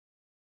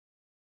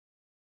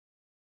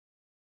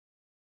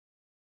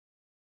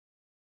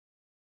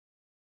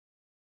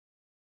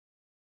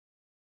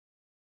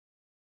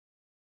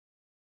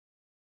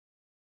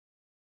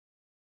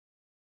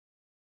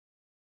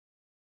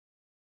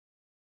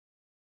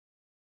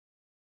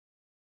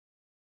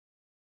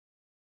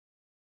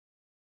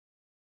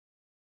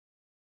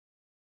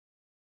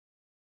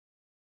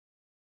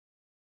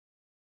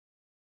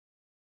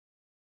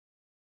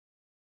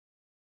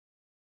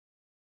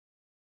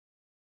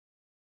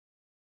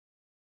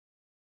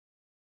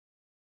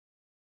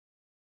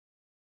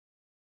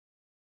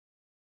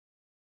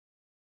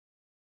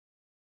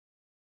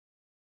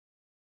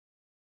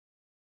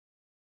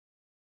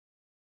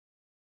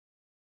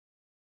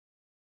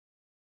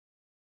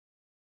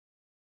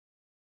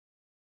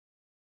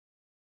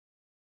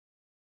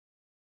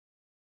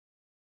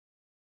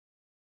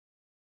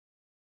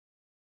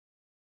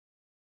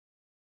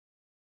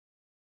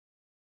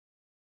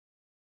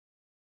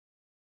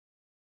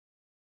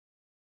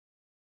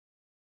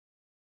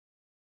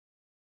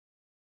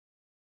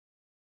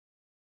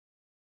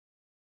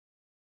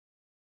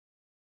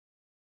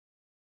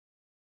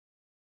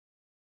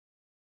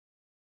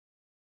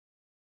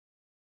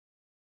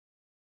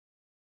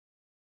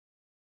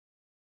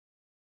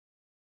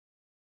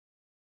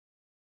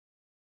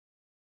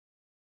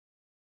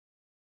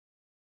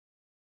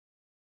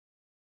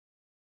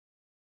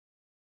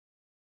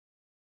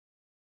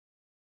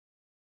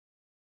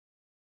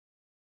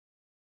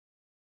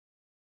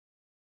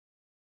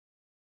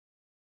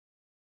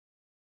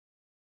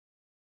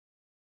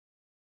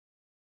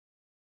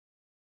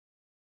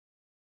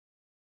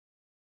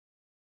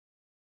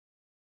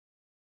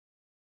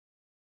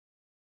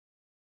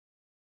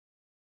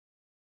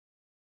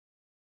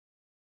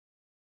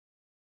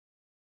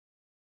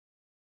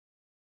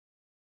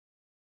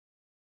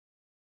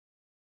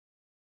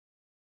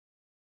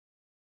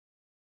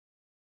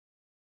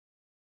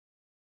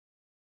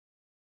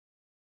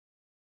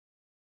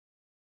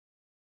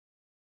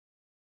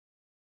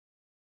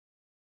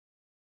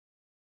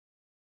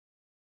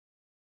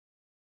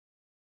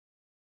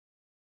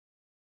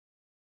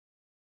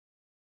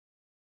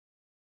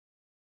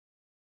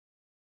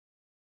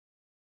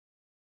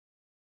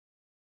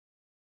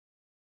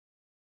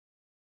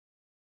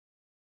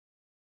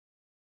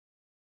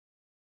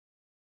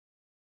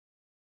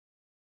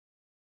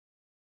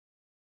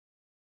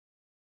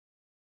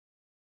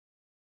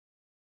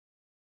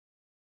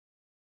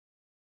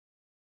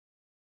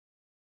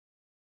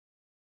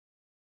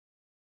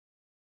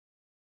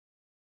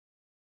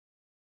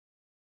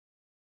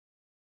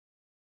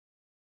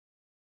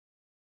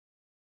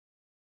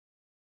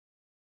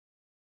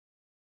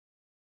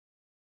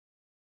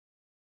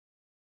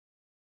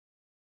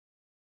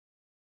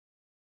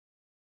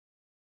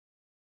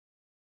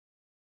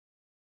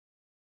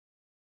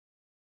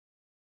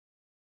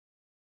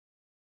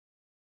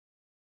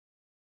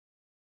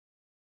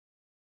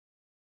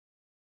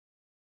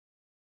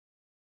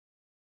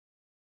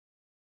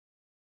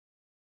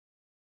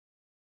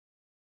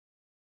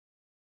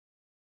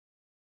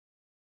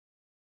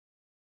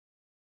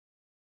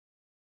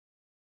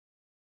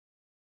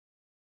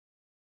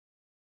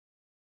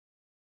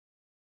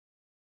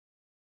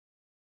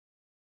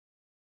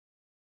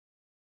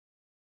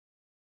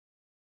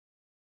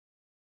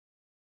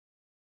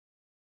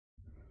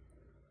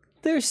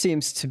there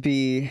seems to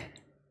be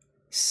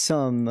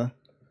some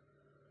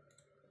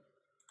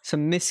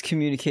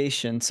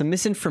miscommunication, some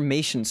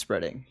misinformation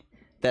spreading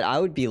that I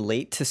would be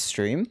late to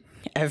stream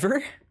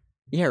ever.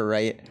 Yeah,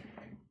 right.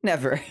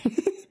 Never.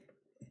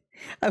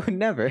 I would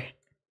never.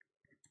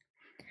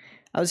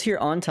 I was here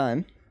on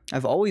time.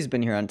 I've always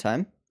been here on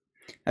time.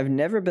 I've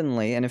never been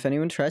late, and if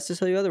anyone tries to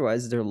tell you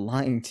otherwise, they're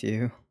lying to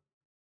you.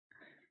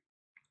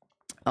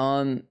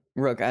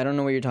 Rook, I don't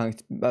know what you're talking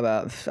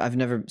about. I've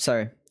never.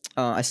 Sorry.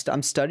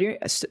 I'm stuttering.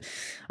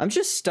 I'm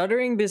just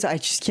stuttering because I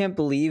just can't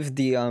believe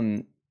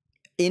the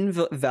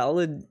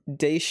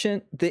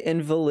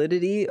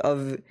invalidity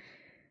of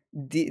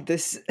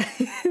these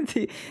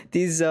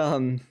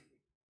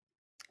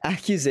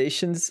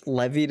accusations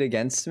levied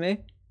against me.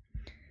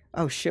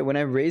 Oh shit, when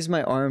I raise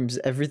my arms,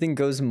 everything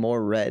goes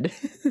more red.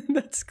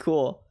 That's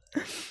cool.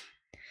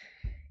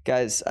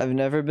 Guys, I've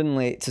never been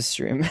late to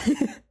stream.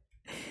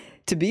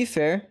 To be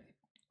fair,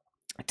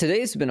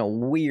 today's been a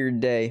weird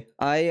day.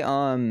 I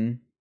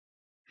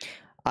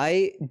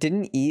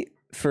didn't eat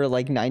for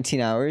like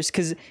 19 hours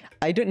because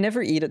I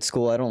never eat at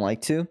school. I don't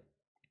like to,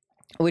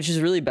 which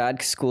is really bad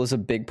because school is a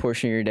big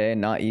portion of your day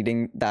and not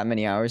eating that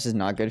many hours is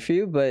not good for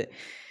you. But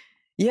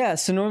yeah,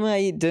 so normally I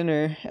eat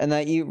dinner and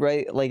I eat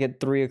right like at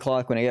 3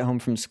 o'clock when I get home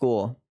from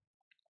school.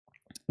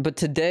 But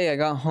today I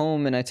got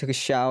home and I took a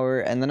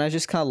shower and then I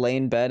just kind of lay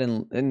in bed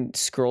and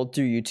scrolled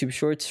through YouTube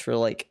shorts for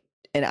like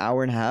an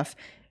hour and a half.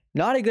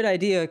 Not a good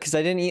idea because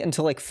I didn't eat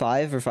until like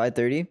 5 or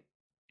 5:30.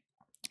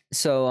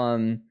 So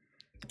and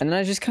then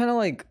I just kind of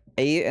like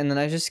ate and then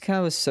I just kind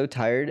of was so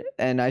tired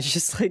and I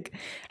just like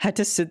had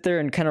to sit there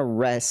and kind of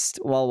rest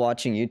while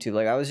watching YouTube.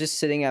 Like I was just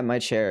sitting at my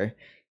chair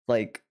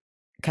like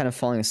kind of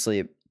falling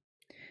asleep.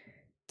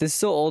 This is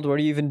so old. What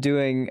are you even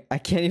doing? I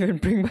can't even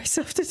bring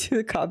myself to do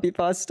the copy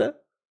pasta.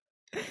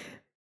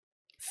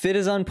 Fit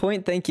is on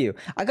point. Thank you.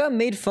 I got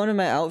made fun of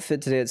my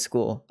outfit today at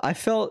school. I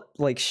felt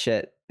like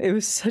shit. It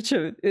was such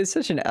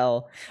an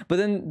L. But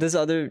then this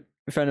other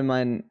friend of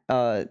mine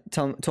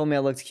told me I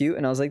looked cute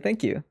and I was like,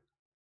 thank you.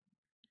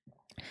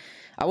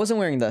 I wasn't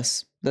wearing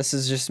this. This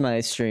is just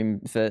my stream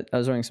fit. I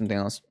was wearing something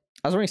else.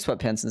 I was wearing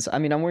sweatpants. I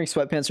mean, I'm wearing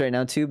sweatpants right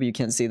now too, but you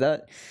can't see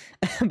that.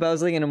 But I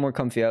was like in a more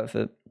comfy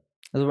outfit.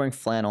 I was wearing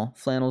flannel.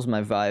 Flannel's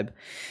my vibe.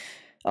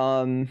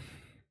 Are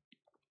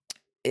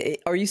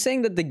you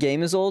saying that the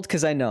game is old?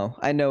 Because I know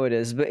it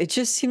is, but it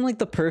just seemed like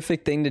the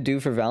perfect thing to do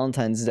for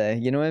Valentine's Day.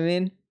 You know what I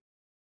mean?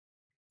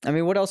 I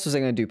mean, what else was I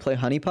going to do? Play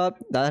Honey Pop?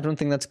 I don't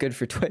think that's good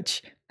for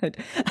Twitch. I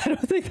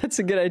don't think that's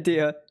a good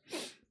idea.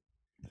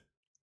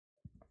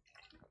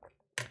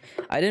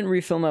 I didn't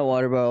refill my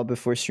water bottle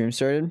before stream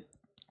started.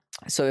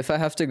 So if I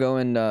have to go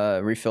and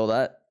refill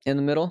that in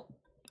the middle,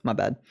 my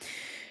bad.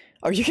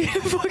 Are you gonna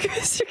fuck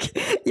Mr.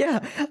 K?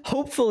 Yeah,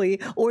 hopefully.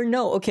 Or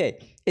no, okay.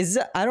 Is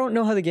that, I don't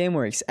know how the game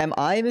works. Am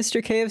I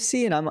Mr.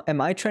 KFC and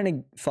am I trying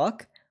to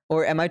fuck?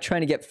 Or am I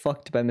trying to get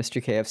fucked by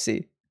Mr.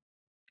 KFC?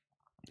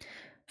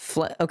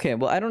 Okay,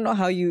 well, I don't know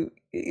how you...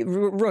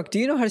 Rook, do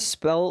you know how to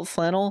spell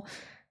flannel?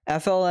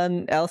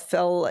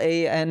 F-L-A-N-N-E-L?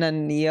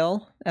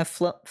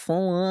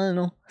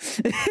 Flannel.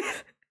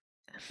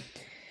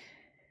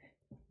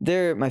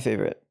 They're my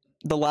favorite.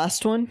 The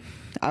last one,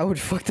 I would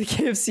fuck the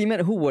KFC man.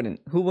 Who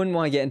wouldn't? Who wouldn't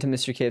want to get into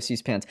Mr.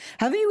 KFC's pants?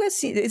 Haven't you guys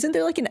seen... Isn't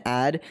there like an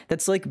ad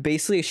that's like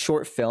basically a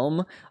short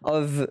film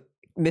of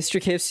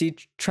Mr.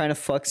 KFC trying to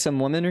fuck some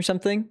woman or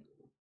something?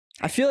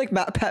 I feel like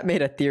Matt Pat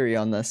made a theory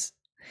on this.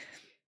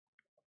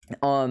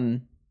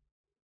 Who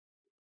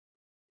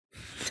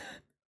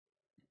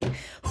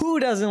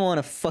doesn't want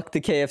to fuck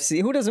the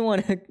KFC? Who doesn't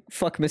want to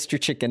fuck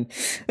Mr. Chicken?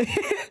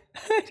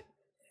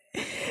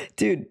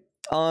 Dude,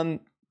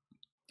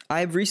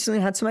 I've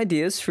recently had some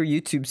ideas for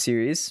YouTube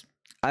series.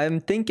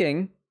 I'm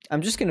thinking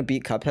I'm just gonna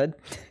beat Cuphead.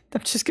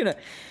 I'm just gonna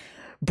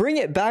bring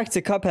it back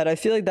to Cuphead. I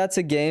feel like that's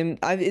a game.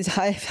 I've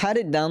had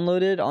it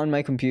downloaded on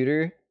my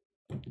computer.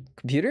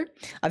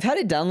 I've had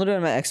it downloaded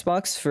on my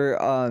Xbox for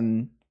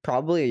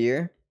probably a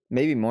year,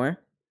 maybe more.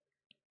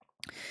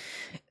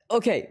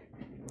 Okay,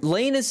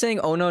 Lane is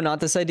saying, "Oh no, not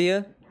this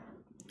idea,"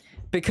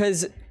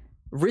 because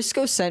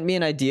Risco sent me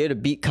an idea to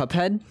beat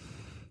Cuphead,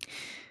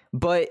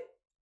 but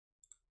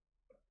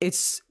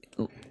it's...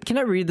 Can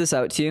I read this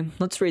out to you?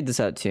 Let's read this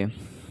out to you.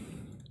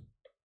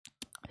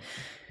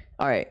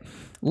 All right.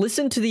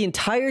 Listen to the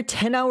entire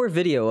 10-hour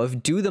video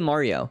of Do the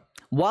Mario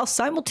while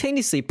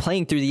simultaneously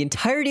playing through the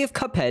entirety of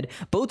Cuphead,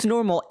 both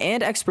normal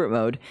and expert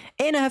mode,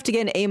 and I have to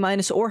get an A-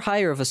 or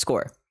higher of a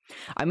score.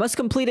 I must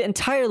complete it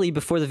entirely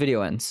before the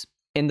video ends.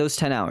 In those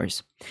 10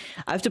 hours.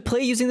 I have to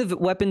play using the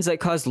weapons that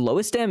cause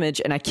lowest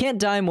damage, and I can't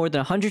die more than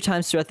 100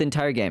 times throughout the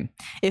entire game.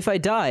 If I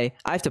die,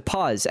 I have to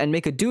pause and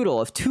make a doodle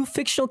of 2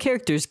 fictional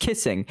characters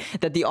kissing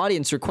that the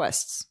audience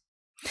requests.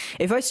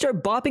 If I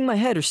start bopping my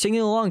head or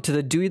singing along to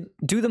the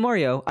Do the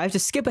Mario, I have to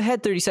skip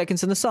ahead 30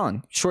 seconds in the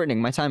song,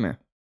 shortening my timer.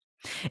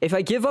 If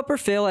I give up or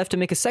fail, I have to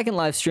make a second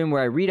live stream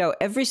where I read out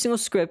every single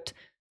script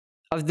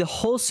of the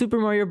whole Super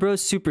Mario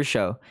Bros. Super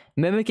Show,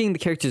 mimicking the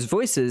characters'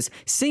 voices,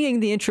 singing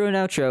the intro and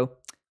outro,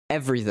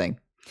 everything.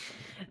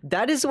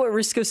 That is what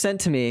Risco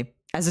sent to me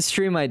as a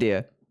stream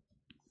idea.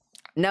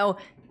 Now,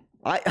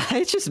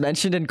 I just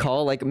mentioned in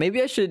call, like,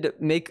 maybe I should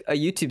make a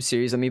YouTube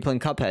series of me playing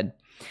Cuphead.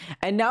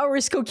 And now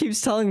Risco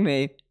keeps telling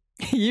me,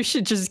 you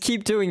should just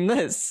keep doing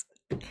this.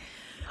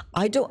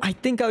 I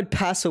think I would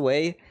pass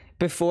away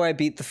before I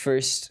beat the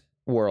first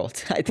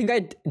world. I think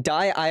I'd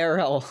die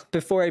IRL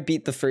before I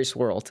beat the first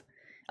world.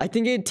 I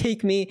think it'd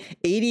take me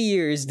 80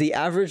 years, the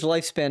average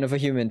lifespan of a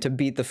human, to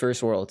beat the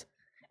first world.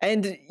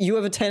 And you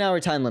have a 10-hour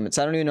time limit,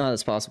 so I don't even know how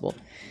that's possible.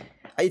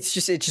 It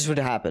just would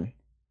happen.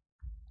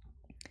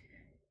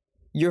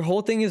 Your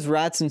whole thing is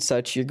rats and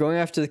such. You're going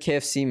after the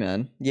KFC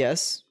man.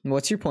 Yes.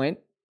 What's your point?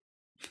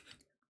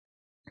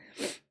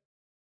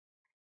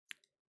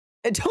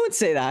 Don't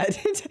say that.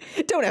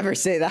 Don't ever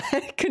say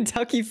that.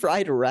 Kentucky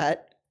Fried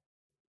Rat.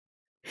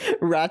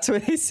 Rats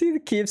when they see the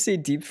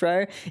KFC deep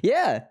fryer.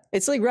 Yeah,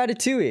 it's like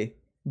Ratatouille,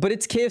 but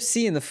it's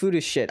KFC and the food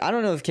is shit. I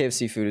don't know if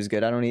KFC food is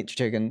good. I don't eat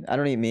chicken. I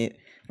don't eat meat.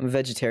 I'm a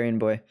vegetarian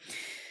boy.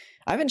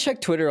 I haven't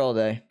checked Twitter all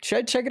day. Should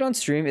I check it on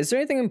stream? Is there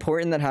anything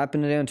important that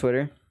happened today on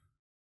Twitter?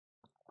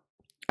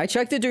 I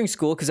checked it during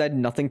school because I had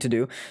nothing to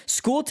do.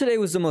 School today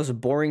was the most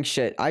boring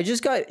shit. I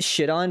just got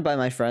shit on by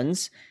my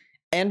friends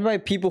and by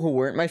people who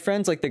weren't my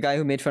friends, like the guy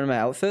who made fun of my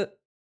outfit.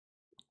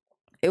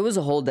 It was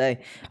a whole day.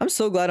 I'm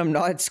so glad I'm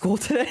not at school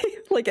today,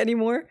 like,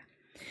 anymore.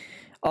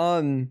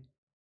 Oh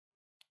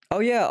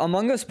yeah,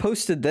 Among Us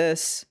posted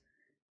this.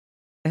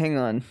 Hang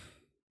on.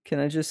 Can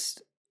I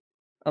just...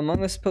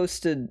 Among Us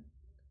posted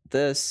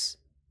this.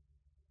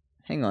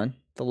 Hang on.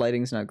 The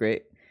lighting's not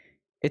great.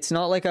 It's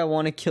not like I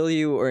want to kill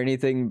you or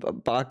anything,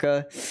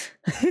 Baka.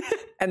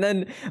 And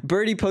then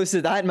Birdie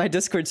posted that in my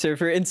Discord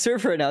server. And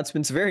server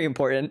announcements, very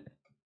important.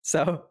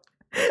 So,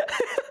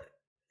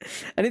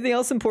 anything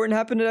else important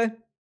happened today?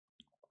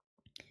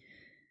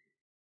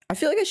 I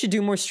feel like I should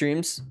do more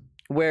streams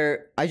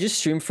where I just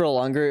stream for a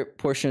longer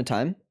portion of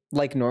time,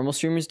 like normal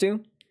streamers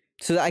do,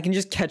 so that I can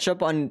just catch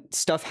up on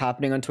stuff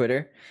happening on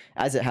Twitter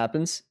as it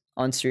happens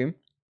on stream.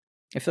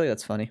 I feel like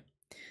that's funny.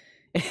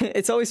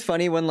 It's always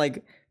funny when,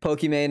 like,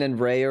 Pokimane and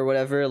Ray or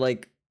whatever,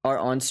 like, are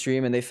on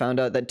stream and they found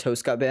out that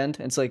Toast got banned.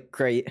 And it's like,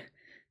 great.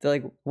 They're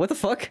like, what the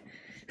fuck?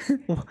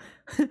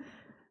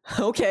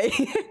 Okay.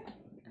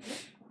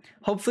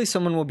 Hopefully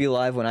someone will be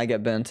live when I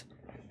get banned.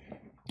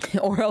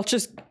 Or I'll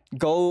just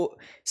go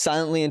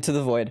silently into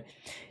the void.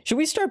 Should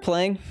we start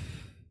playing?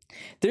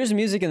 There's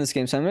music in this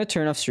game, so I'm going to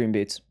turn off stream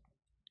beats.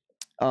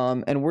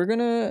 And we're going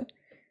to...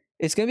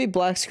 It's going to be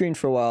black screen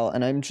for a while,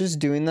 and I'm just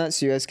doing that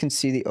so you guys can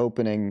see the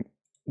opening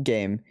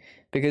game.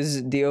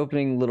 Because the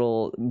opening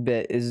little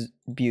bit is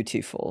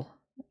beautiful.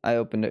 I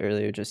opened it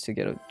earlier just to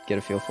get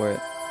a feel for it.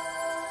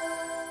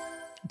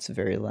 It's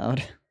very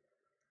loud.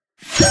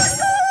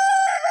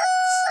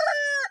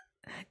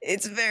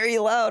 It's very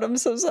loud. I'm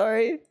so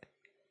sorry.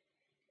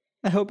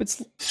 I hope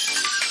it's...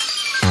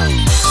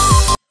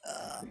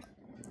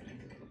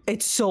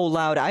 It's so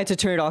loud. I had to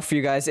turn it off for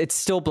you guys. It's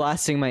still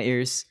blasting my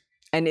ears.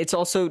 And it's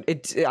also...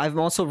 I'm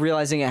also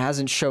realizing it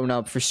hasn't shown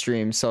up for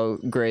stream, so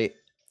great.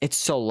 It's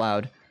so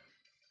loud.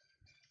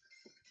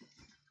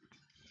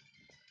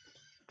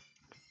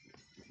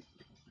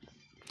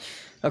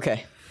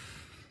 Okay.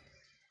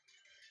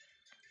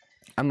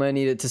 I'm gonna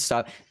need it to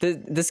stop.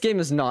 This game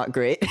is not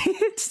great.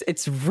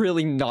 It's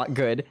really not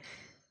good.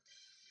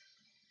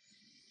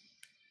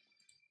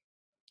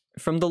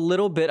 From the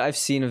little bit I've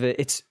seen of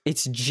it,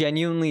 it's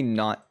genuinely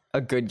not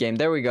a good game.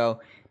 There we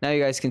go. Now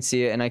you guys can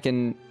see it, and I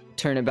can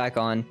turn it back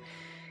on.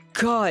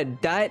 God,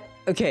 that...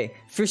 Okay,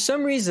 for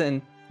some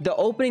reason, the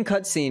opening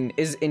cutscene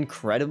is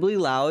incredibly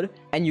loud,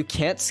 and you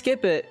can't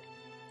skip it,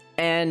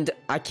 and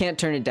I can't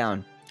turn it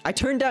down.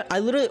 I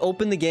literally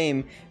opened the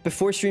game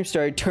before stream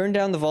started, turned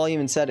down the volume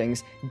and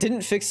settings,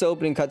 didn't fix the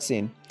opening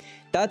cutscene.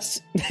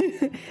 That's...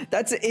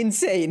 that's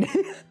insane.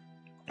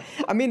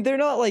 I mean, they're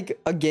not, like,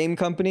 a game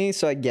company,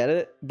 so I get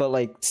it, but,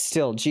 like,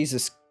 still,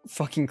 Jesus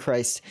fucking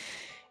Christ.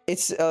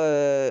 It's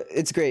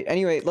great.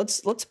 Anyway,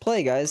 let's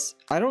play, guys.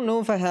 I don't know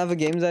if I have a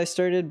game that I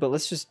started, but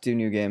let's just do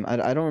new game.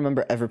 I don't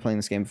remember ever playing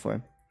this game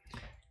before.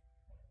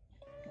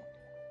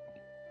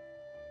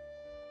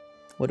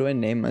 What do I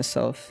name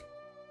myself?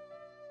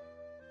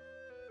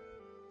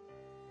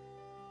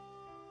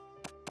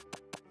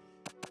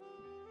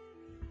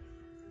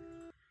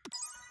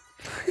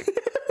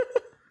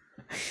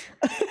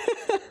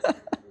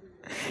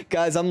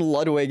 Guys, I'm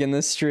Ludwig in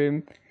this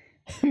stream.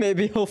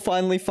 Maybe he'll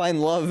finally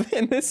find love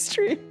in this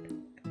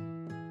stream.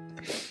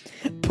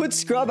 Put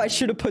Scrub? I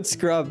should have put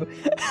Scrub.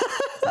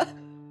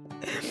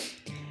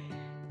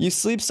 You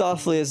sleep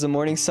softly as the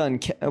morning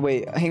sun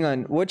wait, hang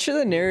on. What should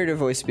the narrator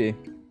voice be?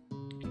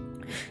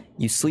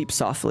 You sleep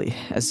softly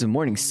as the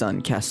morning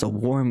sun casts a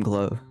warm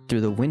glow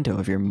through the window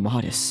of your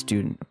modest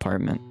student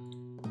apartment.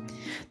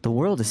 The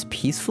world is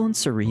peaceful and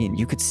serene.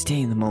 You could stay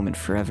in the moment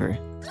forever.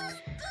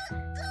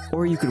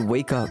 Or you could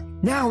wake up.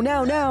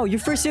 Now! Your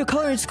first day of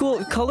coloring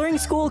school! Coloring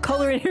school?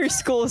 Color in your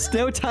school! It's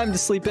no time to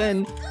sleep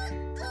in.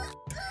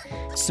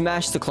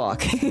 Smash the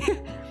clock.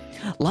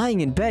 Lying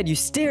in bed, you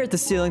stare at the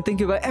ceiling,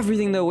 thinking about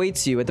everything that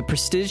awaits you at the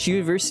prestigious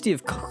University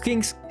of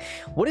Cooking...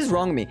 What is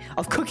wrong with me?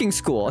 Of Cooking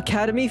School.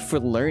 Academy for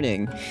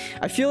Learning.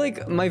 I feel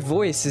like my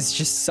voice is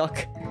just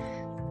suck.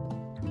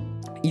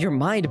 your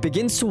mind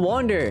begins to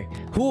wander.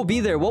 Who will be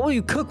there? What will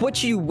you cook? What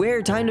should you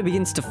wear? Time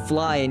begins to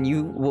fly, and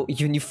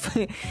you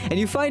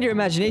find your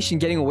imagination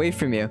getting away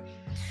from you.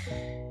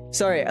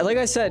 Sorry, like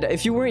I said,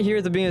 if you weren't here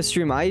at the beginning of the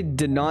stream, I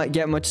did not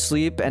get much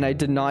sleep and I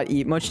did not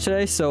eat much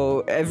today, so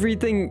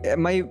everything,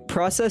 my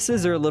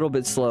processes are a little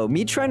bit slow.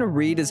 Me trying to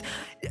read is,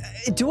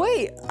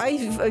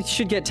 I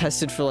should get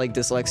tested for like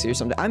dyslexia or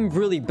something. I'm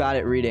really bad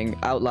at reading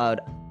out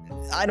loud.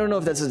 I don't know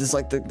if that's a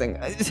dyslexic thing.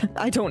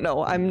 I don't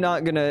know. I'm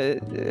not gonna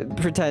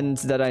pretend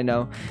that I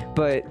know,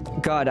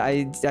 but God,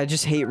 I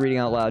just hate reading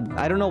out loud.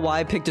 I don't know why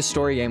I picked a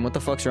story game. What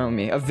the fuck's wrong with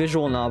me? A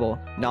visual novel.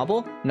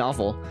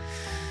 Novel.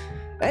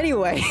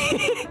 Anyway,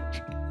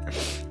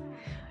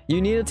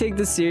 you need to take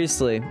this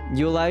seriously.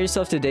 You allow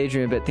yourself to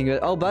daydream a bit. Think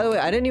about, oh, by the way,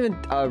 I didn't even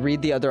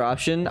read the other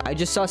option. I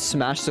just saw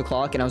smash the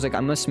clock, and I was like,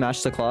 I'm gonna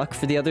smash the clock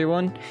for the other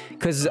one,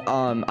 because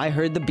I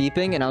heard the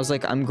beeping, and I was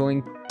like, I'm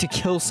going to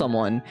kill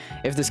someone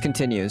if this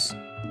continues.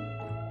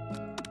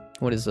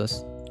 What is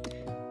this?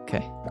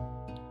 Okay.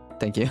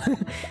 Thank you.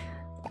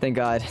 Thank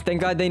God.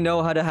 Thank God they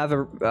know how to have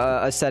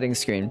a settings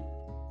screen.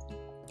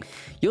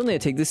 You'll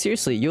need to take this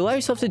seriously. You allow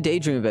yourself to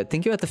daydream a bit.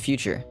 Think about the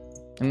future.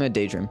 I'm gonna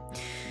daydream.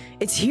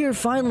 It's here,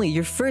 finally,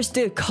 your first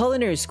day of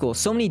culinary school.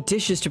 So many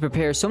dishes to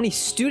prepare, so many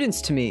students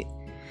to meet.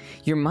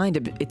 Your mind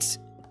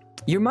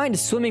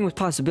is swimming with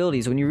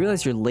possibilities when you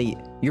realize you're late.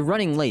 You're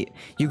running late.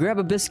 You grab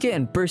a biscuit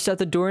and burst out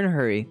the door in a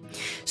hurry.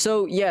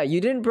 So, yeah, you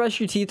didn't brush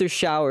your teeth or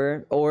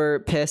shower or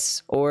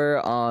piss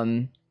or,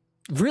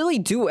 really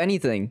do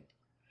anything.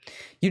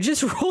 You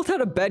just rolled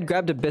out of bed,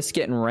 grabbed a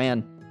biscuit, and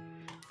ran.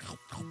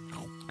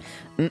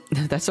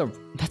 That's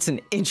an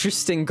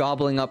interesting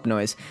gobbling up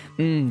noise.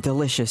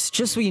 Delicious.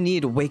 Just what you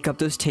need to wake up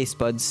those taste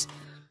buds.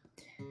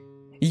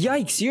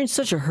 Yikes, you're in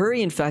such a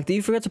hurry, in fact, that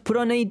you forgot to put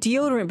on any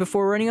deodorant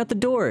before running out the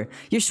door.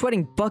 You're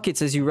sweating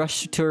buckets as you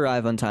rush to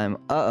arrive on time.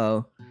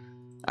 Uh-oh.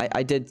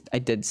 I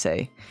did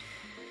say.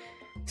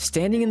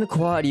 Standing in the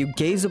quad, you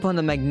gaze upon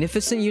the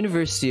magnificent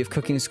University of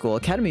Cooking School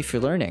Academy for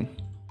Learning.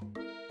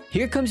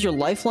 Here comes your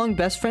lifelong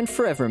best friend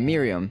forever,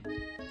 Miriam.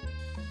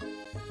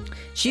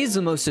 She is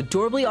the most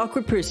adorably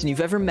awkward person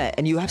you've ever met,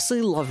 and you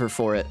absolutely love her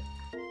for it.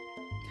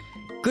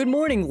 Good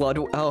morning,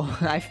 Ludwig. Oh,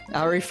 I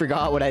already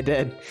forgot what I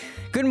did.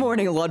 Good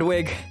morning,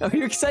 Ludwig. Are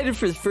you excited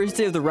for the first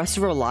day of the rest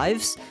of our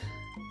lives?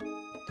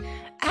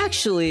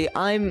 Actually,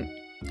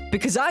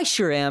 because I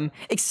sure am,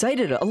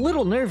 excited, a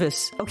little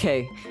nervous.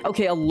 Okay,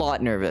 a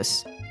lot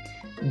nervous.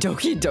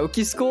 Doki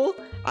Doki School?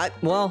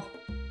 Well,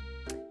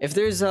 if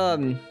there's,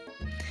 a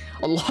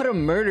lot of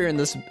murder in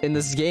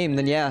this game,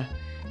 then yeah.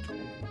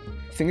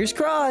 Fingers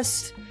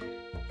crossed.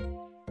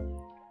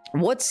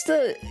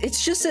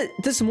 It's just that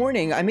this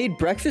morning I made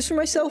breakfast for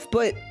myself,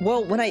 but,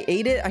 well, when I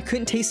ate it, I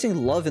couldn't taste any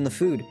love in the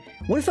food.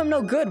 What if I'm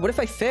no good? What if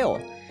I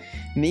fail?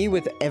 Me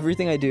with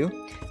everything I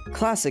do?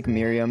 Classic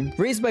Miriam.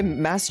 Raised by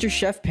master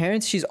chef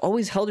parents, she's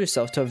always held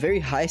herself to a very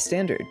high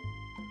standard.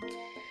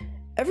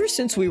 Ever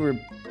since we were...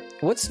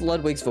 What's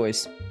Ludwig's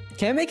voice?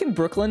 Can I make him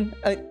Brooklyn?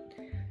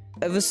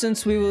 Ever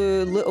since we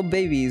were little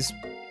babies.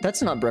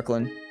 That's not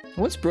Brooklyn.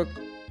 What's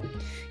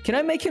Can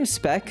I make him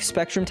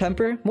Spectrum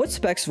Temper? What's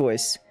Spec's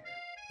voice?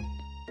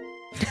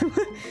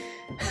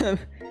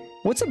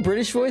 What's a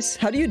British voice?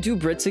 How do you do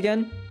Brits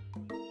again?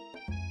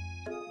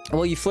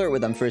 Well, you flirt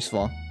with them, first of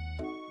all.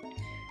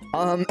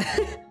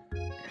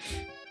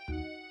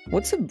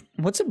 What's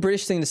a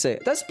British thing to say?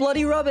 That's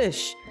bloody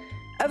rubbish!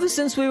 Ever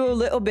since we were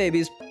little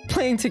babies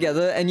playing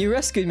together and you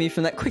rescued me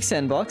from that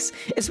quicksand box,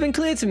 it's been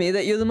clear to me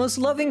that you're the most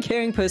loving,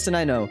 caring person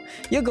I know.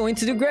 You're going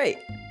to do great.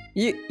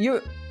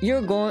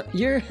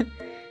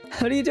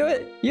 How do you do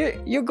it?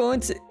 You're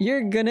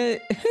gonna...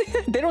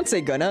 They don't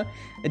say gonna.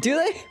 Do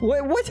they?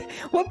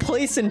 What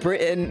place in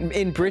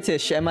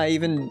British am I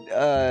even,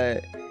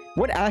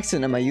 what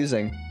accent am I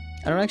using?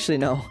 I don't actually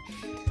know.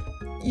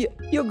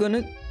 You're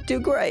gonna do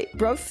great,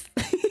 bruv.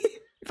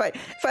 If I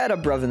had a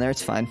bruv in there,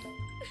 it's fine.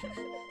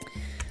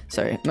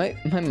 Sorry, my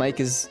mic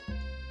is...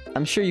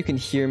 I'm sure you can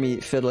hear me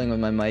fiddling with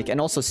my mic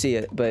and also see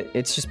it, but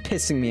it's just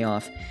pissing me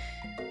off.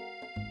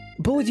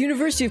 But with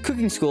University of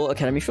Cooking School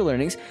Academy for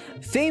Learning's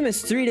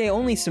famous 3-day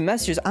only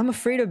semesters, I'm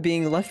afraid of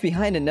being left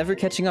behind and never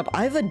catching up.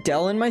 I have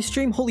Adele in my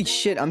stream? Holy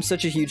shit, I'm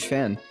such a huge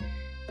fan.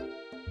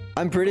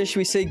 I'm British,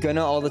 we say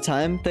gonna all the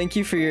time. Thank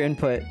you for your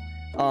input.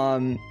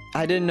 I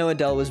didn't know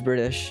Adele was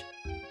British.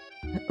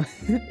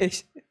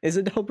 Is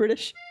Adele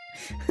British?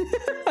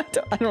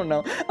 I don't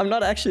know. I'm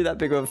not actually that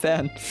big of a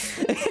fan.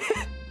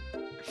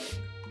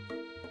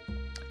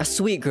 A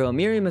sweet girl,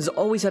 Miriam has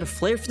always had a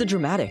flair for the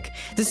dramatic.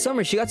 This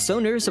summer, she got so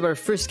nervous about her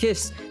first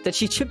kiss that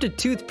she chipped a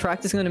tooth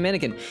practicing on a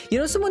mannequin. You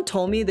know, someone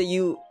told me that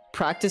you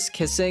practice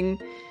kissing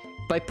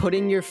by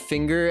putting your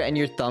finger and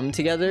your thumb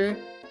together.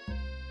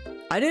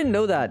 I didn't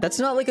know that. That's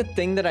not like a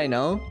thing that I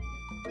know.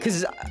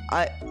 Cause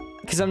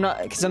I'm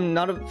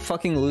not a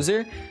fucking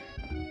loser.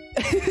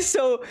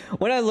 So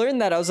when I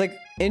learned that, I was like,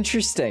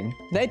 interesting.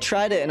 Then I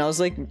tried it and I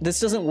was like, this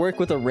doesn't work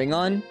with a ring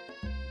on.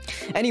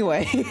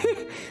 Anyway.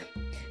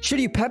 Should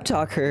you pep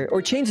talk her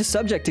or change the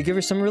subject to give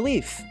her some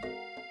relief?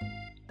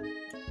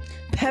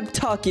 Pep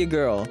talk you,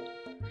 girl.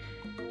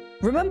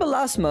 Remember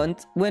last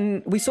month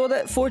when we saw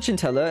that fortune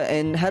teller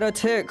and had our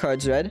tarot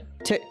cards read?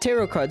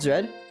 Tarot cards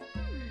read?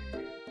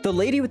 The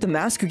lady with the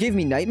mask who gave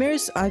me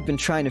nightmares? I've been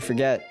trying to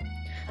forget.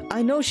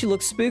 I know she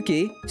looks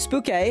spooky.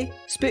 Spooky.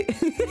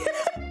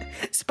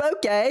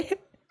 Spooky.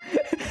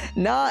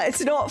 Nah,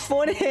 it's not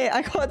funny.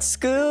 I got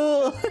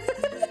school.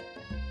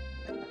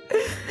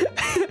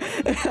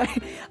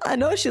 I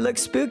know she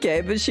looks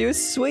spooky, but she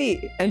was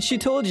sweet. And she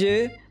told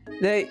you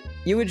that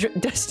you were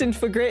destined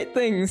for great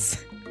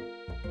things.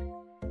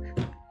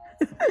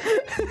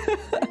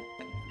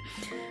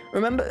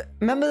 Remember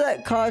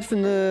that card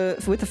from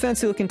with the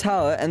fancy looking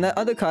tower and that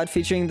other card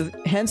featuring the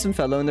handsome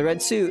fellow in the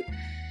red suit?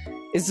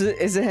 Is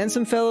the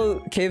handsome fellow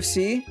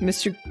KFC,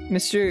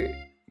 Mr.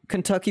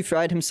 Kentucky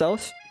Fried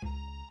himself?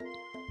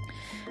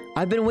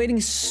 I've been waiting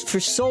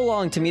for so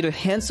long to meet a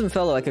handsome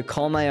fellow I could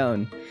call my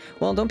own.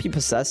 Well, don't be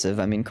possessive,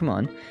 I mean, come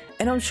on.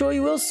 And I'm sure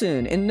you will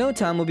soon. In no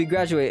time we'll be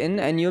graduating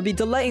and you'll be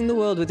delighting the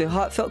world with your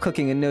heartfelt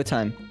cooking in no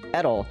time.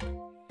 At all.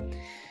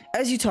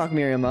 As you talk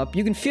Miriam up,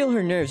 you can feel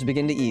her nerves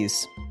begin to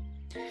ease.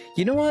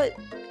 You know what?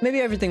 Maybe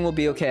everything will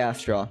be okay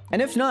after all.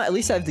 And if not, at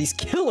least I have these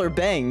killer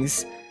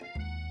bangs.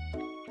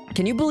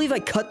 Can you believe I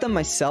cut them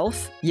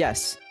myself?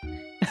 Yes.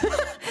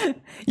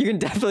 You can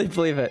definitely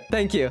believe it.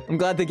 Thank you. I'm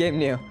glad the game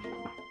knew.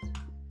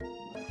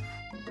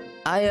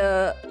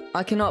 I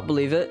cannot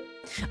believe it.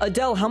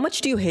 Adele, how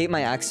much do you hate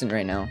my accent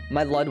right now?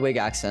 My Ludwig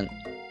accent.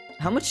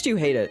 How much do you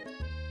hate it?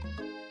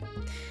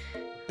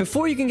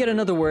 Before you can get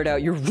another word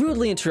out, you're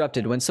rudely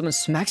interrupted when someone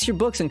smacks your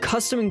books and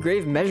custom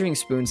engraved measuring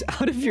spoons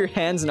out of your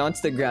hands and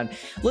onto the ground.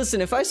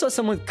 Listen, if I saw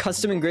someone with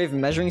custom engraved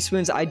measuring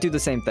spoons, I'd do the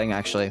same thing,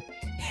 actually.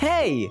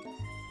 Hey!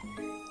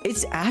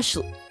 It's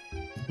Ashley.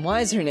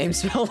 Why is her name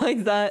spelled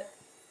like that?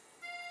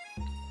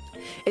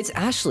 It's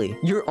Ashley,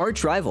 your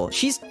arch rival.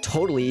 She's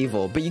totally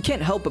evil, but you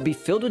can't help but be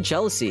filled with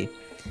jealousy.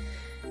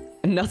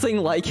 Nothing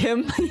like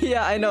him?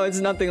 Yeah, I know, it's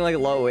nothing like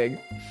Ludwig.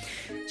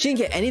 She can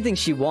get anything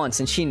she wants,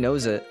 and she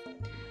knows it.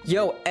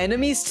 Yo,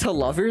 enemies to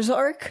lovers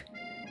arc?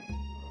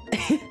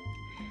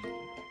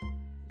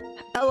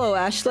 Hello,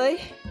 Ashley.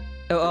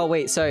 Oh,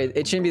 wait, sorry,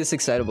 it shouldn't be this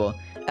excitable.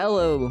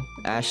 Hello,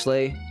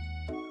 Ashley.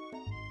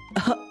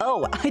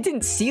 Oh, I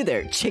didn't see you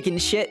there. Chicken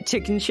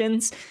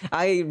shins.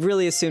 I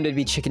really assumed it'd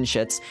be chicken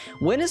shits.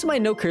 When is my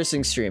no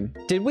cursing stream?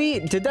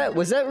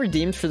 Was that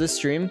redeemed for this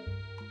stream?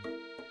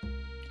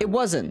 It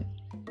wasn't.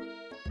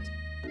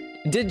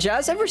 Did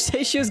Jazz ever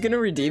say she was gonna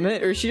redeem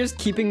it, or is she just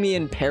keeping me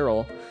in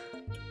peril?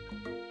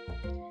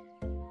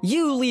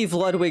 You leave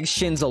Ludwig's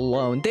shins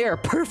alone. They are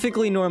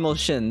perfectly normal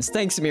shins.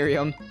 Thanks,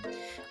 Miriam.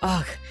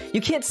 Ugh,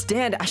 you can't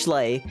stand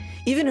Ashley.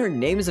 Even her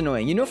name is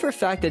annoying. You know for a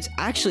fact that it's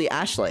actually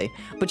Ashley,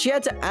 but she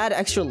had to add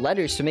extra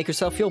letters to make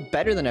herself feel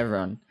better than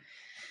everyone.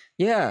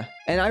 Yeah,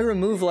 and I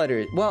remove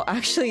letters. Well,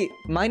 actually,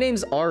 my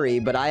name's Ari,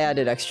 but I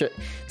added extra.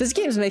 This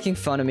game's making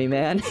fun of me,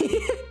 man.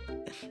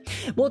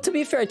 Well, to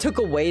be fair, I took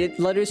away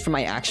letters from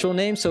my actual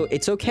name, so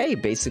it's okay,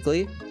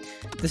 basically.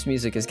 This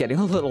music is getting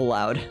a little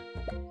loud.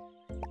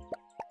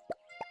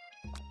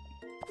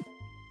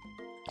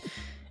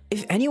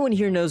 If anyone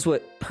here knows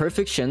what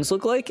perfect shins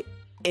look like,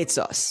 it's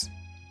us.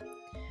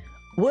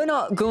 We're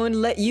not going to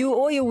let you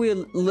or your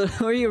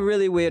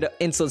really weird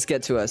insults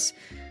get to us.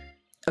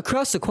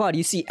 Across the quad,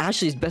 you see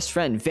Ashley's best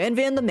friend, Van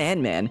the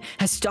Man,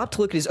 has stopped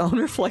to look at his own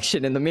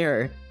reflection in the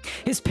mirror.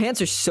 His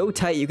pants are so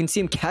tight, you can see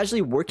him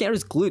casually working out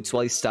his glutes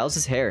while he styles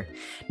his hair.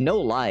 No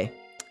lie,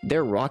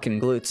 they're rockin'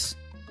 glutes.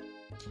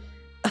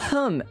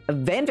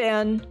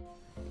 Van.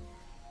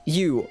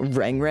 You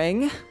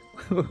Rang.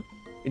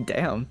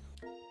 Damn.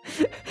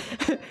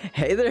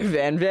 Hey there,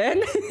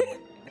 Van.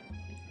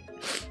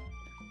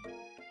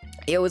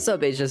 Yo, what's up,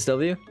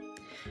 HSW?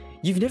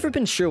 You've never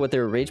been sure what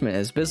their arrangement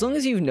is, but as long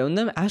as you've known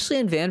them, Ashley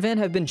and Van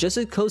have been just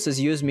as close as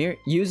you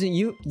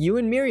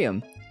and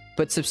Miriam,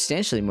 but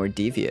substantially more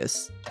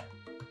devious.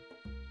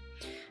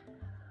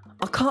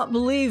 I can't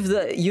believe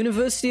the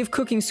University of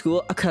Cooking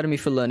School Academy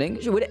for Learning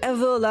would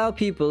ever allow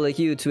people like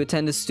you to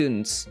attend as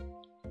students.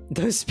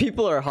 Those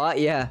people are hot,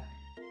 yeah.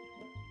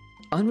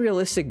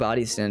 Unrealistic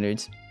body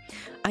standards.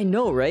 I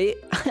know, right?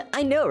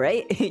 I know,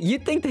 right?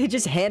 You'd think they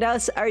just hand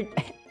us our...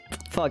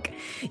 Fuck.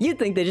 You'd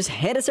think they just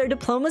hand us our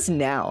diplomas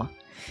now.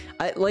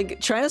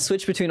 Like, trying to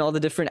switch between all the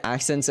different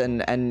accents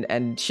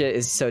and shit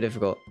is so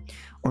difficult.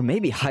 Or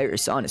maybe hire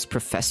us on as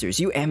professors.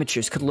 You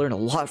amateurs could learn a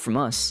lot from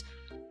us.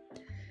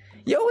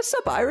 Yo, what's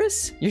up,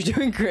 Iris? You're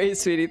doing great,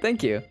 sweetie.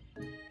 Thank you.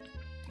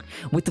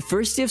 With the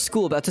first day of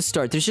school about to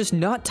start, there's just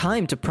not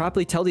time to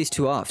properly tell these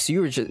two off. So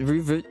you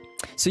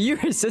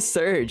resist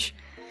the urge.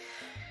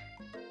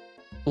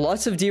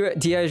 Lots of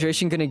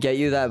dehydration gonna get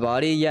you that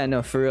body? Yeah,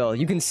 no, for real.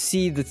 You can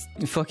see the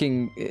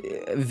fucking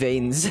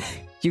veins.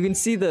 You can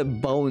see the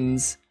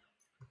bones.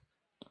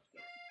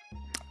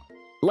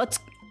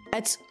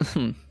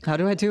 How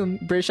do I do a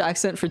British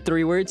accent for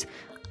 3 words?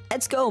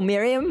 Let's go,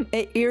 Miriam.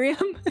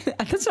 Miriam?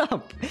 That's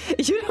not...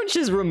 You don't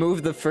just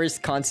remove the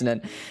first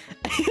consonant.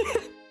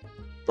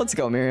 Let's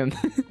go, Miriam.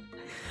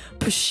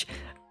 Push.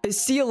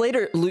 See you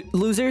later,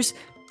 losers.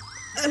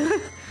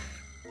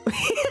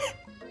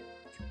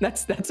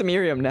 That's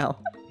Miriam now.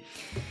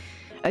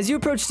 As you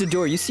approach the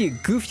door, you see a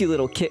goofy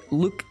little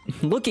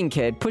looking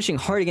kid pushing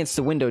hard against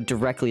the window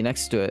directly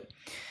next to it.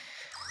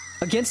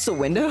 Against the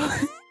window?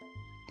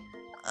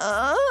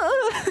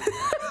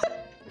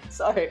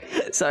 Sorry,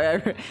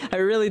 I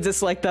really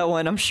disliked that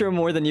one. I'm sure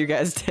more than you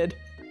guys did.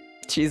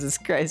 Jesus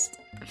Christ.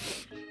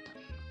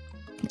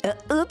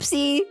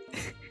 Oopsie.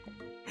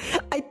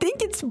 I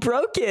think it's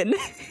broken.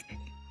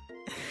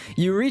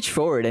 You reach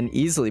forward and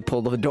easily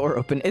pull the door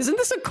open. Isn't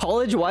this a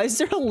college? Why is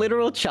there a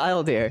literal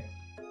child here?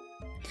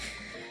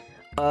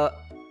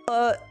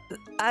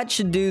 I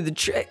should do the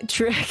trick.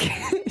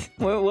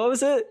 What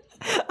was it?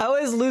 I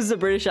always lose the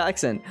British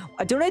accent.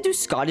 Don't I do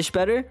Scottish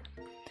better?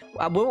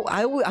 I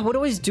would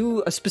always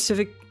do a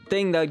specific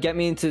thing that would get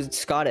me into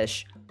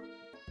Scottish.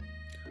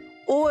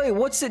 Oi,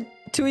 what's it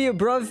to you,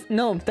 bruv?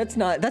 No, that's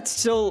not. That's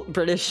still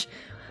British.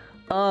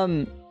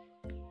 Fuck,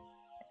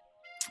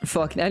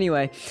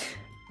 anyway.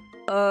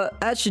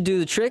 That should do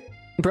the trick,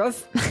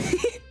 bruv.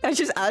 I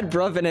just add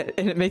bruv in it,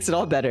 and it makes it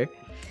all better.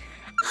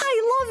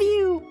 I love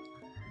you!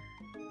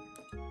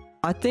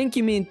 I think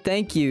you mean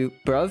thank you,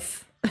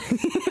 bruv.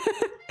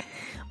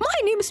 My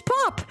name's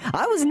Pop.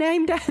 I was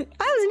named after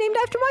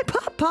my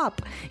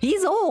Pop.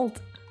 He's old.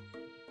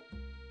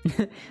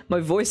 My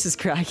voice is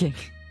cracking.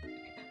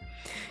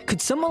 Could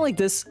someone like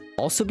this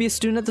also be a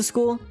student at the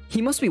school?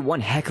 He must be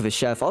one heck of a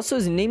chef. Also,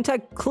 his name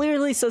tag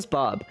clearly says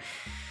Bob.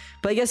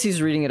 But I guess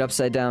he's reading it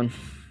upside down.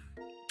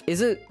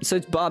 Is it? So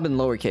it's Bob in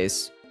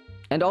lowercase.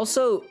 And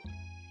also...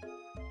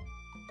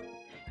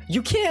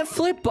 You can't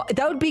flip...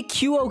 That would be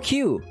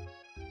QOQ.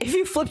 If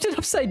you flipped it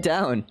upside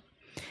down.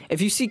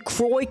 If you see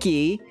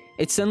Croikey,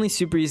 it's suddenly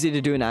super easy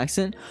to do an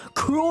accent.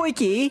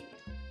 Croikey!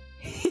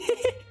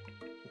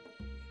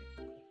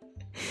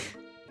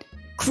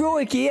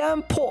 Croikey,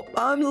 I'm Pop.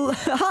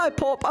 Hi,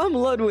 Pop. I'm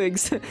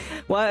Ludwig's.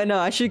 Why? No,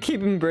 I should keep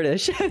him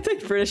British. I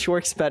think British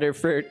works better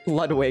for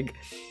Ludwig.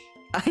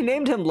 I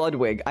named him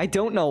Ludwig. I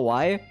don't know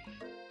why.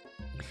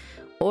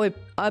 Oi,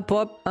 hi,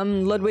 Pop.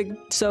 I'm Ludwig.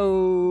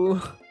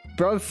 So,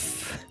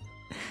 bruv,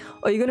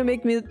 are you gonna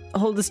make me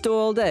hold this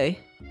door all day?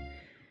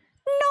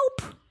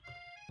 Nope.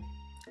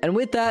 And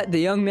with that, the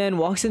young man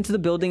walks into the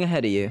building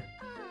ahead of you.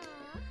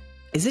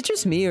 Is it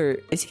just me, or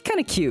is he kind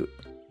of cute?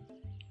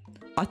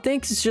 I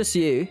think it's just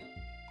you.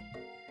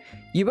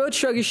 You both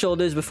shrug your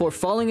shoulders before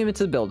following him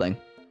into the building.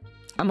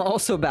 I'm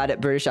also bad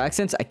at British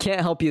accents. I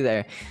can't help you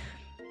there.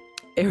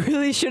 It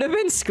really should have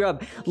been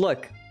Scrub.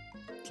 Look,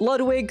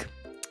 Ludwig,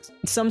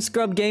 some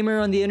Scrub gamer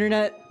on the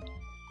internet.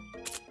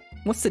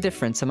 What's the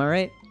difference? Am I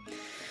right?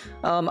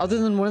 Other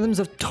than one of them's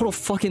a total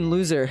fucking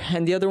loser,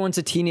 and the other one's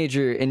a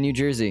teenager in New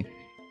Jersey.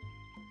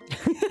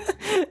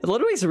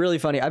 Ludwig's really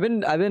funny. I've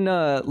been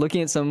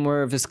looking at some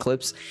more of his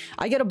clips.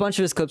 I get a bunch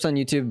of his clips on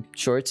YouTube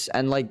Shorts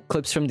and like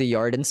clips from the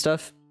yard and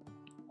stuff,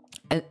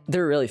 and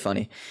they're really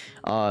funny.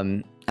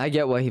 I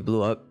get why he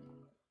blew up.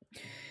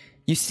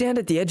 You stand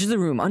at the edge of the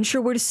room,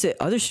 unsure where to sit.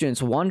 Other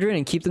students wander in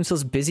and keep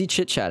themselves busy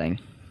chit-chatting.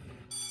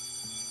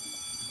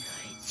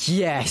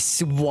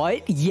 Yes,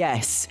 what?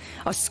 Yes.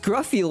 A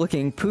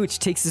scruffy-looking pooch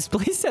takes his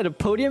place at a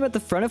podium at the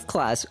front of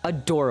class.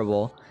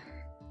 Adorable.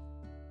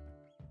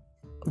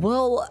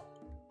 Well...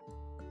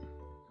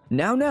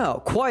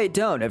 Now, quiet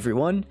down,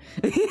 everyone.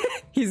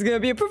 He's gonna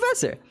be a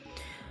professor.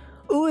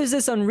 Who is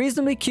this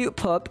unreasonably cute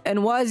pup,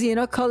 and why is he in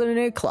a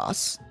culinary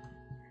class?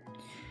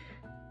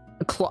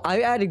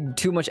 I added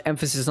too much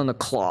emphasis on the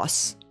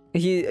class.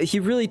 He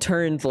really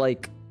turned,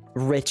 like,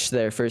 rich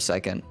there for a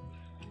second.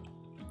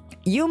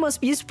 You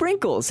must be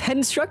Sprinkles, head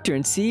instructor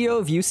and CEO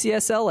of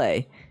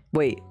UCSLA.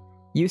 Wait,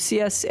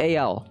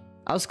 UCSAL.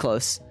 I was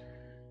close.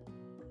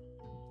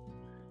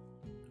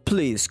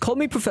 Please, call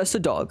me Professor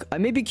Dog. I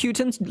may be cute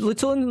and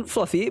little and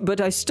fluffy, but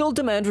I still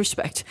demand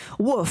respect.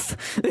 Woof.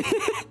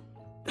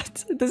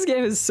 This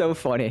game is so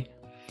funny.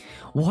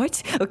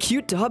 What? A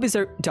cute dog is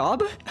our...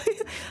 Dob?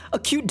 A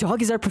cute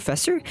dog is our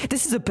professor?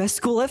 This is the best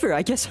school ever.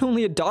 I guess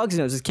only a dog's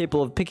nose is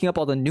capable of picking up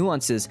all the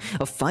nuances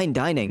of fine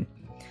dining.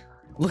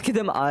 Look at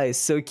them eyes,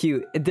 so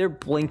cute. They're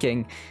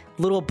blinking.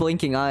 Little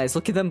blinking eyes.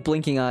 Look at them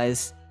blinking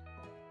eyes.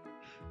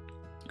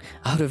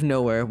 Out of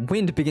nowhere,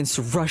 wind begins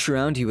to rush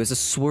around you as a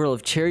swirl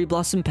of cherry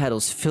blossom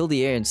petals fill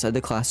the air inside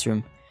the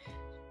classroom.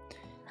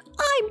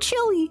 I'm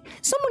chilly.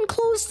 Someone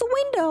close the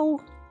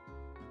window.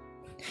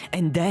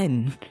 And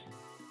then...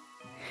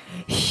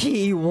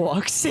 he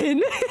walks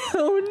in.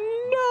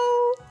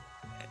 Oh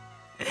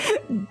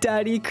no!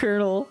 Daddy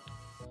Colonel.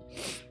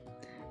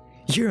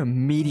 You're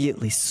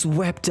immediately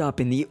swept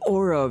up in the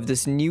aura of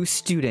this new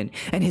student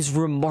and his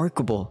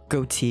remarkable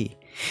goatee.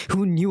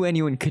 Who knew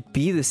anyone could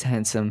be this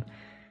handsome?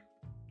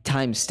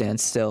 Time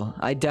stands still.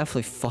 I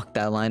definitely fucked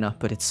that line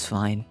up, but it's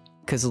fine.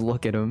 Cause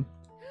look at him.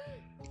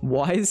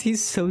 Why is he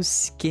so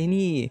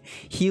skinny?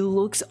 He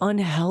looks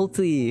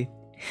unhealthy.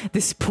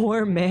 This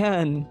poor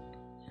man.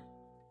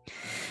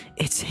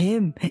 It's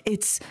him.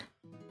 It's...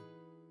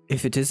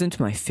 If it isn't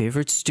my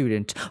favorite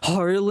student,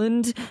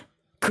 Harland...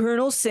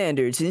 Colonel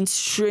Sanders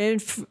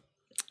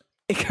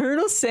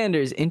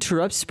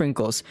interrupts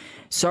Sprinkles.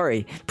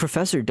 Sorry,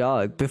 Professor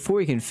Dog, before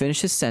he can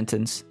finish his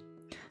sentence.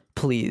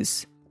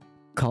 Please,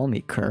 call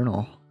me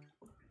Colonel.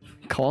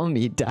 Call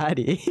me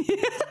daddy.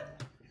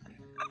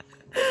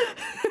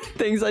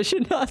 Things I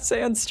should not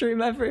say on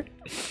stream ever.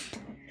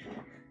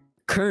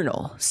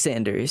 Colonel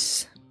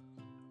Sanders.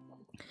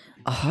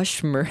 A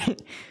hush murmur.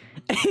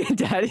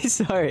 Daddy,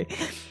 sorry.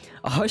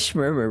 A hush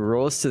murmur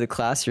rolls to the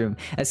classroom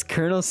as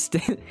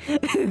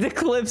the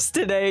clips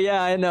today.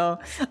 Yeah, I know.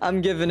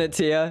 I'm giving it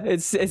to you.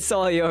 It's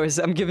all yours.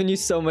 I'm giving you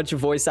so much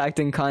voice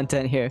acting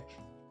content here.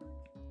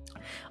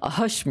 A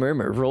hushed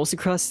murmur rolls to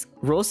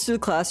the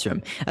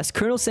classroom as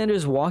Colonel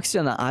Sanders walks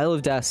down the aisle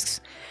of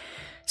desks.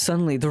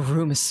 Suddenly, the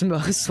room is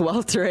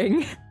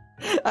sweltering.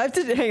 I have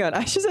to hang on.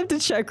 I just have to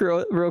check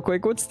real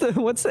quick. What's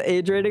the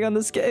age rating on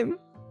this game?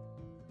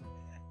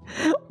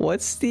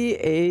 What's the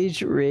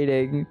age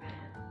rating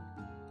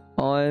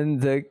on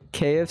the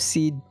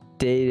KFC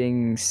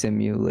dating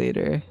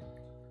simulator?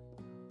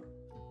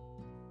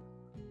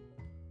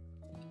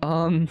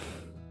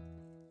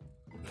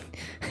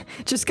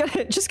 Just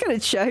gotta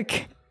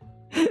check.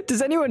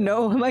 Does anyone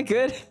know? Am I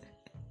good?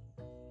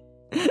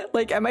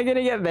 Like, am I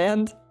gonna get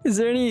banned? Is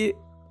there any?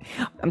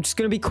 I'm just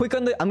gonna be quick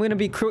on the. I'm gonna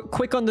be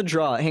quick on the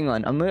draw. Hang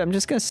on. I'm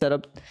just gonna set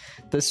up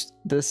this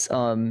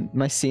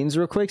my scenes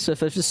real quick. So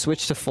if I just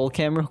switch to full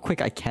camera real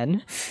quick, I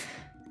can.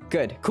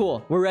 Good.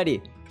 Cool. We're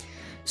ready.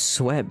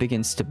 Sweat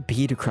begins to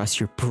bead across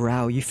your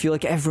brow. You feel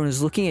like everyone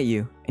is looking at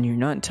you, and you're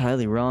not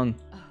entirely wrong.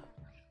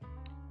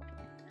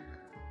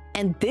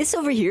 And this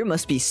over here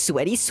must be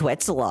Sweaty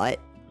Sweats a lot.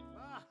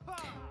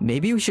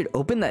 Maybe we should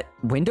open that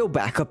window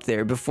back up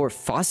there before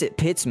Faucet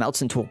Pits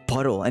melts into a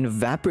puddle and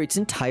evaporates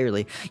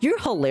entirely. You're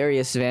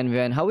hilarious,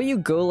 Van. How will you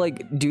go,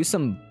 like, do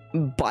some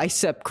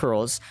bicep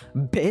curls,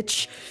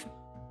 bitch?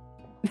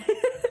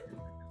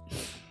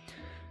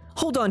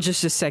 Hold on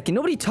just a second.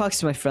 Nobody talks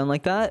to my friend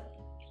like that.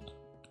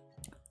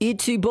 You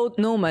two both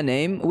know my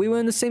name. We were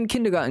in the same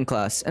kindergarten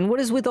class. And what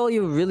is with all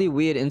your really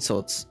weird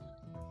insults?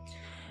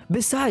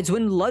 Besides,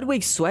 when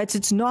Ludwig sweats,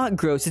 it's not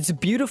gross. It's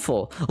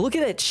beautiful. Look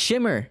at that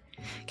shimmer.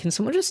 Can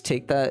someone just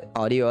take that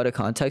audio out of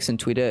context and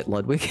tweet it at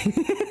Ludwig?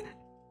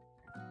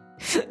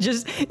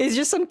 It's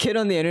just some kid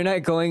on the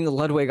internet going,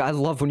 Ludwig, I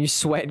love when you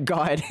sweat,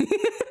 God.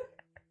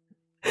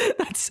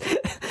 That's...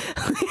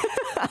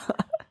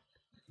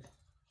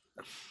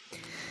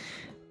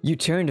 You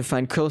turn to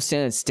find Colonel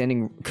Sanders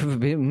standing...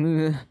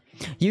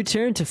 You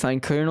turn to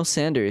find Colonel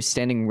Sanders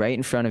standing right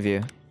in front of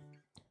you.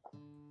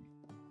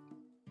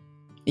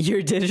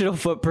 Your digital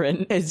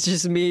footprint. It's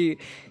just me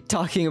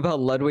talking about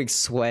Ludwig's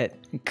sweat.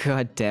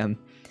 God damn.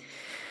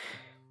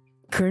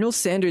 Colonel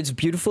Sanders,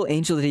 beautiful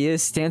angel that he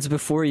is, stands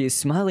before you,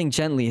 smiling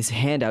gently, his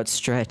hand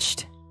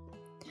outstretched.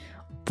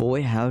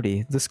 Boy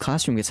howdy, this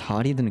classroom gets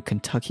hotty than a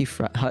Kentucky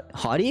Fried...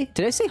 Hotty?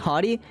 Did I say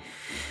hotty?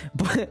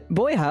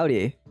 Boy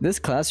howdy, this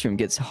classroom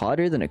gets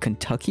hotter than a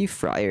Kentucky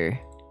Fryer.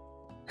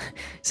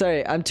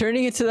 Sorry, I'm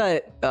turning it to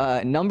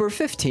that number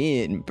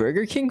 15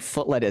 Burger King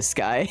foot lettuce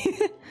guy.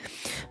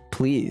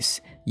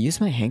 Please,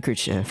 use my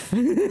handkerchief.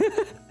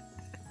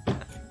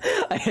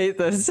 I hate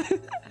this.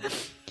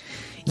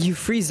 You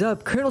freeze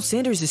up. Colonel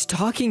Sanders is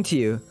talking to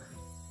you.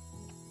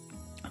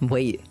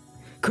 Wait.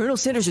 Colonel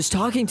Sanders is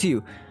talking to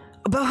you.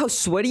 About how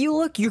sweaty you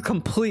look? You're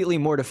completely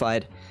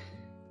mortified.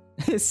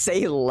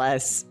 Say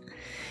less.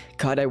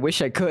 God, I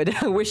wish I could.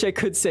 I wish I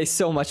could say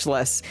so much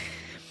less.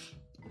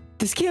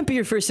 This can't be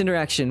your first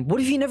interaction.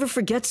 What if he never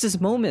forgets this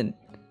moment?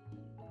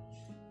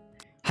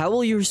 How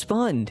will you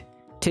respond?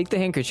 Take the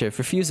handkerchief.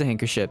 Refuse the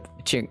handkerchief.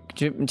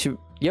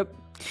 Yep.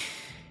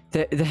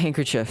 The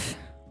handkerchief.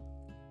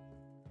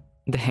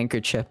 The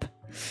handkerchief.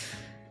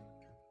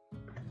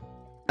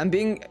 I'm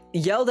being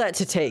yelled at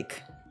to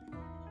take.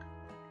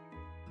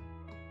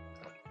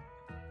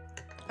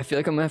 I feel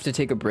like I'm gonna have to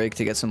take a break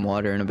to get some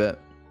water in a bit.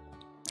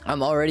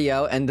 I'm already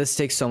out and this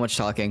takes so much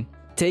talking.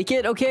 Take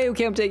it? Okay,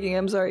 I'm taking it.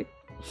 I'm sorry.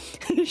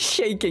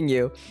 Shaking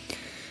you.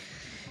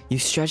 You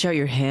stretch out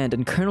your hand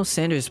and Colonel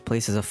Sanders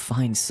places a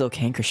fine silk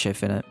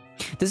handkerchief in it.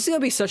 This is gonna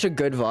be such a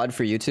good VOD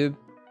for YouTube.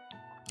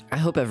 I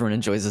hope everyone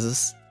enjoys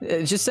this.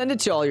 Just send it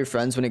to all your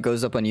friends when it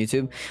goes up on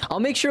YouTube. I'll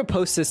make sure to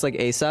post this like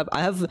ASAP.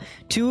 I have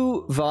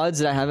 2 VODs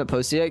that I haven't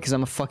posted yet because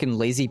I'm a fucking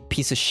lazy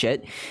piece of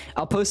shit.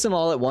 I'll post them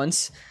all at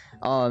once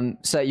so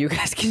that you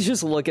guys can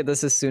just look at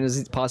this as soon as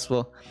it's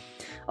possible.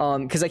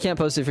 Because I can't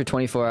post it for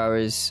 24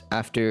 hours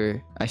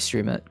after I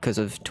stream it because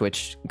of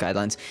Twitch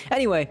guidelines.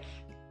 Anyway,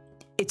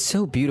 it's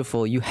so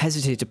beautiful, you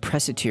hesitate to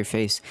press it to your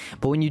face.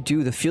 But when you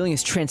do, the feeling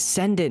is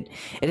transcendent.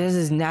 It has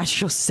this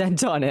natural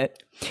scent on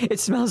it. It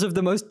smells of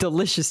the most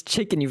delicious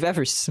chicken you've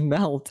ever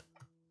smelled.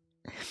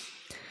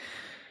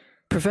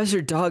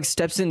 Professor Dog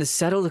steps in to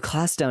settle the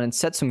class down and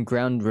set some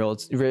ground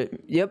rules.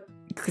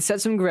 Set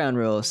some ground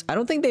rules. I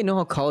don't think they know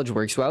how college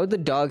works. Why would the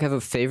dog have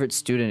a favorite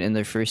student in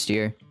their first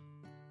year?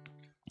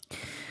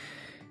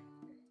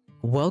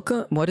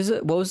 Welcome. What is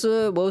it? What was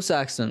the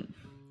accent?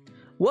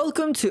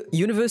 Welcome to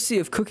University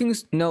of Cooking...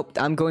 Nope,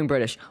 I'm going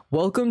British.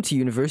 Welcome to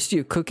University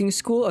of Cooking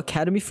School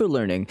Academy for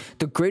Learning,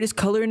 the greatest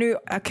culinary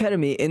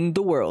academy in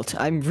the world.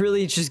 I'm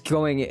really just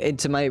going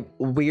into my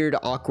weird,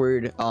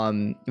 awkward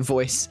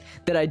voice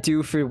that I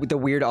do for the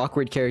weird,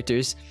 awkward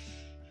characters.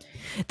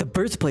 the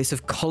birthplace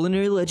of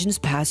culinary legends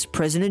past,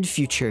 present, and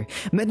future.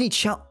 Many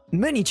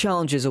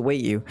challenges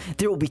await you.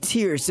 There will be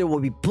tears, there will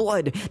be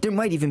blood, there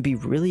might even be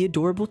really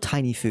adorable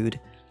tiny food.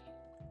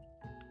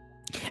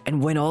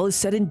 And when all is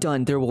said and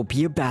done, there will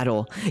be a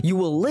battle. You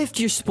will lift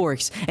your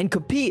sporks and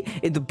compete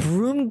in the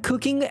broom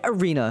cooking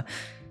arena.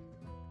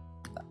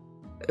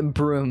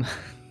 Broom.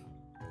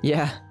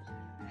 Yeah.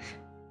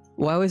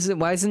 Why is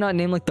it not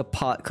named like the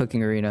pot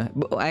cooking arena?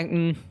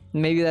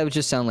 Maybe that would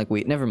just sound like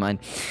wheat. Never mind.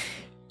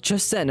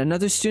 Just then,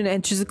 another student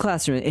enters the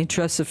classroom and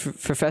interrupts the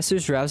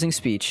professor's rousing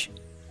speech.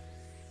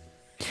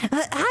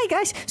 Hi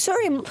guys,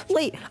 sorry I'm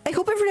late. I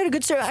hope everyone had a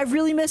good start. I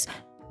really miss...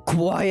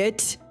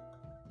 Quiet.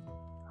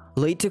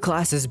 Late to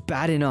class is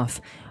bad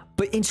enough,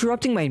 but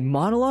interrupting my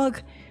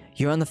monologue?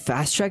 You're on the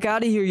fast track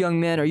out of here, young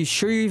man. Are you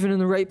sure you're even in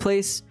the right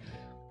place?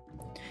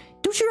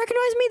 Don't you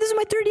recognize me? This is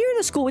my 3rd year in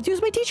the school with you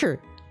as my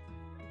teacher.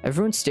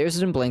 Everyone stares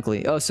at him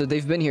blankly. Oh, so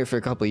they've been here for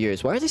a couple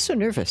years. Why are they so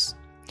nervous?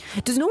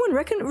 Does no one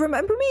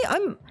remember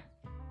me?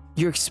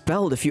 You're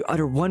expelled if you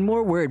utter one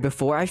more word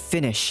before I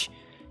finish.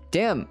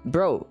 Damn,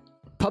 bro.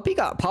 Puppy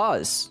got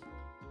paws.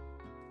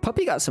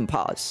 Puppy got some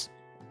paws.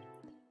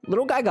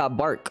 Little guy got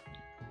bark.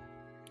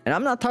 And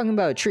I'm not talking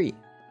about a tree.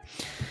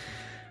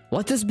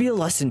 Let this be a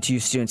lesson to you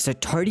students that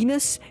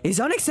tardiness is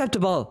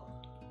unacceptable.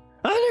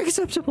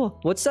 Unacceptable.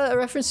 What's that a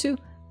reference to?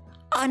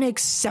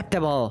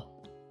 Unacceptable.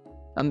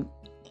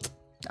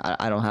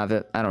 I don't have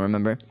it. I don't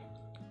remember.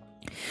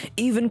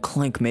 Even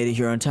Clank made it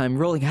here on time,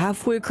 rolling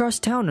halfway across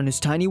town on his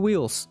tiny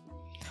wheels.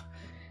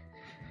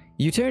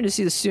 You turn to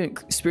see the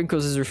student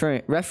Sprinkles is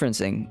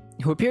referencing,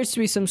 who appears to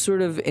be some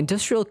sort of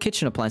industrial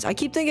kitchen appliance. I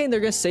keep thinking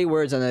they're gonna say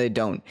words and then they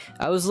don't.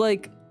 I was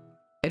like,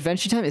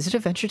 Adventure Time? Is it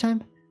Adventure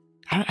Time?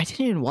 I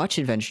didn't even watch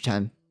Adventure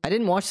Time. I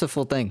didn't watch the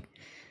full thing.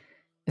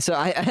 So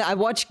I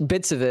watched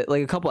bits of it,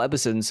 like a couple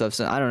episodes and stuff,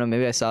 so I don't know,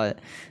 maybe I saw it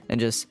and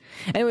just...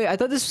 Anyway, I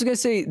thought this was gonna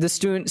say the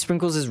student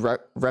Sprinkles is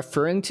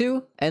referring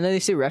to, and then they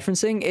say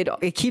referencing.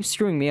 It keeps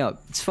screwing me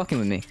up. It's fucking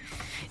with me.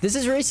 This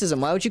is racism.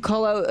 Why would you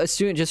call out a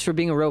student just for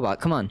being a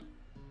robot? Come on.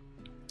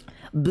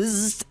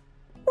 Bzzzt.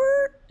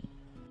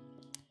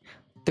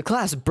 The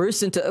class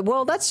bursts into...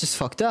 Well, that's just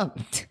fucked up.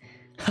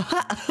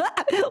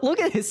 Look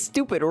at his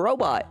stupid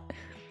robot.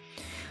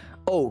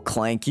 Oh,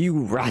 Clank,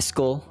 you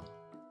rascal.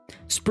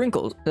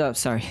 Sprinkles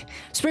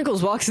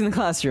walks in the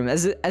classroom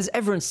as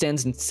everyone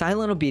stands in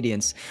silent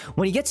obedience.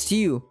 When he gets to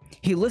you,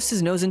 he lifts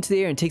his nose into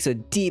the air and takes a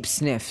deep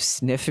sniff.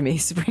 Sniff me,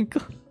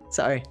 Sprinkle.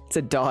 Sorry, it's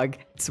a dog.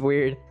 It's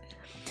weird.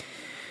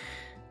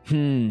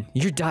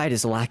 Your diet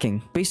is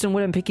lacking. Based on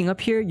what I'm picking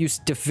up here,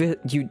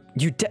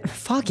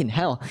 fucking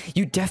hell.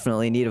 You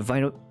definitely need a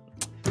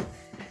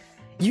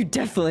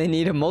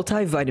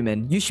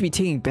multivitamin. You should be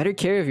taking better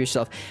care of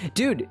yourself.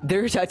 Dude,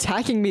 they're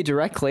attacking me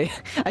directly.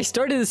 I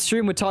started the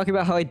stream with talking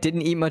about how I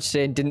didn't eat much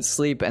today and didn't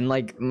sleep, and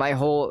like my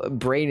whole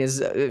brain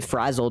is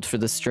frazzled for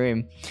the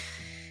stream.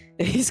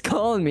 He's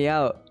calling me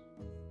out.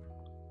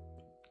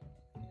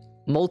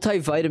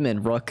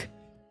 Multivitamin, Rook.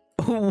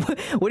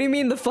 What do you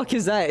mean the fuck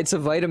is that? It's a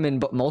vitamin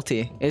but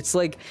multi. It's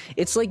like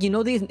you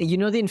know the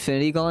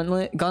Infinity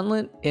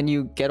Gauntlet and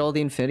you get all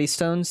the Infinity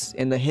Stones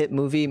in the hit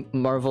movie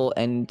Marvel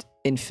and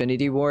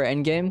Infinity War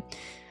Endgame.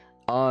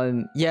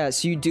 Yeah,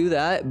 so you do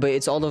that, but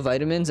it's all the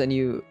vitamins and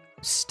you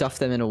stuff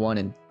them into one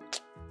and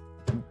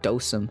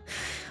dose them.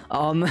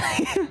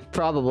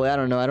 Probably, I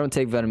don't know. I don't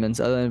take vitamins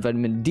other than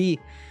vitamin D.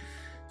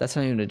 That's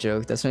not even a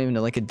joke. That's not even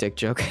like a dick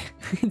joke.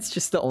 It's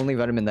just the only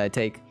vitamin that I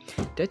take.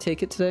 Did I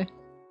take it today?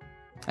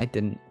 I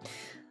didn't.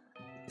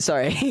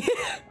 Sorry.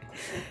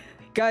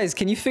 Guys,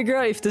 can you figure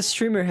out if this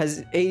streamer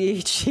has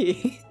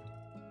ADHD?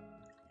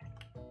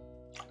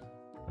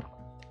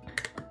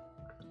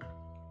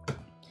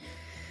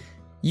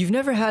 You've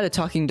never had a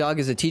talking dog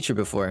as a teacher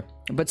before,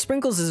 but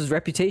Sprinkles'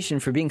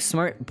 reputation for being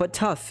smart but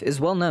tough is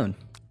well known.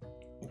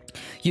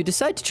 You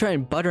decide to try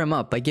and butter him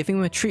up by giving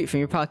him a treat from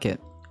your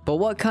pocket. But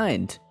what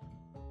kind?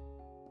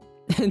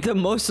 The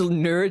most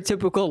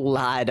neurotypical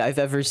lad I've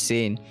ever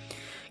seen.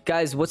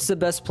 Guys, what's the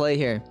best play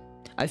here?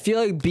 I feel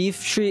like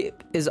beef treat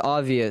is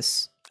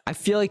obvious. I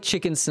feel like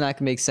chicken snack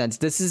makes sense.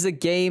 This is a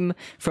game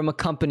from a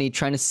company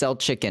trying to sell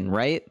chicken,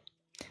 right?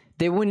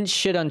 They wouldn't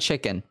shit on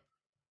chicken.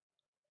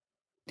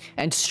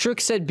 And Strook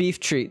said beef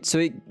treat, so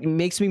it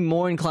makes me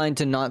more inclined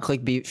to not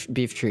click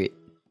beef treat.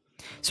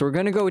 So we're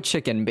gonna go with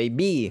chicken,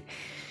 baby.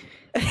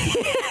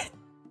 I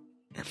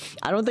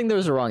don't think there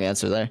was a wrong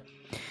answer there.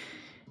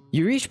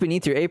 You reach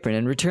beneath your apron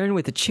and return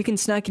with a chicken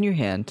snack in your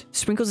hand.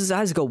 Sprinkles'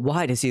 eyes go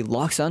wide as he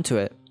locks onto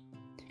it.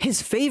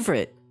 His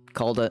favorite!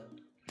 Called it.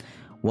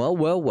 Well,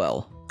 well,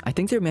 well. I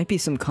think there might be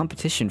some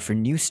competition for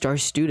new star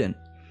student.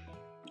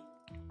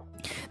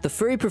 The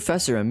furry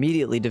professor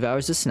immediately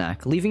devours the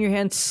snack, leaving your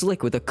hand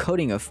slick with a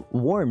coating of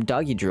warm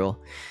doggy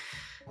drool.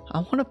 I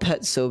want a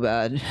pet so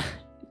bad.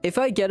 If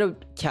I get a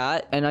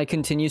cat and I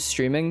continue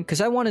streaming,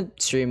 because I want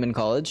to stream in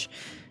college,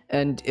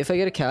 and if I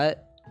get a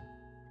cat,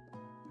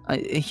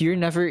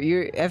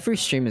 every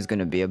stream is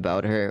gonna be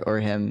about her or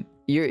him.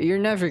 You're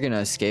never gonna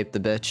escape the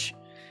bitch.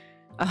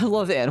 I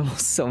love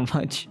animals so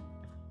much.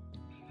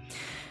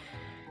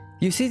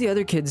 You see the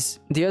other kids,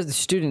 the other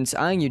students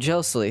eyeing you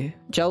jealously.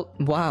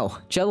 Jealously.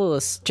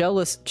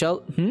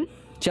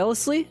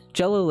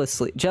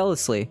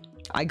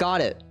 I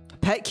got it.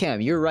 Pet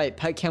cam, you're right.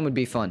 Pet cam would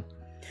be fun.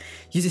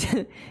 You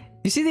see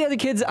the other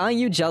kids eyeing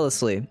you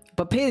jealously,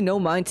 but pay no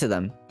mind to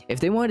them. If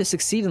they wanted to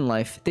succeed in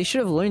life, they should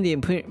have learned the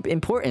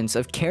importance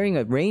of carrying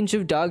a range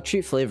of dog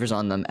treat flavors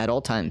on them at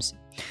all times.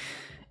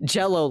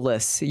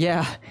 Jello-less.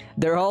 Yeah,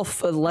 they're all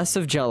less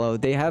of Jello.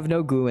 They have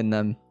no goo in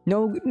them.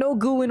 No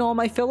goo in all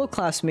my fellow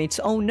classmates.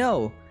 Oh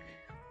no.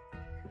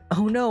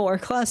 Oh no, our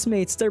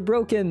classmates, they're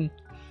broken.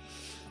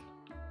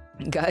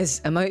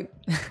 Guys, am I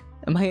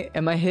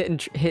hitting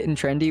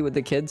trendy with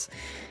the kids?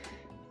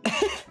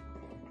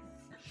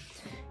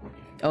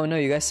 Oh no,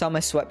 you guys saw my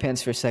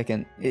sweatpants for a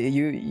second.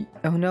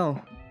 Oh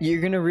no.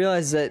 You're gonna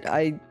realize that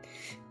I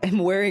am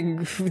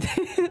wearing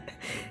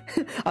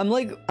I'm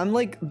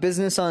like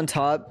business on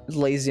top,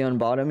 lazy on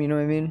bottom, you know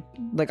what I mean?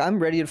 Like, I'm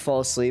ready to fall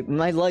asleep.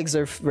 My legs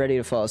are ready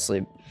to fall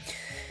asleep.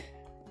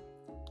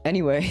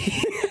 Anyway,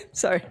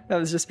 sorry, that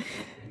was just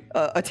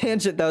a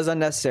tangent that was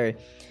unnecessary.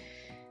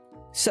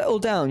 Settle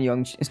down,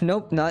 young...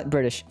 Nope, not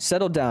British.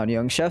 Settle down,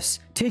 young chefs.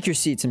 Take your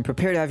seats and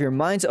prepare to have your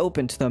minds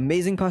open to the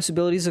amazing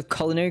possibilities of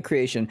culinary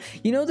creation.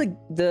 You know, the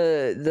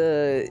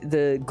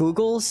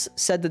Googles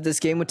said that this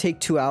game would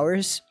take 2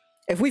 hours?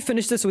 If we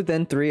finished this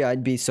within 3,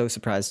 I'd be so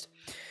surprised.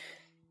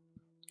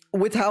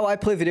 With how I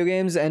play video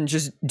games and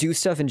just do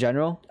stuff in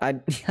general, I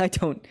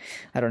don't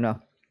know.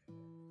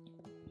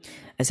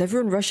 As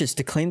everyone rushes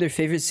to claim their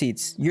favorite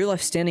seats, you're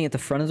left standing at the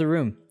front of the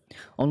room.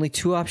 Only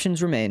 2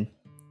 options remain.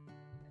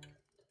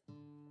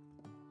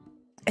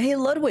 Hey,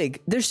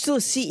 Ludwig, there's still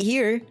a seat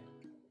here.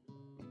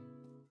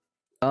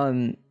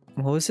 What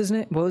was his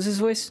name? What was his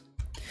voice?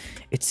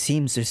 It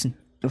seems there's...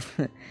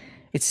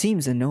 It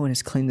seems that no one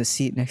has claimed the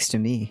seat next to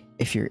me,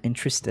 if you're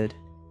interested.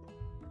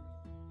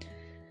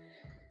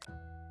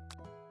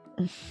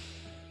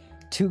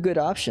 2 good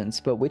options,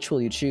 but which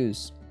will you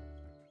choose?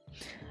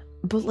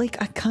 But,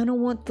 like, I kind of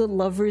want the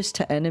lovers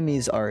to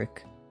enemies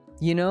arc.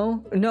 You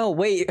know? No,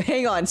 wait,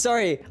 hang on,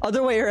 sorry.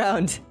 Other way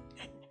around.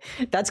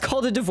 That's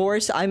called a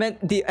divorce. I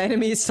meant the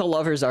enemies to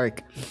lovers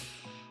arc.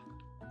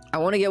 I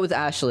want to get with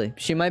Ashley.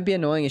 She might be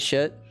annoying as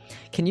shit.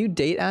 Can you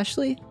date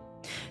Ashley?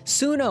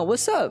 Suno,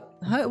 what's up?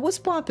 Hi, what's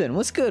poppin'?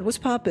 What's good? What's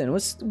poppin'?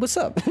 What's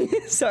up?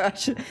 Sorry,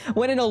 I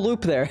went in a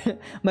loop there.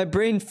 My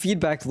brain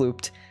feedback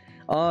looped.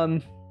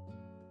 I'm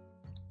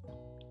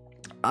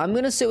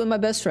gonna sit with my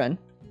best friend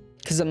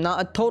because I'm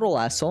not a total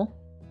asshole.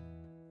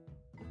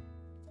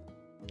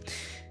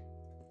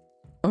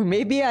 Or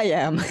maybe I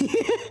am.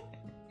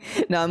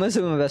 No, I'm gonna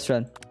sit with my best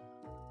friend.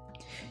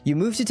 You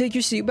move to take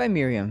your seat by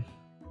Miriam.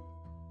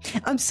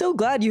 I'm so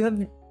glad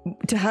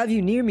to have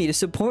you near me to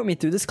support me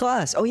through this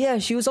class. Oh yeah,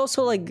 she was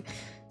also like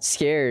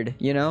scared,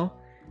 you know,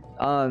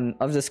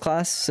 of this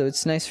class, so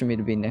it's nice for me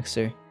to be next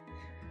to her.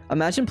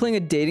 Imagine playing a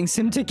dating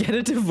sim to get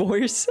a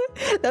divorce.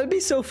 That would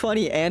be so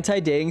funny.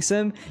 Anti-dating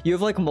sim. You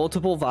have like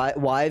multiple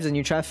wives and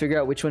you try to figure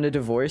out which one to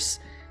divorce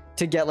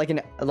to get like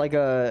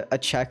a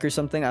check or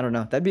something. I don't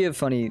know. That'd be a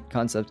funny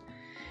concept.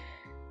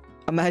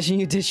 Imagine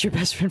you ditch your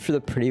best friend for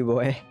the pretty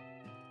boy.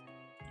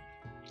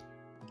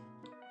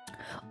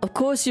 Of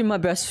course you're my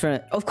best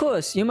friend. Of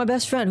course, you're my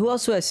best friend. Who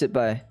else would I sit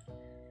by?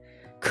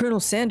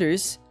 Colonel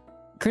Sanders?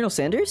 Colonel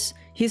Sanders?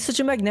 He has such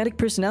a magnetic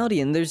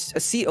personality and there's a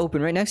seat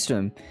open right next to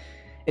him.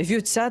 If you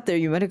had sat there,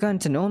 you might have gotten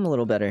to know him a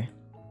little better.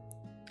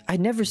 I'd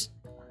never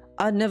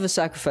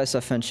sacrifice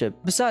our friendship.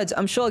 Besides,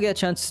 I'm sure I'll get a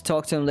chance to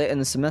talk to him later in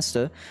the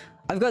semester.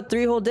 I've got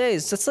 3 whole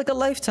days. That's like a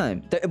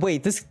lifetime.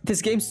 Wait,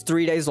 this game's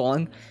 3 days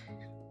long?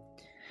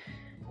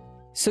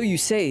 So you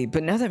say,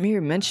 but now that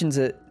Mira mentions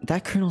it,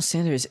 that Colonel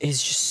Sanders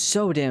is just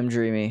so damn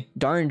dreamy.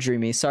 Darn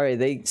dreamy. Sorry,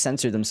 they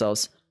censored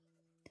themselves.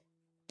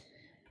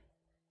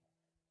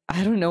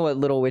 I don't know what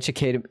Little Witch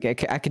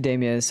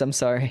Academia is. I'm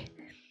sorry.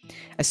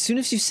 As soon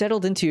as you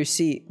settled into your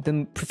seat,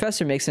 the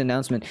professor makes an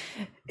announcement.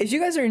 If you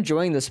guys are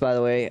enjoying this, by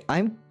the way,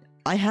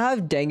 I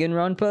have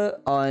Danganronpa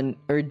on,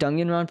 or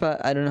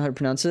Danganronpa, I don't know how to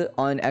pronounce it,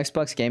 on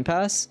Xbox Game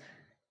Pass.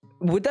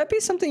 Would that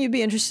be something you'd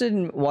be interested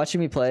in watching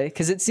me play?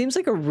 Because it seems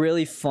like a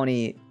really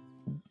funny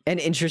and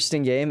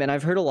interesting game, and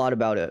I've heard a lot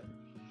about it.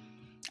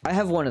 I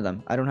have one of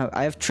them.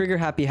 I have Trigger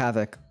Happy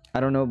Havoc. I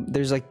don't know.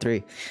 There's like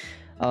 3.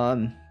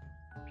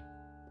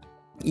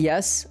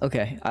 Yes.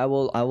 Okay. I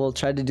will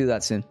try to do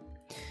that soon.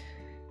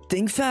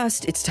 Think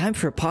fast. It's time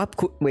for a pop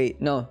quiz.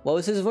 Wait, no. What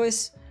was his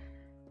voice?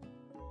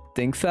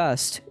 Think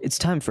fast. It's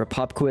time for a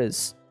pop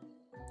quiz.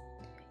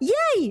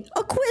 Yay!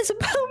 A quiz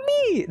about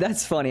me!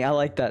 That's funny. I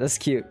like that. That's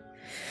cute.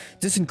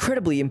 This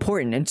incredibly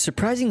important and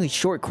surprisingly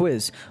short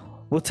quiz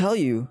will tell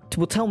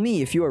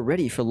me if you are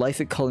ready for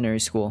life at culinary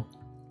school.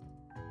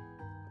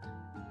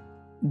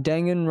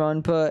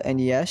 Danganronpa and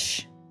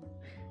Yesh.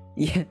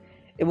 Yeah.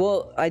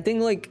 Well, I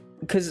think like,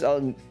 cause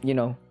you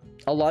know,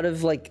 a lot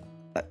of like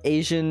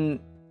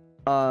Asian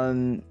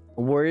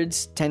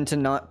words tend to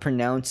not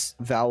pronounce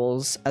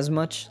vowels as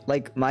much.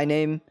 Like my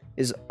name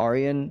is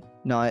Aryan,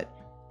 not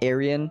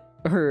Aryan,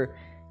 or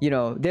you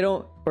know, they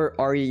don't, or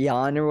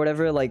Aryan or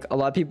whatever. Like a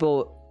lot of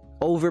people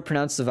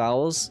overpronounce the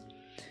vowels.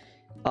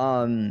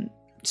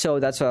 So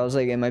that's why I was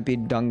like, it might be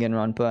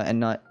Danganronpa and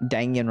not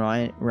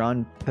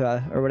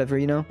Danganronpa or whatever,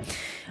 you know.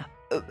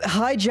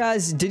 Hi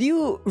Jazz, did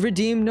you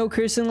redeem no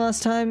cursing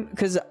last time?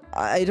 Because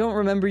I don't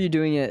remember you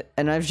doing it,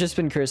 and I've just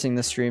been cursing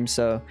this stream,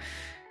 so.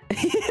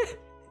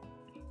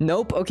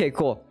 Nope. Okay,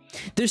 cool.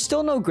 There's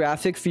still no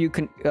graphic for you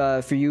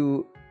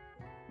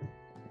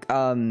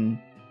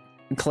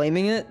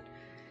claiming it.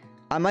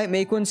 I might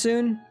make one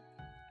soon,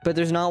 but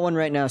there's not one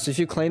right now. So if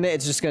you claim it,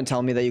 it's just gonna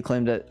tell me that you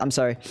claimed it. I'm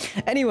sorry.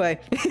 Anyway,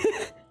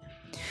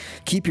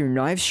 keep your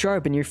knives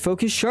sharp and your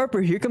focus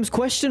sharper. Here comes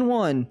question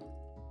 1.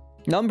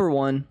 Number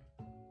 1.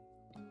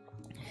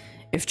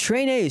 If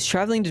train A is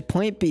traveling to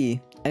point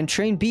B and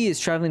train B is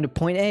traveling to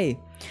point A,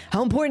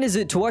 how important is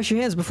it to wash your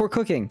hands before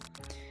cooking?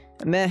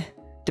 Meh.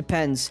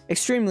 Depends.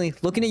 Extremely.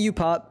 Looking at you,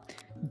 Pop.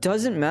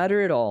 Doesn't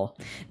matter at all.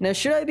 Now,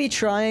 should I be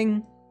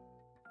trying?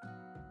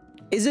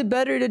 Is it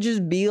better to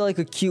just be like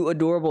a cute,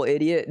 adorable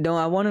idiot? No,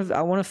 I want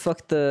to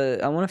fuck the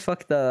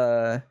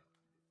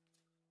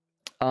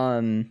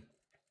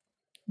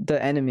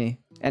enemy.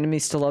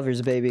 Enemies to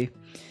lovers, baby.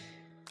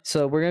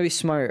 So we're gonna be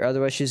smart,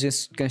 otherwise she's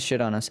just gonna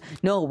shit on us.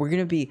 No, we're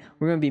gonna be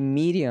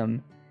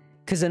medium,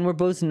 cause then we're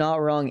both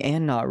not wrong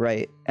and not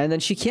right, and then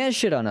she can't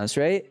shit on us,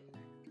 right?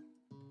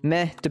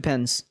 Meh,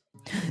 depends.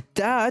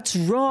 That's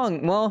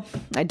wrong. Well,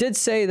 I did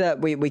say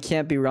that we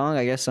can't be wrong.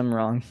 I guess I'm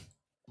wrong.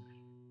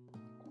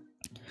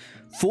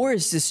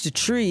 Forest is to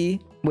tree.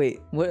 Wait,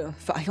 what?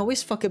 I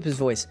always fuck up his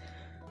voice.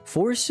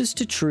 Forest is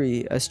to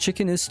tree as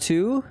chicken is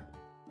to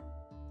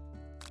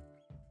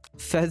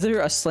feather,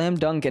 a slam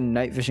dunk, and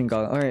night vision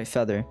goggle. All right,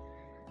 feather.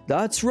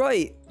 That's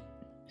right.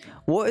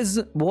 What is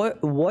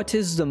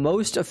the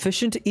most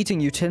efficient eating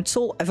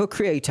utensil ever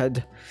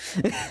created?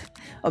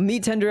 A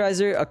meat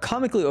tenderizer, a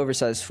comically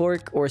oversized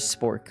fork, or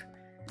spork?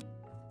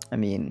 I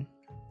mean,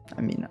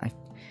 I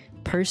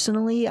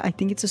personally, I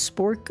think it's a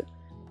spork.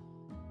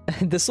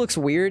 This looks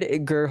weird.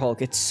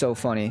 Hulk, it's so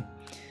funny.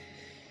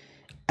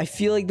 I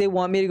feel like they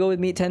want me to go with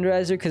meat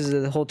tenderizer because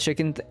of the whole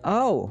chicken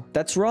oh,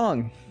 that's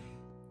wrong.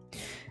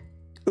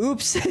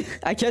 Oops.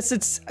 I guess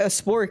it's a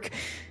spork.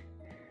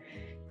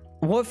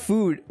 What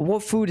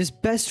food is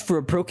best for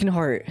a broken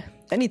heart?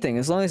 Anything,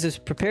 as long as it's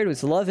prepared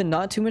with love and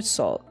not too much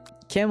salt.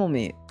 Camel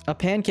meat. A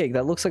pancake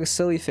that looks like a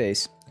silly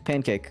face.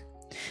 Pancake.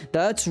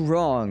 That's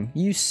wrong.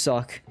 You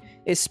suck.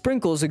 Is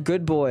Sprinkles a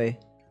good boy?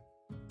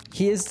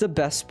 He is the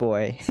best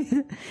boy.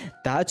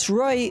 That's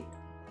right.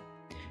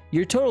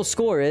 Your total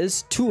score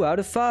is 2 out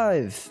of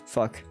 5.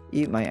 Fuck.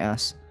 Eat my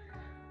ass.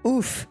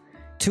 Oof.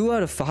 2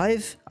 out of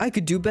 5? I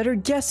could do better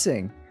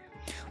guessing.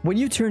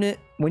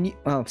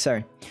 Oh,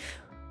 sorry.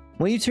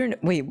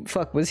 Wait,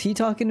 fuck. Was he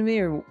talking to me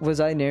or was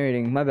I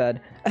narrating? My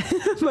bad.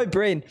 My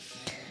brain.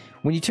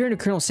 When you turn to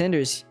Colonel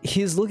Sanders,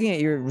 he is looking at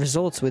your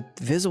results with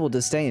visible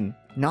disdain.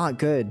 Not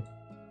good.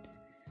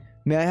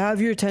 May I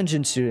have your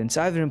attention, students?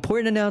 I have an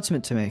important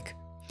announcement to make.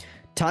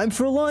 Time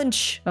for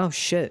lunch! Oh,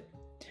 shit.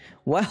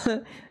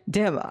 Well,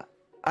 damn,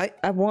 I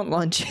want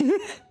lunch.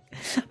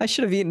 I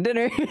should have eaten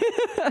dinner.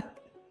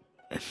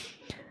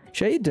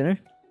 Should I eat dinner?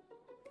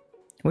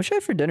 What should I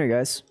have for dinner,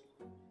 guys?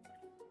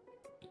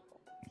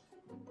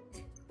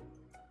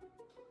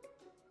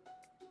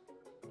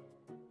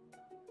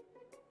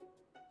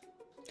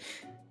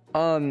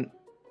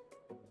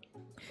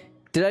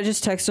 Did I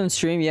just text on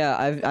stream? Yeah,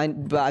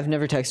 I've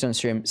never texted on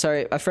stream.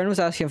 Sorry, a friend was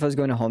asking if I was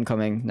going to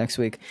homecoming next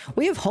week.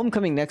 We have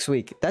homecoming next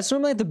week. That's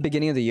normally at the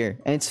beginning of the year,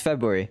 and it's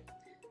February.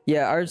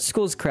 Yeah, our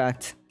school's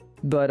cracked,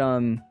 but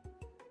I'll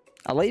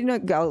let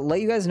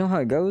you guys know how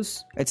it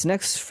goes. It's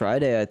next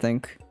Friday, I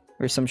think,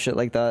 or some shit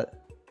like that.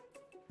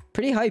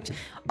 Pretty hyped.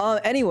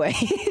 Anyway,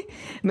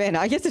 man,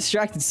 I get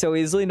distracted so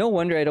easily. No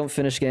wonder I don't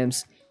finish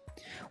games.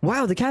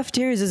 Wow, the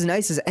cafeteria is as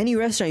nice as any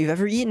restaurant you've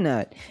ever eaten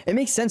at. It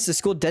makes sense the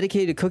school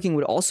dedicated to cooking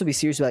would also be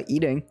serious about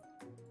eating.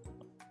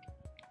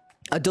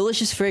 A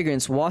delicious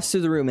fragrance wafts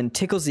through the room and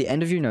tickles the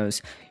end of your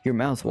nose. Your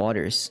mouth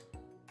waters.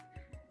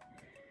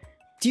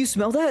 Do you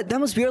smell that?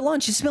 That must be our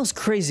lunch. It smells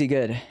crazy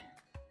good.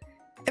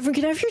 Everyone,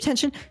 can I have your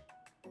attention?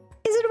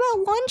 Is it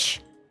about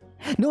lunch?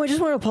 No, I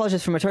just want to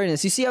apologize for my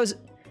tardiness. You see,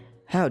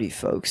 Howdy,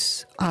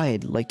 folks.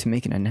 I'd like to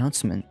make an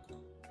announcement.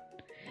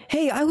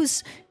 Hey,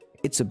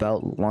 It's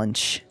about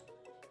lunch.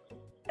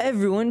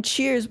 Everyone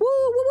cheers. Woo,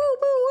 woo, woo,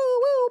 woo, woo,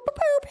 woo.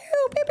 Pew,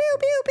 pew, pew, pew,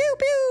 pew, pew,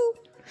 pew.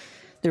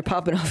 They're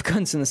popping off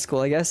guns in the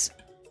school, I guess.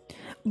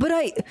 But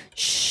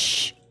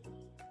shh.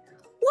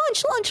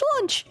 Lunch, lunch,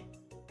 lunch.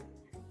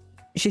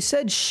 She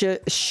said shh.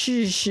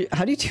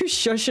 How do you do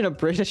shush in a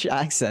British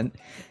accent?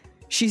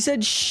 She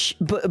said shh,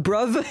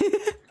 bruv.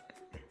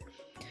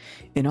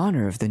 In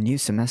honor of the new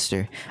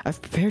semester,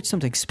 I've prepared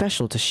something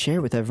special to share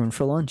with everyone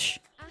for lunch.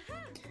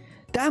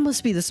 That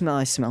must be the smell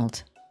I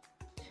smelled.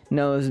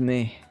 No, it was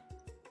me.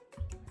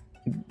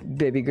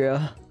 Baby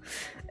girl.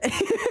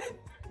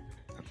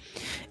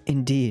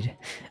 Indeed,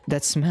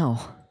 that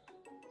smell.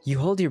 You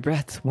hold your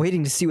breath,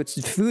 waiting to see what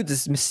food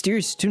this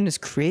mysterious student has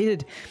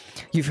created.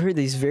 You've heard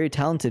that he's very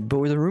talented, but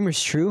were the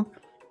rumors true?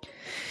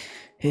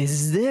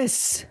 Is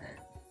this?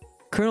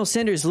 Colonel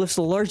Sanders lifts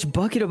a large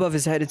bucket above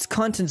his head. Its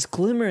contents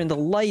glimmer in the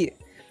light.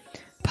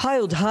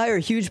 Piled high are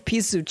huge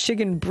pieces of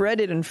chicken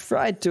breaded and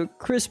fried to a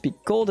crispy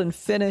golden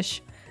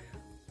finish.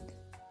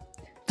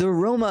 The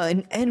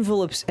aroma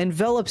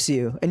envelops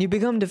you, and you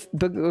begin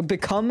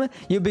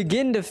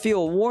to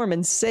feel warm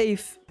and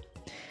safe.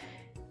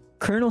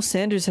 Colonel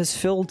Sanders has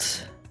filled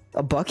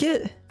a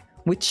bucket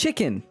with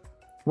chicken.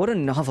 What a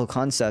novel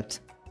concept.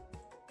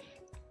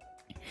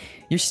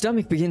 Your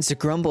stomach begins to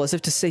grumble as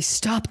if to say,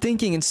 stop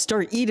thinking and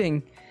start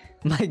eating.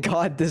 My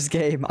god, this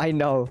game. I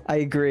know. I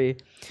agree.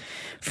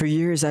 For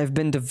years, I've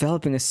been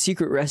developing a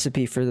secret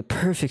recipe for the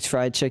perfect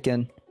fried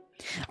chicken.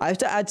 I have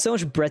to add so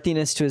much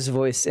breathiness to his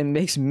voice. It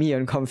makes me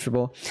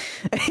uncomfortable.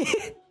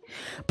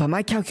 By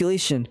my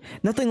calculation,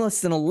 nothing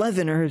less than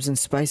 11 herbs and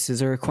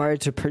spices are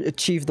required to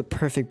achieve the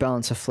perfect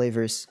balance of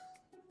flavors.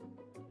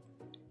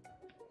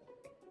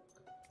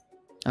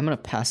 I'm gonna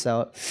pass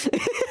out.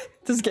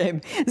 This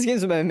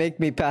game's gonna make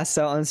me pass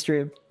out on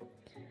stream.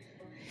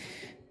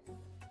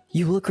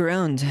 You look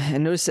around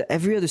and notice that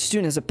every other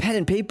student has a pen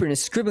and paper and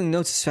is scribbling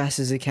notes as fast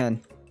as they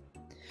can.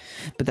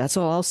 But that's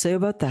all I'll say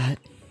about that.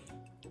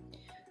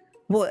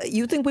 Well,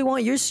 you think we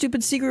want your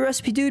stupid secret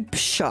recipe, dude?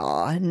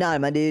 Pshaw, nah,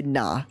 my dude,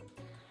 nah.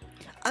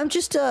 I'm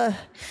just,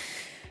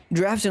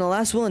 drafting a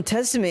last will and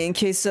testament in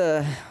case,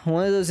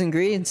 one of those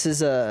ingredients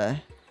is,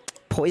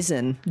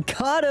 poison.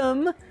 Got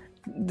him!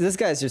 This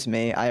guy's just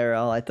me,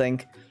 IRL, I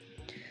think.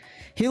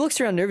 He looks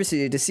around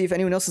nervously to see if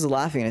anyone else is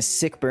laughing at a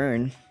sick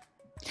burn.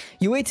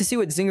 You wait to see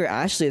what Zinger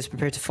Ashley is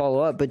prepared to follow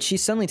up, but she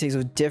suddenly takes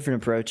a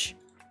different approach.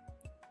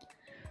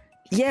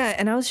 Yeah,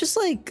 and I was just,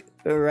 like,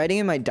 writing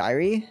in my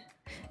diary.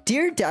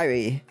 Dear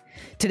Diary,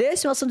 today I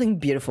smelled something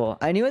beautiful.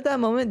 I knew at that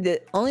moment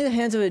that only the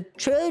hands of a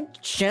true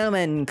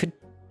gentleman could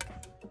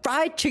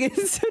fry chicken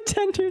so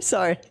tender.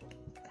 Sorry.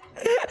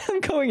 I'm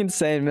going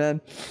insane,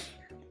 man.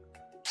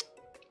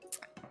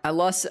 I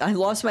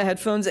lost my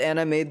headphones and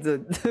I made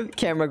the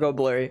camera go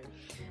blurry.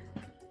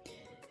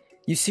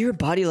 You see her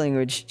body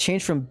language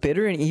change from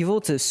bitter and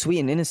evil to sweet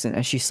and innocent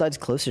as she slides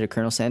closer to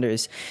Colonel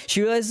Sanders.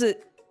 She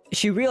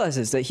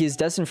realizes that he is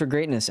destined for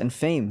greatness and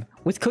fame.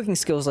 With cooking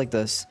skills like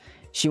this,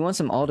 she wants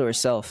him all to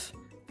herself.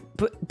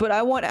 But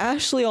I want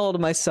Ashley all to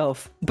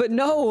myself. But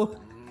no!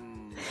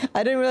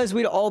 I didn't realize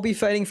we'd all be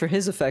fighting for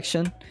his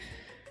affection.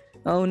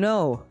 Oh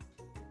no.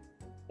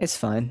 It's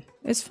fine.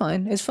 It's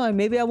fine. It's fine.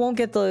 Maybe I won't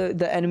get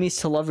the enemies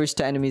to lovers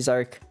to enemies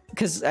arc.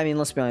 Because, I mean,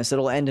 let's be honest,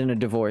 it'll end in a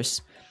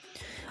divorce.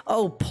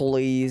 Oh,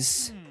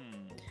 please.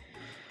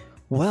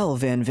 Well,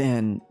 the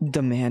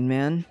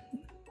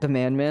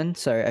man.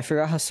 Sorry, I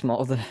forgot how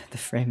small the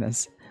frame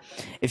is.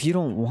 If you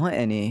don't want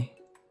any,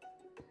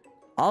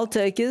 I'll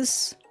take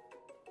his.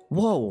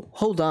 Whoa,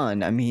 hold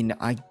on. I mean,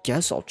 I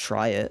guess I'll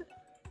try it.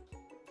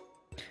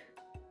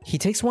 He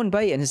takes one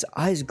bite and his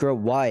eyes grow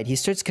wide. He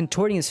starts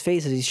contorting his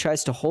face as he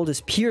tries to hold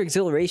his pure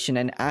exhilaration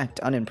and act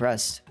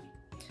unimpressed.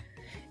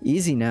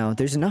 Easy now.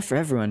 There's enough for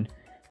everyone.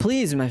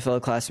 Please, my fellow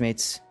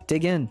classmates,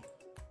 dig in.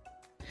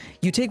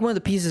 You take one of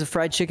the pieces of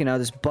fried chicken out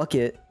of this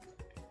bucket,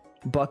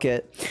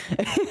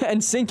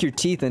 and sink your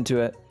teeth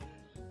into it.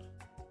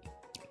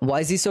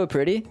 Why is he so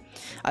pretty?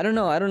 I don't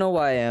know. I don't know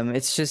why I am.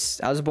 It's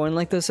just, I was born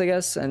like this, I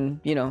guess.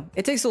 And, you know,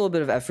 it takes a little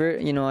bit of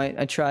effort. You know,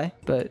 I try,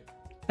 but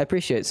I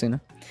appreciate it,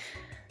 Suna.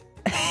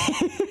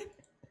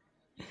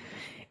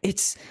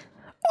 It's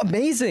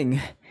amazing.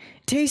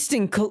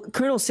 Tasting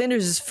Colonel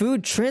Sanders'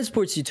 food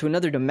transports you to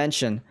another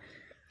dimension.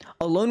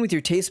 Alone with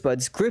your taste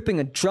buds, gripping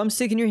a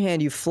drumstick in your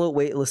hand, you float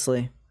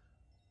weightlessly.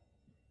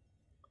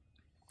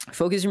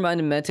 Focus your mind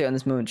and meditate on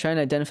this moment, trying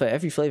to identify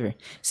every flavor.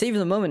 Savor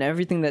the moment and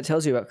everything that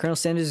tells you about Colonel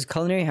Sanders'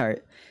 culinary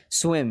heart.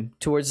 Swim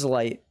towards the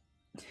light.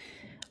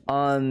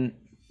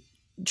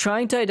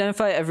 Trying to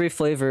identify every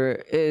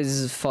flavor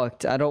is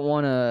fucked. I don't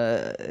want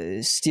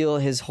to steal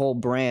his whole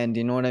brand,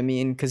 you know what I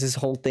mean? Because his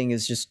whole thing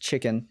is just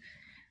chicken.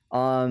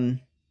 I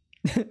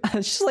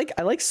just like,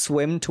 I like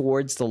swim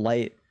towards the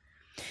light.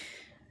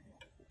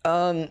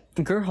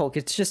 Gerhulk,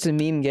 it's just a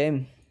meme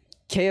game.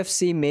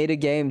 KFC made a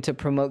game to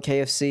promote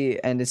KFC,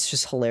 and it's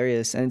just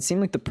hilarious. And it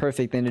seemed like the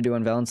perfect thing to do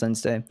on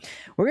Valentine's Day.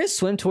 We're gonna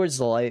swim towards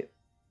the light.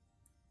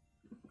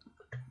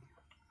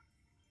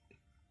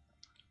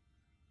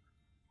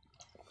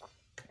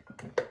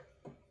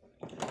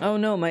 Oh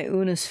no, my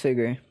Unis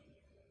figure.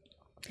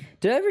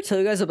 Did I ever tell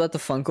you guys about the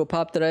Funko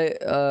Pop that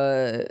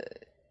I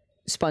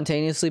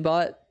spontaneously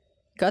bought?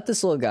 Got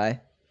this little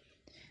guy.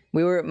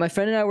 My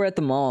friend and I were at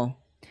the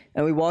mall,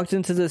 and we walked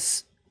into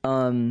this,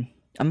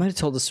 I might have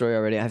told the story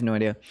already, I have no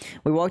idea.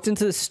 We walked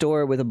into the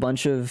store with a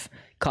bunch of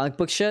comic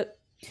book shit,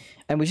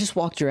 and we just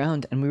walked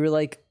around, and we were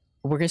like,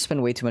 we're gonna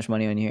spend way too much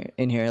money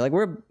in here. Like,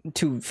 we're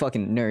two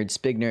fucking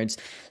nerds, big nerds.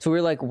 So we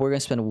were like, we're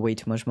gonna spend way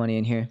too much money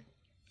in here.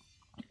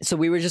 So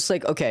we were just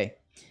like, okay,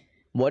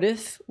 what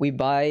if we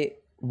buy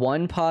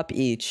one pop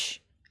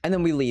each, and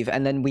then we leave,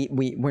 and then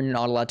we're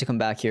not allowed to come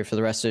back here for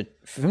the rest of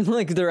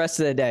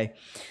the day.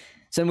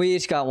 So then we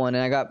each got one,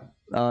 and I got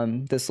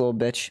this little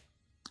bitch,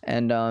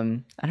 and I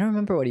don't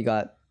remember what he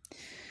got.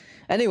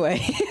 Anyway,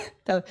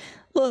 that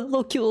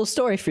little cute little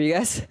story for you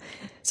guys.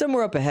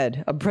 Somewhere up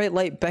ahead, a bright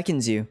light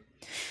beckons you.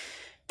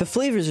 The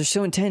flavors are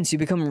so intense, you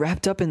become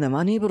wrapped up in them.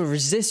 Unable to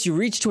resist, you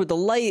reach toward the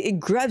light. It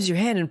grabs your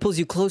hand and pulls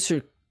you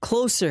closer,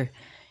 closer,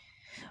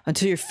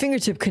 until your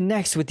fingertip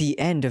connects with the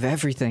end of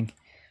everything.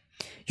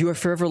 You are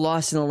forever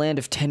lost in the land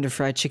of tender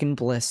fried chicken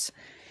bliss.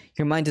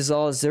 Your mind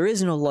dissolves. There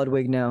is no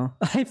Ludwig now.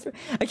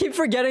 I keep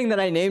forgetting that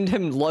I named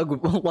him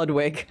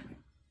Ludwig.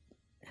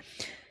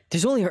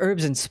 There's only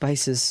herbs and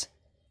spices.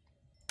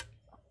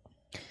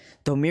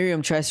 Though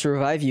Miriam tries to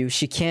revive you,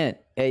 she can't.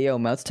 Ayo,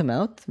 mouth to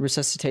mouth?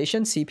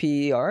 Resuscitation?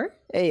 CPR?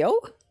 Ayo?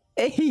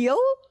 Ayo?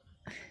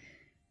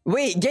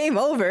 Wait, game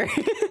over!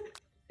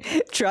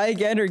 Try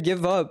again or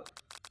give up.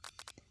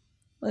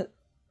 What?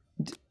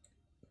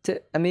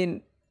 I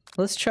mean,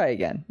 let's try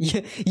again.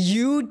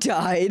 You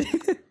died!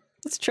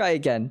 Let's try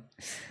again.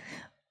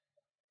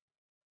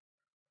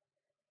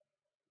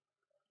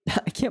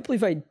 I can't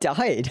believe I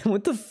died.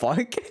 What the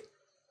fuck?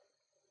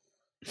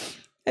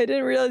 I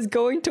didn't realize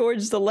going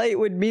towards the light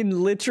would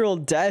mean literal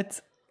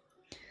death.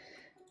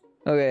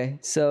 Okay,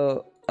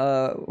 so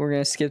we're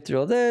gonna skip through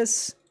all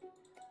this.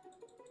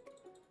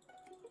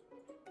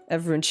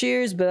 Everyone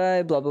cheers,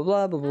 bye, blah blah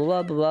blah blah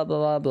blah blah blah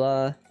blah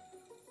blah.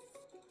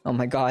 Oh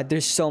my god,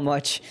 there's so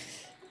much.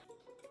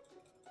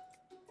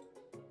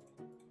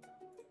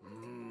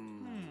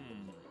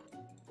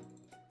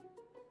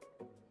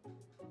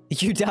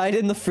 You died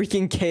in the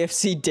freaking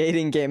KFC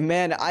dating game.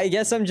 Man, I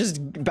guess I'm just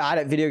bad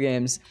at video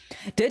games.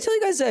 Did I tell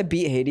you guys that I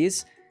beat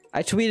Hades?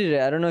 I tweeted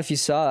it. I don't know if you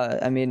saw.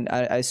 I mean,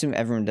 I assume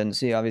everyone didn't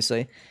see,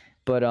 obviously.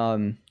 But,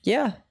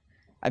 yeah.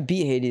 I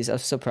beat Hades. I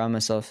was so proud of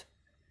myself.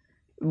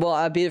 Well,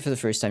 I beat it for the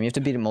first time. You have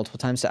to beat it multiple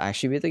times to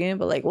actually beat the game.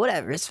 But, like,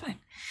 whatever. It's fine.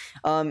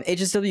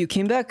 HSW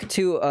came back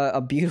to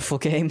a beautiful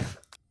game.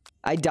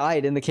 I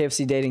died in the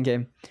KFC dating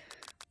game.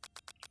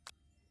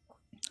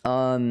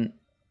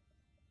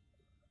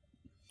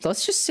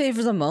 Let's just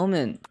savor the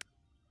moment.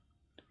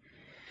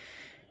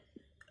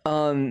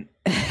 The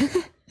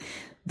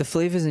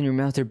flavors in your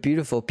mouth are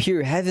beautiful,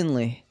 pure,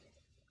 heavenly.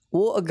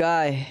 What a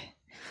guy.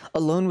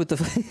 Alone with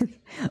the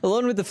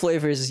alone with the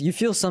flavors, you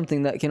feel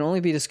something that can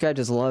only be described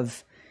as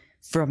love.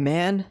 For a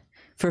man,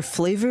 for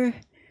flavor,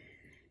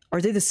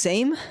 are they the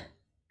same?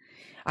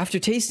 After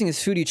tasting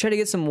his food, you try to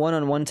get some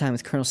one-on-one time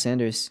with Colonel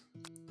Sanders.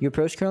 You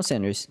approach Colonel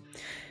Sanders.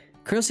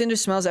 Colonel Sanders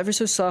smiles ever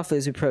so softly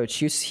as you approach.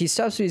 He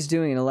stops what he's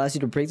doing and allows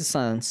you to break the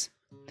silence.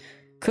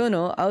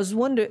 Colonel,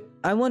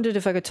 I wondered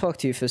if I could talk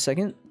to you for a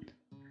second.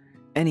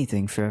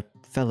 Anything for a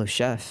fellow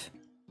chef.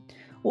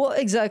 What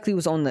exactly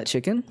was on that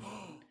chicken?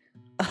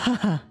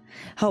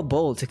 How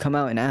bold to come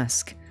out and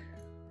ask.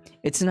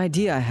 It's an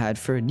idea I had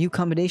for a new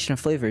combination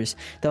of flavors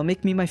that will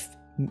make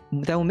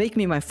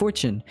me my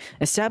fortune,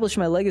 establish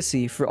my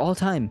legacy for all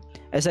time,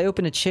 as I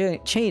open a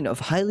chain of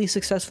highly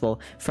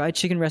successful fried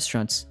chicken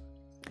restaurants.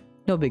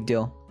 No big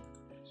deal.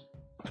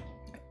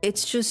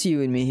 It's just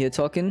you and me here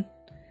talking.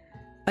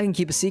 I can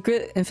keep a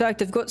secret. In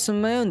fact, I've got some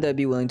of my own that'd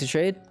be willing to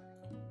trade.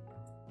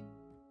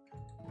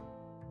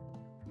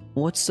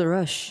 What's the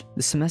rush?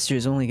 The semester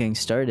is only getting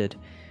started.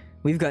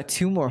 We've got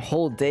 2 more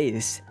whole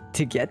days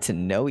to get to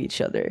know each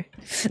other.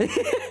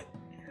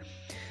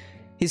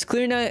 He's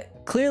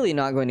clearly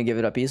not going to give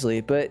it up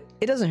easily, but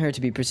it doesn't hurt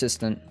to be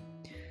persistent.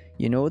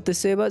 You know what they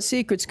say about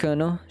secrets,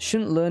 Colonel.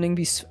 Shouldn't learning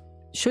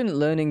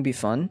be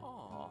fun?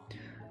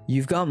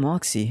 You've got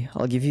moxie,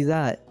 I'll give you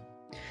that.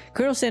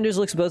 Colonel Sanders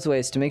looks both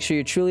ways to make sure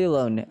you're truly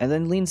alone, and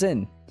then leans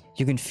in.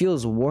 You can feel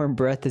his warm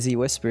breath as he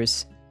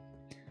whispers.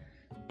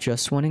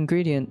 Just one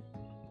ingredient,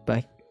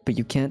 but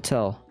you can't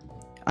tell.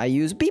 I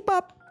use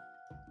beep-bop.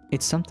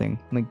 It's something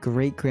my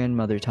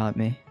great-grandmother taught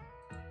me.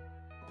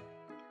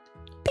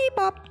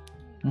 Beep-bop.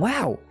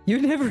 Wow,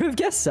 you'd never have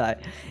guessed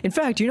that. In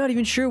fact, you're not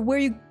even sure where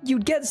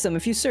you'd get some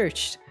if you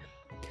searched.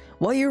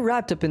 While you're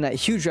wrapped up in that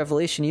huge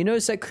revelation, you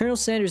notice that Colonel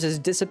Sanders has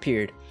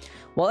disappeared.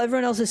 While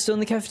everyone else is still in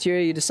the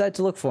cafeteria, you decide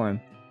to look for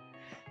him.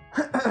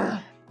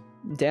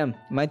 Damn,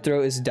 my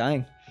throat is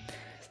dying.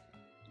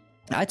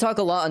 I talk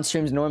a lot on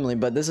streams normally,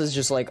 but this is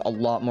just like a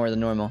lot more than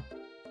normal.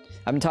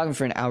 I've been talking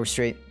for an hour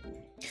straight.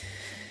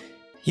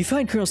 You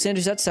find Colonel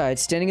Sanders outside,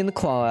 standing in the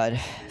quad,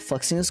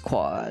 flexing his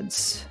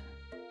quads.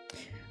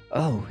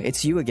 Oh,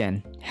 it's you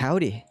again.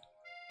 Howdy.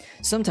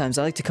 Sometimes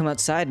I like to come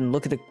outside and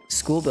look at the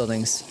school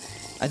buildings.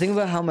 I think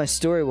about how my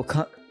story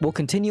will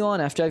continue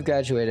on after I've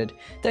graduated.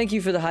 Thank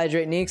you for the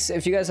hydrate, Neeks.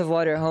 If you guys have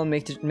water at home,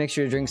 make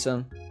sure to drink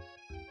some.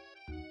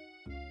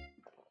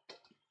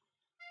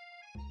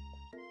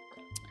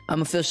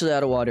 I'm officially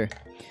out of water.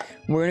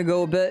 We're gonna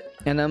go a bit,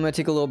 and then I'm gonna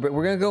take a little break.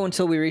 We're gonna go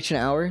until we reach an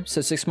hour,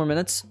 so 6 more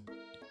minutes.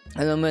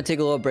 And then I'm gonna take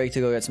a little break to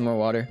go get some more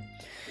water.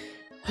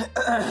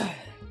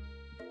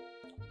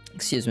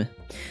 Excuse me.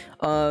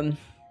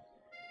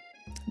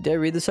 Did I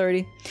read this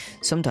already?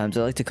 Sometimes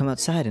I like to come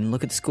outside and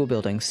look at the school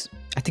buildings.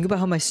 I think about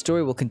how my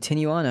story will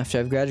continue on after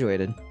I've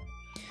graduated.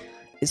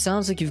 It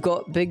sounds like you've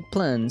got big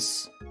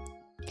plans.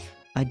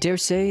 I dare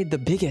say the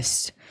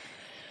biggest.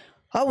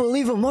 I will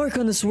leave a mark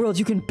on this world,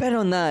 you can bet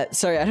on that.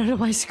 Sorry, I don't know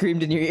why I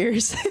screamed in your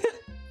ears.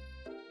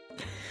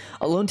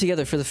 Alone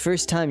together for the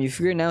first time, you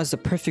figure now is the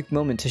perfect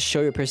moment to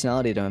show your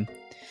personality to him.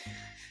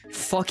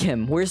 Fuck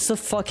him. Where's the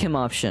fuck him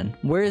option?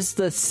 Where's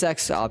the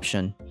sex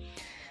option?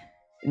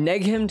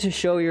 Neg him to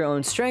show your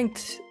own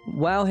strength.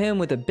 Wow him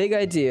with a big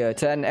idea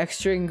to add an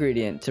extra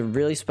ingredient to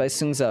really spice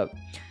things up.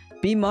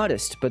 Be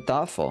modest, but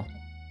thoughtful.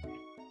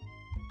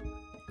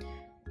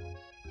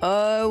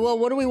 Well,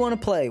 what do we want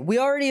to play? We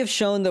already have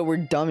shown that we're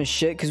dumb as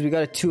shit because we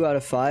got a 2 out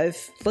of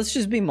 5. Let's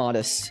just be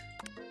modest.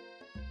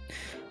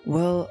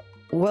 Well,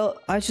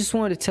 I just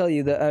wanted to tell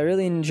you that I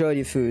really enjoyed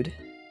your food.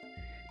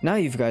 Now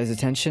you've got his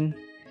attention.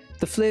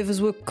 The flavors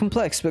were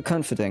complex but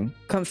comforting.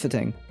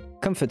 Comforting.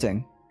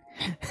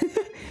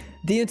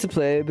 The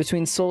interplay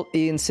between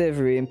salty and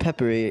savory and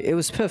peppery, it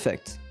was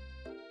perfect.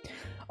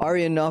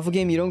 Ari, in novel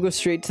game, you don't go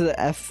straight to the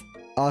F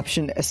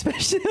option,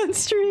 especially on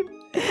stream.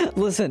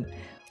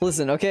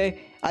 Listen,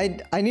 okay?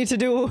 I need to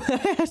do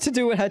I had to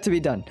do what had to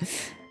be done.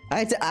 I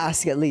had to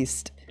ask at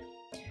least.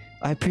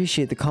 I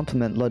appreciate the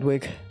compliment,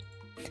 Ludwig.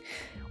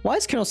 Why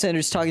is Colonel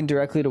Sanders talking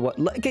directly to what?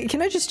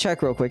 Can I just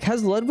check real quick?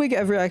 Has Ludwig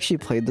ever actually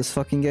played this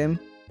fucking game?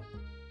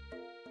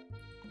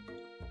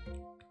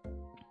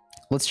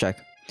 Let's check.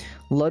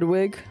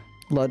 Ludwig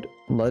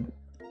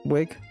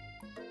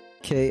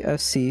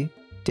KFC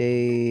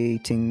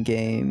dating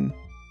game.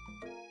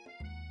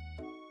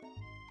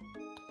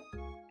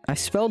 I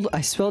spelled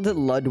it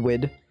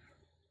Ludwig.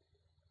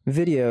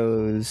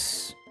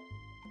 Videos.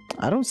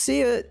 I don't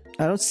see it.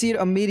 I don't see it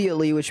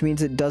immediately, which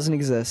means it doesn't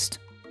exist.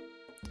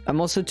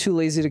 I'm also too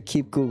lazy to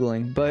keep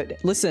Googling,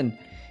 but listen.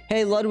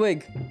 Hey,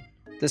 Ludwig.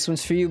 This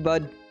one's for you,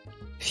 bud.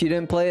 If you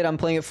didn't play it, I'm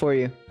playing it for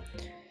you.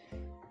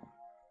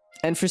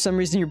 And for some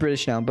reason, you're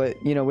British now,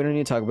 but, you know, we don't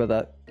need to talk about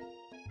that.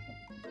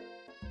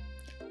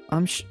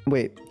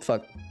 Wait,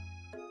 fuck.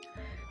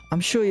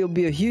 I'm sure you'll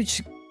be a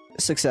huge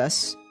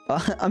success.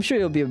 I'm sure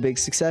you'll be a big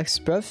success,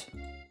 bruv.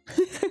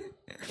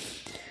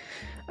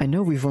 I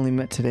know we've only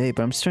met today,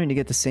 but I'm starting to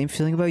get the same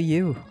feeling about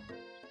you.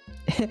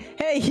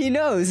 Hey, he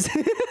knows!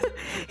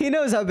 He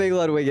knows how big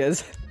Ludwig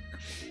is.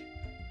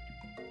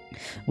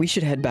 We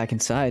should head back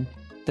inside.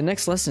 The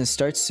next lesson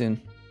starts soon.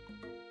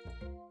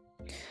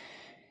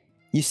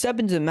 You step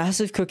into the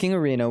massive cooking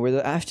arena where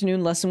the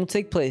afternoon lesson will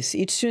take place.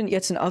 Each student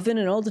gets an oven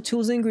and all the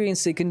tools and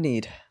ingredients they could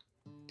need.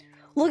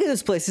 Look at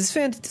this place, it's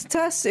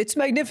fantastic, it's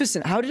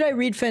magnificent. How did I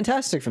read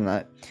fantastic from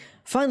that?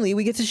 Finally,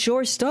 we get to show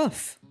our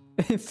stuff.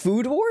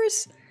 Food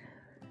wars?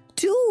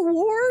 2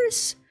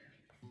 wars?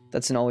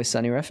 That's an Always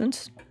Sunny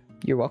reference.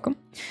 You're welcome.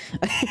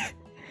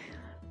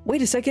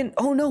 Wait a second.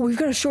 Oh no, we've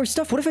got to show our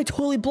stuff. What if I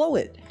totally blow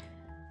it?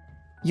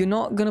 You're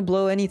not gonna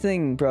blow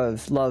anything,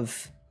 bruv.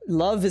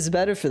 Love is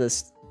better for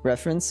this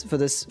reference, for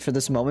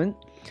this moment.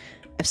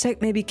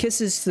 Except maybe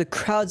kisses to the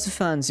crowds of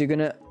fans you're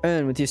gonna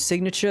earn with your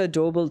signature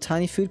adorable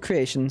tiny food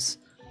creations.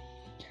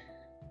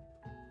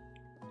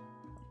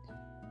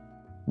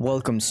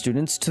 Welcome,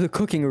 students, to the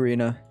cooking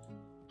arena.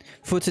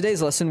 For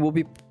today's lesson, we'll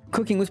be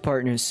cooking with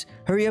partners.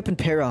 Hurry up and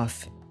pair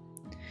off.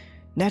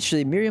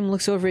 Naturally, Miriam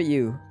looks over at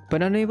you,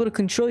 but unable to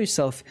control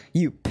yourself,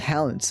 you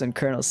pounce on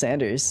Colonel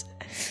Sanders.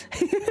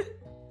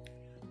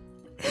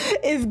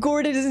 If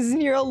Gordon isn't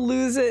here, I'll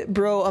lose it.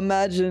 Bro,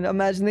 imagine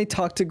they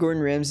talk to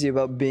Gordon Ramsay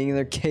about being in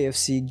their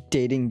KFC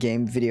dating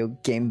game, video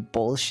game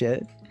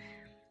bullshit.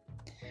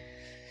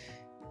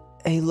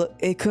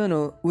 Hey,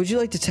 Colonel, would you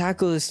like to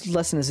tackle this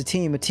lesson as a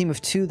team? A team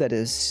of 2, that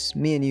is.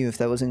 Me and you, if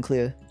that wasn't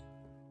clear.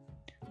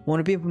 Want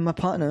to be with my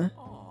partner?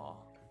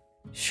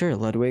 Sure,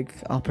 Ludwig.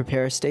 I'll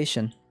prepare a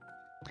station.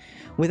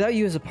 Without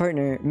you as a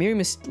partner,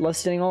 Miriam is left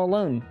standing all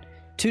alone.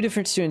 2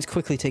 different students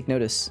quickly take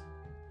notice.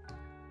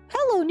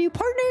 Hello, new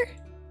partner!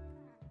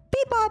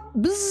 Beep-bop!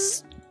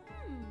 Bzzz!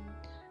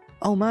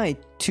 Oh my,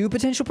 2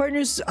 potential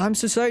partners? I'm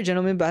so sorry,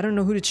 gentlemen, but I don't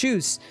know who to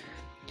choose.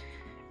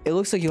 It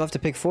looks like you'll have to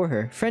pick for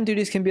her. Friend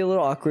duties can be a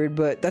little awkward,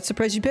 but that's the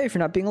price you pay for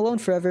not being alone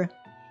forever.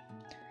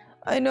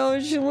 I know,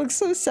 she looks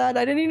so sad.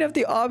 I didn't even have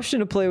the option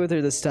to play with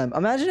her this time.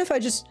 Imagine if I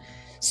just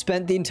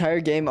spent the entire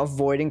game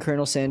avoiding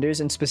Colonel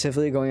Sanders and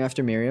specifically going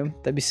after Miriam.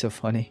 That'd be so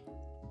funny.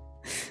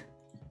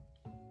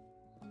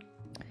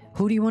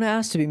 Who do you want to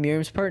ask to be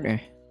Miriam's partner?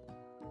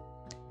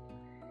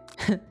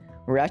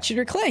 Ratchet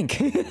or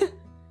Clank?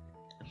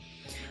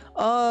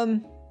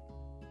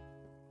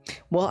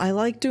 Well, I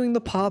like doing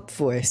the Pop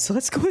voice, so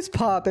let's go with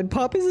Pop, and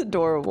Pop is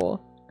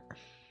adorable.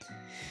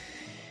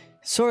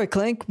 Sorry,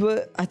 Clank,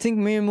 but I think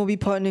Miriam will be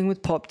partnering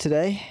with Pop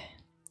today.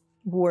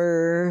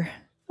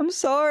 I'm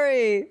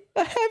sorry.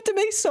 I have to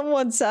make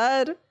someone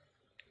sad.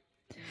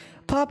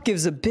 Pop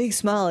gives a big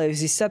smile as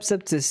he steps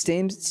up to the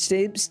same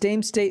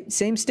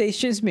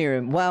station as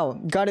Miriam. Wow,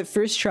 got it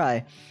first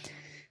try.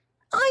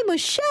 I'm a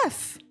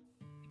chef.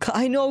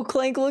 I know,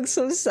 Clank looks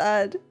so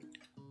sad.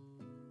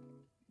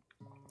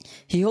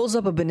 He holds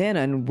up a banana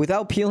and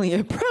without peeling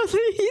it,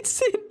 proudly eats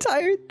the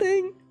entire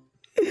thing.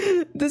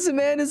 This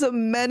man is a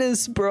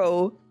menace,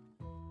 bro.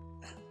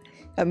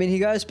 I mean, he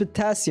got his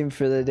potassium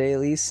for the day at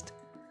least.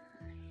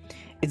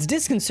 It's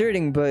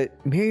disconcerting, but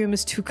Miriam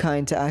is too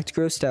kind to act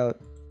grossed out.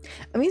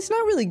 I mean, it's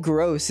not really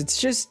gross, it's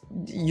just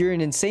you're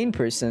an insane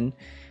person.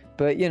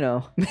 But, you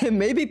know,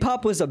 maybe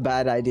Pop was a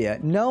bad idea.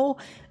 No,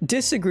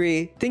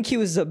 disagree. Think he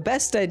was the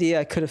best idea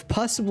I could have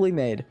possibly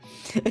made.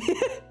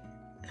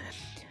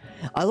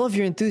 I love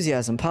your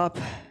enthusiasm, Pop.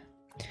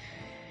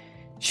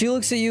 She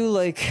looks at you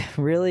like,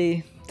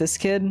 really, this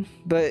kid?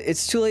 But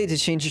it's too late to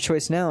change your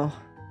choice now.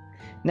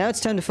 Now it's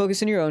time to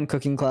focus on your own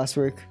cooking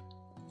classwork.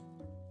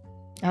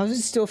 How is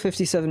it still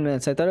 57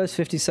 minutes? I thought it was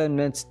 57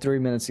 minutes 3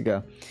 minutes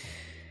ago.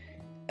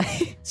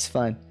 It's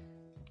fine.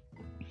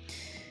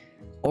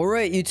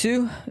 Alright, you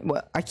two.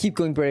 Well, I keep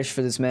going British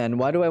for this man.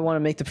 Why do I want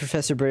to make the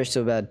professor British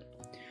so bad?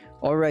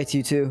 Alright,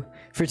 you two.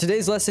 For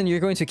today's lesson, you're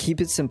going to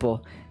keep it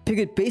simple. Pick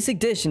a basic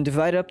dish and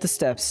divide up the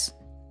steps.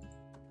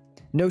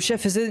 No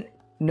chef is an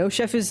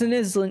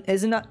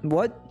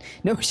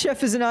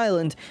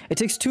island. It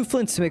takes 2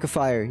 flints to make a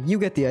fire. You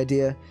get the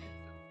idea.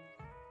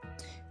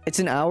 It's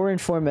an hour and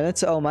 4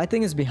 minutes. Oh, my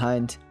thing is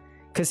behind.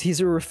 Because he's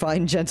a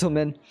refined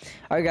gentleman.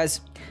 Alright,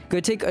 guys. Gonna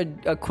take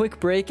a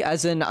quick break,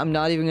 as in I'm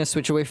not even gonna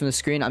switch away from the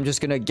screen. I'm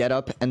just gonna get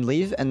up and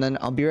leave, and then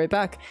I'll be right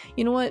back.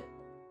 You know what?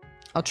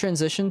 I'll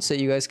transition so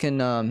you guys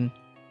can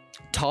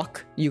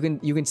talk. You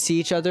can see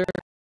each other.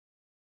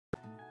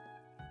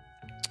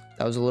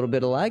 That was a little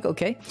bit of lag.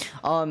 Okay.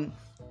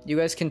 You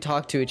guys can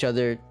talk to each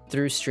other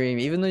through stream,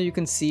 even though you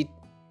can see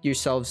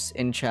yourselves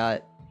in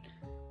chat.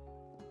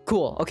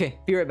 Cool. Okay,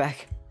 be right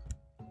back.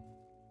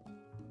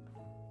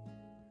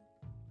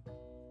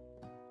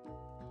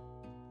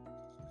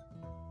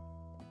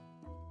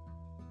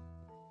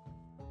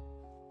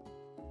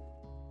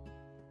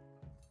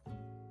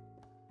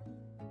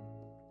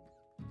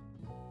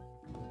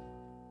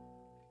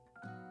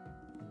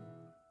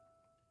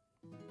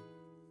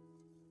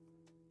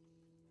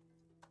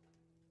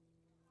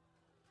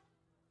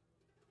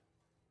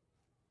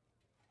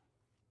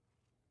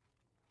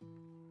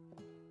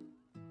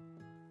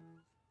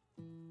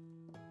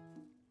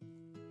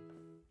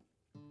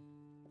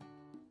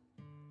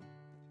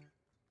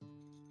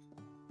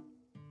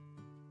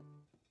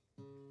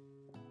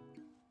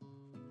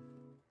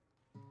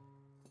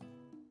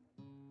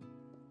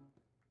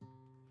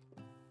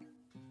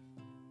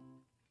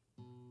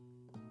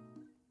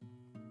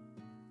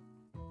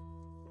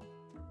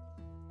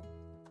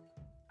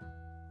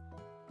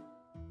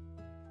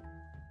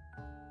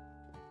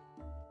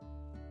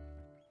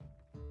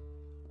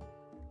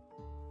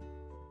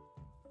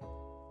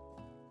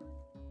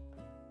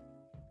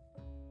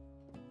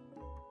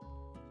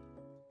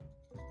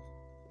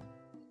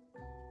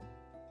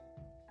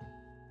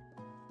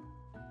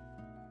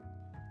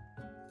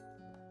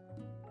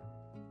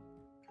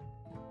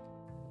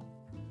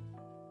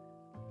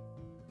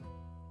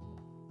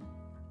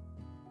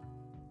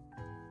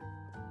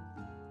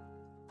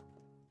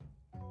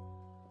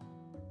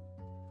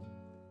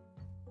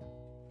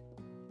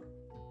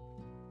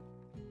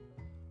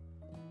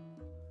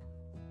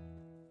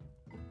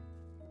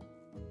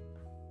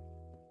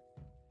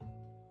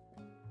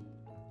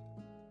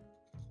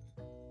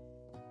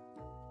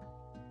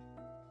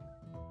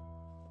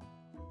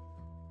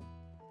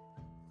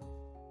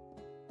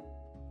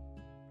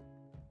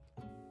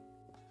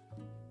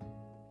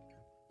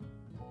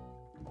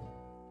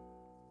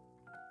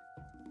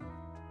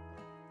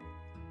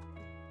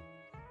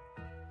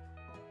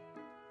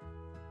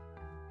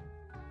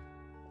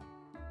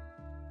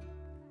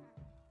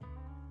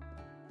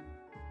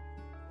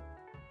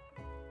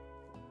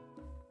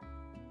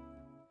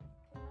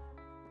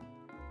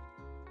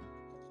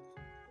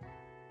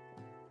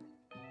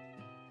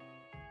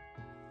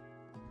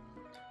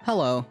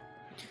 Hello.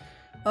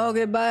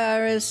 Okay, bye,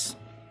 Iris.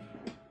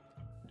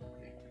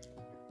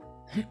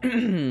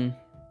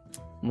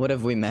 What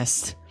have we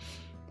missed?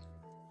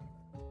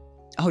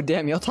 Oh,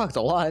 damn, y'all talked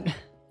a lot.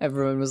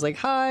 Everyone was like,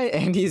 hi,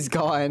 and he's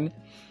gone.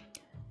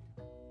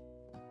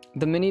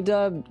 The mini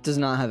dub does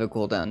not have a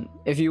cooldown.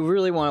 If you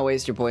really want to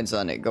waste your points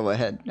on it, go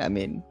ahead. I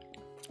mean,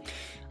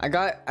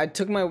 I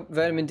took my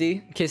vitamin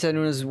D, in case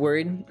anyone was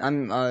worried.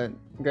 I'm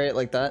great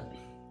like that.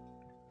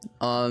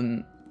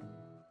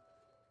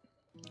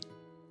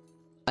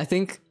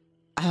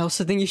 I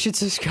also think you should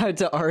subscribe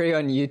to Ari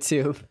on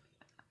YouTube.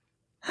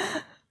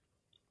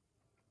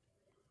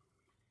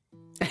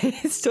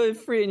 It's totally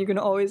free and you can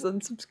always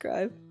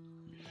unsubscribe.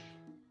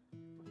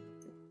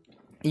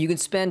 You can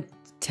spend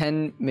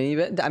 10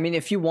 mini, I mean,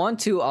 if you want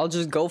to, I'll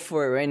just go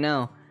for it right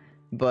now.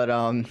 But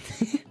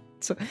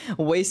it's a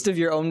waste of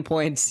your own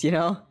points, you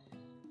know?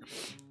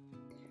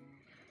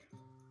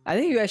 I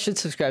think you guys should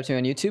subscribe to me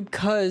on YouTube,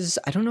 because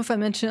I don't know if I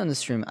mentioned it on the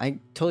stream. I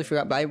totally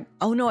forgot, but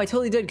oh no, I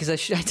totally did, because I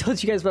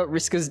told you guys about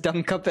Riska's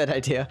dumb Cuphead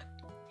idea.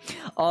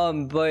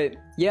 But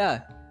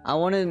yeah, I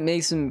want to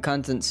make some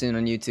content soon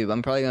on YouTube.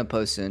 I'm probably gonna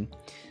post soon.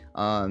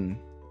 And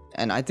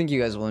I think you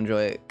guys will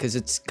enjoy it, because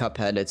it's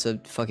Cuphead. It's a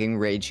fucking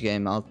rage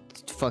game. I'll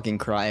fucking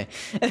cry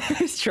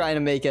trying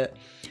to make it.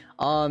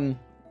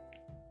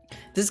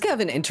 This is kind of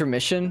an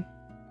intermission,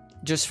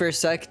 just for a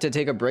sec, to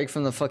take a break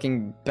from the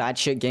fucking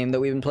batshit game that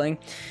we've been playing.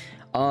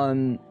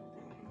 Man,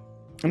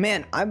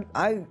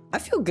 I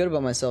feel good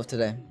about myself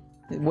today.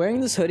 Wearing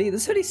this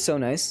hoodie's so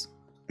nice.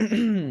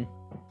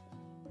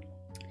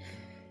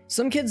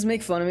 Some kids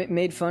made fun of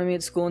me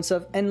at school and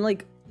stuff, and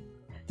like,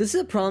 this is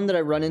a problem that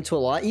I run into a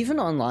lot, even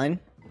online,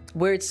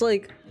 where it's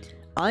like,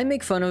 I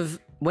make fun of,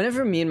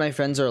 whenever me and my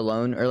friends are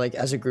alone, or like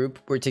as a group,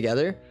 we're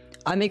together,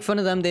 I make fun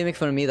of them, they make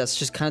fun of me. That's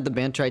just kind of the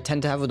banter I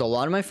tend to have with a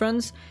lot of my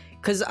friends,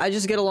 because I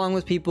just get along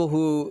with people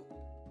who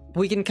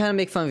we can kind of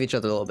make fun of each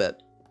other a little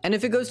bit. And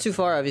if it goes too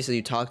far, obviously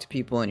you talk to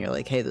people and you're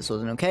like, hey, this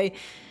wasn't okay.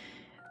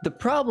 The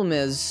problem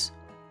is,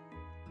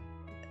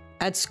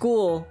 at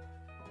school,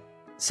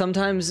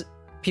 sometimes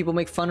people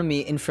make fun of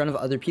me in front of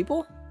other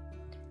people.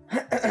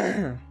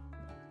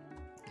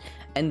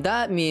 And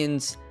that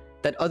means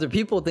that other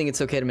people think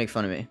it's okay to make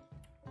fun of me.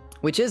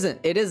 Which isn't.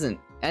 It isn't.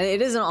 And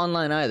it isn't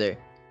online either.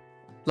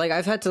 Like,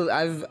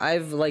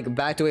 I've like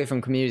backed away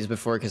from communities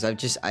before because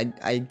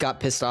I got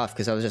pissed off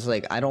because I was just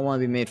like, I don't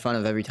want to be made fun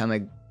of every time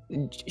I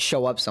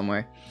show up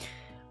somewhere.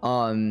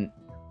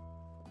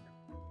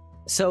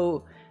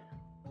 So,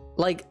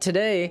 like,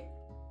 today,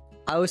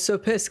 I was so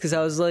pissed because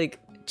I was like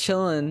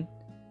chilling.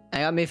 I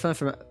got made fun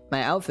for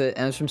my outfit,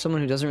 and it was from someone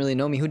who doesn't really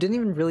know me, who didn't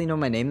even really know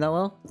my name that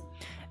well.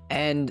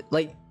 And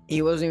like,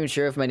 he wasn't even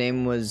sure if my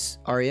name was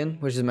Arian,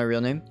 which is my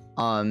real name.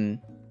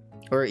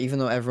 Or even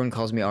though everyone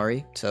calls me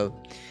Ari,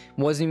 so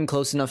wasn't even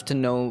close enough to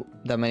know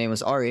that my name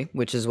was Ari,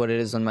 which is what it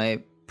is on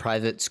my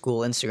private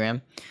school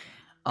Instagram.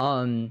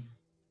 And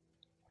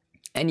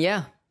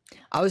yeah,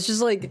 I was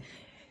just like,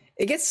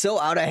 it gets so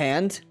out of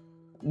hand.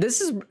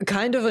 This is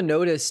kind of a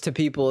notice to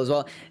people as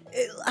well.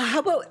 How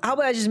about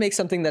I just make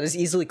something that is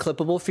easily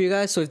clippable for you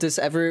guys, so if this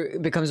ever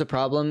becomes a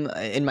problem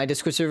in my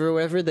Discord server or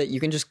whatever, that you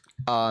can just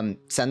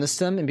send this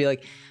to them and be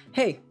like,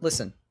 hey,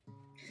 listen,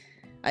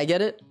 I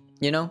get it,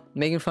 you know,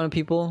 making fun of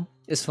people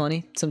is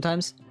funny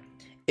sometimes.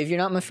 If you're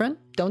not my friend,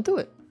 don't do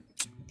it.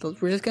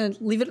 We're just gonna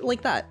leave it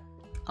like that.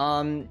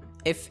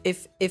 If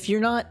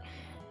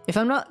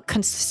I'm not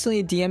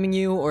consistently DMing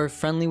you or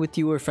friendly with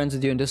you or friends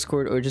with you on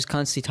Discord or just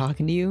constantly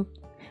talking to you,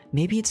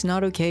 maybe it's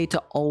not okay to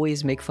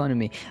always make fun of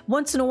me.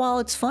 Once in a while,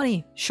 it's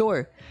funny,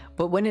 sure.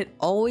 But when it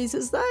always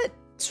is that,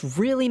 it's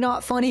really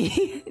not funny.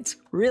 It's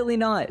really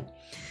not.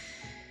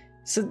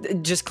 So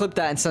just clip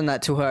that and send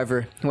that to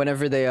whoever,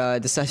 whenever they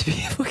decide to be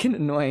fucking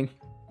annoying.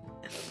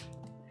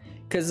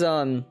 Because,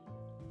 I'm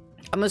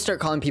gonna start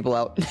calling people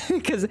out.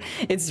 Because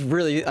it's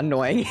really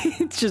annoying.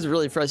 It's just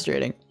really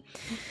frustrating.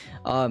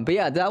 But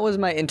yeah, that was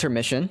my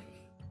intermission.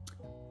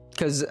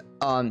 Because,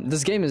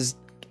 this game is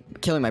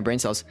killing my brain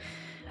cells.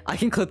 I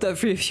can clip that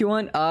for you if you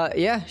want.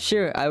 Yeah,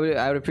 sure. I would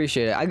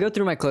appreciate it. I go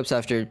through my clips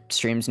after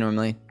streams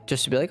normally,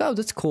 just to be like, oh,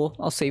 that's cool.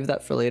 I'll save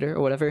that for later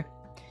or whatever.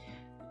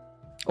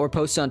 Or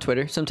post on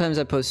Twitter. Sometimes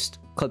I post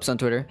clips on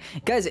Twitter.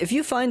 Guys,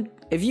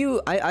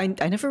 I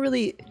never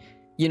really,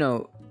 you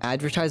know,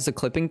 advertise the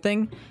clipping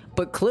thing,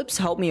 but clips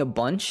help me a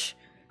bunch.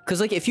 Cause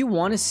like, if you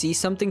want to see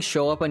something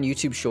show up on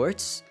YouTube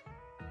Shorts,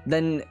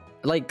 then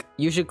like,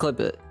 you should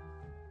clip it.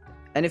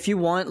 And if you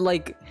want,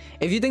 like,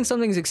 if you think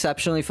something's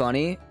exceptionally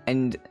funny,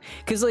 and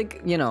because,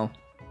 like, you know,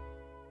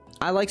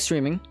 I like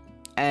streaming,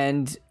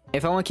 and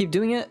if I want to keep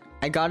doing it,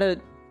 I gotta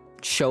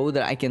show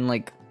that I can,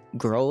 like,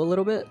 grow a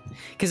little bit.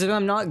 Because if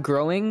I'm not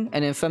growing,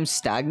 and if I'm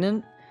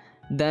stagnant,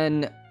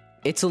 then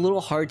it's a little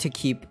hard to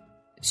keep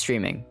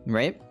streaming,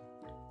 right?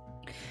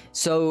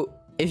 So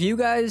if you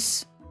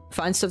guys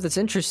find stuff that's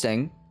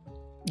interesting,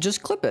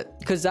 just clip it,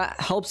 because that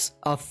helps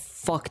a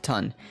fuck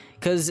ton.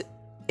 Because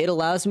it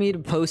allows me to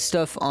post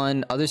stuff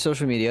on other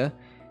social media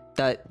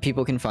that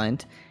people can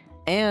find,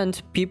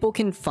 and people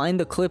can find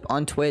the clip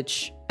on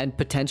Twitch and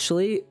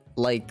potentially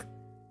like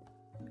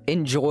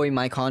enjoy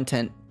my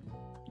content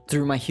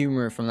through my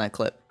humor from that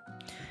clip.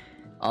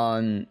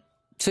 So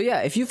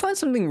yeah, if you find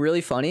something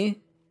really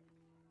funny,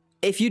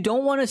 if you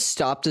don't want to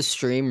stop the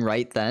stream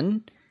right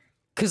then,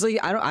 because like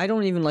I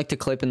don't even like to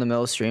clip in the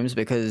middle of streams,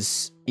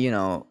 because, you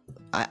know,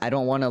 I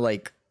don't want to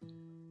like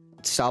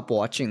stop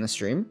watching the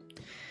stream.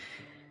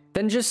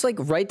 Then just like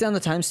write down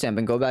the timestamp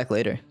and go back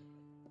later.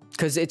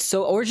 Cause it's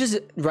so, or just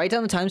write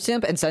down the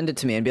timestamp and send it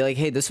to me and be like,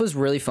 hey, this was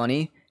really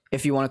funny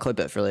if you want to clip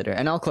it for later.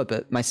 And I'll clip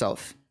it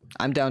myself.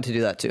 I'm down to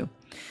do that too.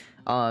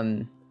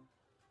 So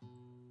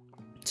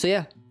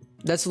yeah,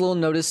 that's a little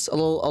notice, a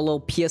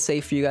little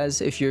PSA for you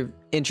guys if you're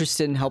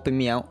interested in helping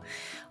me out.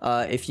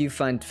 If you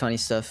find funny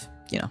stuff,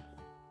 you know,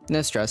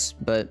 no stress.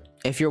 But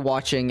if you're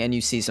watching and you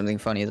see something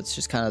funny, that's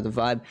just kind of the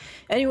vibe.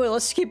 Anyway,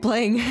 let's keep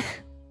playing.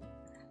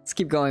 Let's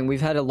keep going.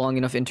 We've had a long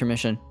enough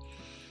intermission.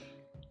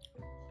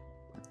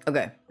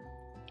 Okay.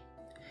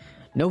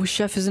 No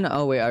chef isn't.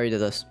 Oh wait, I already did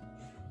this.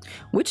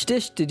 Which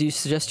dish did you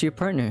suggest to your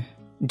partner?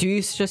 Do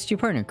you suggest to your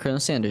partner, Colonel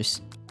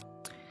Sanders?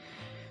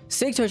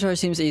 Steak tartare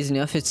seems easy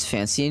enough. It's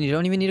fancy and you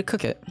don't even need to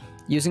cook it.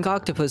 Using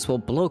octopus will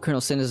blow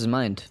Colonel Sanders'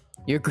 mind.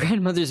 Your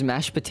grandmother's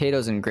mashed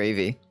potatoes and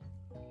gravy.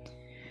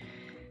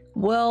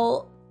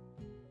 Well,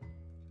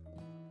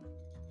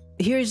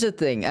 here's the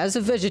thing. As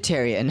a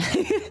vegetarian,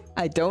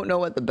 I don't know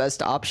what the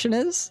best option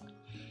is.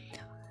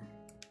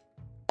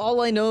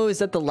 All I know is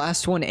that the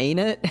last one ain't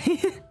it.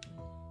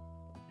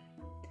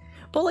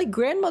 But like,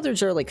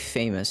 grandmothers are like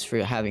famous for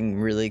having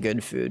really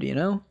good food, you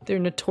know? They're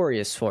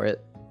notorious for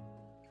it.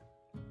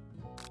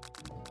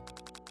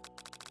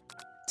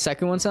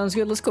 Second one sounds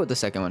good. Let's go with the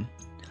second one.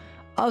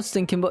 I was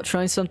thinking about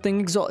trying something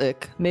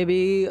exotic.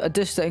 Maybe a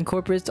dish that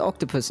incorporates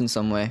octopus in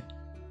some way.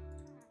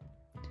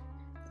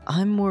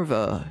 I'm more of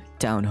a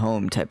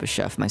down-home type of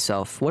chef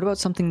myself. What about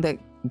something that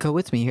go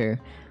with me here?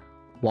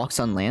 Walks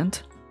on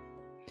land?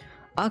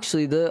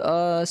 Actually,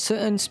 the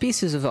certain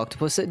species of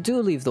octopus that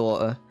do leave the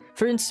water.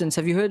 For instance,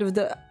 have you heard of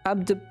the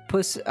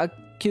Abdipus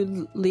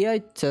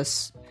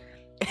aculeitus?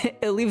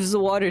 It leaves the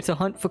water to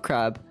hunt for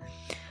crab.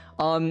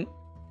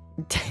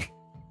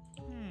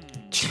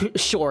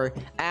 Sure.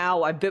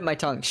 Ow, I bit my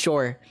tongue.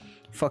 Sure.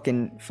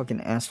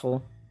 Fucking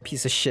asshole.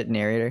 Piece of shit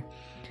narrator.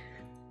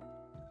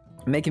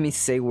 Making me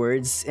say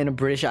words in a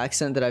British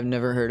accent that I've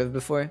never heard of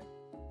before.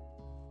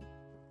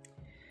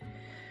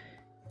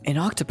 An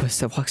octopus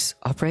that walks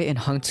upright and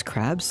hunts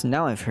crabs?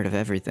 Now I've heard of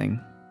everything.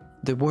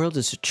 The world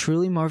is a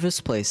truly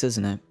marvelous place,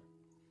 isn't it?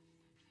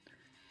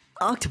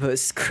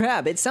 Octopus,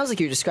 crab, it sounds like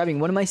you're describing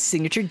one of my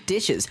signature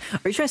dishes.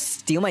 Are you trying to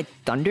steal my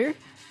thunder?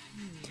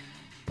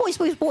 Boys,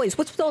 what's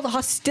with all the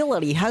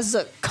hostility? Has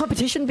the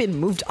competition been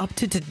moved up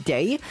to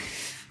today?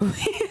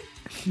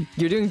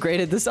 You're doing great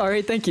at this,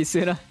 alright, thank you,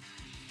 Suna.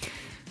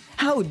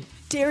 How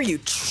dare you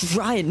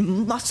try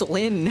and muscle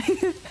in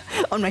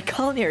on my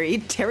culinary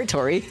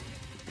territory?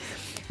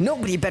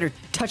 Nobody better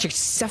touch a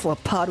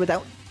cephalopod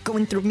without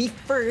going through me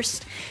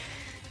first.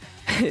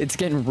 It's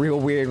getting real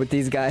weird with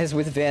these guys,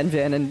 with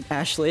Van and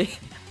Ashley.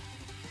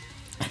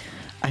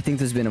 I think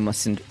there's been a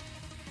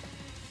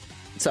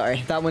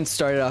Sorry, that one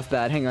started off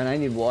bad. Hang on, I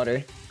need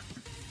water.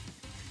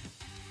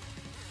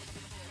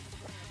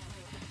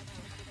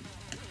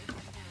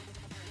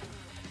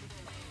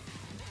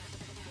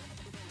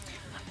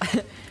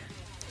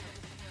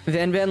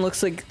 Van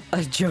looks like a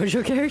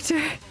JoJo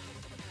character.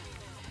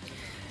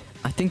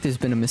 I think there's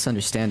been a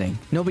misunderstanding.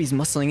 Nobody's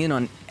muscling in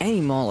on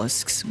any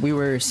mollusks. We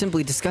were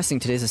simply discussing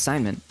today's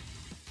assignment.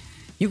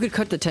 You could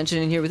cut the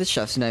tension in here with a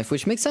chef's knife,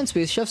 which makes sense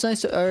because chef's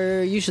knives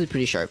are usually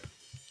pretty sharp.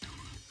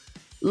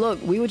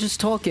 Look, we were just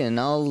talking.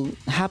 I'll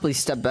happily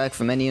step back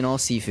from any and all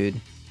seafood.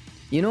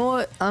 You know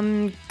what?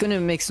 I'm gonna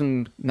make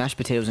some mashed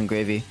potatoes and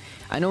gravy.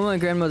 I know my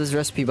grandmother's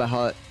recipe by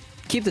heart.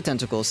 Keep the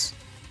tentacles.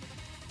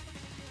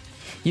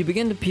 You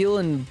begin to peel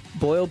and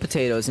boil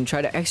potatoes and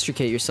try to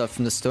extricate yourself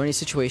from this thorny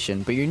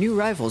situation, but your new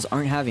rivals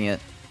aren't having it.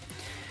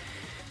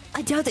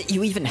 I doubt that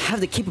you even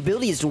have the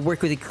capabilities to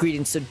work with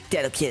ingredients so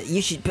delicate.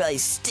 You should probably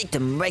stick to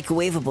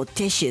microwavable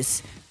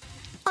dishes.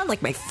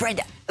 Unlike my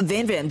friend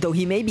Van, though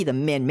he may be the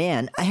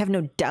man, I have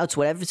no doubts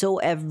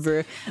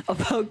whatsoever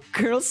about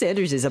Colonel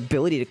Sanders'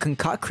 ability to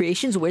concoct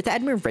creations worth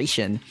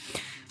admiration.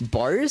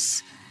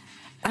 Bars?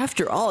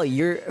 After all,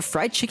 your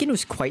fried chicken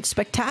was quite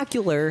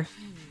spectacular.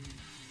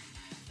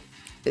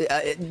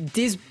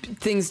 These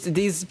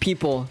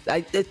people,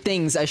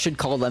 things I should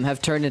call them,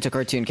 have turned into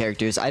cartoon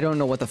characters. I don't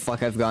know what the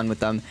fuck I've gone with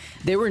them.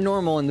 They were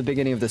normal in the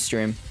beginning of the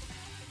stream.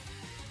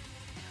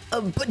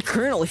 But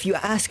Colonel, if you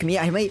ask me,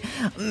 I might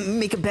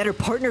make a better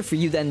partner for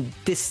you than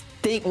this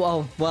thing.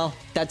 Well,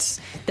 that's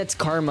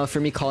karma for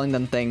me calling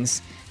them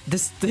things.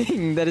 This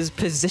thing that has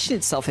positioned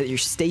itself at your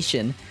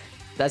station.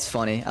 That's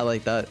funny. I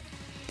like that.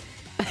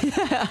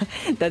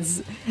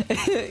 That's...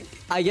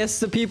 I guess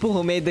the people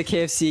who made the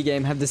KFC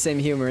game have the same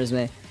humor as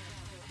me.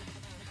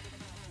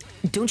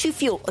 Don't you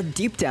feel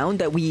deep down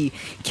that we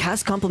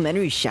cast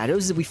complementary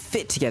shadows, that we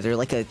fit together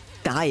like a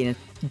thigh and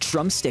a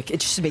drumstick? It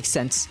just makes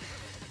sense.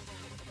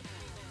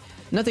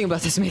 Nothing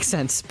about this makes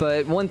sense,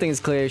 but one thing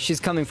is clear. She's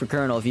coming for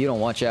Colonel if you don't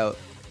watch out.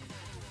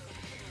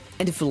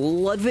 And if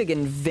Ludwig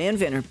and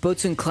Van are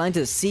both so inclined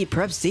to the sea,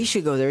 perhaps they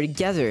should go there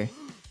together.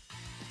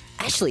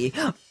 Ashley,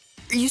 are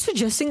you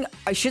suggesting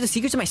I share the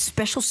secrets of my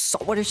special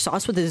saltwater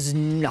sauce with this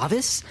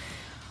novice?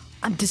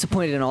 I'm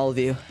disappointed in all of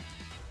you.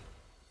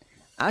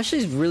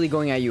 Ashley's really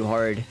going at you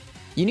hard.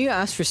 You need to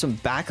ask for some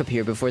backup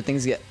here before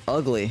things get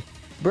ugly.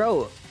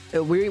 Bro,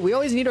 we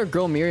always need our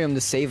girl Miriam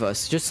to save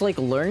us. Just like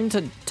learn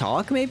to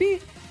talk maybe?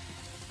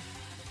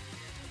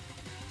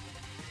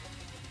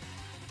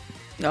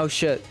 Oh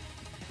shit.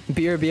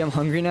 BRB, I'm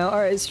hungry now?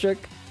 Alright,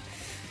 Strick.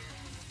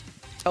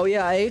 Oh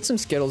yeah, I ate some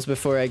Skittles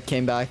before I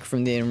came back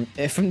from the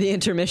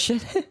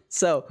intermission.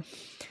 So,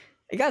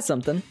 I got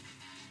something.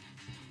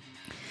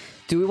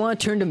 Do we want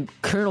to turn to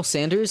Colonel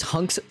Sanders,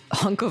 hunk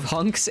of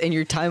hunks in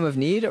your time of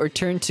need, or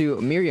turn to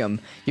Miriam,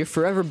 your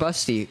forever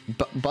bustie?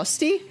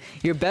 Bustie?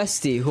 Your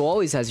bestie, who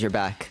always has your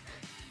back.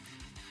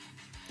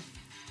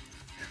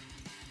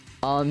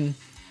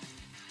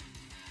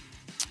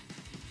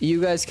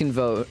 You guys can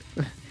vote.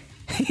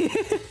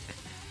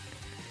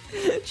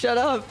 Shut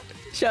up,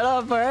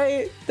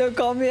 alright? Don't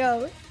call me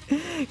out.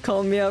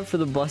 Call me out for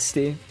the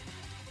busty.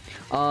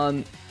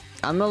 I'm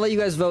gonna let you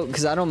guys vote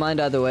because I don't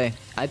mind either way.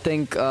 I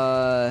think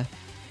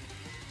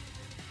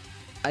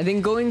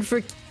going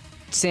for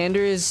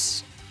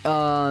Sanders,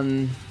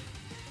 like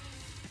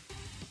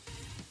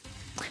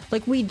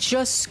we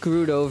just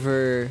screwed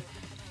over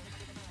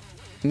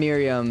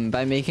Miriam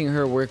by making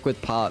her work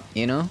with Pop,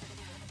 you know?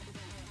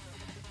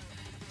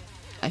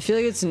 I feel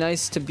like it's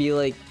nice to be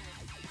like,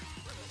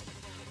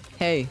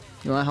 hey,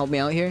 you wanna help me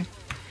out here?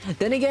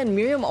 Then again,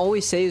 Miriam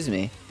always saves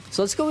me.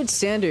 So let's go with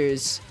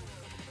Sanders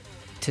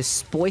to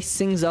spice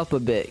things up a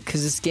bit,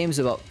 because this game's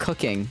about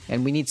cooking,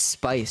 and we need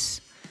spice.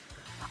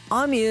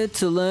 I'm here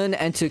to learn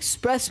and to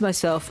express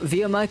myself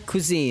via my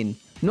cuisine,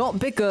 not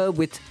bicker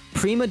with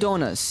prima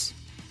donnas.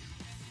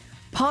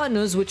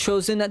 Partners were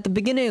chosen at the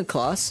beginning of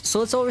class, so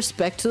let's all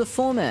respect to the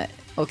format,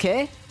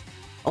 okay?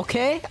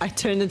 Okay? I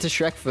turned into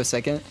Shrek for a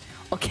second.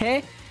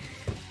 Okay?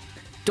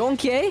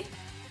 Donkey?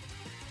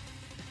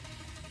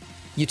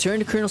 You turn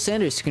to Colonel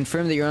Sanders to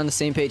confirm that you're on the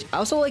same page. I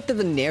also like that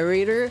the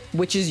narrator,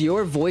 which is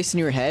your voice in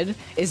your head,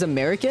 is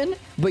American,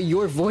 but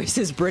your voice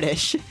is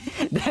British.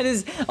 That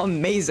is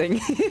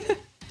amazing.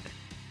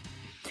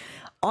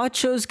 I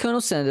chose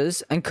Colonel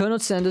Sanders, and Colonel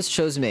Sanders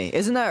chose me.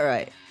 Isn't that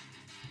right?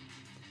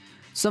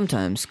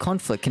 Sometimes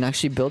conflict can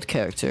actually build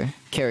character.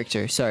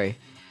 Sorry.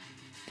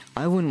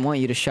 I wouldn't want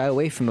you to shy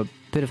away from a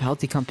bit of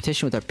healthy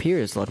competition with our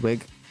peers,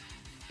 Ludwig.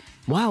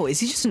 Wow,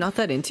 is he just not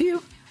that into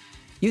you?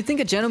 You'd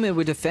think a gentleman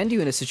would defend you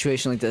in a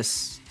situation like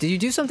this. Did you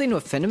do something to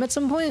offend him at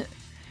some point?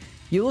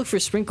 You look for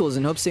Sprinkles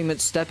in hopes he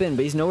might step in,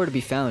 but he's nowhere to be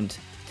found.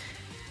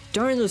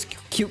 Darn those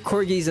cute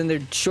corgis and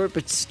their short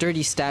but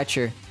sturdy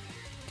stature.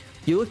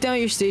 You look down at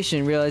your station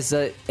and realize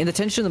that, in the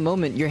tension of the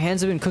moment, your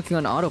hands have been cooking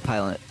on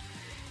autopilot.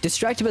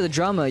 Distracted by the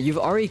drama, you've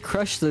already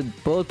crushed the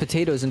boiled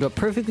potatoes into a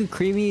perfectly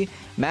creamy,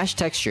 mashed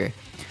texture,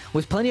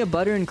 with plenty of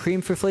butter and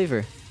cream for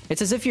flavor.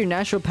 It's as if your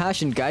natural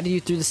passion guided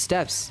you through the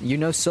steps you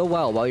know so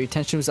well while your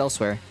attention was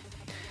elsewhere.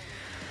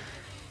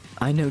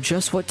 I know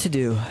just what to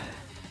do.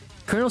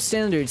 Colonel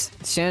Sanders...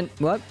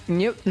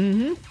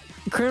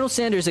 Colonel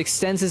Sanders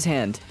extends his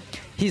hand.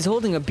 He's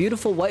holding a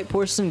beautiful white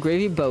porcelain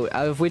gravy boat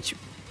out of which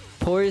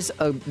pours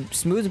a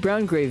smooth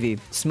brown gravy,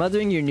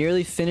 smothering your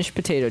nearly finished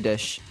potato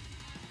dish.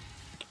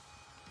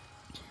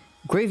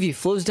 Gravy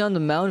flows down the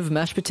mound of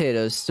mashed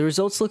potatoes. The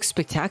results look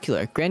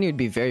spectacular. Granny would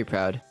be very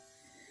proud.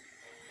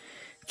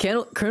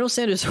 Colonel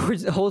Sanders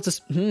holds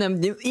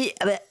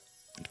a...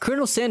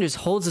 Colonel Sanders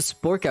holds a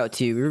spork out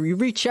to you. You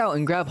reach out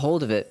and grab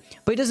hold of it,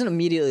 but he doesn't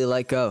immediately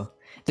let go.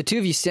 The two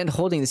of you stand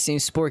holding the same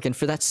spork, and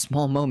for that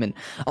small moment,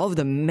 all of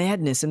the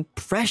madness and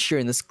pressure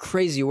in this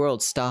crazy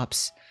world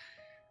stops.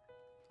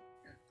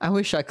 I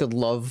wish I could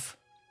love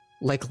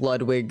like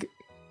Ludwig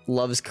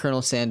loves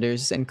Colonel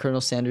Sanders and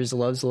Colonel Sanders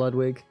loves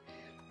Ludwig.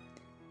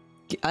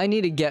 I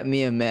need to get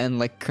me a man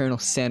like Colonel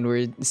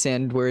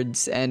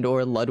Sandwords and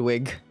or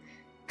Ludwig.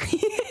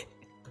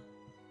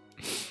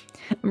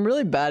 I'm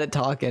really bad at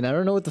talking. I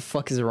don't know what the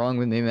fuck is wrong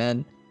with me,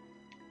 man.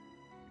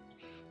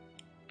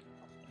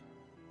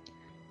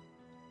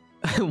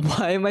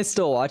 Why am I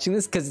still watching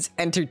this? Because it's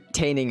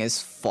entertaining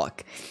as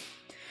fuck.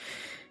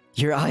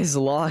 Your eyes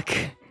lock.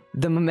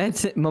 The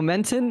moment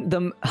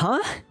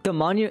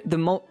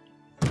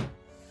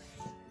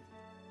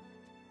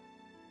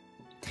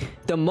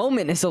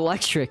is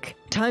electric.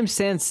 Time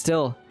stands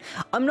still.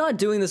 I'm not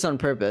doing this on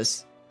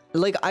purpose.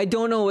 Like, I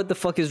don't know what the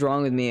fuck is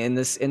wrong with me in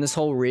this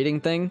whole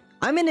reading thing.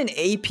 I'm in an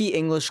AP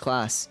English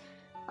class.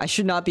 I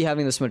should not be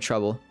having this much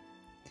trouble.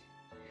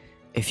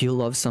 If you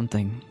love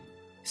something,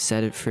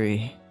 set it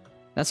free.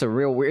 That's a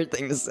real weird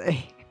thing to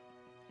say.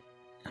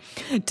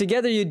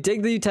 Together, you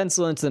dig the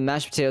utensil into the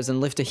mashed potatoes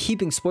and lift a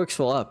heaping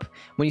sporksful up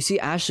when you see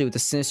Ashley with a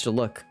sinister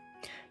look.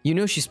 You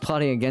know she's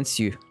plotting against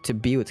you to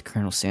be with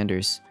Colonel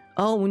Sanders.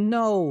 Oh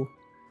no!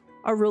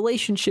 Our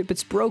relationship,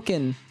 it's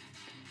broken.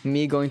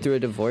 Me going through a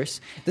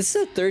divorce. This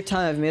is the third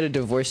time I've made a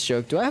divorce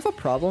joke. Do I have a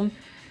problem?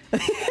 I'm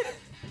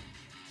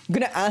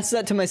gonna ask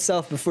that to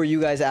myself before you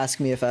guys ask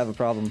me if I have a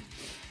problem.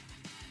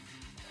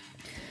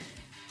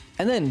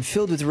 And then,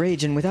 filled with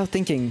rage and without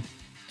thinking,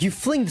 you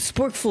fling the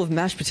sporkful of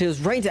mashed potatoes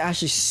right into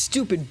Ashley's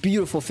stupid,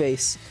 beautiful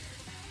face.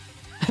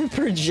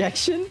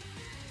 Projection?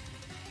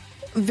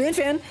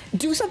 Van,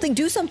 do something,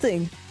 do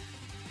something!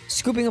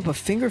 Scooping up a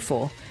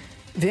fingerful,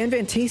 Van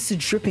tastes the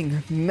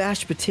dripping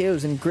mashed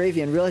potatoes and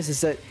gravy and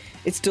realizes that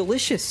it's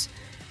delicious.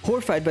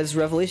 Horrified by this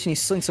revelation, he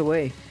slinks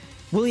away.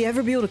 Will he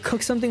ever be able to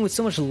cook something with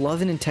so much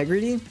love and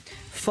integrity?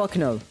 Fuck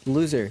no.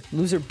 Loser.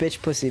 Loser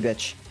bitch pussy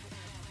bitch.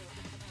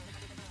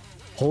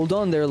 Hold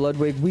on there,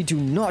 Ludwig. We do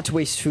not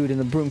waste food in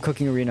the broom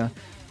cooking arena.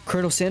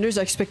 Colonel Sanders,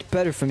 I expect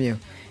better from you.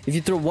 If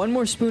you throw one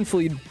more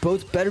spoonful, you'd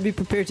both better be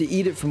prepared to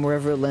eat it from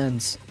wherever it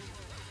lands.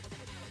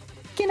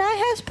 Can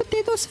I have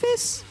potatoes,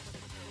 Fizz?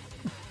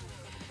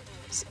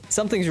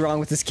 Something's wrong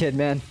with this kid,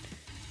 man.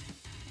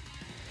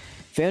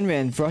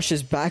 Van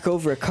rushes back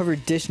over a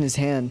covered dish in his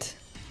hand.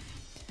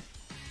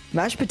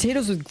 Mashed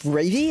potatoes with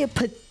gravy?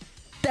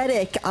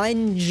 Pathetic.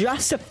 In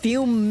just a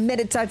few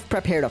minutes, I've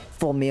prepared a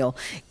full meal.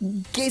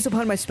 Gaze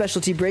upon my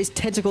specialty braised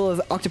tentacle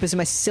of octopus in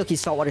my silky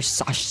saltwater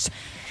sauce.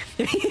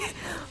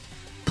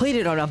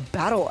 Plated on a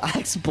battle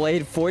axe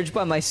blade forged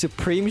by my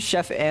supreme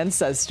chef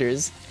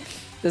ancestors.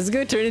 This is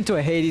gonna turn into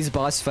a Hades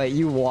boss fight.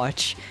 You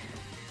watch.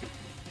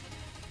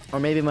 Or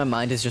maybe my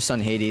mind is just on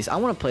Hades. I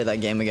want to play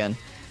that game again.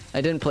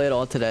 I didn't play it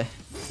all today.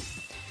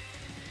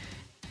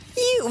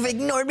 You've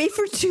ignored me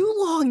for too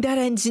long. That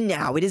ends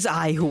now. It is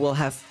I who will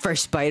have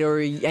first bite,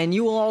 and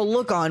you will all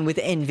look on with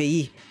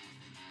envy.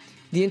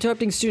 The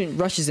interrupting student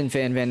rushes in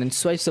Van and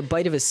swipes a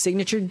bite of his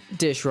signature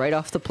dish right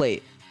off the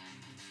plate.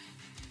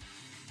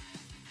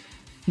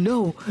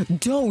 No,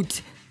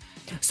 don't!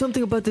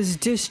 Something about this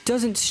dish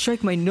doesn't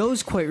strike my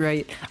nose quite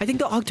right. I think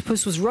the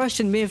octopus was rushed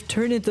and may have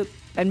turned in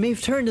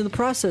the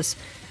process.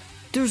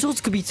 The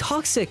results could be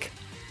toxic.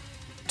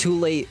 Too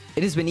late.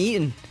 It has been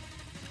eaten.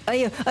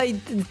 I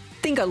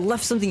think I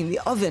left something in the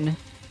oven.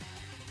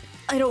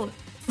 I don't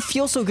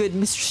feel so good,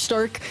 Mr.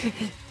 Stark.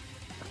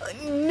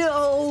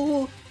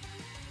 No.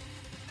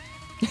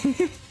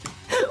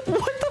 What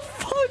the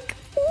fuck?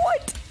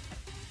 What?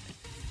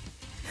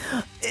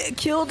 It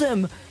killed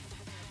him.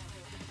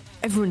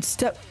 Everyone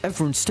step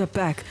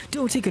back.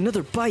 Don't take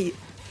another bite.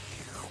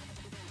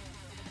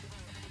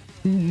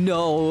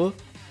 No.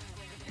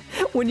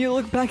 When you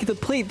look back at the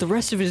plate, the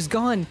rest of it is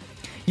gone.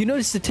 You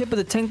notice the tip of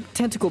the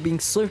tentacle being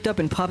slurped up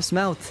in Pop's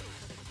mouth.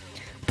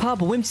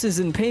 Pop winces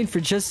in pain for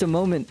just a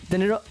moment,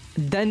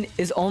 then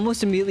is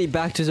almost immediately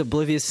back to his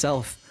oblivious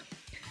self.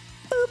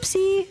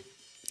 Oopsie.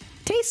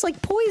 Tastes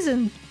like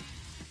poison.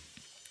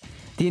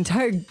 The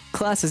entire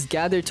class is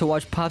gathered to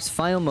watch Pop's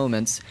final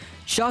moments.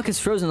 Shock has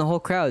frozen the whole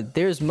crowd.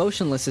 They're as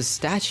motionless as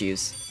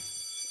statues.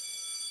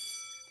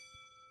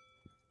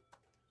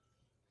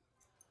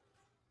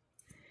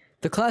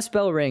 The class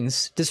bell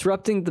rings,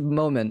 disrupting the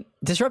moment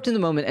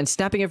and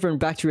snapping everyone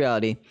back to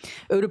reality.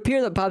 It would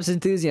appear that Pop's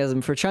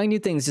enthusiasm for trying new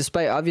things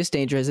despite obvious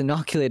danger has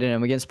inoculated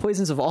him against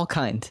poisons of all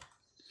kind.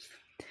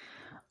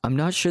 I'm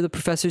not sure the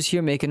professors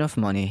here make enough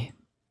money.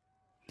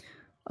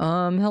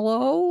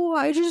 Hello?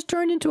 I just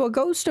turned into a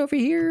ghost over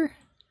here.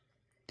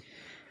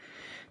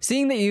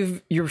 Seeing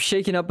that you're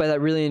shaken up by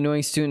that really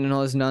annoying student and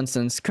all his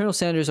nonsense, Colonel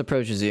Sanders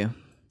approaches you.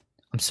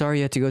 I'm sorry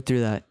you had to go through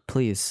that.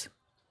 Please,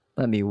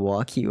 let me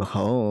walk you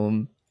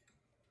home.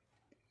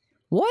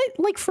 What?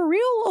 Like, for real?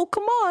 Oh,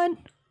 come on.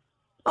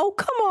 Oh,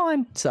 come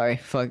on. Sorry,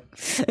 fuck.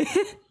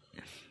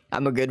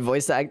 I'm a good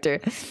voice actor.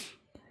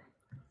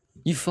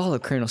 You follow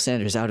Colonel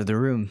Sanders out of the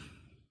room.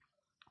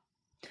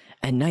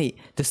 At night,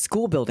 the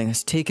school building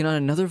has taken on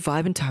another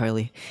vibe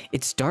entirely.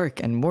 It's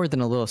dark and more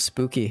than a little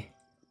spooky.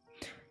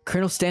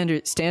 Colonel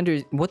Sanders,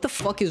 what the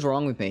fuck is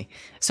wrong with me?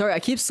 Sorry, I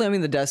keep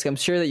slamming the desk. I'm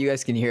sure that you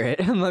guys can hear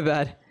it. My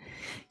bad.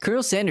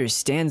 Colonel Sanders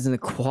stands in the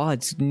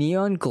quad's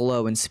neon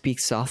glow and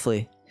speaks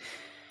softly.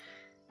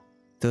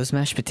 Those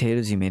mashed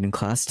potatoes you made in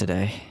class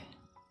today.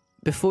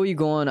 Before you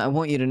go on, I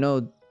want you to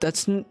know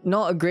that's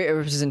not a great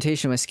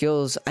representation of my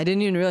skills. I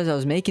didn't even realize I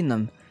was making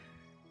them.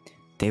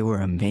 They were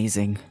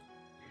amazing.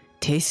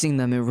 Tasting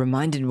them, it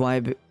reminded me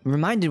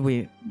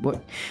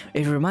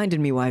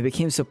why I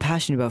became so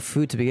passionate about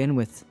food to begin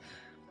with.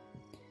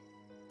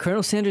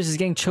 Colonel Sanders is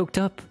getting choked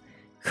up.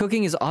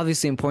 Cooking is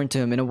obviously important to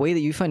him in a way that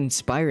you find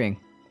inspiring.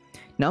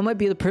 Now might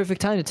be the perfect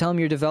time to tell him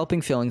you're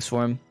developing feelings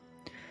for him.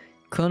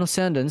 Colonel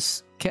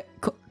Sanders?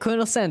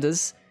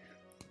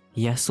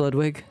 Yes,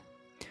 Ludwig?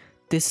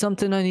 There's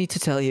something I need to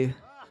tell you.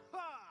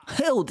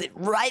 Hold it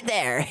right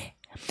there.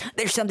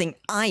 There's something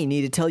I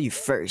need to tell you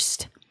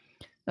first.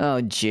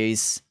 Oh,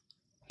 jeez.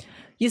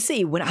 You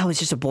see, when I was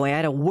just a boy, I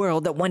had a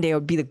world that one day I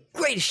would be the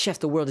greatest chef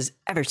the world has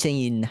ever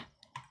seen.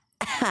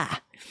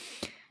 Ha!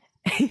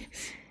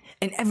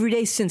 And every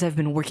day since, I've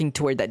been working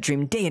toward that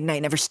dream day and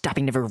night, never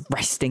stopping, never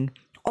resting.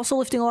 Also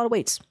lifting a lot of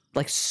weights.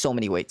 Like, so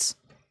many weights.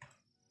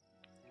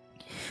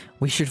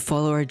 We should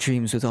follow our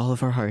dreams with all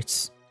of our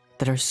hearts,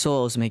 that our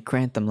souls may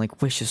grant them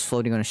like wishes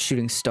floating on a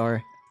shooting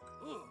star.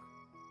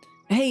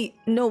 Hey,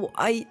 no,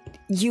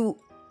 you...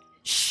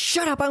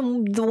 Shut up,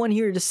 I'm the one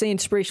here to say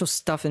inspirational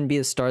stuff and be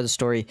the star of the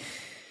story.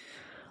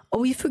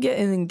 Oh, you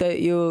forgetting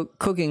that your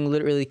cooking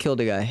literally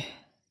killed a guy.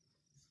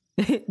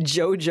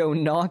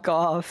 Jojo, knock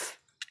off.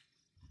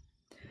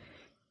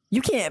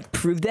 You can't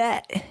prove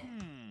that.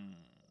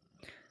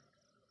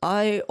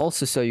 I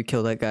also saw you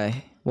kill that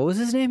guy. What was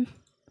his name?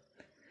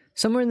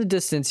 Somewhere in the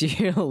distance, you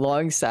hear a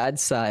long, sad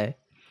sigh.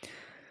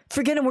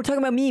 Forget him, we're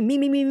talking about me.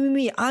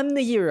 Me. I'm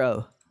the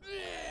hero.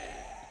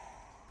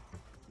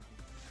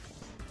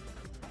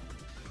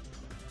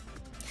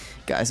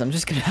 Guys, I'm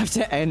just gonna have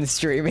to end the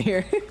stream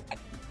here.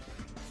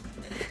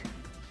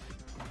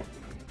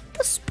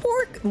 The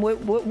spork.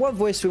 What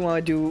voice do we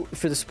want to do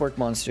for the spork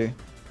monster?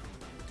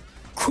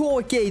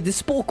 Corky, the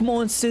spork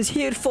monster's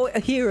here for a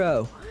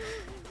hero.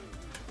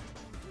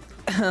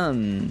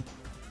 I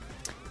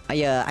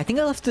think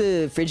I left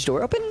the fridge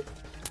door open.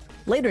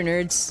 Later,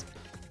 nerds.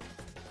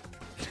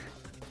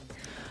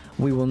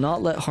 We will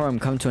not let harm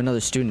come to another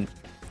student.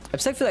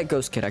 Except for that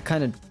ghost kid, I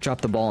kind of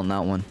dropped the ball on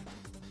that one.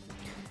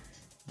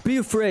 Be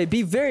afraid,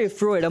 be very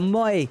afraid of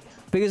me,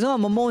 because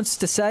I'm a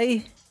monster,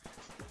 say.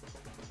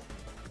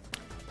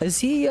 Is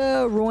he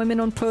rhyming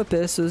on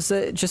purpose, or is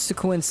that just a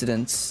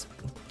coincidence?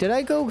 Did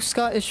I go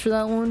Scottish for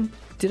that one?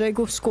 Did I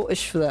go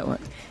Scottish for that one?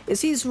 Is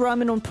he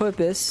rhyming on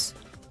purpose,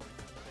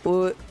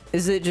 or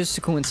is it just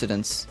a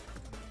coincidence?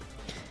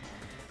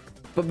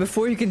 But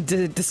before you can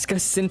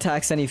discuss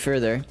syntax any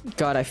further,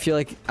 God, I feel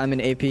like I'm in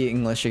AP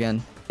English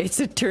again. It's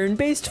a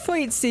turn-based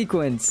fight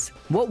sequence.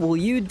 What will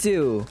you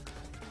do?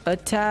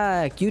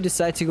 Attack. You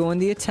decide to go in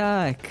the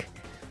attack.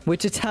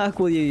 Which attack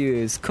will you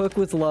use? Cook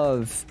with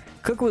love.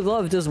 Cook with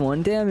love does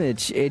 1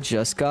 damage. It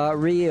just got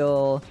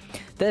real.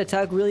 That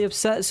attack really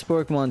upset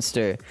Spork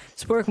Monster.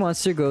 Spork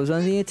Monster goes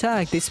on the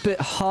attack. They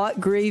spit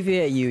hot gravy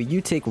at you. You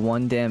take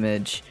 1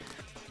 damage.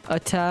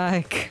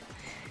 Attack.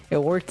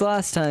 It worked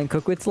last time.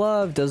 Cook with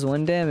love does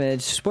 1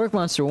 damage. Spork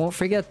Monster won't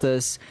forget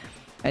this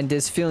and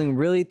is feeling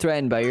really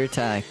threatened by your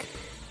attack.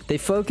 They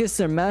focus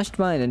their mashed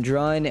mind and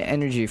draw in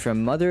energy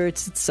from Mother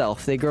Earth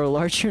itself. They grow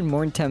larger and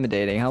more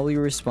intimidating. How will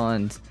you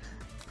respond?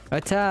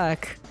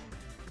 Attack.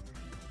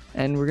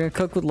 And we're gonna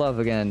cook with love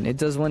again. It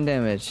does 1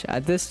 damage.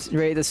 At this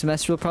rate, the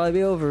semester will probably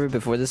be over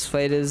before this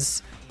fight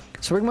is...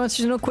 Spork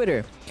Monster's no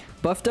quitter.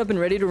 Buffed up and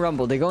ready to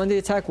rumble. They go into the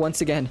attack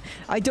once again.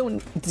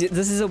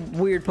 This is a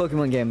weird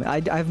Pokemon game.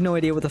 I have no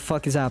idea what the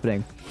fuck is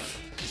happening.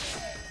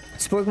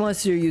 Spork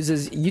Monster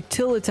uses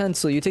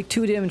Utilitensile. You take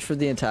 2 damage for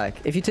the attack.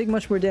 If you take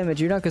much more damage,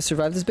 you're not gonna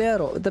survive this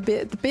battle. The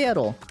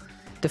battle.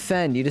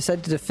 Defend. You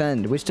decide to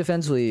defend. Which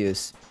defense will you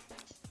use?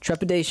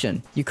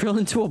 Trepidation. You curl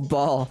into a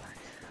ball.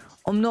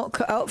 I'm not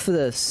cut out for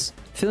this.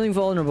 Feeling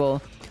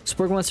vulnerable,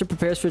 Spork Monster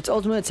prepares for its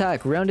ultimate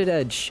attack. Rounded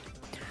Edge.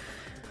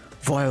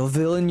 Vile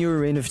villain, your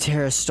reign of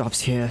terror stops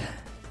here.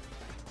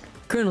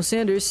 Colonel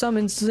Sanders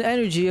summons the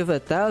energy of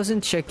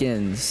 1,000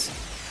 chickens.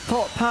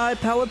 Pot Pie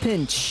Power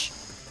Pinch.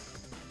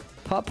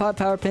 Pot Pie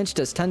Power Pinch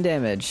does 10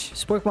 damage.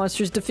 Spork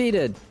Monster is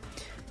defeated.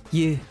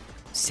 You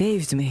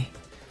saved me.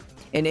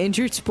 An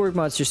injured Spork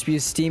Monster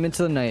spews steam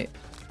into the night.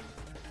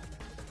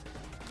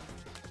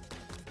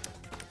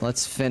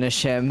 Let's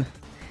finish him.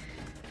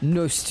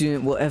 No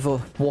student will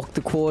ever walk the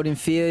quad in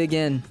fear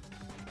again.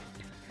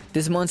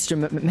 This monster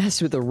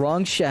messed with the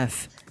wrong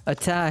chef.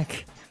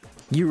 Attack.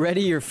 You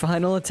ready your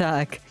final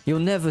attack? You'll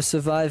never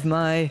survive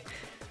my...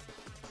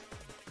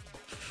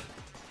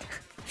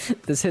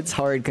 This hits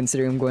hard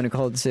considering I'm going to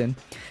college soon.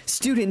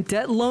 Student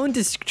debt loan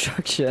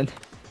destruction.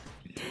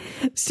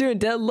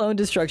 Student debt loan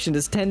destruction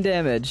does 10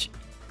 damage.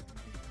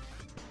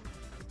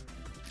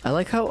 I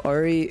like how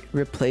Ari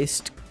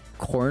replaced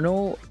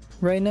Cornel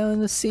right now in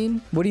this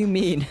scene. What do you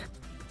mean?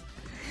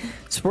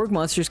 Spork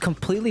Monster is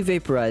completely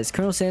vaporized.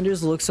 Colonel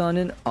Sanders looks on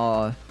in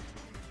awe.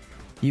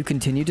 You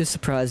continue to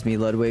surprise me,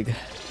 Ludwig.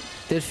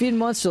 The defeated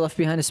monster left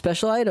behind a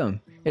special item.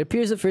 It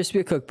appears at first to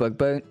be a cookbook,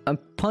 but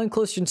upon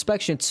closer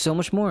inspection, it's so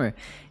much more.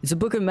 It's a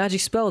book of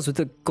magic spells with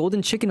a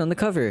golden chicken on the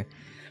cover.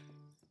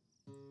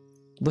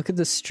 Look at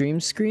the stream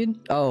screen.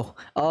 Oh.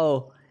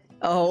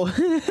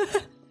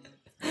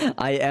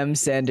 I am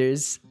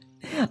Sanders.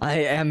 I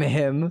am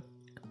him.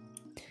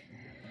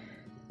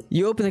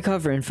 You open the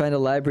cover and find a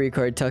library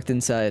card tucked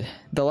inside.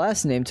 The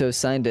last name to have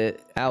signed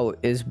it out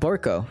is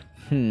Borko.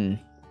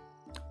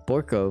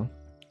 Borko?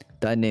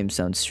 That name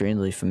sounds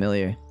strangely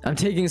familiar. I'm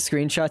taking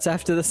screenshots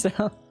after this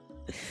now.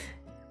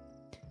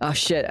 Oh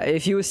shit,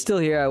 if he was still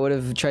here, I would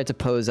have tried to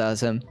pose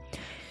as him.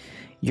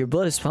 Your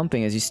blood is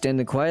pumping as you stand in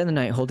the quiet of the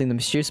night holding the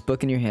mysterious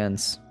book in your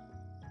hands.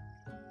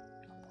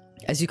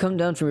 As you come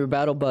down from your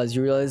battle buzz,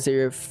 you realize that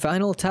your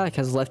final attack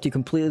has left you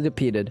completely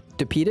depleted.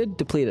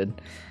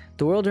 Depleted?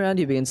 The world around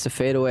you begins to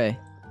fade away.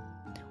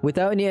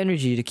 Without any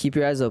energy to keep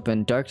your eyes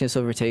open, darkness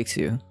overtakes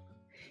you.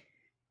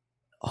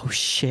 Oh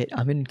shit,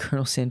 I'm in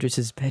Colonel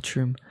Sanders'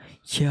 bedroom.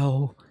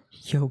 Yo,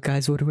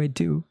 guys, what do I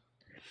do?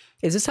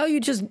 Is this how you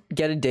just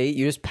get a date?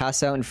 You just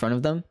pass out in front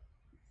of them?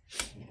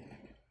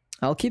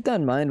 I'll keep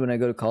that in mind when I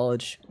go to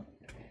college.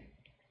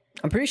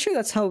 I'm pretty sure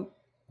that's how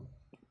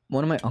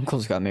one of my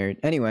uncles got married.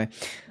 Anyway.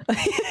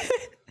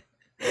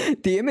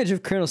 The image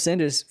of Colonel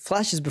Sanders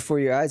flashes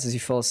before your eyes as you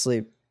fall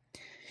asleep.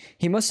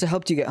 He must have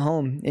helped you get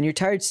home. In your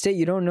tired state,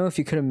 you don't know if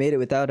you could have made it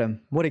without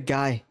him. What a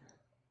guy.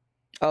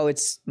 Oh,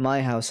 it's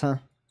my house, huh?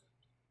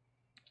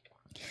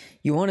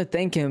 You want to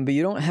thank him, but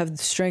you don't have the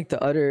strength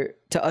to utter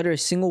a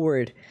single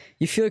word.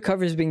 You feel your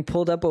covers being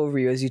pulled up over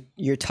you as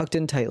you're tucked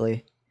in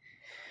tightly.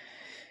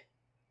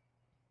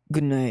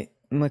 Good night,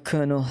 my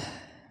Colonel.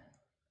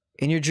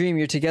 In your dream,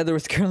 you're together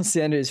with Colonel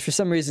Sanders. For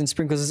some reason,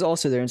 Sprinkles is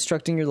also there,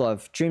 instructing your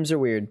love. Dreams are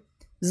weird.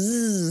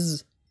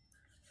 Zzz.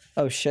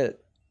 Oh shit.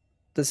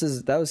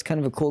 That was kind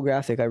of a cool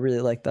graphic. I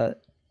really like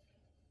that.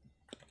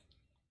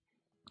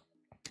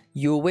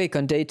 You awake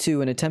on day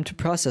 2 and attempt to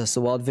process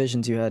the wild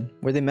visions you had.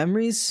 Were they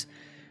memories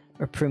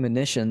or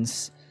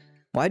premonitions?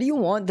 Why do you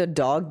want the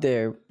dog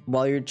there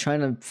while you're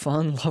trying to fall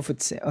in love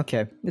with Sam?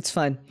 Okay, it's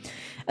fine.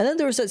 And then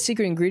there was that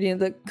secret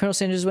ingredient that Colonel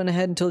Sanders went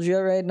ahead and told you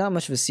outright. Not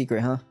much of a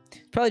secret, huh?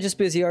 Probably just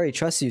because he already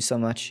trusts you so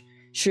much.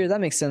 Sure, that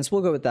makes sense.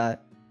 We'll go with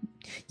that.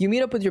 You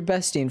meet up with your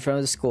bestie in front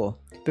of the school.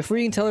 Before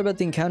you can tell her about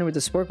the encounter with the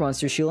Spork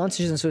Monster, she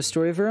launches into a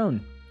story of her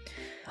own.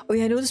 Oh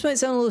yeah, I know this might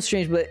sound a little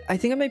strange, but I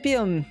think I might be,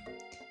 I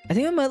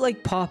think I might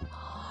like Pop.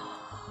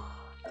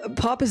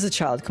 Pop is a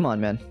child. Come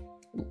on, man.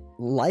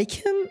 Like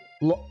him?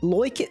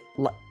 Like it?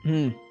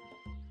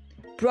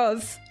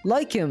 Bruv.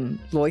 Like him.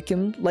 Like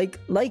him.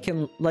 Like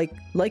him. Like.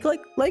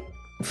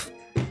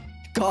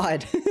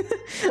 God.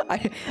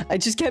 I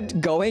just kept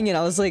going and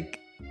I was like,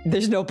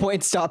 there's no point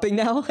in stopping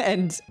now.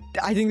 And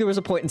I think there was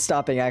a point in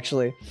stopping,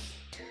 actually.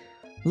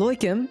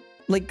 Like him?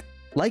 Like?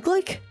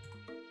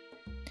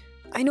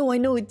 I know,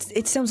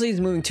 it sounds like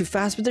he's moving too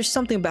fast, but there's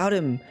something about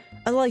him.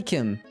 I like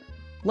him.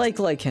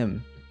 Like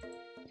him.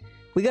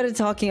 We got to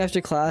talking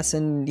after class,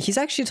 and he's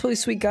actually a totally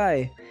sweet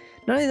guy.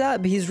 Not only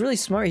that, but he's really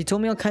smart. He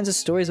told me all kinds of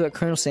stories about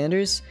Colonel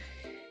Sanders.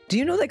 Do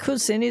you know that Colonel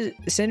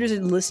Sanders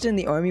enlisted in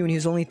the army when he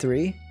was only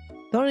 3?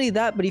 Not only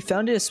that, but he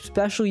founded a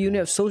special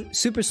unit of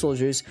super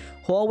soldiers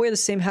who all wear the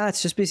same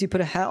hats just because he put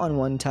a hat on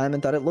one time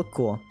and thought it looked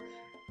cool.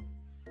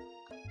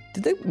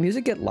 Did the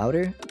music get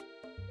louder?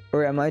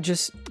 Or am I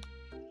just...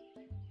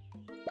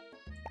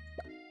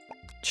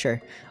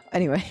 Sure.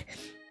 Anyway.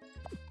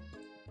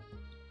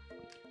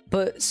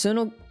 But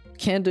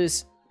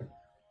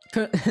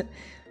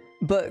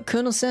But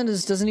Colonel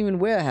Sanders doesn't even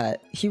wear a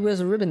hat. He wears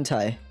a ribbon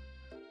tie.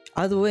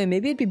 Either way,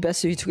 maybe it'd be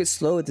best if you took it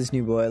slow with this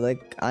new boy,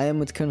 like I am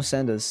with Colonel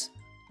Sanders.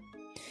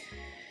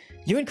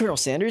 You and Colonel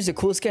Sanders, the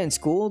coolest guy in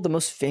school, the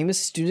most famous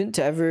student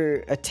to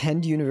ever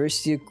attend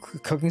University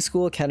Cooking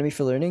School Academy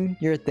for Learning,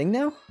 you're a thing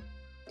now?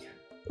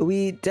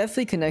 We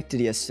definitely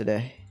connected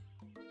yesterday.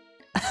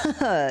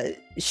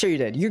 Sure you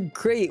did. You're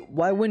great.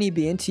 Why wouldn't he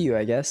be into you,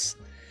 I guess?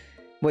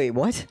 Wait,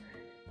 what?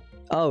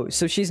 Oh,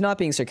 so she's not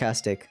being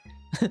sarcastic.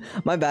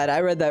 My bad, I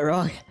read that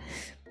wrong.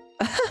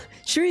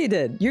 Sure you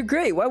did. You're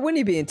great. Why wouldn't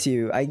he be into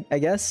you, I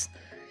guess?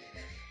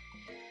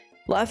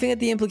 Laughing at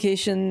the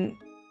implication...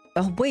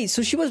 Oh, wait,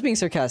 so she was being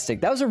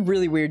sarcastic. That was a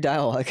really weird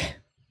dialogue.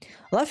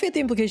 Laughing at the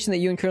implication that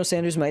you and Colonel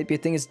Sanders might be a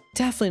thing is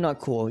definitely not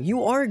cool.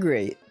 You are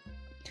great.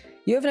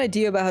 You have an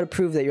idea about how to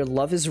prove that your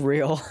love is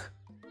real.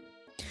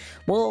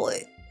 Well,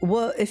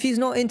 if he's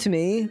not into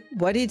me,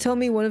 why did he tell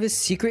me one of his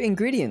secret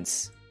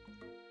ingredients?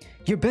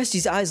 Your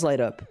bestie's eyes light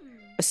up.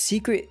 A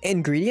secret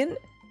ingredient?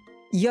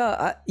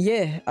 Yeah,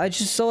 I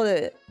just saw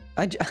that.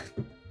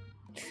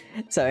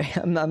 Sorry,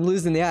 I'm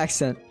losing the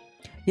accent.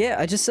 Yeah,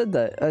 I just said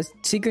that. A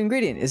secret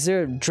ingredient. Is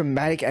there a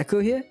dramatic echo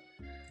here?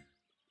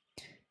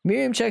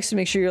 Miriam checks to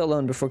make sure you're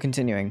alone before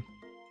continuing.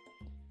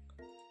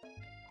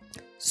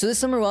 So this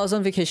summer while I was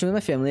on vacation with my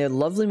family, a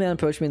lovely man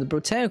approached me in the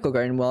botanical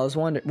garden where I was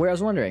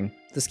wandering.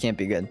 This can't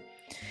be good.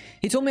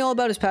 He told me all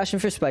about his passion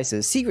for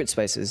spices, secret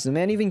spices. The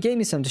man even gave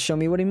me some to show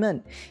me what he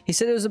meant. He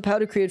said it was a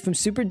powder created from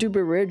super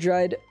duper rare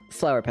dried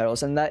flower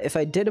petals, and that if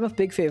I did him a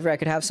big favor, I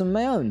could have some of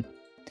my own.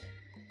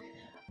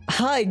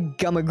 Hi,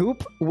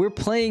 Gummagoop. We're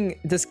playing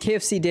this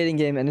KFC dating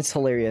game, and it's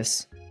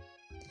hilarious.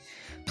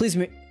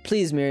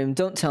 Please, Miriam,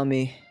 don't tell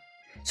me.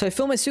 So I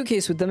filled my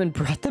suitcase with them and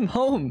brought them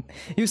home.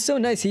 He was so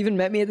nice. He even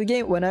met me at the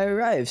gate when I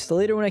arrived. So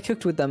later when I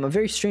cooked with them, a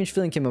very strange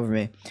feeling came over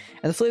me.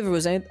 And the flavor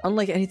was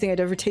unlike anything I'd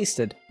ever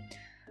tasted.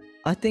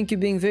 I think you're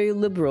being very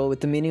liberal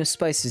with the meaning of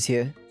spices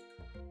here.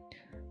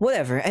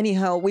 Whatever.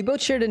 Anyhow, we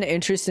both shared an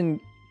interest in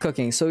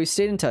cooking, so we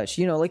stayed in touch.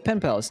 You know, like pen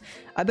pals.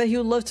 I bet he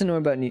would love to know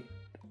about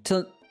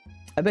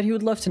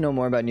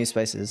more about new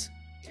spices.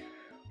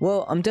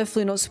 Well, I'm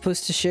definitely not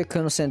supposed to share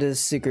Colonel Sanders'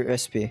 secret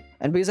recipe.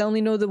 And because I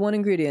only know the one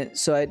ingredient,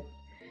 so I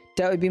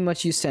doubt it'd be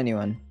much use to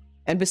anyone.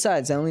 And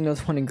besides, I only know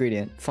the one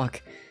ingredient.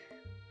 Fuck.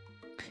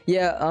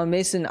 Yeah,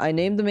 Mason, I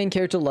named the main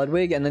character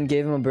Ludwig and then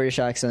gave him a British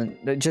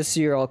accent, just so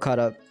you're all caught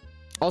up.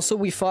 Also,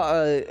 we fought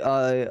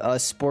a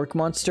spork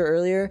monster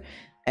earlier,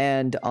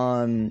 and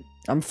I'm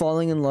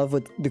falling in love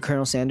with the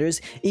Colonel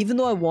Sanders, even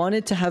though I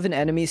wanted to have an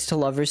enemies to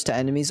lovers to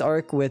enemies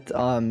arc with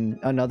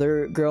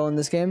another girl in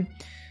this game,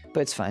 but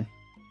it's fine.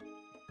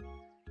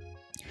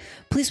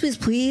 Please, please,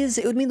 please,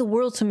 it would mean the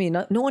world to me.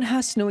 No one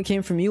has to know it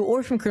came from you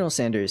or from Colonel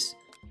Sanders.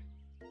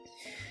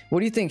 What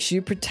do you think? Should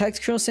you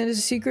protect Colonel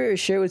Sanders' secret or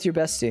share it with your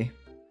bestie?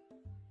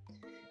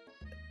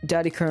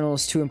 Daddy Colonel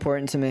is too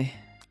important to me.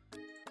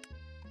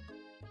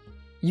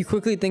 You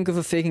quickly think of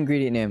a fake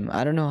ingredient name.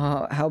 I don't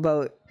know how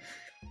about...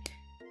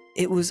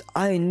 It was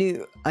I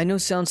know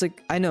sounds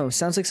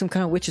like some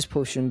kind of witch's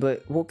potion,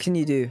 but what can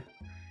you do?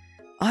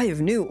 I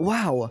have knew.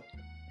 Wow.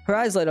 Her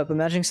eyes light up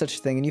imagining such a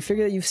thing, and you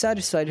figure that you've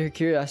satisfied her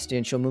curiosity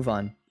and she'll move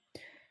on.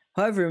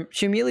 However,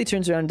 she immediately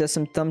turns around and does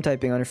some thumb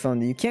typing on her phone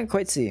that you can't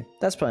quite see.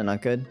 That's probably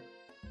not good.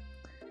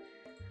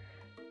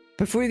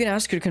 Before you can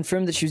ask her to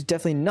confirm that she was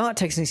definitely not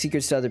texting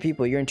secrets to other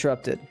people, you're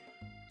interrupted.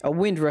 A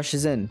wind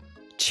rushes in.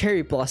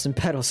 Cherry blossom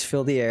petals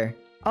fill the air.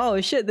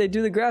 Oh shit, they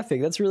do the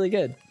graphic. That's really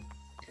good.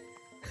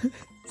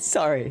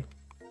 Sorry,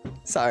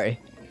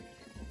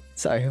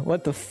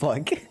 what the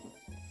fuck?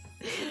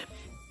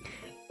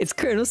 It's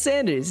Colonel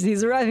Sanders.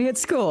 He's arriving at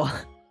school.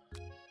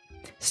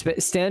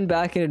 Stand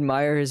back and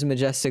admire his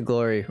majestic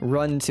glory.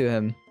 Run to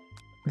him.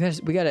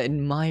 We gotta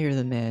admire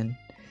the man.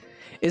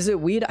 Is it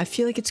weed? I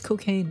feel like it's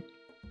cocaine.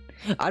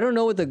 I don't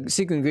know what the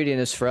secret ingredient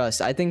is for us.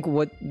 I think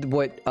what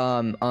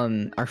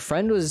our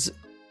friend was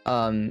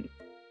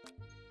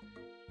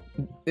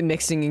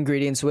mixing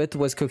ingredients with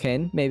was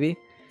cocaine, maybe.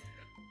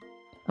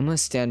 I'm gonna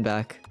stand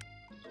back.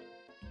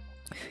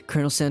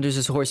 Colonel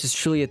Sanders' horse is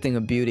truly a thing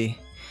of beauty.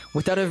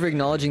 Without ever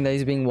acknowledging that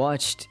he's being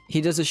watched, he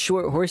does a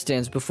short horse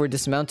dance before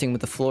dismounting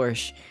with a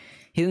flourish.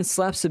 He then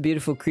slaps the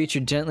beautiful creature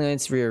gently on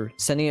its rear,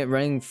 sending it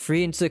running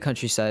free into the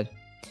countryside.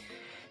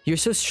 You're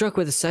so struck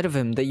with the sight of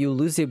him that you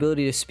lose the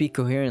ability to speak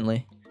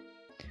coherently.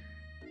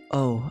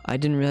 Oh, I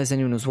didn't realize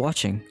anyone was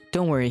watching.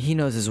 Don't worry, he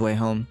knows his way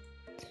home.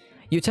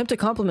 You attempt to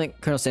compliment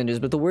Colonel Sanders,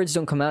 but the words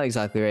don't come out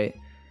exactly right.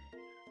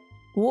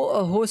 What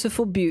a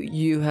horseful beaut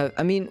you have.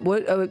 I mean,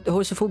 what a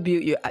horseful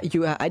beaut you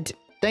have.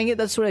 Dang it,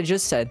 that's what I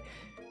just said.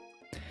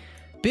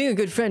 Being a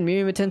good friend,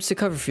 Miriam attempts to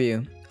cover for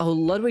you. Oh,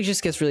 Ludwig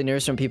just gets really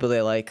nervous from people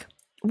they like.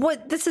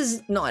 What? This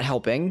is not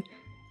helping.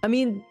 I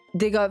mean,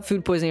 they got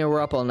food poisoning and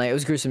were up all night. It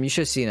was gruesome. You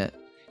should have seen it.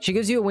 She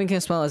gives you a wink and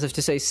a smile as if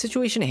to say,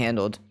 situation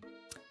handled.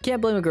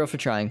 Can't blame a girl for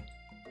trying.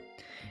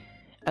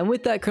 And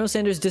with that, Colonel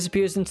Sanders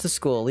disappears into the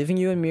school, leaving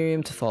you and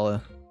Miriam to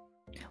follow.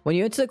 When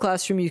you enter the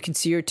classroom, you can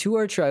see your two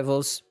arch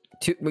rivals.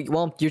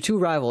 Your two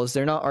rivals.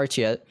 They're not arch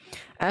yet.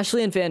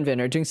 Ashley and Van Van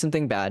are doing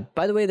something bad.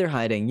 By the way, they're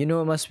hiding. You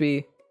know it must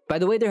be... By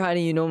the way they're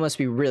hiding, you know it must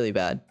be really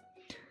bad.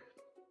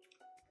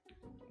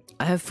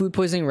 I have food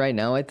poisoning right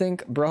now, I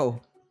think.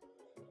 Bro.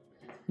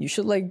 You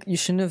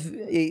shouldn't have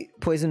ate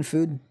poisoned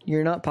food.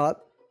 You're not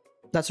Pop.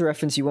 That's a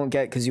reference you won't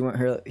get because you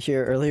weren't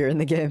here earlier in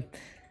the game.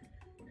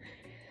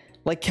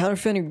 Like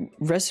counterfeiting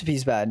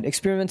recipes bad.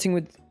 Experimenting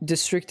with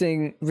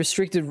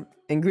restricted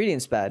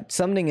ingredients bad.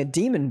 Summoning a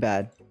demon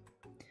bad.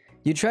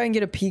 You try and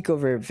get a peek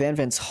over Van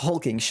Van's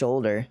hulking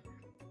shoulder.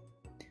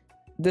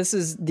 This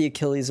is the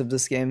Achilles of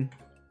this game.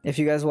 If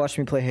you guys watched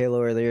me play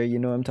Halo earlier, you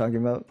know what I'm talking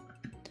about.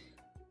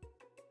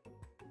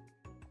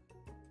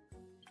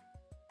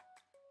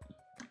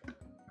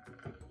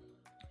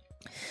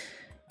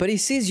 But he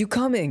sees you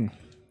coming.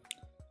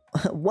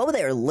 Whoa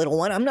there, little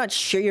one. I'm not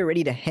sure you're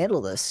ready to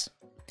handle this.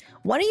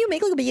 Why don't you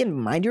make like a bee and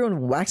mind your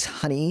own wax,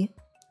 honey?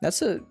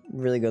 That's a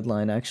really good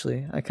line,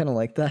 actually. I kind of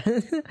like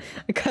that.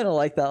 I kind of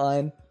like that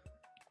line.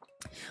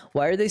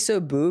 Why are they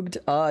so boobed?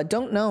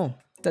 Don't know.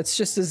 That's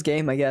just this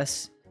game, I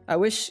guess. I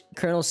wish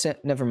Colonel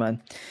never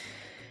mind.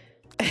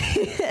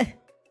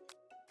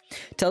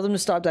 Tell them to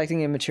stop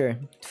acting immature.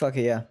 Fuck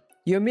it, yeah.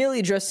 You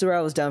immediately dress the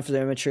rivals down for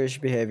their immature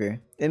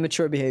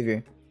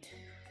behavior.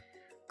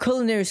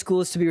 Culinary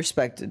school is to be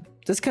respected.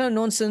 This kind of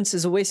nonsense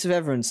is a waste of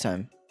everyone's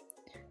time.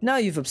 Now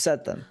you've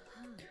upset them.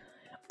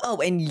 Oh,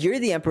 and you're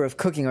the emperor of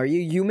cooking, are you?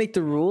 You make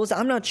the rules?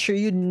 I'm not sure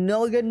you'd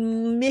know a good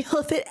meal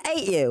if it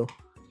ate you.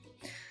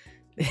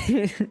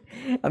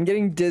 I'm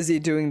getting dizzy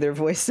doing their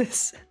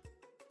voices.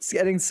 It's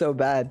getting so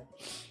bad.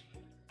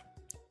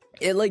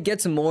 It like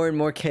gets more and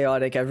more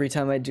chaotic every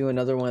time I do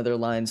another one of their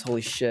lines.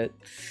 Holy shit.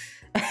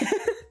 I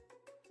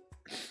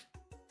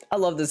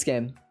love this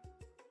game.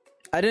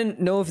 I didn't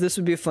know if this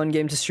would be a fun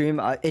game to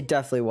stream. It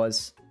definitely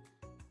was.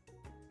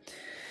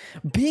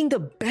 Being the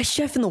best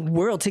chef in the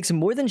world takes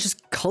more than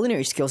just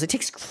culinary skills. It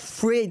takes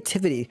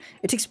creativity.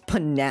 It takes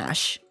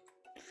panache.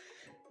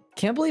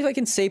 Can't believe I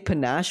can say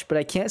panache, but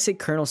I can't say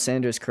Colonel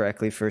Sanders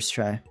correctly first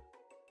try.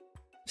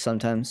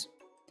 Sometimes.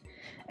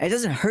 It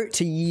doesn't hurt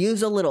to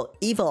use a little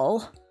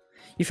evil.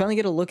 You finally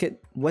get a look at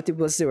what it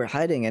was they were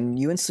hiding, and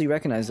you instantly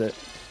recognize it.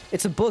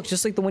 It's a book,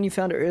 just like the one you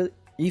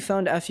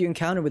found after you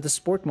encountered with the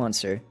spork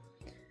monster.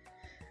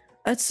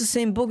 That's the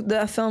same book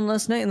that I found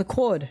last night in the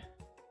quad.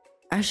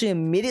 Ashley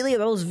immediately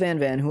elbows Van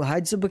Van, who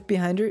hides the book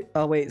behind her.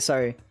 Oh, wait,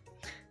 sorry.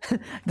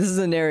 This is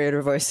the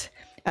narrator voice.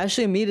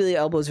 Ashley immediately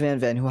elbows Van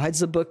Van, who hides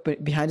the book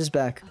behind his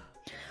back.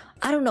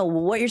 I don't know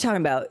what you're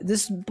talking about.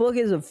 This book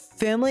is a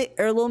family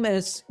heirloom and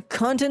its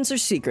contents are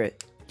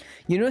secret.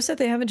 You notice that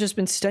they haven't just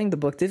been studying the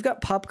book. They've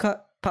got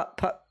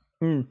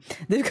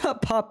They've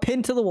got Pop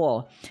pinned to the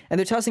wall, and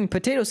they're tossing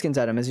potato skins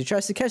at him as he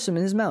tries to catch them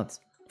in his mouth.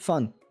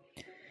 Fun.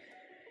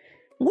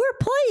 We're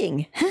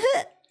playing!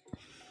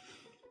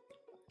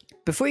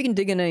 Before you can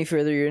dig in any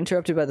further, you're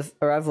interrupted by the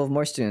arrival of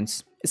more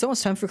students. It's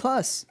almost time for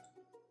class.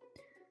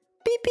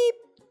 Beep beep.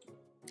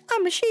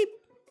 I'm a sheep.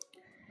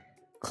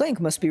 Clank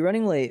must be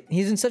running late.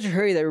 He's in such a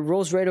hurry that he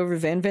rolls right over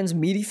Van Van's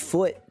meaty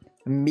foot.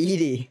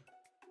 Meaty.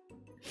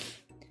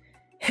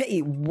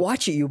 Hey,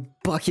 watch it, you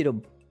bucket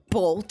of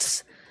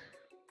bolts.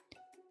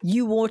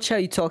 You watch how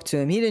you talk to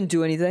him. He didn't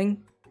do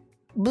anything.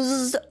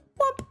 Bzz,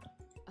 whomp.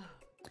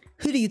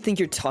 Who do you think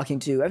you're talking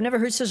to? I've never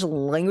heard such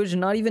language,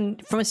 not even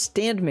from a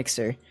stand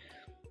mixer.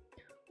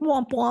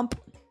 Womp womp.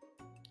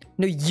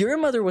 No, your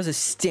mother was a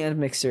stand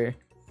mixer.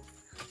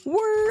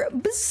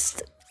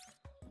 Bzz.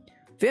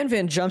 Van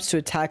Van jumps to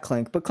attack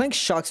Clank, but Clank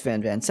shocks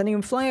Van Van, sending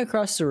him flying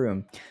across the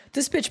room.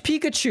 This bitch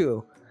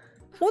Pikachu!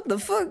 What the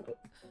fuck?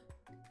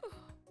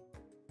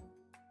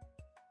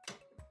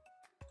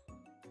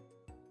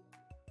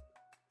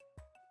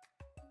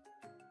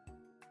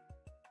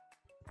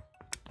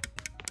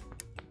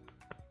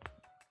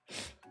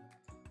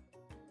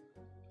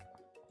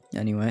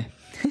 Anyway.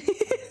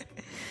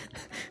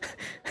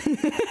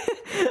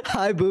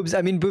 Hi boobs.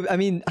 I mean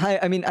hi.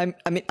 I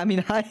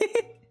mean hi.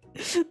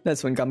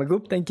 That's one comic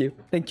book. Thank you.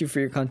 Thank you for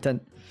your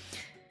content.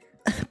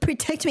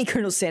 Protect me,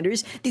 Colonel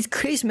Sanders. These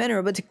crazed men are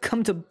about to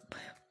come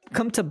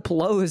to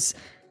blows.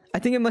 I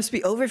think it must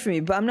be over for me,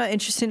 but I'm not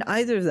interested in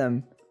either of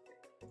them.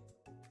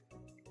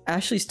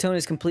 Ashley's tone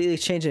is completely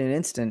changed in an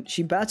instant.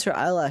 She bats her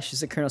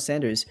eyelashes at Colonel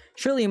Sanders.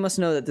 Surely you must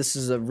know that this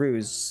is a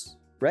ruse,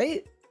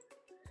 right?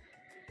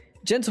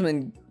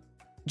 Gentlemen,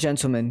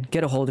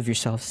 get a hold of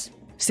yourselves.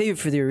 Save it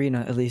for the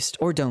arena, at least.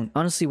 Or don't.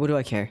 Honestly, what do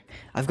I care?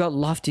 I've got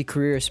lofty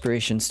career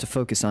aspirations to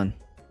focus on.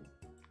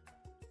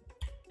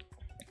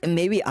 And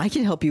maybe I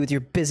can help you with your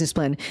business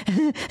plan.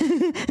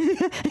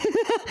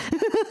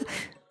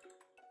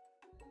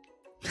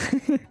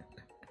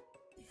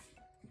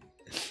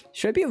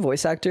 Should I be a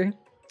voice actor?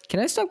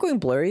 Can I stop going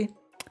blurry?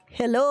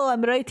 Hello,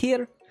 I'm right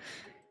here.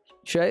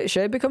 Should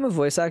I become a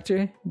voice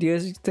actor? Do you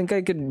guys think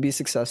I could be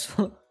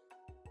successful?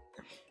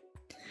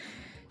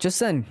 Just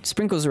then,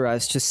 Sprinkles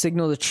arrives to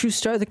signal the true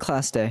start of the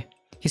class day.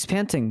 He's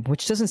panting,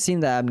 which doesn't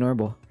seem that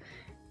abnormal.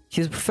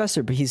 He's a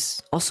professor, but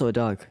he's also a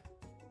dog.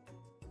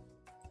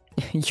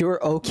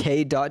 You're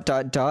okay, ...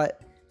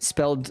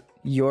 Spelled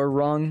you're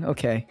wrong?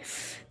 Okay.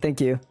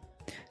 Thank you.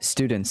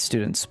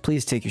 Students,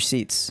 please take your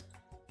seats.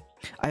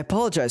 I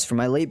apologize for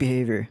my late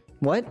behavior.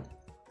 What?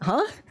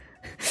 Huh?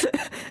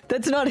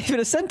 That's not even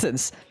a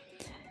sentence.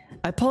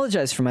 I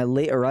apologize for my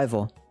late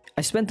arrival.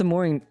 I spent the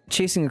morning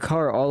chasing a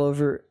car all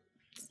over...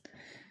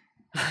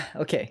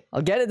 Okay,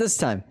 I'll get it this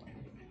time.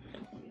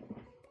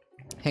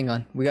 Hang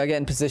on, we gotta get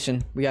in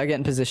position.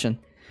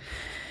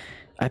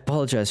 I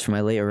apologize for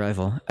my late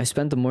arrival. I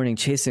spent the morning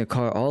chasing a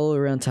car all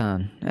around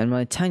town, and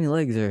my tiny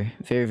legs are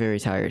very, very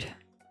tired.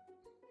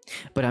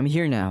 But I'm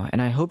here now,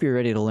 and I hope you're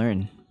ready to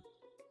learn.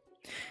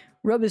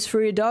 Rub his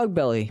furry dog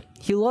belly.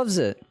 He loves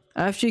it.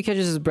 After he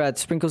catches his breath,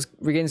 Sprinkles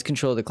regains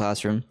control of the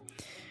classroom.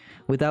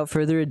 Without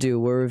further ado,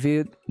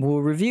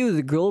 we'll review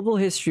the global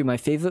history of my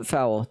favorite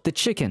fowl, the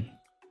chicken.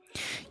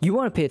 You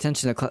want to pay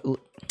attention to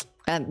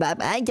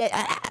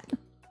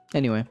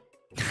Anyway.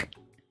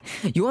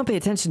 You want to pay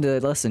attention to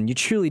the lesson, you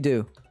truly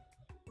do.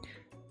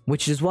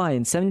 Which is why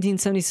in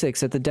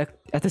 1776, at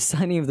the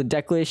signing of the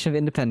Declaration of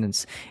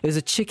Independence, it was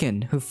a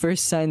chicken who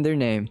first signed their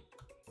name.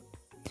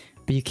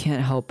 But you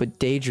can't help but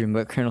daydream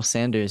about Colonel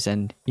Sanders,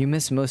 and you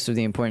miss most of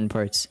the important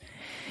parts.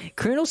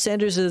 Colonel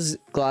Sanders'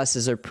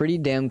 glasses are pretty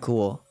damn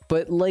cool,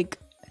 but like,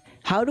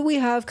 how do we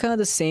have kind of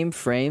the same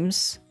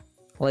frames?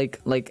 Like,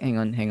 hang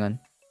on.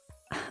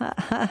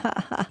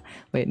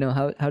 Wait, no,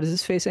 how does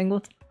his face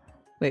angle?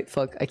 Wait,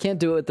 fuck, I can't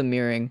do it with the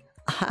mirroring.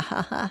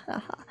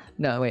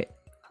 No, wait.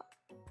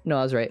 No,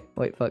 I was right.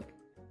 Wait, fuck.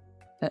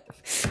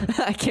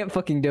 I can't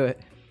fucking do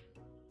it.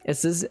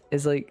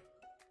 It's like...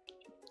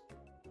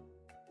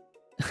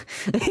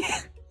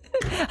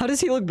 How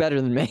does he look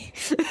better than me?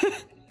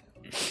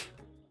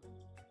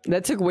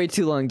 That took way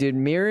too long, dude.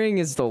 Mirroring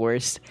is the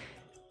worst.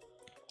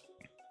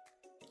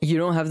 You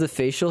don't have the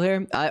facial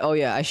hair? Oh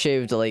yeah, I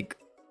shaved like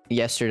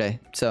yesterday,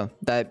 so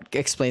that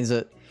explains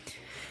it.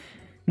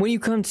 When you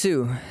come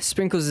to,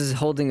 Sprinkles is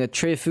holding a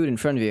tray of food in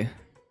front of you.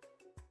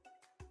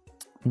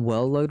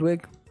 Well,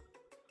 Ludwig?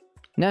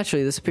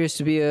 Naturally, this appears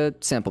to be a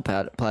sample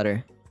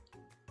platter.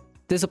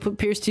 This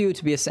appears to you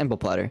to be a sample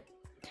platter.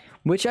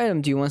 Which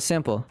item do you want to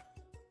sample?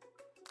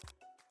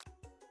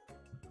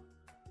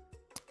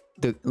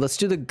 Let's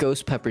do the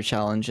ghost pepper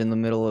challenge in the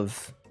middle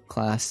of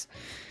class.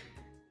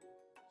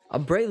 A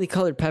brightly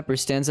colored pepper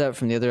stands out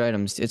from the other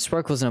items. It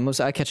sparkles in a most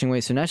eye-catching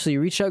way, so naturally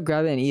you reach out,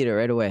 grab it, and eat it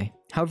right away.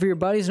 However, your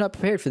body's not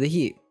prepared for the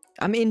heat.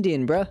 I'm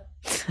Indian, bruh.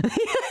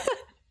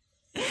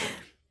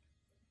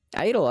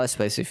 I eat a lot of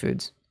spicy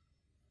foods.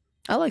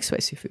 I like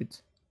spicy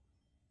foods.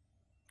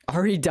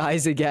 Ari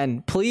dies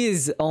again.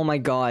 Please, oh my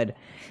god.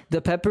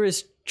 The pepper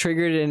has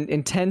triggered an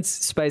intense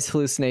spice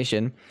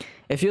hallucination.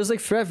 It feels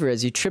like forever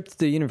as you trip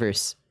through the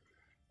universe.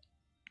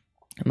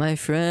 My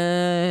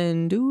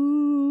friend,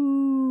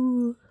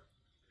 ooh.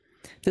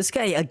 This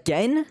guy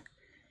again?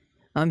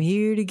 I'm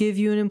here to give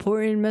you an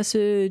important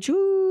message.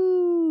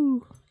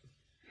 Ooh.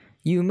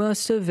 You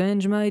must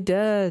avenge my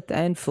death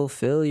and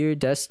fulfill your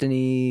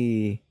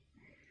destiny.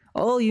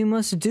 All you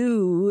must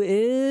do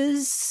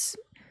is...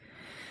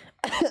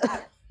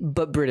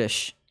 But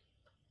British.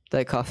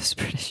 That cough is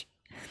British.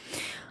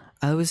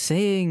 I was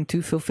saying,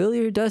 to fulfill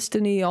your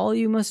destiny, all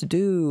you must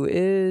do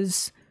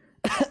is...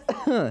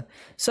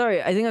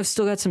 Sorry, I think I've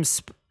still got some...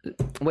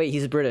 Wait,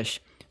 he's British.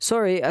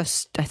 Sorry, I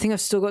think I've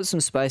still got some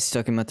spice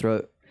stuck in my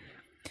throat.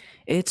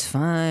 It's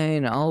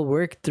fine, I'll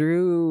work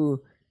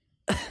through...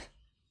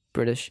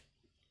 British.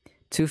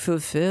 To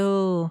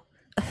fulfill...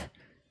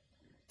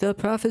 the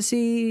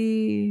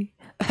prophecy...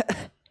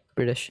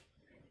 British.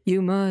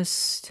 You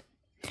must...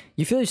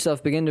 You feel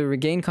yourself begin to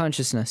regain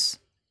consciousness.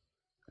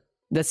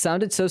 That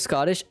sounded so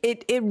Scottish.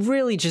 It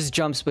really just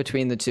jumps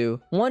between the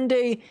two. One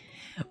day...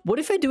 What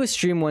if I do a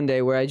stream one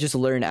day where I just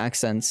learn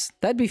accents?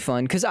 That'd be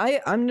fun, because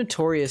I'm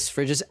notorious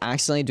for just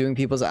accidentally doing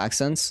people's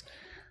accents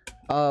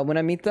when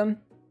I meet them.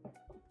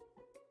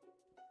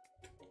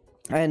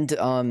 And,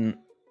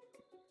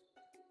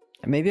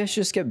 maybe I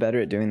should just get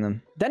better at doing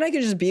them. Then I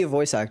could just be a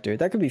voice actor.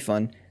 That could be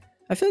fun.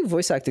 I feel like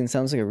voice acting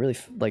sounds like a really,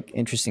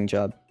 interesting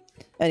job.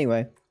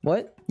 Anyway,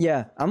 what?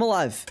 Yeah, I'm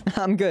alive.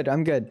 I'm good.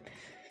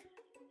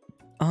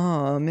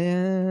 Aw,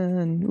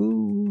 man.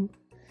 Ooh.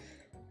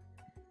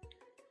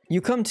 You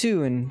come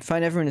to and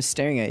find everyone is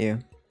staring at you.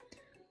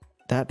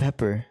 That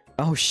pepper.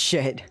 Oh,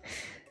 shit.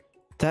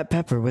 That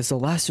pepper was the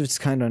last of its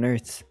kind on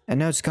Earth, and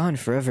now it's gone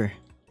forever.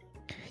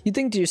 You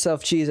think to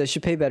yourself, geez, I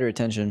should pay better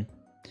attention.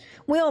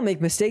 We all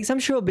make mistakes. I'm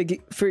sure he'll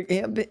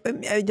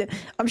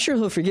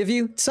forgive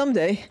you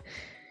someday.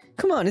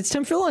 Come on, it's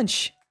time for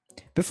lunch.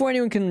 Before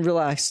anyone can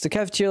relax, the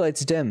cafeteria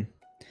lights dim,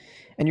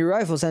 and your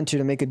rivals enter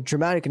to make a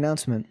dramatic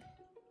announcement.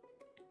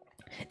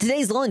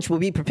 Today's lunch will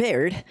be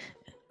prepared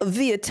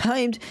via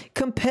timed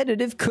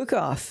competitive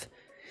cook-off.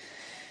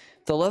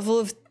 The level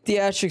of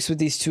theatrics with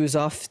these two is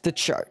off the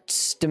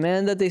charts.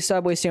 Demand that they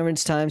stop wasting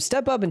everyone's time.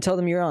 Step up and tell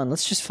them you're on.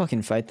 Let's just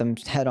fucking fight them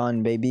head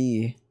on,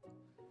 baby.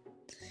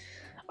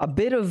 A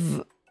bit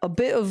of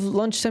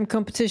lunchtime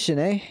competition,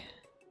 eh?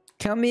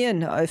 Count me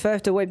in. If I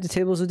have to wipe the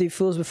tables with you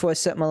fools before I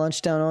set my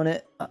lunch down on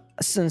it,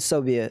 then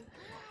so be it.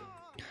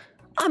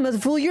 I'm not the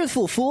fool, you're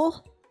the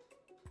fool!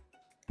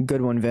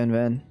 Good one, Van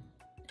Van.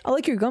 I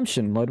like your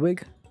gumption,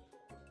 Ludwig.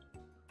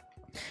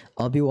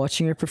 I'll be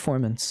watching your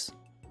performance.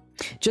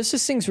 Just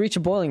as things reach a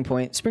boiling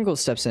point,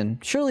 Sprinkles steps in.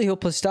 Surely he'll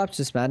put a stop to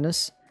this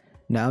madness.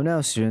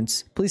 Now,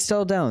 students. Please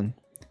settle down.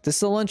 This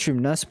is the lunchroom,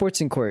 not a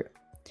sportsing court.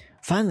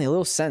 Finally, a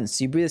little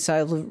sense. You breathe a sigh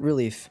of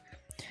relief.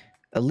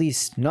 At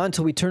least, not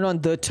until we turn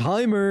on the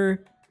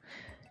timer.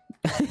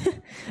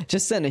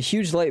 Just then, a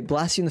huge light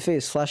blasts you in the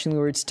face, flashing the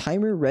words,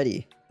 timer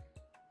ready.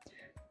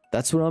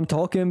 That's what I'm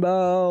talking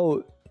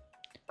about.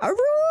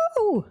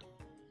 Aroo!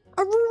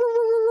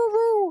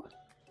 Aroo!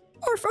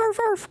 Arf, arf,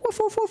 arf, woof,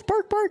 woof, woof,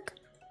 bark, bark.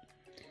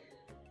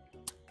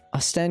 I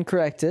stand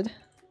corrected.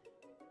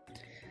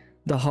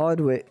 The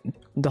hard way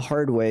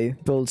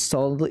builds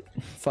solidly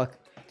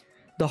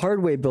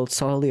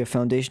a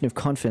foundation of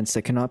confidence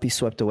that cannot be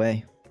swept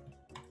away.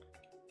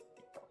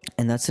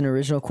 And that's an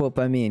original quote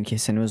by me, in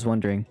case anyone was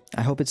wondering.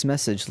 I hope its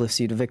message lifts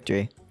you to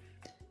victory.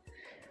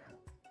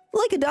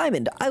 Like a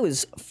diamond, I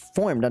was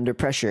formed under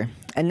pressure,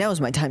 and now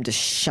is my time to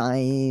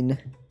shine.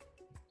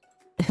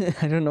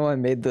 I don't know why I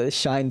made the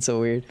shine so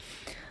weird.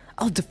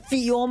 I'll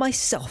defeat you all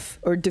myself,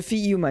 or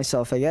defeat you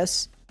myself, I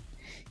guess.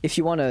 If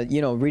you want to,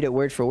 you know, read it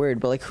word for word,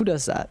 but like, who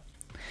does that?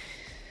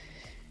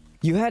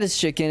 You had his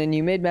chicken, and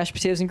you made mashed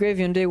potatoes and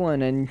gravy on day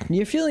one, and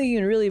you're feeling you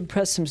can really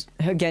impress him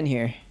again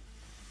here.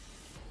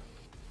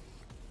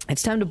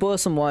 It's time to boil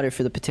some water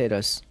for the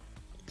potatoes.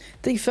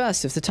 Think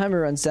fast, if the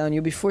timer runs down,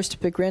 you'll be forced to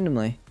pick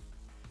randomly.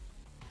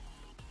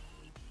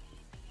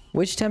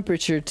 Which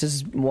temperature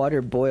does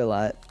water boil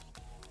at?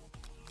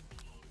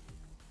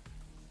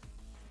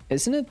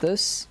 Isn't it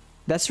this?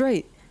 That's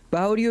right. But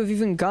how would you have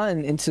even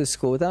gotten into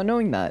school without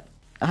knowing that?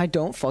 I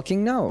don't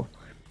fucking know.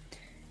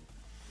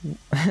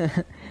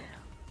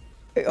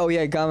 Oh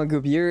yeah, Gamma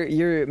Goop,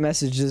 your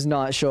message does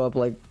not show up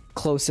like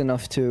close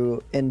enough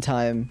to in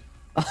time.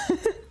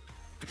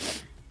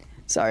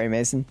 Sorry,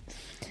 Mason.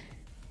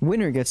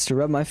 Winner gets to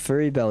rub my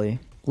furry belly.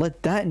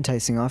 Let that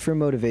enticing offer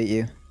motivate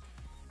you.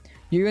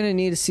 You're gonna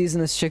need to season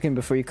this chicken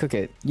before you cook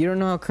it. You don't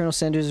know how Colonel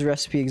Sanders'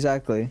 recipe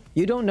exactly.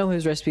 You don't know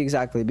his recipe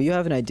exactly, but you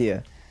have an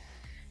idea.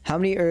 How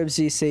many herbs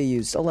do you say you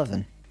used?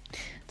 11.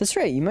 That's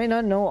right, you might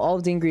not know all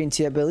of the ingredients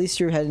yet, but at least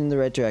you're heading in the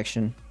right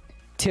direction.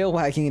 Tail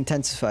wagging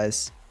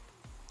intensifies.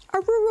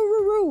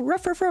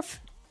 Ruff, ruff,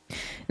 ruff.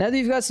 Now that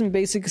you've got some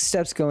basic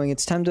steps going,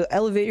 it's time to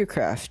elevate your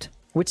craft.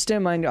 Which state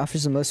of mind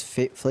offers the most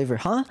flavor?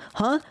 Huh?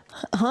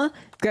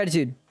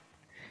 Gratitude.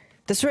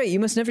 That's right, you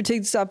must never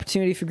take this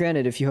opportunity for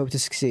granted if you hope to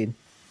succeed.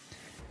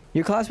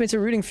 Your classmates are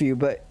rooting for you,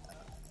 but...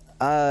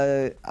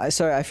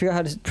 sorry, I forgot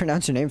how to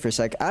pronounce your name for a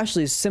sec.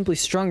 Ashley is simply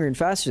stronger and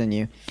faster than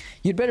you.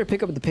 You'd better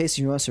pick up the pace if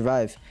you want to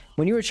survive.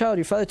 When you were a child,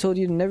 your father told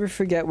you to never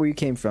forget where you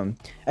came from.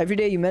 Every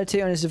day you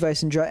meditate on his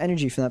device and draw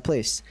energy from that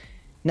place.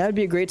 Now would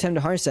be a great time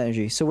to harness that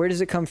energy. So where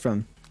does it come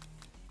from?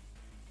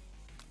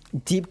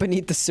 Deep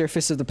beneath the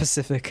surface of the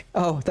Pacific.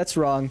 Oh, that's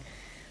wrong.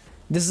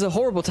 This is a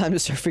horrible time to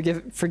start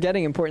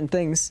forgetting important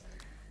things.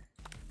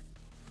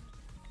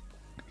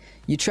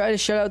 You try to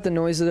shut out the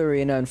noise of the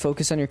arena and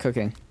focus on your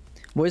cooking.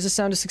 Where's the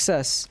sound of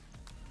success?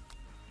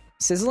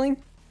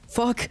 Sizzling?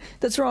 Fuck,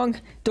 that's wrong.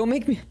 Don't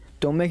make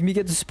me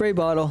get the spray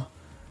bottle.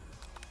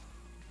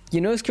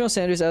 You notice Colonel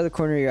Sanders out of the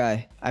corner of your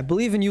eye. I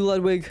believe in you,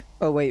 Ludwig.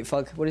 Oh wait,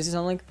 fuck. What does he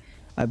sound like?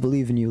 I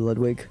believe in you,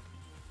 Ludwig.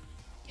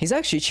 He's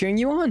actually cheering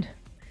you on.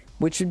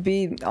 Which would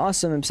be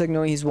awesome, except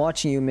knowing he's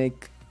watching you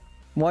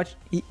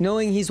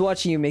knowing he's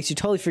watching you makes you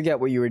totally forget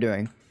what you were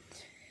doing.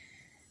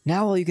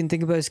 Now all you can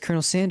think about is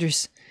Colonel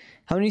Sanders.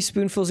 How many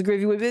spoonfuls of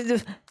gravy would...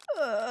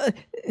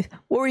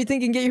 what were you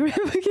thinking? Get your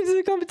back into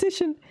the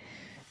competition.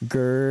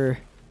 Grr.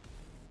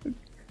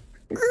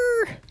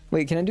 Grr.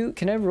 Wait,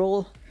 can I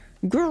roll?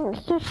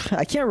 Grr.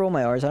 I can't roll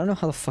my R's. I don't know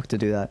how the fuck to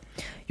do that.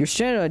 You're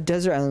stranded on a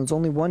desert island with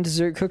only one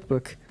dessert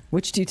cookbook.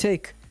 Which do you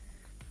take?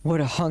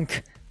 What a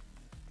hunk.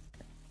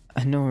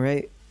 I know,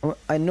 right?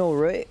 I know,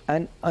 right?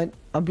 I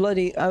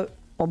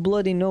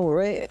bloody know,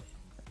 right?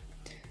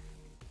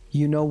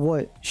 You know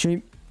what?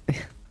 Should we...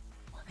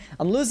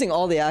 I'm losing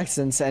all the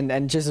accents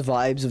and just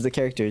vibes of the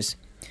characters.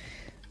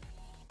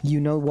 You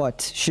know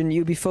what? Shouldn't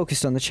you be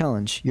focused on the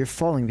challenge? You're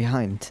falling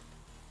behind.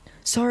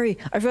 Sorry,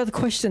 I forgot the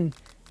question.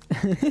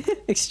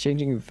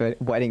 Exchanging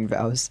wedding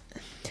vows.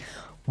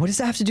 What does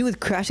that have to do with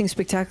crafting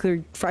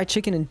spectacular fried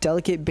chicken and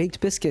delicate baked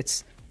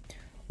biscuits?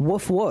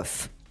 Woof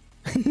woof.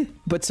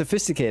 But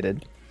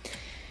sophisticated.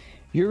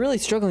 You're really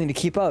struggling to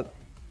keep up.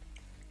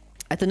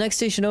 At the next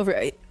station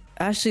over,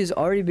 Ashley has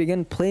already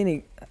begun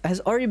plating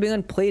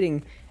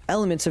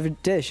elements of a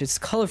dish. It's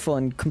colorful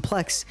and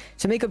complex.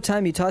 To make up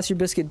time, you toss your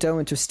biscuit dough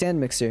into a stand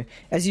mixer.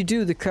 As you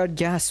do, the crowd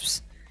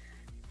gasps.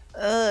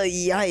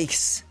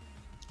 Yikes.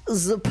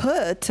 The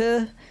put.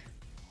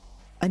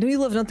 I know you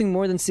love nothing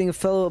more than seeing a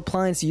fellow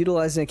appliance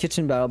utilized in a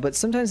kitchen battle, but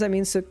sometimes that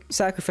means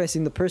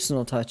sacrificing the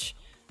personal touch.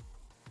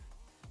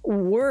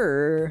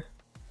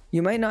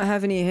 You might not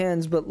have any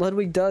hands, but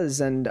Ludwig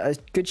does, and a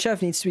good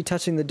chef needs to be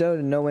touching the dough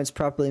to know when it's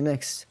properly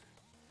mixed.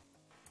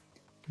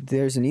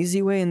 There's an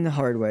easy way and the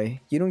hard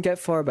way. You don't get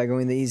far by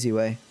going the easy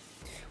way.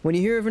 When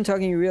you hear everyone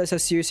talking, you realize how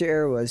serious your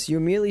error was. You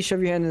immediately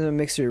shove your hand into the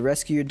mixer to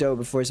rescue your dough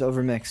before it's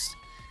overmixed.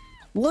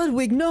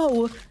 Ludwig,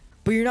 no!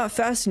 But you're not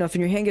fast enough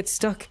and your hand gets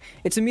stuck.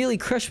 It's immediately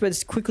crushed by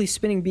its quickly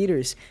spinning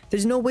beaters.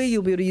 There's no way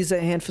you'll be able to use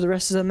that hand for the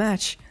rest of the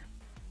match.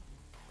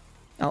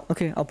 Oh,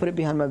 okay, I'll put it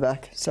behind my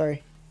back.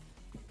 Sorry.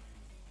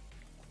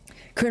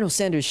 Colonel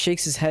Sanders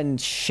shakes his head in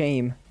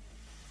shame.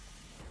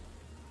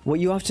 What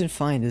you often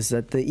find is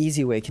that the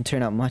easy way can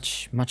turn out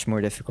much, much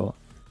more difficult.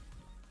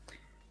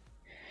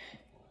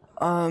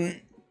 What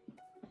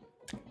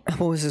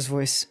was his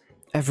voice?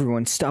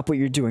 Everyone, stop what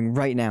you're doing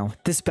right now.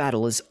 This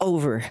battle is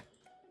over.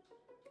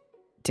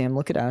 Damn,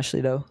 look at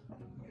Ashley, though.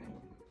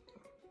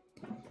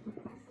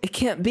 It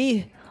can't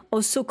be. I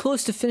was so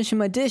close to finishing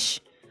my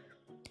dish.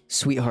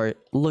 Sweetheart,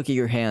 look at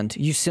your hand.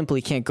 You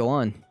simply can't go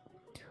on.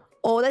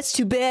 Oh, that's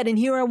too bad, and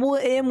here I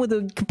am with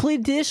a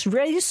complete dish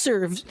ready to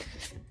serve.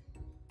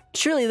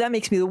 Surely that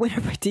makes me the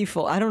winner by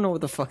default. I don't know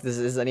what the fuck this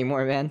is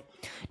anymore, man.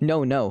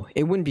 No,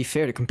 it wouldn't be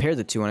fair to compare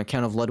the two on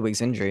account of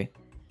Ludwig's injury.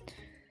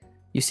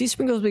 You see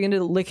Sprinkles begin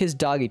to lick his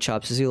doggy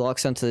chops as he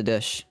locks onto the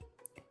dish.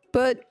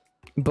 But,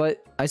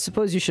 I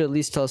suppose you should at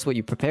least tell us what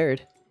you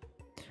prepared.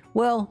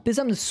 Well, because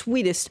I'm the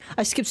sweetest,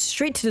 I skipped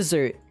straight to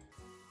dessert.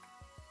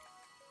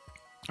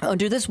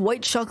 Under this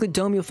white chocolate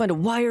dome, you'll find a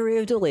wide array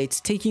of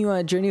delights, taking you on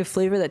a journey of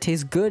flavor that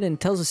tastes good and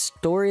tells a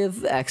story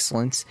of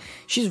excellence.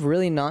 She's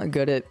really not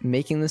good at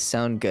making this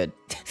sound good.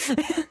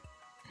 I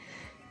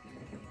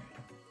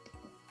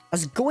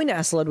was going to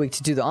ask Ludwig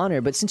to do the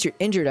honor, but since you're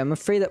injured, I'm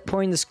afraid that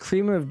pouring this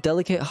creamer of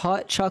delicate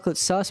hot chocolate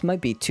sauce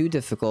might be too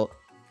difficult.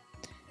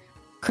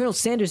 Colonel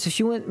Sanders, if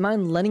you wouldn't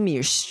mind lending me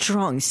your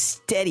strong,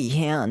 steady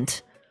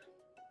hand.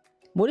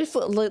 What if,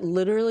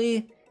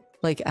 literally...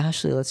 Like,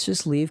 Ashley, let's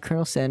just leave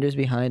Colonel Sanders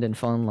behind and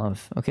fall in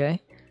love,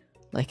 okay?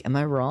 Like, am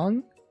I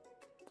wrong?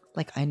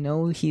 Like, I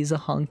know he's a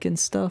hunk and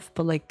stuff,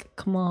 but like,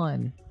 come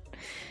on.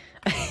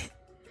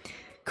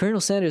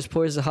 Colonel Sanders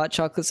pours the hot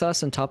chocolate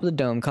sauce on top of the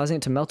dome, causing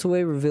it to melt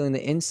away, revealing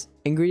the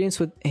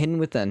ingredients hidden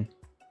within.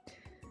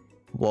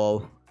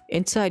 Whoa.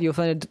 Inside, you'll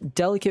find a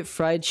delicate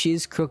fried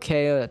cheese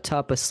croquet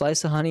atop a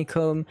slice of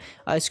honeycomb,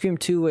 ice cream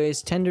 2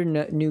 ways, tender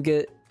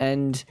nougat,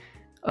 and...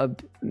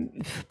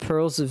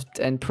 pearls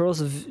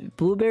of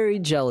blueberry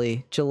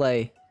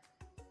gelée.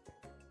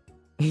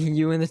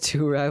 You and the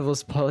two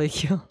rivals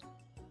polykill.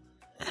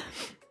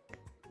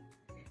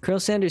 Colonel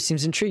Sanders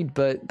seems intrigued,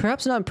 but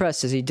perhaps not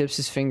impressed as he dips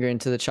his finger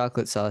into the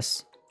chocolate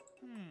sauce.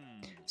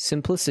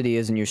 Simplicity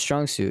isn't your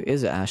strong suit,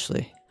 is it,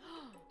 Ashley?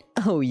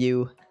 Oh,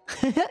 you.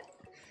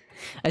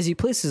 As he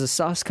places a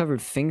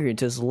sauce-covered finger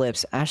into his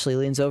lips, Ashley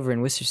leans over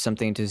and whispers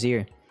something into his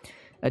ear.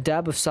 A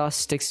dab of sauce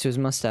sticks to his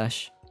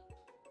mustache.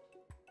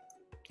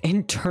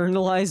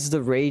 Internalize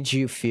the rage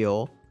you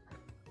feel.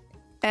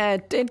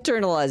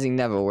 Internalizing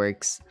never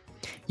works.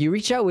 You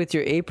reach out with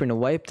your apron to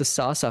wipe the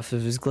sauce off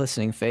of his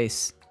glistening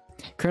face.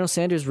 Colonel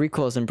Sanders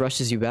recoils and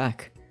brushes you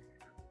back.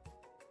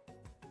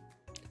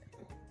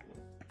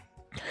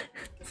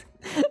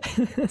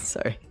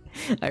 Sorry.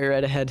 I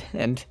read ahead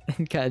and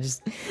kind of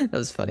just... That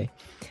was funny.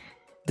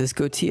 This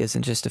goatee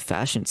isn't just a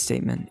fashion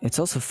statement. It's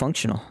also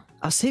functional.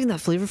 I was saving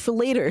that flavor for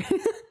later.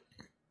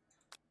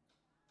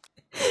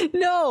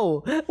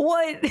 No!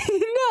 What?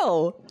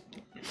 No!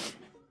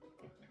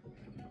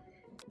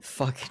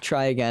 Fuck,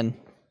 try again.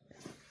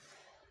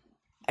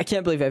 I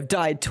can't believe I've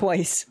died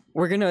twice.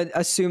 We're gonna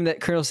assume that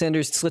Colonel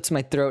Sanders slits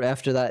my throat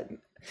after that.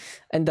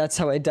 And that's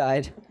how I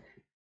died.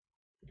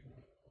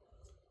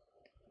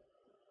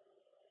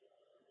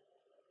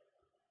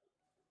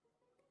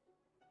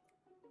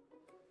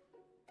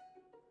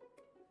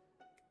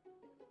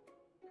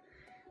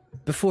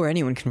 Before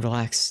anyone can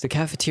relax, the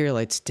cafeteria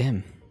lights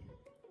dim.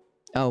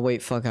 Oh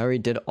wait, fuck, I already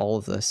did all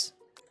of this.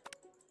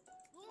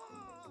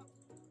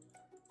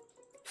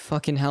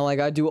 Fucking hell, I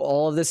gotta do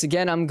all of this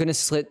again. I'm getting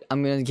slitty.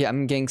 I'm gonna get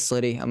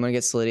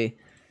slitty.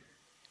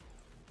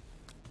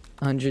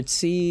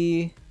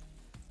 100C.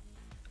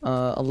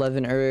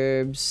 11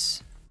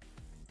 herbs.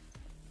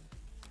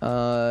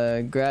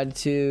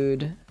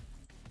 Gratitude.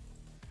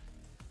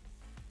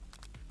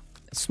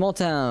 Small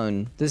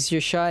town. This is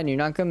your shot and you're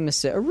not gonna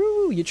miss it.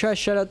 Aroo! You try to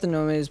shut out the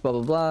noise, blah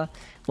blah blah.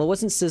 Well, it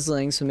wasn't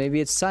sizzling, so maybe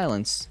it's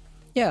silence.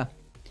 Yeah.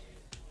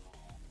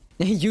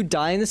 You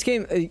die in this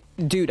game?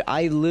 Dude,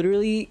 I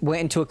literally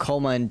went into a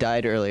coma and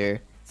died earlier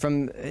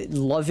from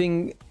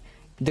loving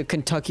the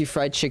Kentucky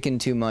Fried Chicken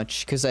too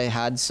much because I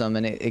had some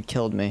and it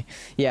killed me.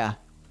 Yeah.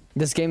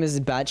 This game is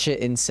batshit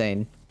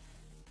insane.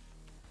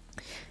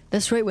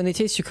 That's right, when they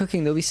taste your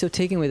cooking, they'll be so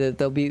taken with it,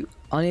 they'll be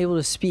unable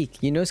to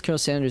speak. You notice Colonel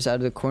Sanders out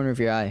of the corner of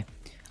your eye.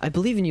 I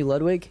believe in you,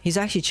 Ludwig. He's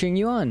actually cheering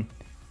you on.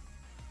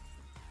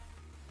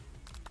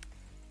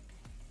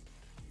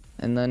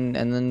 And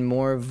then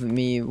more of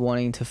me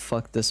wanting to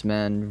fuck this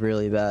man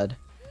really bad.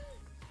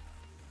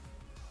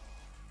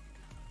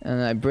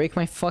 And I break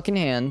my fucking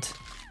hand.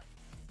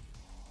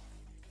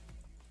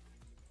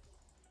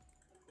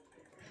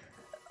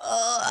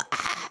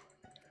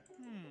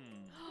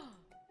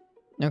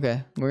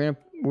 Okay, we're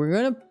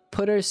gonna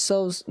put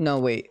ourselves. No,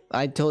 wait.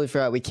 I totally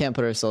forgot. We can't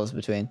put ourselves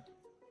between.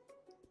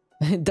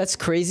 That's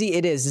crazy.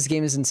 It is. This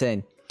game is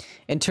insane.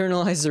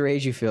 Internalize the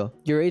rage you feel.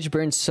 Your rage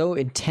burns so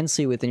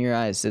intensely within your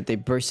eyes that they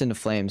burst into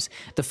flames.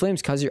 The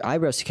flames cause your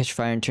eyebrows to catch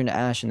fire and turn to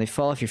ash, and they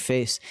fall off your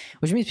face,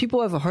 which means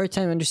people have a hard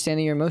time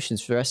understanding your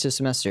emotions for the rest of the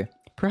semester.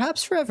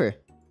 Perhaps forever.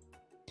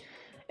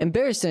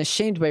 Embarrassed and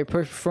ashamed by your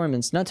poor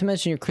performance, not to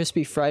mention your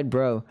crispy fried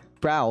brow.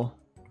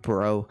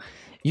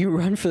 You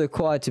run for the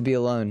quad to be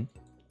alone.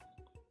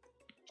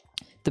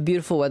 The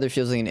beautiful weather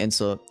feels like an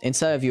insult.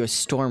 Inside of you a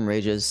storm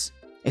rages.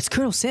 It's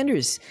Colonel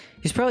Sanders!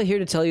 He's probably here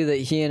to tell you that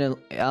he and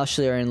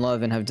Ashley are in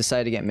love and have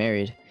decided to get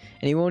married.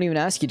 And he won't even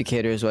ask you to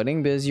cater his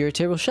wedding because you're a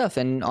terrible chef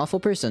and an awful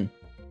person.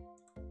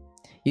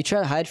 You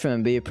try to hide from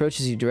him, but he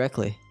approaches you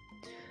directly.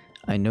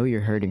 I know you're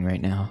hurting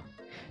right now.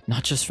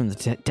 Not just from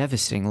the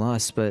devastating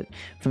loss, but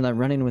from that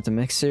run-in with the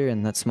mixer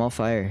and that small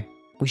fire.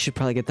 We should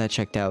probably get that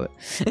checked out.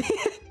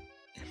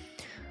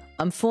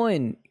 I'm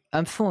fine.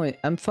 I'm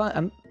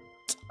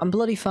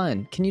bloody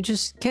fine. Can't you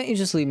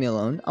just leave me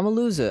alone? I'm a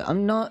loser.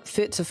 I'm not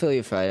fit to fill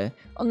your Friday.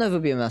 I'll never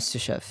be a master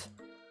chef.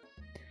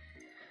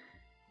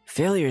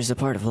 Failure is a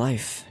part of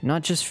life.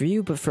 Not just for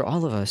you, but for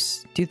all of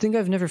us. Do you think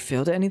I've never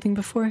failed at anything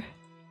before?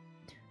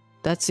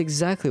 That's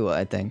exactly what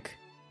I think.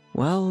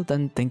 Well,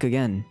 then think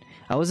again.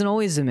 I wasn't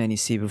always the man you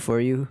see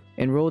before you.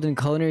 Enrolled in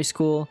culinary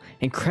school,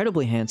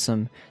 incredibly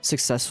handsome,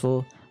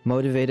 successful,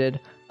 motivated,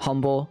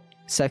 humble,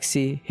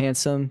 sexy,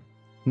 handsome,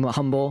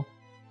 humble,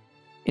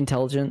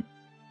 intelligent.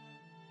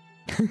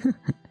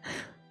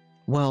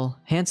 Well,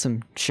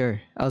 handsome,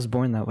 sure. I was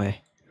born that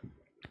way.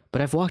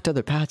 But I've walked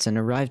other paths and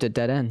arrived at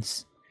dead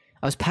ends.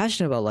 I was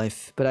passionate about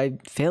life, but I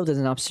failed as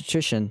an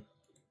obstetrician.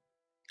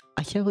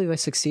 I can't believe I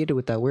succeeded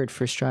with that word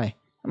first try.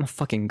 I'm a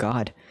fucking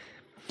god.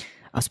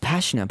 I was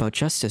passionate about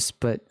justice,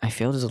 but I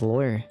failed as a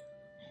lawyer.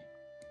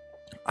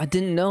 I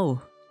didn't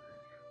know.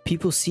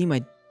 People see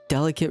my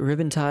delicate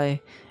ribbon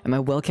tie and my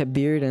well-kept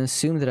beard and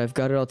assume that I've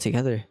got it all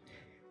together.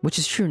 Which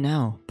is true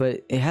now,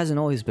 but it hasn't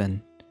always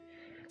been.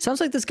 Sounds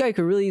like this guy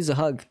could really use a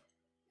hug.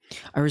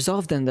 I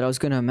resolved then that I was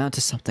going to amount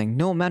to something.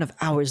 No amount of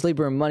hours,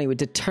 labor, and money would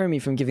deter me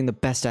from giving the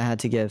best I had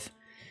to give.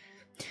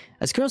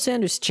 As Colonel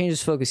Sanders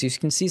changes focus, you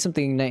can see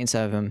something ignite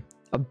inside of him.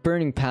 A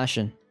burning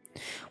passion.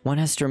 One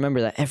has to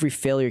remember that every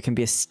failure can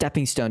be a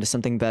stepping stone to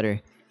something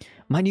better.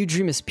 My new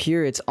dream is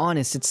pure, it's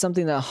honest, it's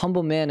something that a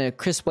humble man in a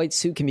crisp white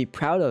suit can be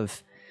proud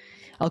of.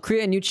 I'll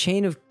create a new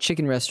chain of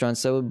chicken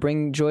restaurants that will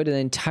bring joy to the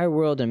entire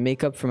world and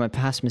make up for my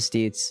past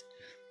misdeeds.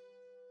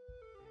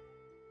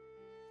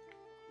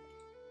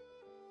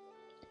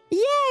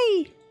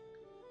 Yay!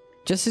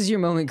 Just as your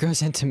moment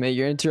grows intimate,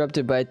 you're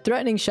interrupted by a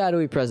threatening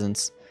shadowy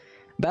presence.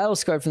 Battle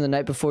scarred from the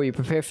night before, you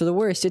prepare for the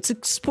worst. It's a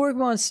spork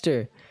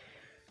monster!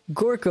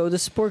 Gorko, the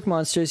spork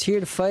monster, is here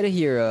to fight a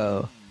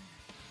hero.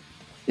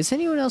 Is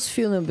anyone else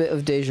feeling a bit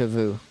of deja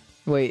vu?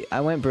 Wait,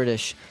 I went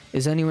British.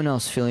 Is anyone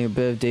else feeling a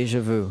bit of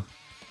deja vu?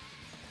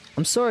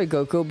 I'm sorry,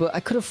 Goko, but I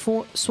could have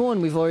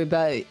sworn we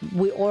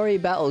already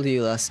battled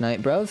you last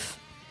night, bruv.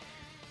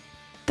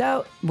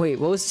 Wait,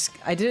 what was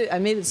this? I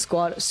made it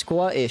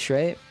squat-ish,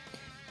 right?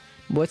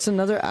 What's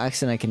another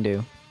accent I can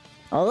do?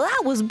 Oh,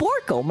 that was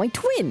Borko, my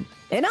twin,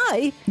 and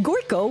I,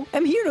 Gorko,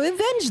 am here to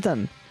avenge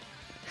them.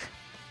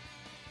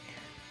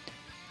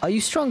 Are you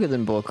stronger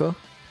than Borko?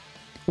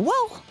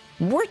 Well,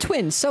 we're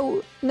twins,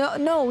 so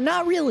no,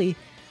 not really.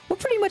 We're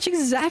pretty much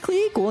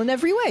exactly equal in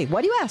every way.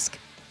 Why do you ask?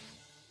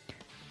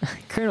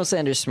 Colonel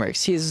Sanders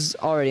smirks. He's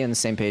already on the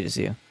same page as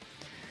you.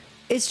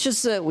 It's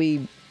just that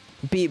we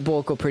beat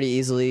Borko pretty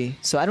easily,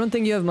 so I don't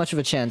think you have much of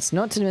a chance.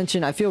 Not to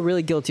mention, I feel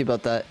really guilty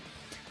about that.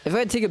 If I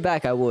had to take it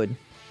back, I would.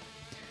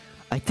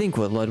 I think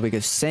what Ludwig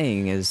is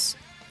saying is,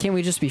 can't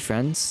we just be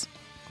friends?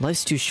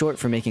 Life's too short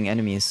for making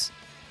enemies.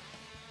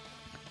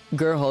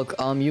 Gerhulk,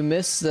 you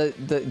missed that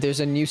there's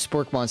a new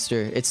spork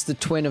monster. It's the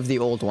twin of the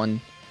old one.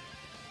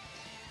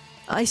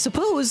 I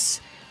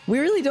suppose we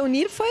really don't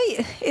need a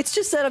fight. It's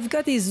just that I've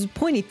got these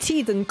pointy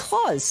teeth and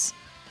claws.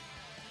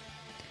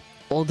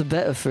 All the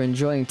better for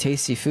enjoying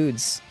tasty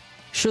foods.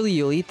 Surely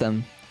you'll eat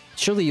them.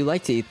 Surely you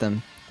like to eat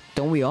them.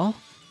 Don't we all?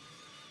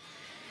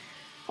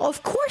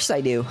 Of course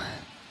I do.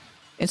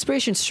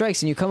 Inspiration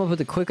strikes and you come up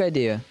with a quick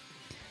idea.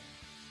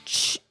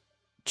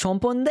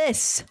 Chomp on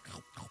this.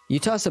 You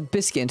toss a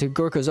biscuit into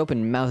Gorko's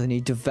open mouth and he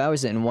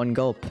devours it in one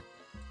gulp.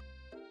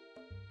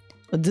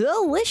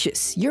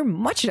 Delicious! You're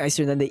much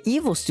nicer than the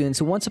evil students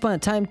who once upon a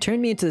time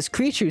turned me into this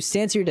creature who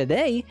stands here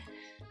today.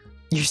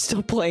 You're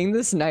still playing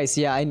this? Nice,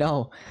 yeah, I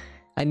know.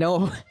 I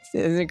know.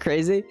 Isn't it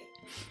crazy?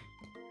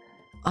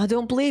 I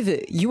don't believe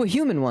it. You were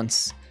human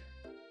once.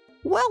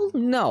 Well,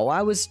 no,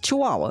 I was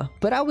Chihuahua,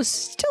 but I was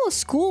still a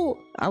school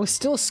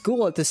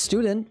at the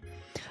student.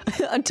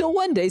 Until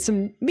one day,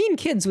 some mean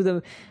kids with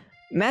a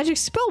magic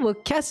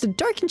spellbook cast a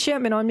dark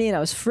enchantment on me and I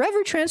was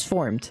forever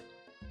transformed.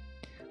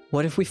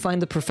 What if we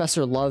find the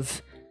Professor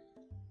Love?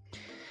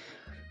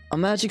 A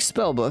magic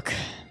spellbook.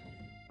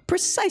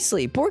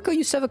 Precisely. Borko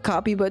used to have a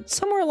copy, but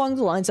somewhere along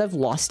the lines I've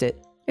lost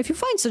it. If you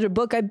find such a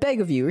book, I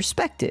beg of you,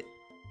 respect it.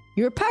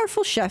 You're a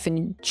powerful chef and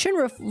you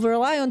shouldn't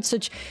rely on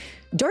such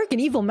dark and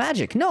evil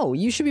magic. No,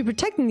 you should be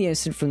protecting the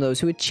innocent from those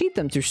who would cheat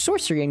them through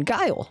sorcery and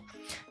guile.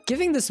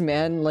 Giving this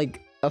man, like,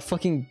 a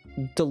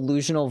fucking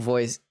delusional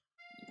voice.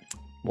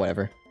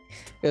 Whatever.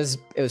 It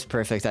was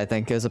perfect, I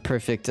think. It was a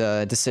perfect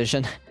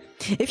decision.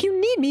 If you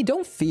need me,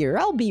 don't fear.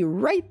 I'll be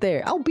right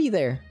there. I'll be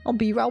there. I'll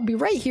be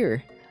right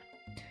here.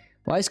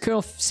 Why is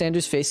Colonel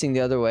Sanders facing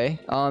the other way?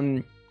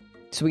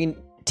 So we can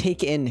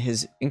take in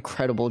his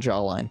incredible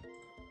jawline.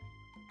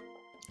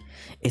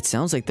 It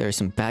sounds like there are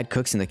some bad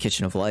cooks in the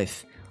kitchen of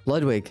life.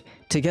 Ludwig,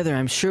 together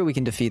I'm sure we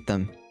can defeat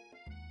them.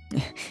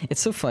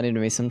 It's so funny to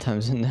me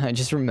sometimes, and I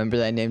just remember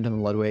that I named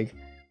him Ludwig.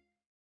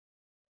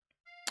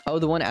 Oh,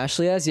 the one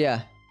Ashley has?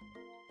 Yeah.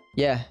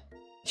 Yeah.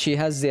 She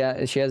has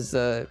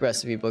the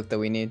recipe book that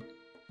we need.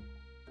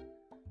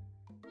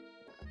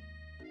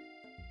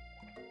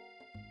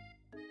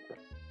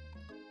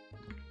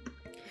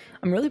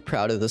 I'm really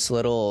proud of this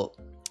little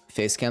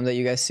face cam that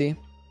you guys see.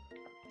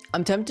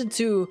 I'm tempted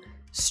to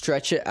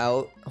stretch it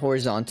out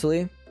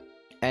horizontally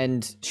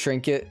and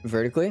shrink it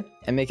vertically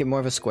and make it more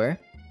of a square.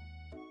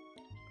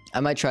 I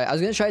might try. I was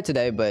gonna try it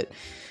today, but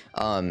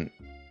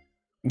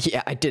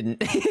yeah, I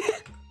didn't.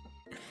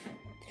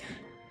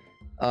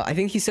 I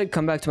think he said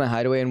come back to my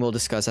hideaway and we'll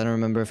discuss. I don't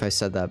remember if I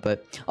said that,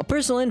 but a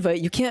personal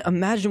invite. You can't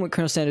imagine what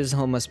Colonel Sanders'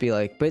 home must be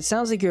like, but it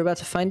sounds like you're about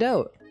to find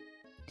out.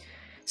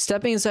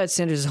 Stepping inside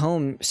Sanders'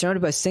 home, surrounded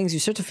by things, you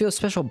start to feel a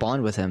special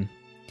bond with him.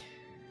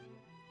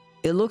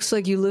 It looks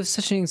like you live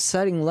such an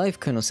exciting life,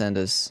 Colonel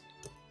Sanders.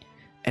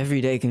 Every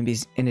day can be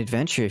an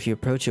adventure if you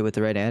approach it with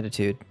the right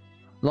attitude.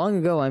 Long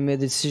ago, I made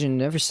the decision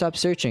to never stop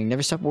searching,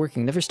 never stop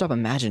working, never stop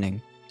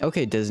imagining.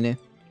 Okay, Disney.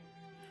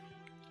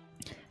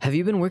 Have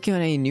you been working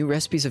on any new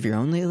recipes of your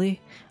own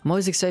lately? I'm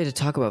always excited to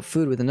talk about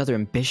food with another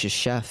ambitious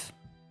chef.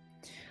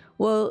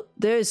 Well,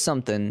 there is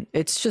something.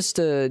 It's just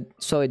a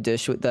solid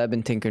dish that I've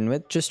been tinkering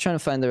with, just trying to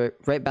find the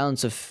right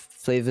balance of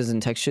flavors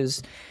and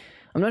textures.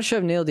 I'm not sure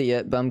I've nailed it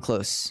yet, but I'm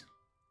close.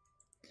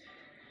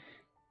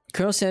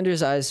 Colonel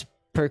Sanders' eyes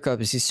perk up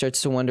as he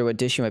starts to wonder what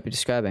dish you might be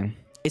describing.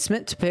 It's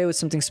meant to pair with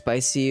something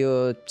spicy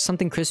or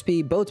something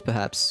crispy, both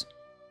perhaps.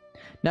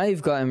 Now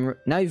you've got him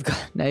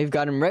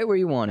right where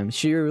you want him.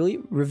 Should you really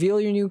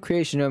reveal your new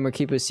creation to him or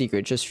keep it a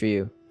secret just for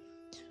you?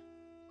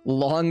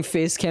 Long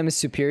face cam is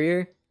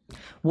superior.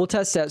 We'll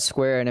test out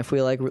square, and if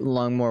we like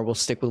long more, we'll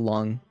stick with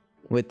long.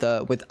 With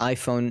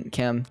iPhone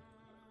cam.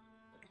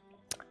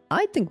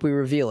 I think we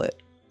reveal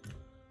it.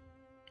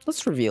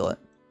 Let's reveal it.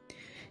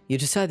 You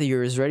decide that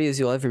you're as ready as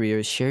you'll ever be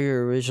to share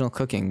your original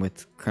cooking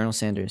with Colonel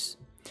Sanders.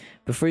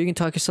 Before you can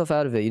talk yourself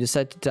out of it, you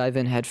decide to dive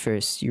in head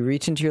first. You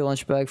reach into your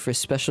lunch bag for a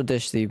special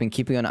dish that you've been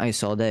keeping on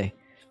ice all day.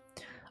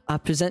 I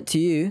present to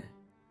you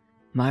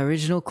my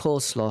original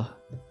coleslaw.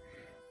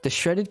 The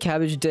shredded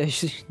cabbage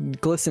dish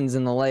glistens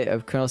in the light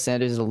of Colonel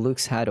Sanders'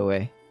 Luke's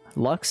Hathaway.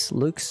 Lux?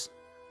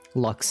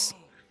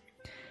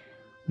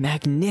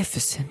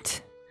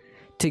 Magnificent!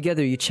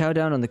 Together, you chow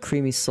down on the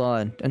creamy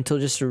slaw until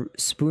just a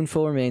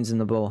spoonful remains in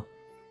the bowl.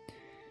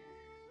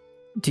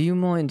 Do you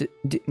mind...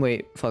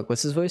 wait, fuck,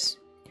 what's his voice?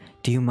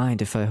 Do you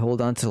mind if I hold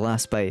on to the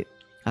last bite?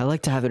 I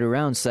like to have it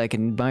around so I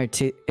can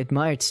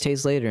admire its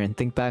taste later and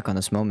think back on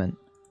this moment.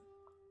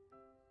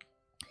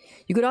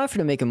 You could offer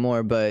to make him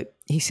more, but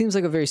he seems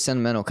like a very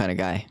sentimental kind of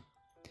guy.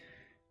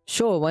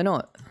 Sure, why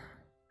not?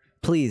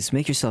 Please,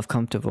 make yourself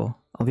comfortable.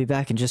 I'll be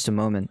back in just a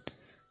moment.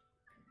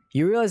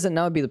 You realize that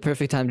now would be the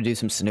perfect time to do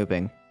some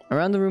snooping.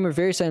 Around the room are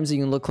various items that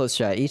you can look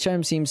closer at. Each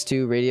item seems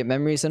to radiate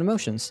memories and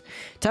emotions.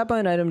 Tap on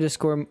an item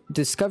to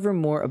discover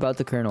more about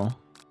the Colonel.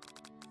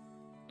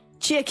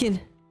 Chicken!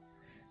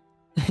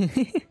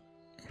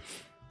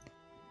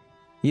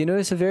 You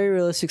notice a very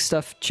realistic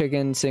stuffed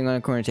chicken sitting on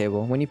a corner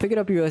table. When you pick it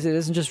up, you realize it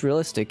isn't just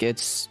realistic,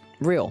 it's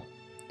real.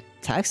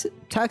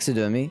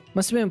 Taxidermy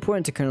must have been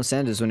important to Colonel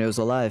Sanders when he was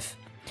alive.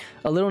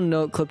 A little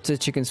note clipped to the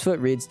chicken's foot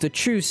reads, "The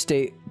true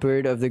state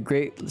bird of the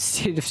great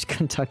state of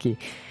Kentucky."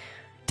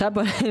 Tap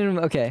on him.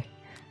 Okay.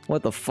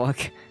 What the fuck?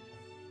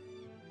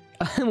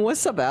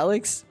 What's up,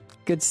 Alex?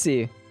 Good to see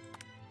you.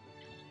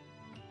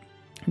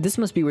 This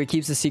must be where he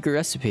keeps the secret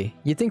recipe.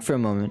 You think for a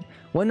moment.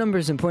 What number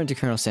is important to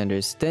Colonel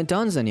Sanders? Then it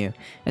dawns on you.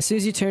 As soon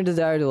as you turn to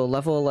the dial to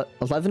level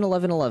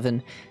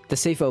 111111, the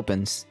safe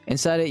opens.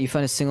 Inside it, you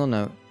find a single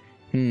note.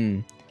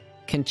 Can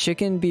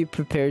chicken be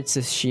prepared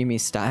sashimi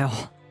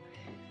style?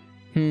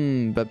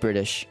 But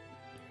British.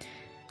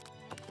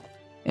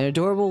 An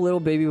adorable little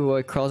baby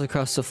boy crawls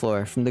across the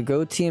floor. From the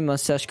goatee and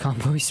mustache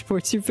combo he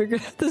sports, you figure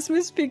out this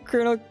must be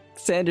Colonel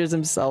Sanders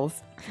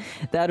himself.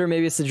 That or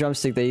maybe it's the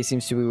drumstick that he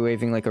seems to be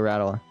waving like a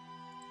rattle.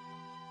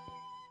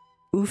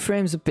 Who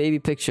frames a baby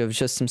picture of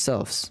just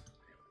themselves?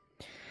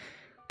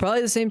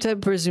 Probably the same type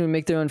of person who would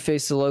make their own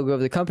face the logo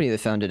of the company that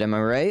founded, am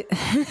I right?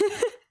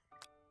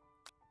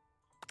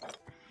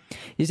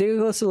 You take a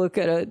closer look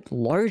at a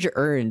large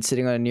urn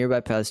sitting on a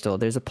nearby pedestal.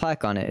 There's a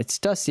plaque on it. It's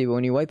dusty, but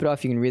when you wipe it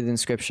off, you can read the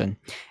inscription.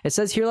 It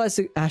says, "Here lies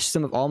the ashes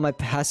of all my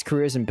past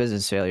careers and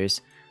business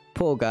failures."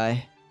 Poor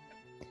guy.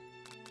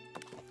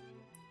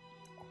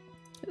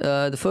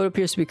 The photo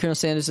appears to be Colonel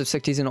Sanders. Looks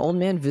like he's an old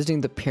man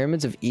visiting the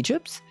pyramids of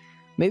Egypt.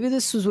 Maybe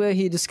this was where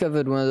he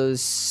discovered one of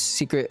those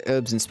secret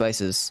herbs and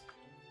spices.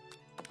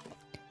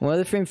 One of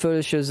the framed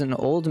photos shows an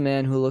old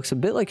man who looks a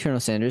bit like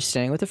Colonel Sanders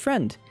standing with a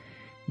friend.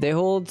 They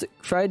hold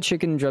fried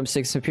chicken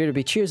drumsticks and appear to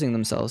be cheersing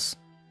themselves.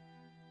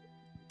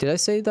 Did I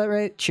say that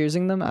right?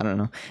 Cheersing them? I don't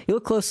know. You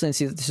look closely and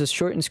see that there's a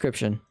short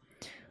inscription.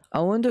 I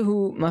wonder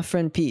who my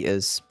friend Pete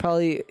is.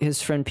 Probably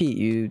his friend Pete,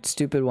 you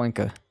stupid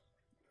wanker.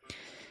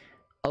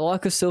 A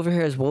lock of silver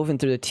hair is woven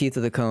through the teeth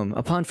of the comb.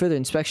 Upon further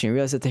inspection, you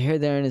realize that the hair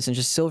therein isn't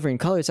just silver in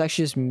color, it's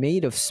actually just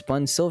made of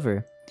spun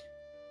silver.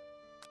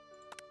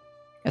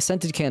 A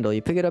scented candle.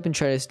 You pick it up and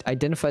try to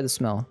identify the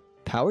smell.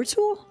 Power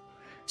tool?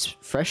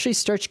 Freshly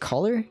starched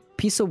collar?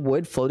 Piece of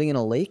wood floating in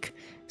a lake?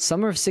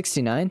 Summer of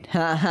 69?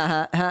 Ha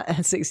ha ha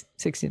ha.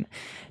 69.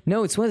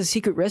 No, it's one of the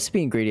secret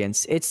recipe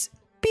ingredients. It's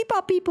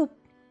beep-bop beep-boop.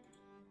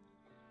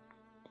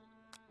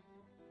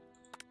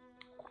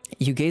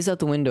 You gaze out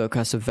the window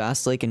across a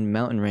vast lake and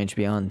mountain range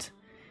beyond.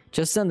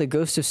 Just then, the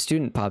ghost of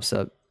student pops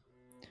up.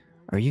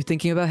 Are you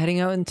thinking about heading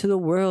out into the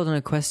world on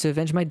a quest to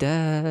avenge my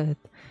dad?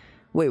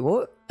 Wait,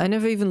 what? I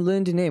never even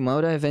learned your name. Why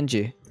would I avenge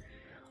you?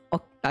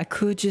 Oh, I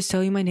could just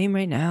tell you my name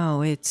right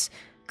now. It's...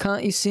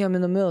 Can't you see I'm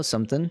in the middle of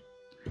something?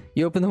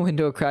 You open the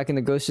window a crack and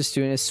the ghost of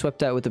student is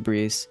swept out with the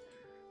breeze.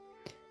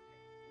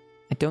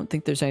 I don't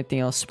think there's anything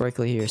else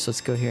sparkly here, so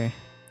let's go here.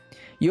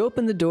 You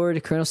open the door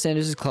to Colonel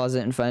Sanders'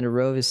 closet and find a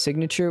row of his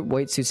signature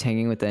white suits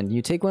hanging within.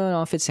 You take one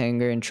off its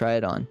hanger and try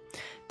it on.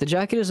 The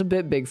jacket is a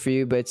bit big for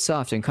you, but it's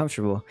soft and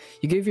comfortable.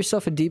 You give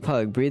yourself a deep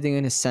hug, breathing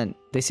in his scent.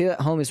 They say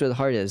that home is where the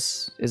heart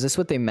is. Is this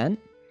what they meant?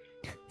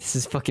 This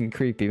is fucking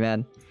creepy,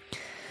 man.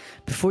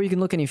 Before you can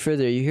look any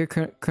further, you hear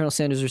Colonel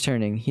Sanders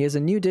returning. He has a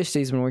new dish that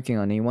he's been working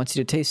on and he wants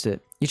you to taste it.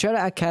 You try to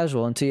act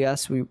casual until he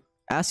asks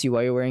you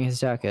why you're wearing his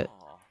jacket.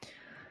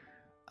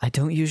 I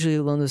don't usually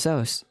loan those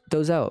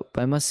out,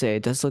 but I must say,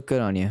 it does look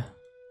good on you.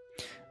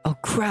 Oh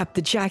crap,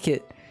 the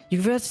jacket! You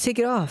forgot to take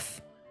it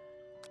off!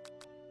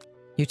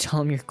 You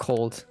tell him you're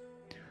cold.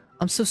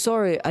 I'm so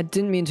sorry, I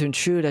didn't mean to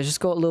intrude, I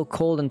just got a little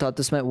cold and thought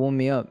this might warm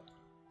me up.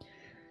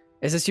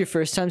 Is this your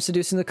first time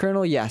seducing the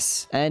Colonel?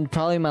 Yes, and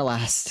probably my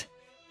last.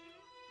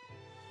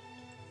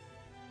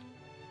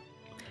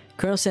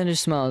 Colonel Sanders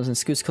smiles and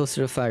scoots closer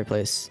to the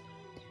fireplace.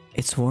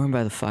 It's warm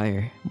by the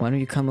fire. Why don't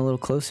you come a little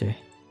closer?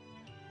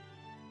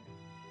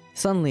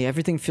 Suddenly,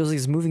 everything feels like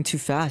it's moving too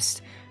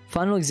fast.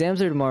 Final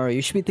exams are tomorrow.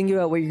 You should be thinking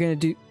about what you're gonna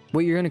do,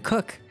 what you're gonna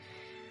cook.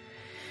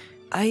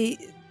 I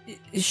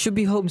should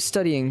be home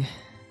studying.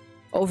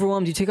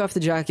 Overwhelmed, you take off the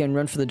jacket and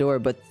run for the door,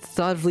 but the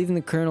thought of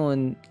leaving Colonel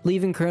in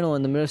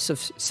the midst of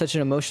such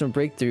an emotional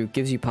breakthrough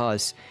gives you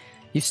pause.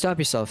 You stop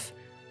yourself.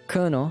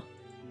 Colonel?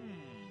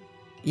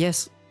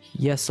 Yes,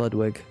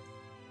 Ludwig.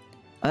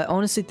 I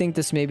honestly think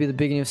this may be the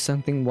beginning of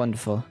something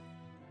wonderful.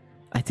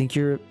 I think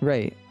you're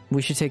right.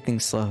 We should take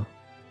things slow.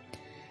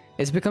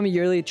 It's become a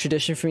yearly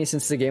tradition for me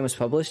since the game was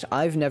published.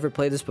 I've never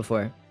played this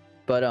before,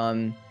 but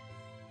I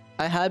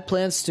had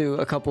plans to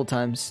a couple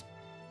times,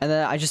 and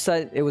then I just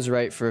thought it was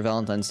right for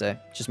Valentine's Day.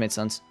 It just made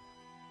sense.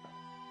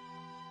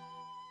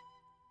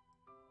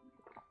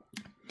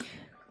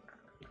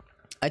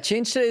 I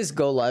changed today's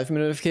Go Live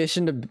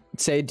notification to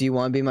say, "Do you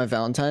want to be my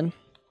Valentine?"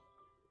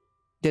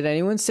 Did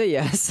anyone say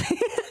yes?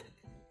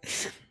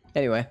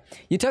 Anyway,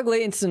 you tug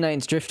late into the night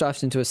and drift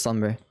off into a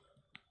slumber.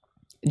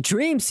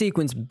 Dream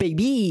sequence,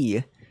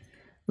 baby!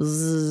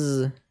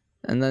 Zzz.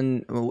 And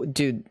then,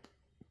 dude,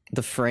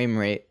 the frame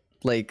rate,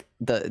 like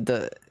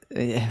the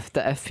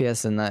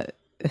FPS in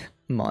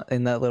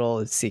that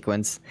little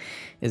sequence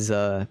is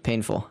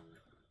painful.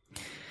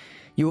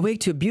 You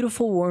awake to a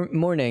beautiful warm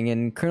morning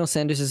in Colonel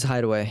Sanders'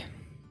 hideaway.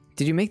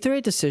 Did you make the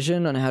right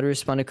decision on how to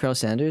respond to Colonel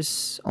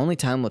Sanders? Only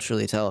time will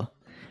truly tell.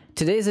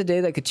 Today is a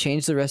day that could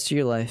change the rest of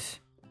your life.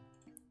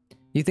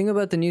 You think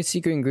about the new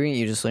secret ingredient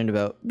you just learned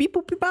about. Beep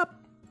boop beep bop.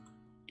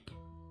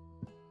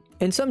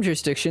 In some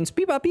jurisdictions,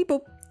 beep bop beep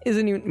boop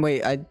isn't even—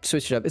 wait, I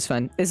switched it up. It's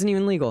fine. Isn't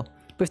even legal.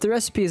 But if the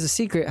recipe is a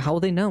secret, how will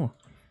they know?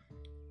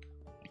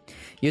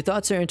 Your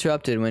thoughts are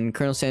interrupted when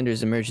Colonel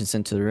Sanders emerges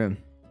into the room.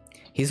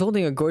 He's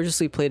holding a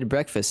gorgeously plated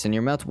breakfast and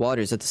your mouth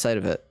waters at the sight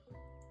of it.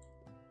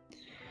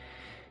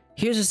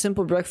 Here's a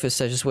simple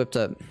breakfast I just whipped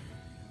up.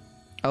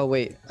 Oh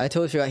wait, I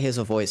totally forgot he has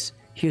a voice.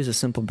 Here's a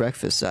simple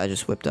breakfast I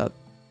just whipped up.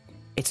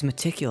 It's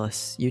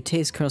meticulous. You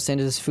taste Colonel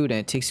Sanders' food and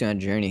it takes you on a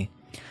journey.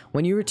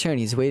 When you return,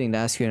 he's waiting to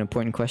ask you an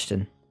important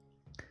question.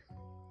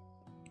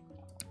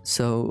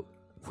 So,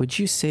 would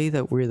you say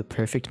that we're the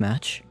perfect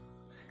match?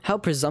 How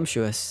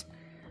presumptuous.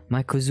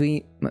 My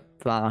cuisine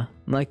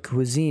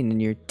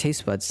and your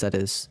taste buds, that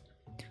is.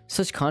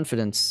 Such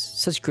confidence,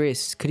 such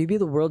grace. Could he be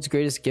the world's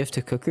greatest gift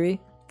to cookery?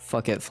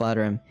 Fuck it,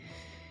 flatter him.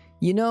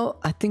 You know,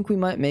 I think we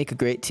might make a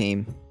great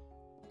team.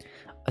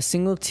 A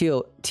single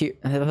tear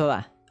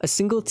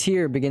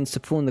begins to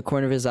pool in the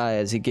corner of his eye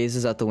as he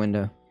gazes out the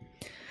window.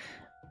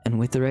 And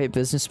with the right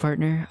business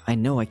partner, I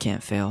know I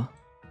can't fail.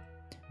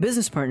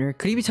 Business partner?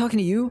 Could he be talking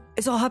to you?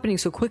 It's all happening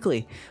so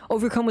quickly.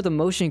 Overcome with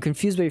emotion and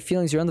confused by your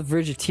feelings, you're on the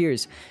verge of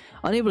tears.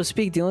 Unable to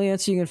speak, the only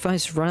answer you can find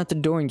is to run out the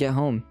door and get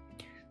home.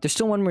 There's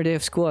still one more day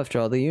of school after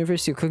all. The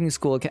University of Cooking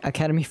School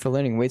Academy for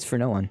Learning waits for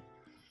no one.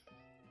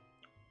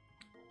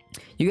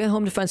 You get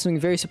home to find something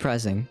very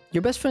surprising.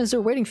 Your best friends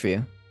are waiting for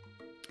you.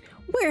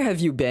 Where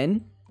have you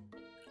been?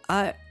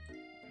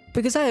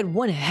 Because I had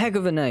one heck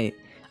of a night.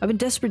 I've been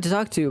desperate to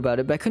talk to you about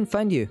it, but I couldn't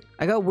find you.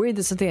 I got worried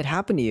that something had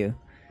happened to you.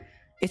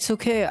 It's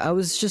okay, I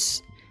was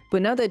just...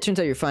 But now that it turns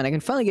out you're fine, I can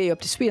finally get you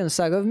up to speed on the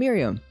saga of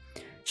Miriam.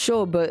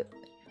 Sure, but...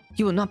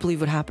 You will not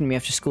believe what happened to me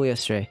after school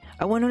yesterday.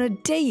 I went on a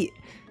date!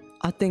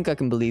 I think I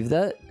can believe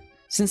that.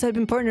 Since I'd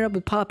been partnered up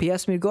with Pop, he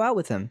asked me to go out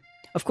with him.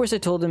 Of course I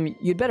told him,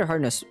 you'd better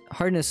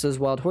harness those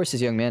wild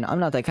horses, young man. I'm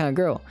not that kind of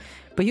girl.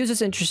 But he was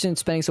just interested in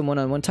spending some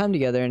one-on-one time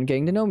together and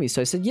getting to know me,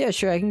 so I said, yeah,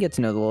 sure, I can get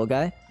to know the little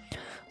guy.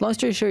 Long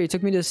story short, he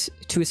took me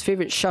to his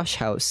favorite shush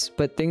house,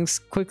 but things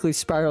quickly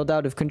spiraled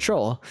out of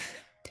control.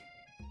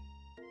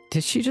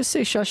 Did she just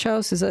say shush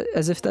house? Is that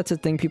as if that's a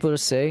thing people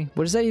just say?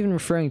 What is that even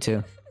referring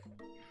to?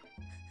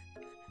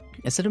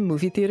 Is that a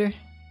movie theater?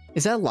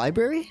 Is that a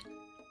library?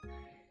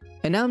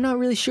 And now I'm not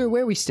really sure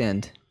where we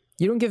stand.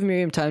 You don't give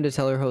Miriam time to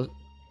tell her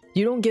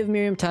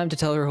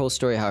whole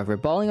story, however.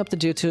 Balling up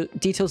the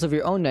details of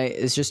your own night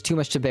is just too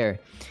much to bear.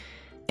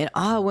 And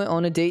I went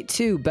on a date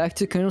too, back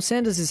to Colonel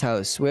Sanders'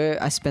 house,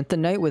 where I spent the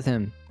night with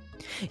him.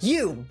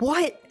 You!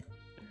 What?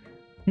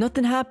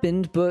 Nothing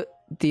happened, but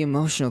the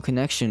emotional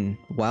connection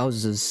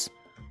wowzes.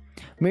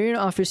 Miriam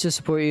offers to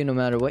support you no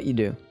matter what you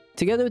do.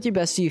 Together with your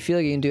bestie, you feel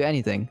like you can do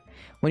anything.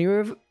 When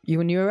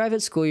you arrive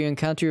at school, you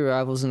encounter your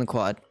rivals in the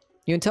quad.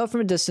 You can tell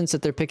from a distance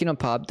that they're picking on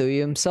Pop, though he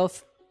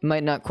himself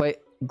might not quite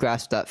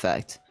grasp that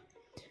fact.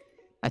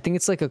 I think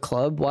it's like a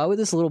club. Why would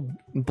this little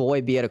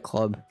boy be at a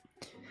club?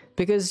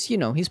 Because, you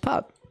know, he's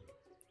Pop.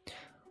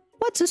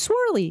 What's a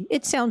swirly?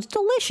 It sounds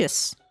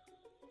delicious.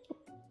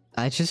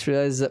 I just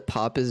realized that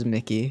Pop is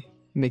Mickey.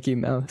 Mickey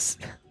Mouse.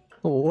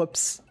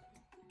 Whoops.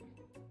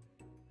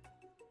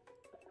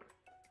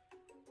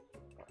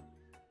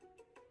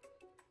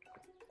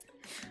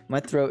 My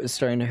throat is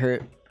starting to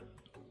hurt.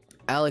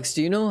 Alex,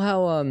 do you know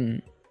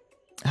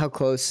how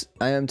close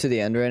I am to the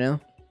end right now?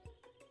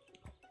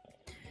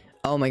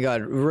 Oh my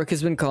god, Rook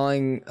has been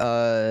calling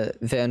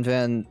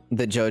Van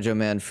the JoJo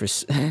man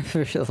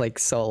for like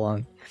so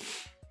long.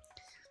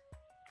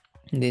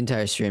 The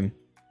entire stream.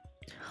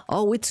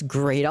 Oh, it's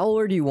great. I'll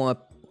order you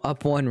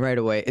up one right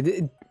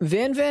away.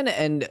 Van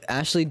and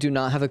Ashley do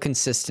not have a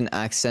consistent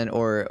accent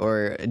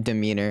or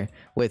demeanor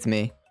with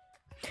me.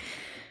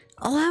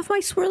 I'll have my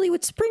swirly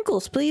with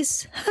sprinkles,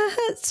 please.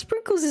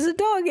 Sprinkles is a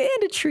dog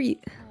and a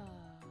treat.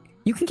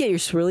 You can get your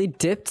swirly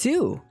dip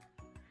too.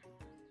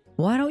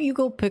 Why don't you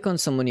go pick on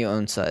someone your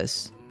own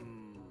size?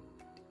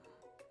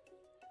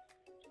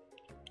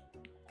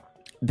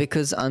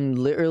 Because I'm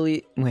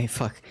literally... Wait,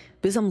 fuck.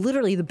 Because I'm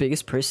literally the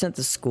biggest person at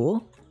the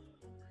school?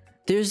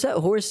 There's that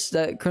horse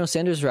that Colonel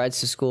Sanders rides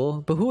to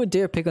school, but who would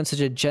dare pick on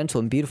such a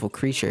gentle and beautiful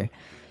creature?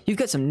 You've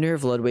got some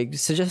nerve, Ludwig,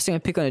 suggesting I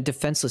pick on a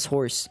defenseless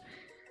horse.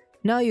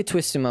 Now you're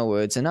twisting my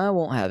words, and I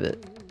won't have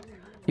it.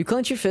 You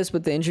clench your fist,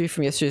 but the injury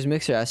from yesterday's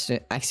mixer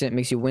accident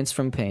makes you wince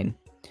from pain.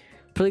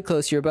 Pretty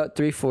close, you're about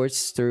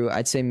 3/4 through,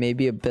 I'd say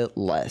maybe a bit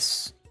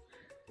less.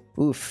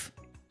 Oof.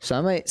 So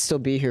I might still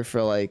be here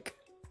for like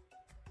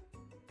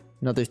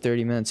another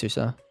 30 minutes or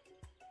so.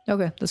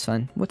 Okay, that's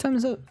fine. What time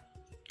is it?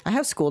 I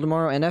have school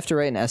tomorrow, and I have to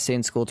write an essay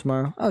in school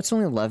tomorrow. Oh, it's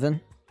only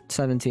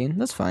 11:17.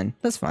 That's fine.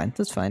 That's fine.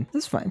 That's fine.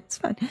 That's fine. It's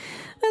fine.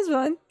 That's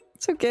fine.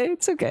 It's okay.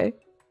 It's okay.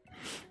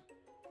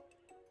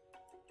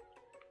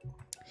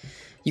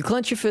 You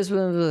clench your fist,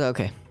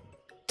 okay.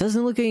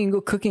 Doesn't look like you can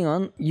go cooking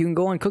on. You can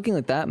go on cooking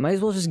like that. Might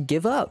as well just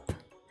give up.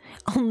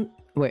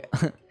 Wait.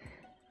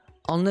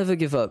 I'll never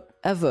give up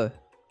ever.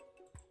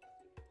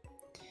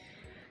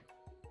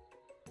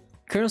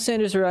 Colonel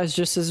Sanders arrives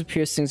just as it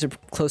appears things are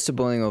close to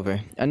boiling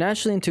over. A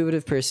naturally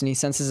intuitive person, he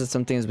senses that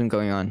something has been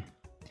going on.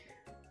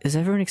 Is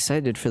everyone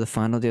excited for the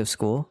final day of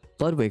school?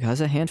 Ludwig, how's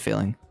that hand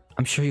feeling?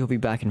 I'm sure you'll be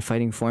back in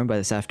fighting form by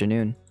this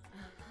afternoon.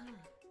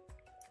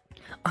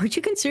 Aren't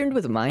you concerned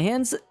with my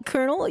hands,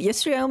 Colonel?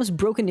 Yesterday I almost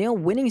broke a nail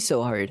winning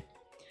so hard.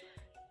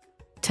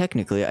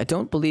 Technically, I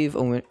don't believe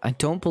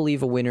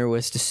a winner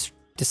was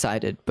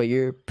decided, but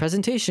your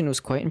presentation was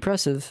quite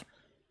impressive.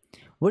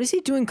 What is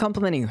he doing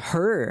complimenting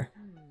her?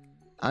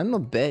 I'm a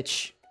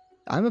bitch.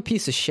 I'm a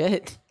piece of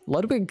shit.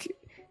 Ludwig...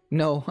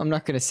 No, I'm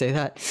not gonna say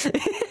that.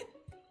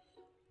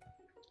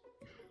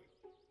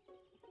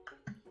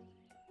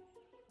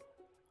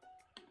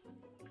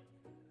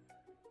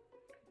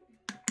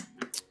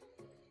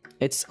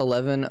 It's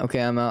 11. Okay,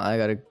 I'm out. I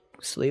gotta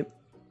sleep.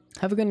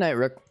 Have a good night,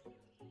 Rook.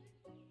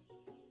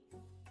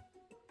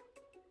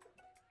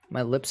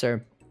 My lips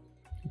are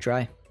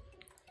dry.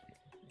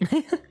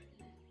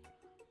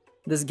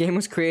 This game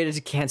was created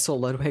to cancel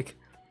Ludwig.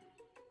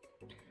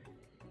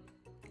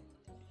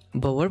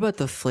 But what about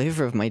the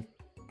flavor of my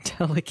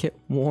delicate,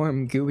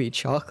 warm, gooey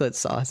chocolate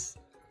sauce?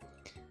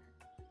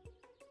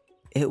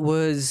 It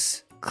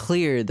was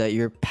clear that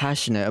you're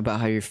passionate about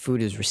how your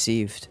food is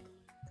received.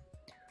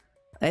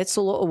 It's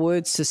a lot of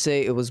words to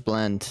say it was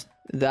bland.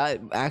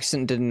 That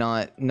accent did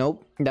not...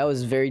 Nope, that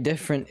was very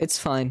different. It's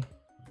fine.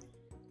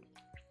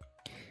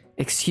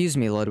 Excuse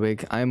me,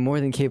 Ludwig. I am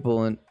more than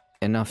capable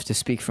enough to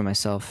speak for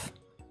myself.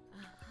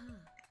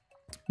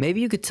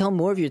 Maybe you could tell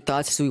more of your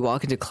thoughts as we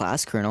walk into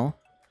class, Colonel.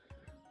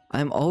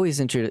 I am always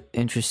interested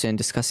in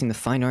discussing the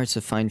fine arts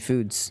of fine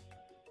foods.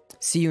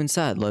 See you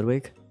inside,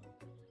 Ludwig.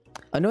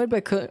 Annoyed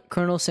by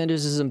Colonel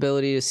Sanders'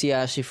 ability to see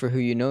Ashley for who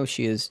you know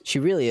she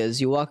really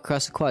is, you walk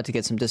across the quad to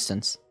get some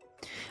distance.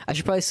 I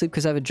should probably sleep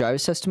because I have a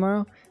driver's test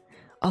tomorrow?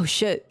 Oh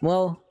shit,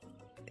 well,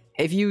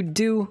 if you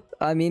do,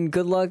 I mean,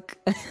 good luck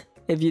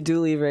if you do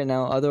leave right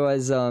now.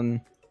 Otherwise,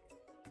 good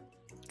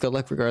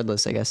luck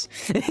regardless, I guess.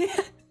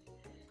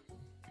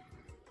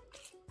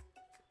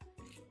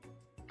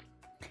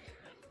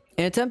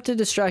 In an attempt to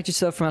distract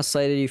yourself from how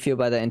slighted you feel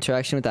by that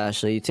interaction with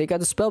Ashley, you take out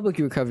the spellbook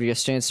you recovered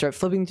yesterday and start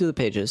flipping through the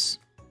pages.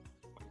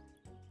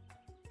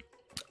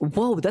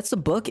 Whoa, that's the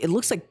book? It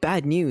looks like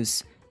bad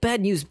news.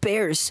 Bad news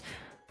bears!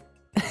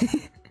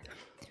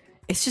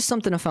 It's just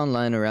something I found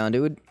lying around.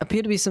 It would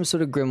appear to be some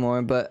sort of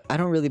grimoire, but I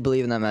don't really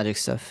believe in that magic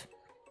stuff.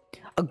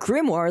 A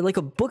grimoire? Like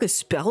a book of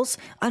spells?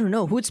 I don't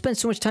know. Who would spend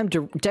so much time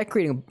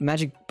decorating a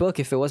magic book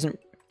if it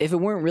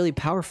weren't really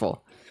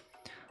powerful?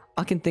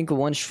 I can think of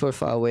one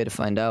surefire way to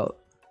find out.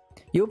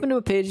 You open to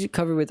a page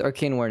covered with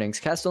arcane warnings.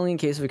 Cast only in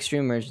case of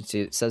extreme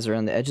emergency, it says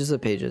around the edges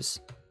of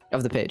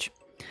the page.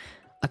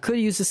 I could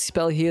use this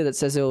spell here that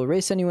says it will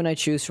erase anyone I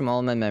choose from all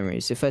of my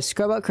memories. If I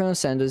scrub out Colonel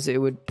Sanders, it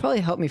would probably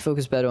help me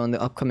focus better on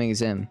the upcoming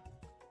exam.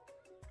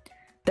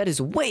 That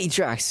is way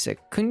drastic.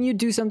 Couldn't you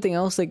do something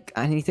else, like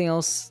anything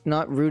else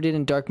not rooted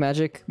in dark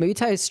magic? Maybe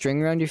tie a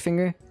string around your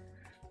finger?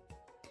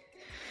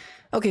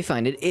 Okay,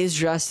 fine, it is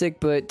drastic,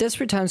 but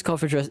desperate times call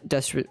for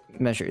desperate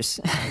measures.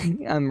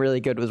 I'm really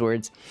good with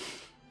words.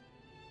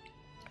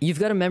 You've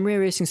got a memory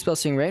erasing spell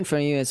sitting right in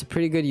front of you, and it's a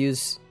pretty good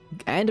use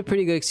and a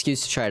pretty good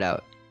excuse to try it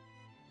out.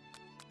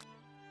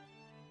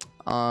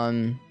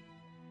 I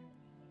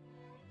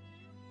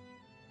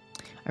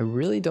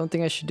really don't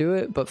think I should do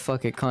it, but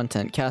fuck it,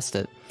 content, cast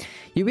it.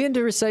 You begin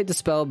to recite the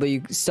spell, but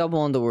you stumble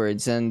on the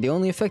words, and the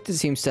only effect it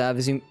seems to have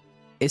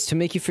is to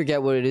make you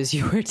forget what it is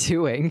you were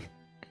doing.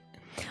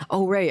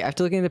 Oh right,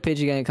 after looking at the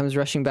page again, it comes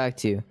rushing back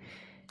to you.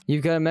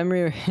 You've got a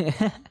memory...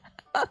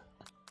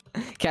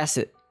 Cast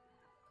it.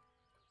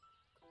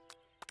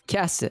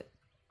 Cast it.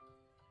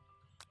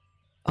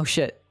 Oh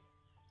shit.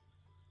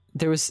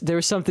 There was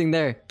something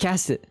there.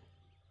 Cast it.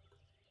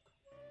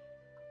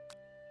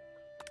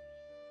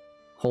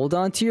 Hold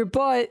on to your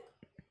butt.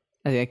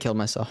 I think I killed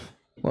myself.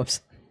 Whoops.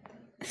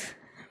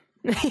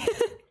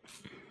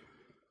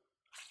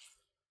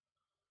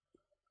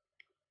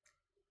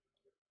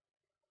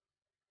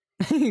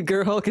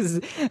 Girl Hulk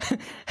is...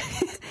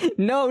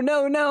 No,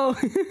 no, no!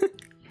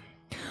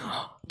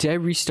 Did I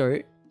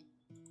restart?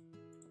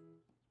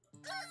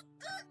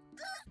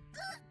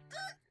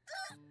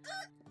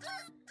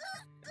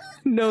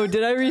 No,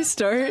 did I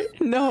restart?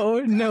 No,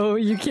 no,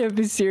 you can't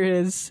be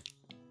serious.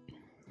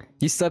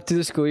 You slept through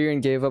the school year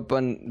and gave up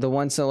on the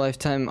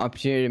once-in-a-lifetime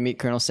opportunity to meet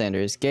Colonel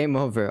Sanders. Game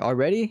over.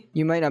 Already?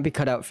 You might not be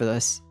cut out for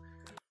this.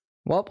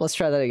 Well, let's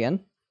try that again.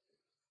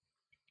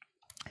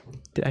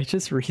 Did I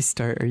just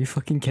restart? Are you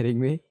fucking kidding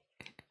me?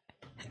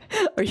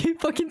 Are you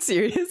fucking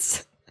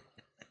serious?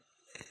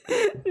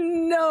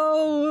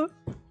 No!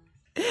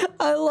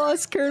 I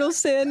lost Colonel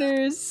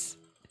Sanders!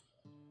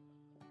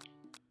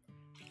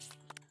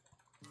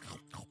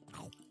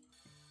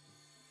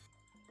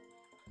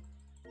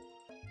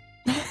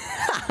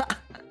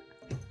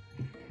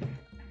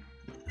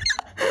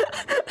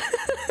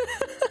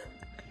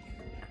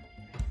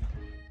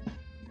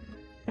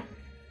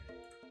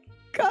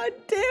 God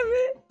damn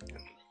it!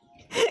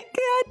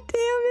 God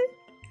damn it!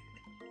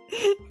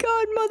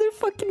 God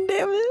motherfucking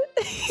damn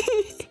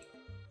it!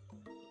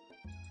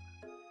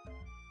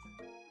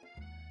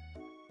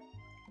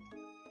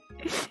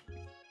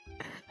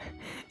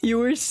 You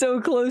were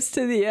so close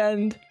to the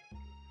end.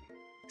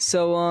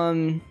 So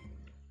I'm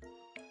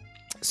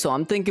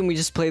thinking we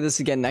just play this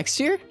again next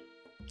year?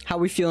 How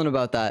we feeling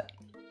about that?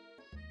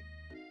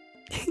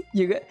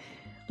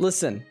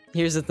 Listen,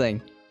 here's the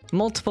thing.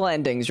 Multiple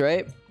endings,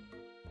 right?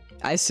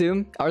 I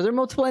assume. Are there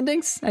multiple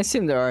endings? I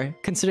assume there are,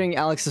 considering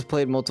Alex has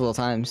played multiple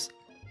times.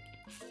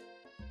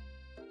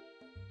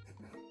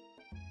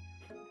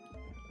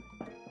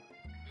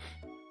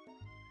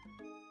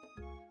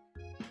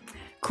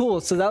 Cool,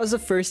 so that was the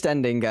first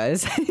ending,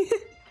 guys.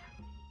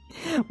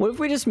 What if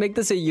we just make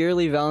this a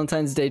yearly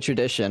Valentine's Day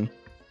tradition?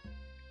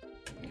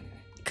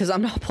 Because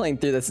I'm not playing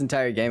through this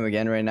entire game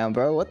again right now,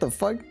 bro. What the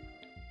fuck?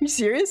 You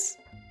serious?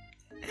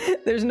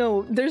 There's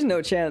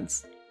no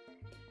chance.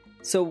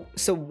 So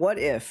what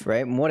if,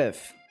 right? What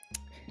if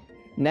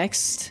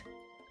next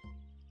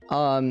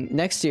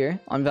year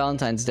on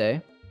Valentine's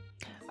Day?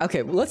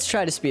 Okay, well, let's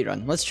try to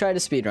speedrun. Let's try to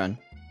speedrun.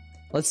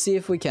 Let's see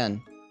if we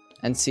can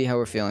and see how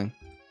we're feeling.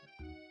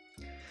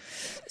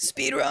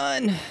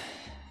 Speedrun.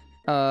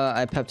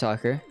 I pep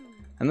talk her.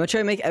 I'm gonna try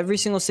to make every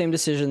single same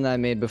decision that I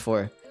made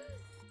before.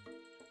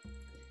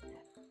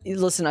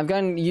 Listen, I've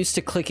gotten used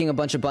to clicking a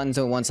bunch of buttons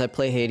at once. I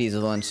play Hades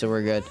a bunch, so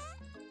we're good.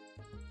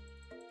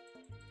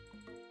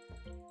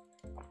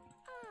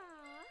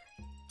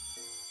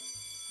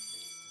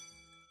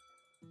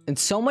 And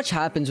so much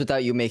happens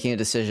without you making a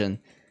decision.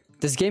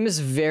 This game is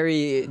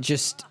very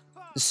just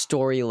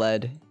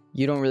story-led.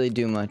 You don't really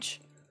do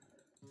much.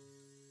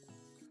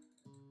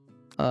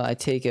 I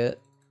take it.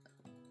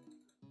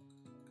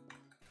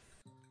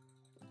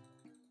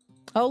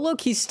 Oh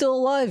look, he's still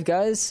alive,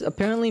 guys.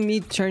 Apparently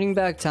me turning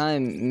back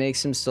time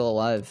makes him still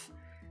alive.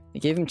 I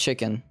gave him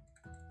chicken.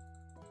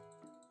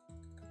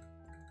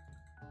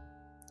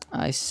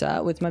 I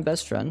sat with my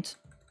best friend.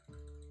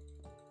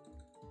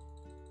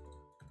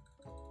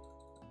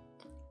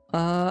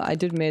 I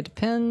did made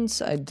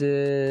pins, I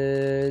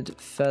did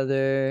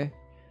feather,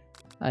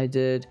 I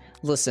did...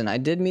 Listen, I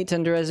did meat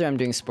tenderizer, I'm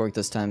doing spork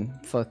this time.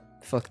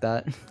 Fuck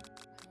that.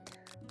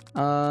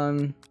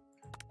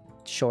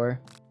 Sure.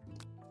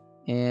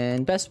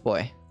 And best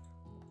boy.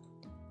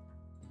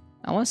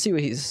 I want to see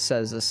what he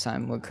says this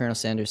time, what Colonel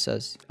Sanders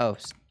says. Oh,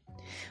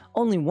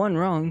 only one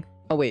wrong.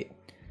 Oh wait,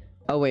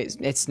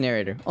 it's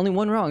narrator. Only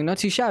one wrong, not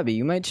too shabby.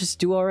 You might just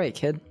do alright,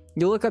 kid.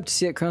 You look up to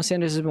see that Colonel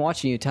Sanders has been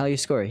watching you tally your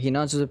score. He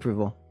nods with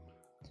approval.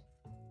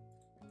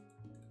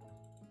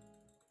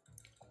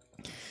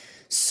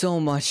 So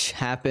much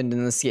happened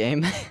in this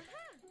game. I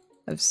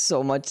have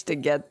so much to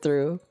get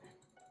through.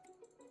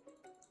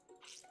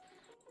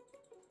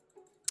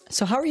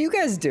 So how are you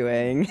guys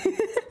doing?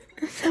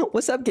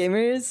 What's up,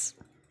 gamers?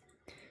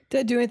 Did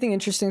I do anything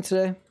interesting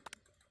today?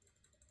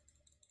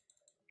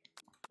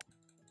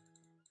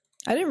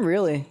 I didn't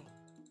really.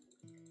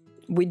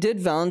 We did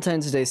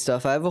Valentine's Day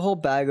stuff. I have a whole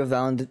bag of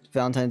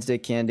Valentine's Day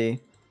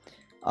candy.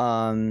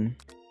 I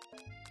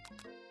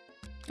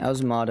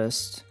was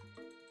modest.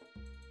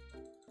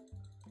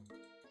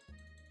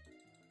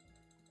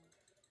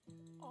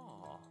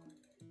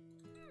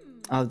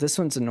 Oh, this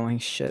one's annoying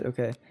shit.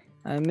 Okay.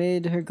 I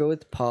made her go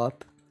with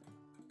Pop.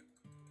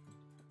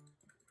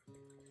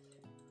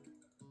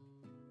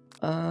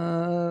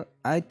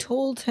 I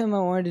told him I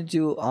wanted to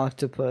do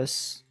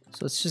octopus. So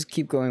let's just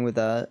keep going with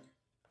that.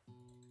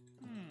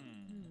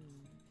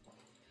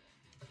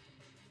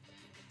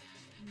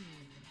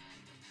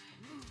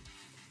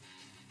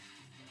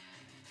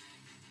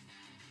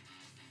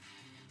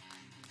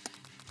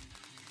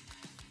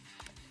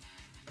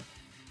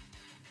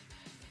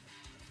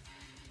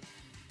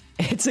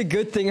 It's a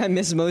good thing I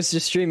missed most of your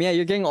stream. Yeah,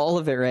 you're getting all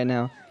of it right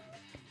now.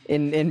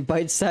 In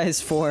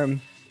bite-sized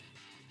form.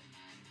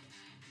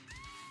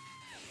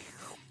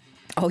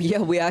 Oh yeah,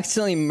 we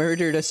accidentally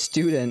murdered a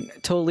student.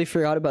 Totally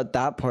forgot about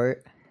that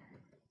part.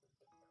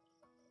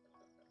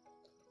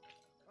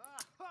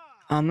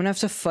 I'm gonna have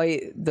to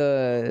fight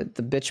the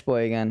bitch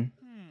boy again.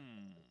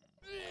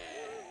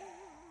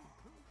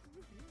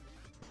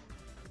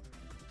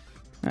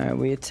 Alright,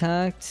 we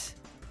attacked.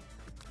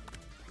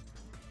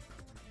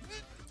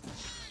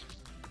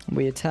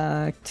 We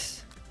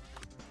attacked.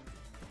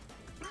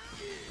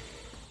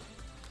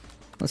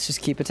 Let's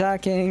just keep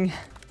attacking.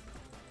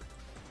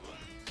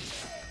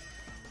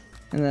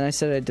 And then I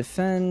said I'd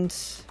defend.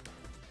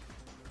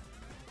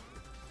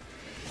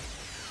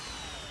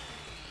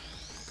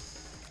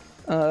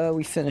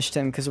 We finished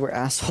him because we're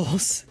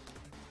assholes.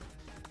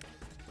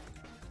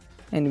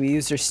 And we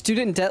used our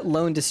student debt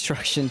loan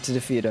destruction to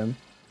defeat him.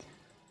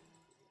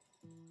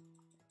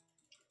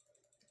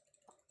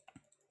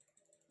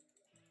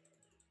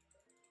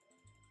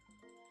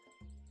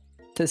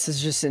 This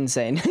is just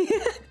insane.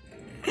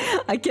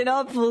 I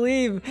cannot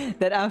believe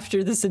that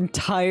after this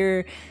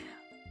entire...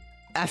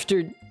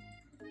 After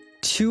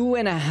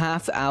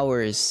 2.5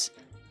 hours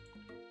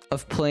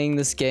of playing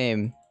this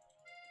game...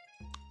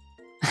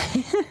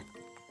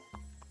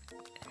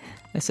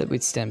 I said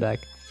we'd stand back.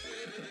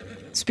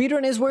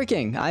 Speedrun is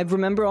working! I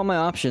remember all my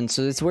options,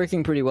 so it's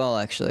working pretty well,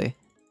 actually.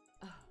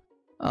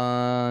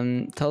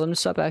 Tell them to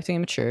stop acting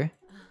immature.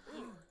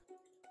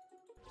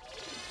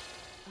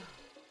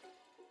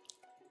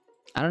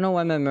 I don't know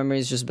why my memory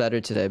is just better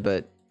today,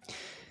 but...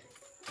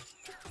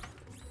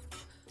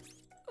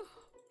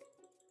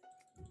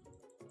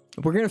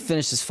 We're gonna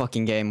finish this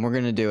fucking game. We're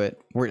gonna do it.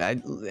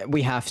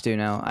 We have to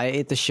now. I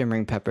ate the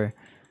shimmering pepper.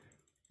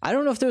 I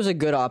don't know if there was a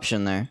good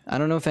option there. I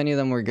don't know if any of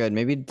them were good.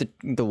 Maybe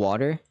the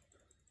water?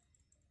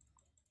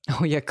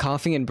 Oh yeah,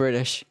 coughing in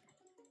British.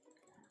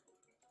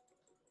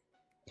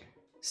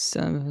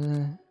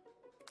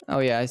 Oh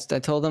yeah, I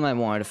told them I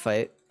wanted to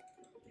fight.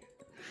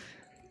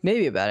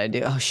 Maybe a bad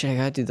idea. Oh shit, I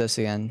gotta do this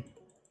again.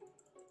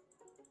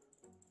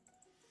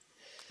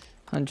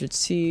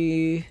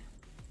 100C.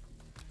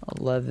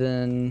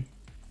 11.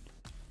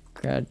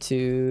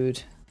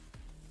 Gratitude.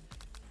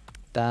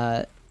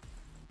 That.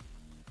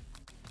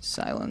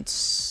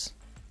 Silence.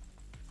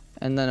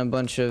 And then a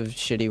bunch of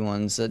shitty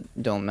ones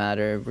that don't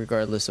matter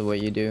regardless of what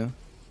you do.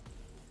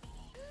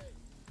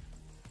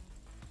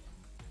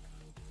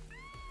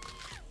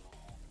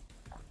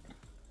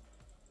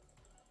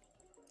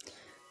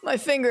 My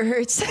finger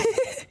hurts.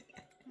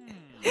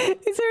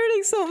 It's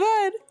hurting so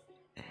bad.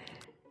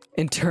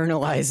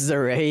 Internalize the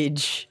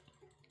rage.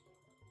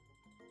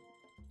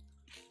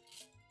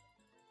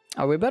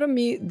 Are we about to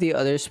meet the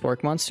other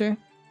spork monster?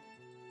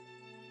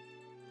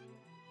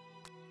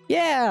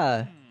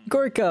 Yeah!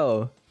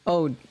 Gorko!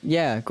 Oh,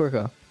 yeah,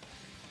 Gorko.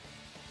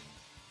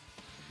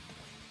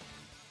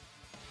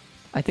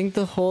 I think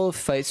the whole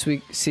fight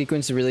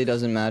sequence really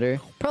doesn't matter.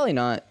 Probably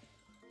not.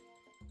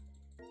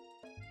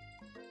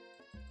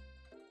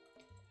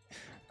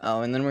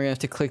 Oh, and then we're gonna have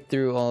to click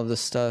through all of the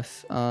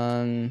stuff. We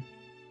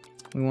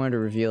wanted to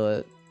reveal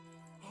it.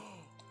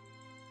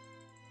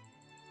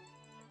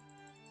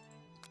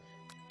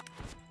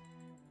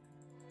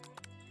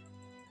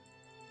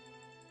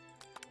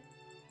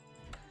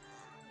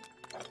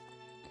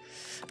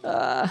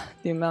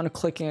 The amount of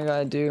clicking I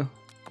gotta do.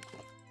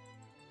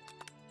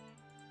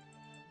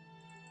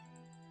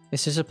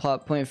 It's just a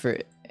plot point for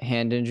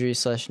hand injury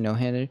 / no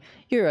hand injury.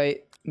 You're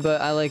right,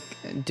 but I like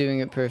doing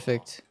it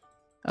perfect.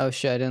 Oh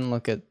shit, I didn't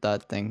look at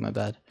that thing, my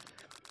bad.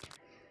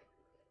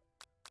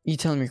 You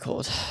tell me you're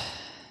cold.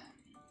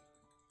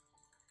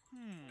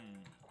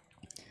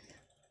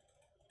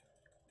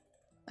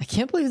 I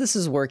can't believe this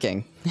is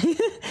working.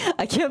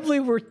 I can't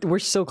believe we're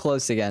so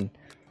close again.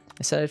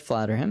 I said I'd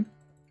flatter him.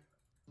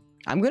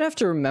 I'm gonna have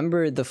to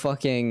remember the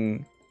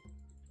fucking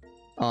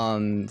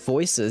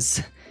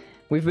voices.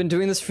 We've been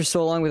doing this for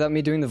so long without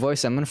me doing the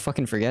voice, I'm gonna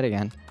fucking forget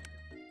again.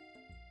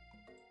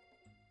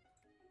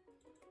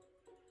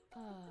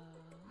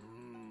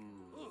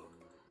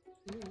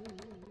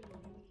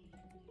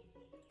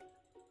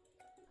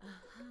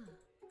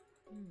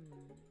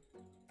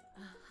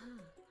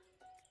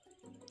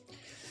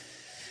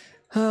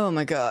 Oh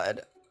my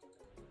god.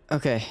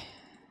 Okay.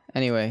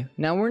 Anyway,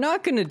 now we're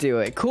not gonna do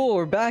it. Cool,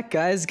 we're back,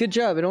 guys. Good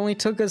job. It only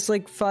took us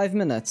like 5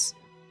 minutes.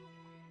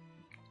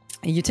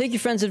 You take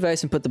your friend's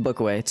advice and put the book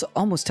away. It's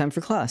almost time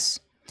for class.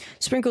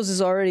 Sprinkles is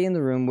already in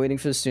the room waiting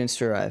for the students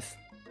to arrive.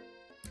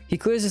 He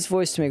clears his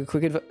voice to make a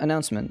quick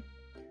announcement.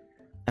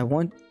 I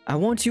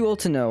want you all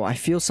to know I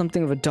feel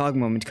something of a dog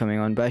moment coming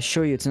on, but I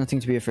assure you it's nothing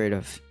to be afraid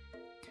of.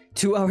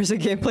 2 hours of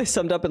gameplay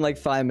summed up in like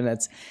 5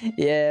 minutes.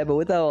 Yeah, but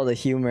without all the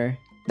humor.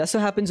 That's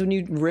what happens when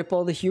you rip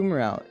all the humor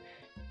out.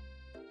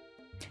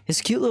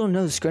 His cute little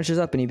nose scrunches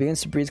up and he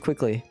begins to breathe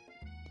quickly.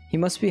 He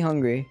must be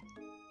hungry.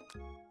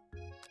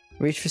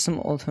 Reach for some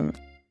old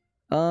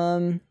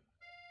time.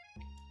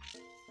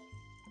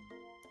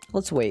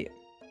 Let's wait.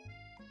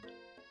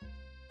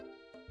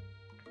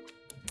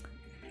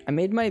 I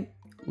made my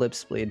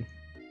lips bleed.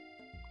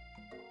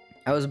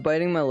 I was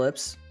biting my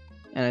lips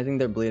and I think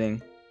they're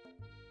bleeding.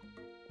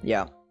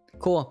 Yeah,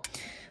 cool.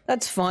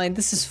 That's fine.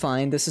 This is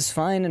fine. This is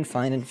fine and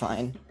fine and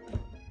fine.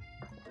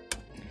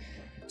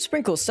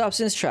 Sprinkle stops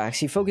in his tracks.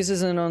 He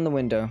focuses in on the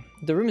window.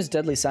 The room is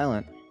deadly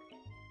silent.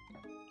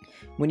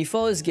 When you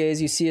follow his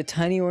gaze, you see a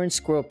tiny orange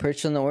squirrel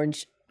perched on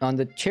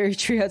the cherry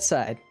tree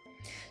outside.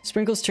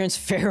 Sprinkles turns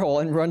feral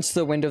and runs to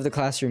the window of the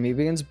classroom. He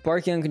begins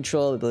barking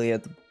uncontrollably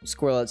at the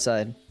squirrel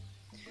outside.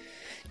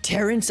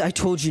 Terrence, I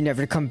told you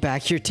never to come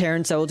back here,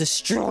 Terrence. I will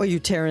destroy you,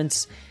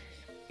 Terrence.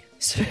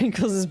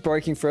 Sprinkles is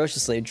barking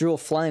ferociously, drool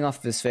flying off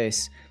of his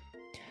face.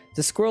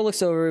 The squirrel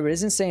looks over, but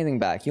isn't saying anything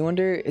back. You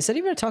wonder, is that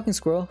even a talking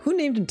squirrel? Who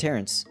named him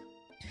Terrence?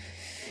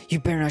 You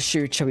better not show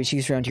your chubby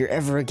cheeks around here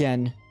ever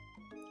again.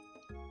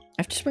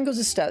 After Sprinkles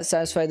is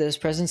satisfied that his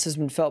presence has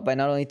been felt by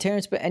not only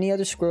Terrence, but any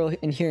other squirrel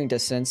in hearing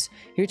distance,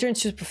 he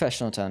returns to his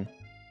professional tone.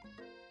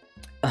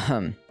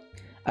 I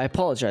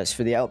apologize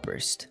for the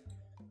outburst.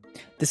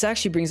 This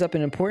actually brings up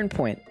an important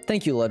point.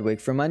 Thank you, Ludwig,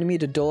 for reminding me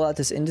to dole out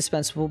this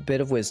indispensable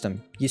bit of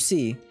wisdom. You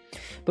see,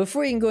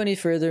 before you can go any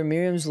further,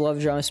 Miriam's love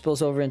drama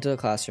spills over into the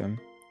classroom.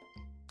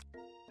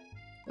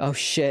 Oh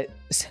shit.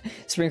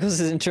 Sprinkles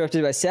is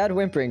interrupted by sad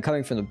whimpering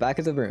coming from the back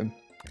of the room.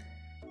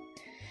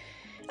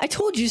 I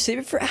told you to save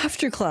it for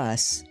after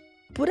class.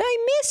 But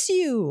I miss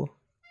you.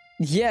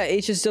 Yeah,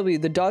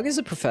 HSW, the dog is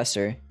a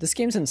professor. This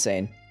game's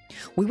insane.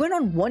 We went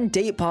on one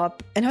date,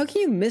 Pop, and how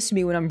can you miss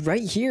me when I'm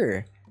right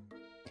here?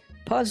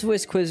 Pop's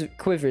voice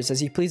quivers as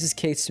he pleads his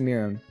case to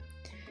Miriam.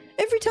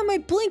 Every time I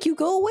blink, you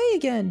go away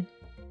again.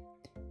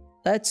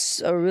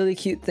 That's a really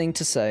cute thing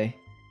to say.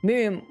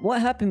 Miriam,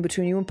 what happened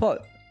between you and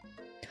Pop?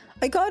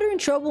 I got her in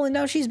trouble and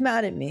now she's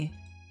mad at me.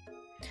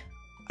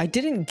 I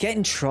didn't get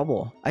in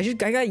trouble. I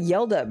got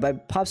yelled at by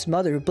Pop's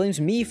mother, who blames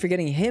me for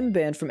getting him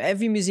banned from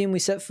every museum we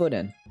set foot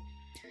in.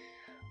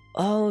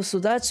 Oh, so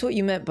that's what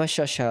you meant by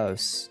shush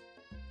house.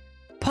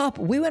 Pop,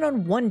 we went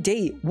on one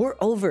date. We're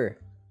over.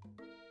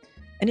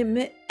 And it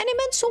meant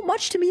so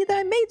much to me that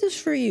I made this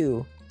for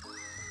you.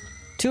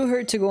 Too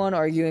hurt to go on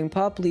arguing,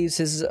 Pop leaves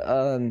his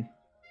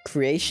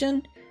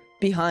creation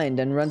behind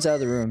and runs out of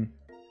the room.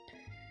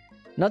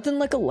 Nothing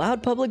like a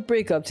loud public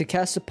breakup to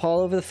cast a pall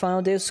over the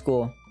final day of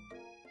school.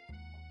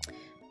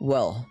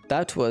 Well,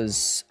 that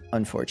was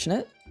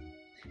unfortunate.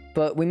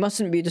 But we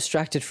mustn't be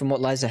distracted from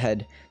what lies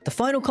ahead. The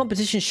final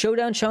competition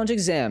showdown challenge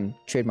exam.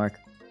 Trademark.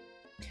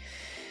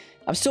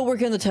 I'm still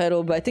working on the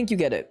title, but I think you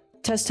get it.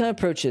 Test time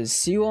approaches.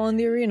 See you all in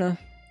the arena.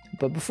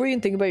 But before you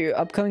can think about your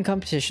upcoming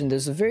competition,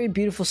 there's a very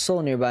beautiful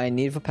soul nearby in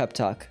need of a pep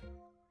talk.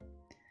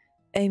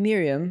 Hey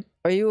Miriam,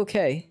 are you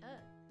okay?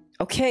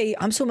 Okay,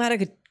 I'm so mad I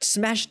could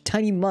smash a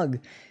tiny mug,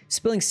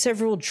 spilling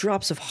several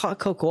drops of hot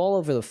cocoa all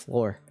over the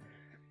floor.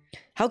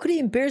 How could he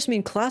embarrass me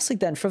in class like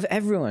that in front of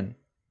everyone?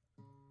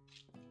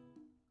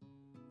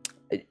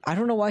 I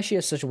don't know why she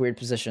has such weird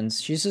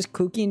positions. She's just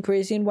kooky and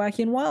crazy and wacky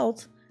and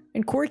wild.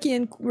 and quirky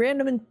and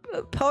random and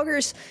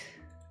poggers.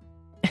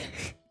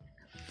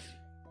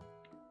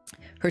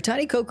 Her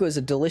tiny Coco is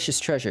a delicious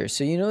treasure,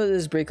 so you know that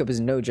this breakup is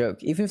no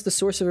joke, even if the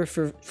source of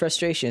her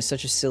frustration is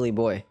such a silly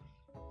boy.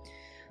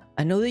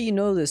 I know that you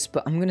know this,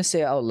 but I'm gonna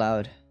say it out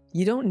loud.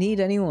 You don't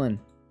need anyone.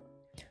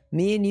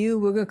 Me and you,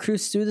 we're gonna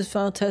cruise through this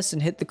final test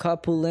and hit the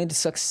carpool lane to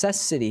Success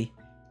City.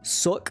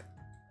 Suck.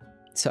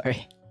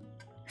 Sorry.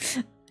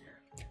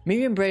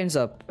 Miriam brightens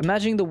up,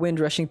 imagining the wind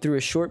rushing through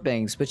her short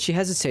bangs, but she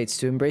hesitates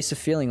to embrace the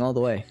feeling all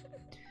the way.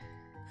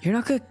 You're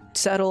not gonna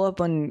saddle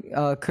up on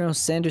Colonel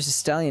Sanders'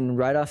 stallion and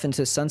ride off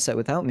into the sunset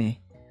without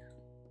me.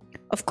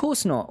 Of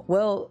course not.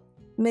 Well,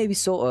 maybe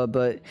sorta,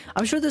 but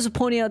I'm sure there's a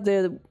pony out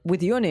there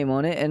with your name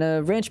on it and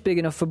a ranch big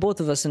enough for both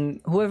of us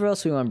and whoever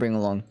else we want to bring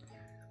along.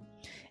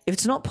 If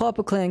it's not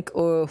Papa Clank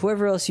or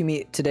whoever else you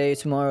meet today,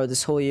 tomorrow,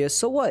 this whole year,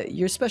 so what?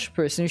 You're a special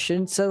person who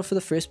shouldn't settle for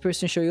the first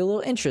person to show you a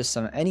little interest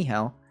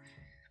anyhow.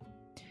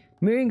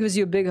 Miriam gives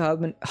you a big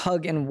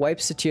hug and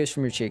wipes the tears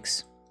from your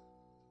cheeks.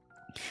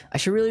 I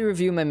should really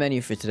review my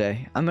menu for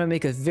today. I'm gonna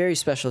make a very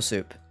special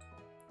soup.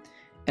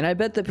 And I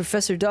bet that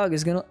Professor Dog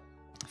is gonna...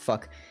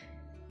 Fuck.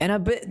 And I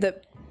bet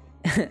that...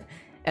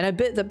 and I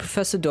bet that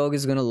Professor Dog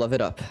is gonna love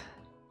it up.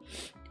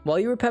 While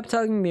you were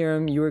pep-talking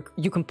Miriam,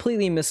 you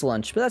completely missed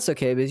lunch, but that's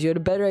okay because you had a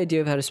better idea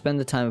of how to spend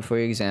the time before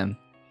your exam.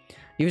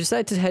 You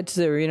decided to head to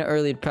the arena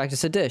early to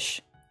practice a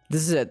dish.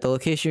 This is it, the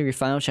location of your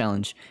final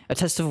challenge. A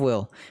test of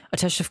will, a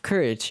test of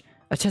courage,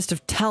 a test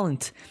of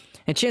talent,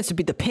 and a chance to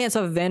beat the pants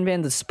off of Van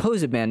Van, the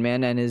supposed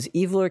Man-Man, and his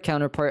eviler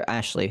counterpart,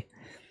 Ashley.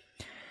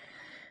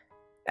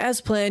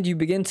 As planned, you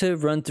begin to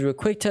run through a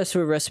quick test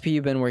of a recipe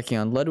you've been working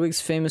on,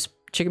 Ludwig's famous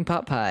chicken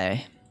pot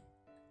pie.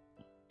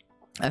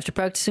 After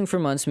practicing for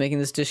months, making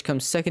this dish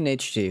comes second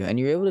nature to you, and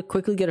you're able to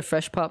quickly get a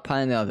fresh pot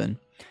pie in the oven.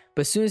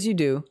 But as soon as you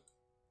do,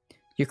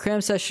 your cram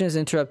session is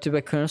interrupted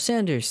by Colonel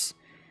Sanders.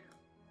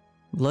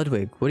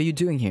 Ludwig, what are you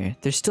doing here?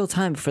 There's still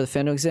time before the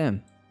final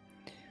exam.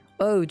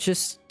 Oh,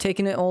 just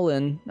taking it all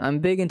in. I'm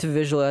big into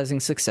visualizing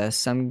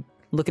success. I'm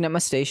looking at my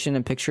station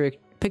and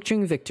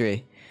picturing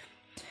victory.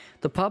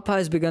 The pot pie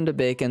has begun to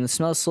bake, and the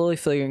smell is slowly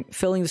filling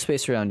the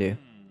space around you.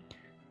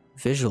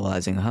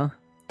 Visualizing, huh?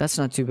 That's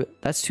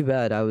too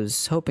bad. I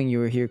was hoping you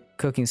were here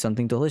cooking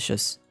something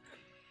delicious.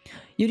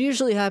 You'd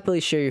usually happily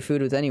share your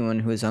food with anyone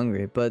who is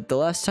hungry, but the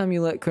last time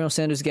you let Colonel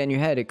Sanders get in your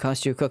head, it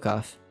cost you a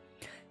cook-off.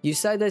 You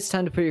decide that it's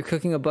time to put your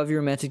cooking above your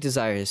romantic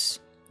desires,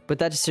 but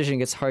that decision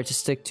gets hard to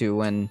stick to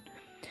when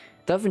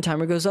the oven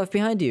timer goes off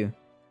behind you.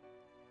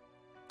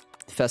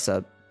 Fess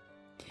up.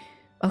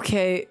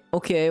 Okay,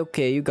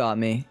 you got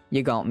me.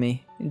 You got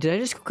me. Did I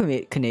just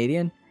go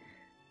Canadian?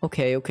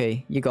 Okay,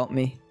 you got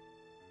me.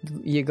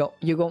 You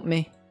got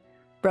me.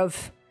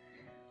 Bruv,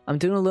 I'm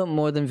doing a little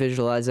more than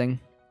visualizing.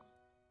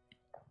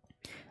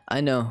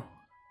 I know.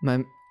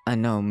 My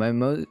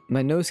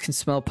nose can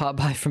smell pot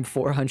pie from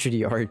 400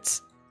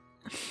 yards.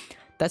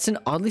 That's an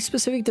oddly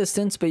specific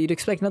distance, but you'd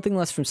expect nothing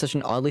less from such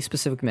an oddly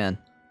specific man.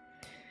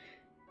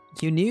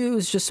 You knew it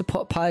was just a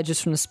pot pie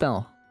just from the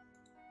smell.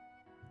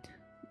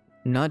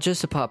 Not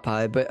just a pot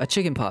pie, but a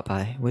chicken pot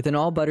pie with an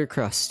all-butter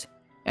crust.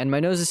 And my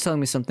nose is telling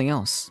me something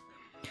else.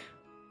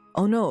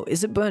 Oh no,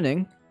 is it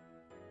burning?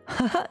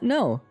 Haha,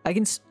 no, I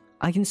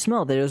can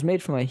smell that it was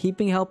made from a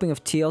heaping helping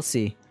of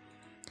TLC.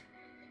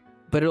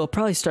 But it'll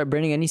probably start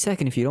burning any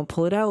second if you don't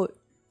pull it out.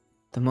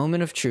 The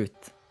moment of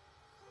truth.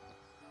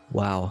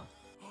 Wow.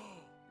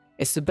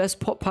 It's the best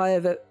pot pie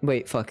I've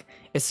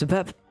It's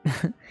the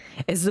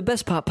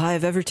best pot pie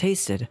I've ever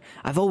tasted.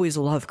 I've always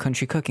loved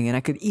country cooking and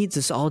I could eat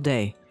this all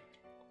day.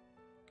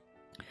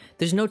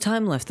 There's no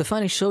time left. The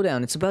final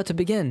showdown. It's about to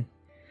begin.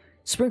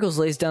 Sprinkles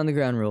lays down the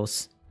ground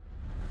rules.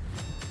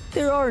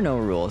 There are no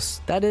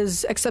rules. That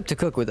is, except to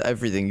cook with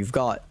everything you've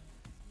got.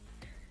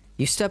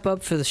 You step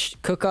up for the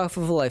cook-off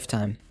of a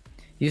lifetime.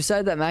 You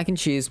decide that mac and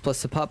cheese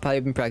plus the pot pie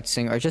you've been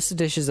practicing are just the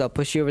dishes that'll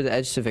push you over the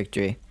edge to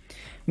victory.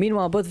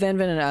 Meanwhile, both Van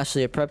Van and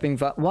Ashley are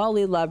prepping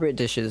wildly elaborate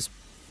dishes,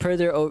 per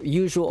their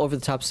usual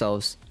over-the-top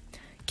selves.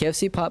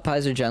 KFC pot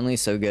pies are generally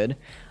so good.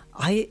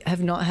 I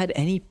have not had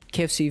any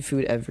KFC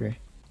food ever.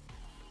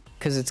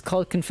 Because it's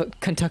called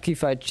Kentucky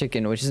Fried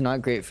Chicken, which is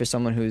not great for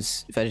someone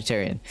who's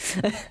vegetarian.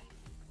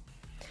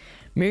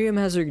 Miriam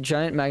has her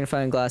giant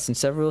magnifying glass and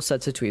several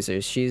sets of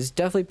tweezers. She's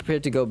definitely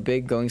prepared to go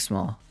big, going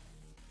small.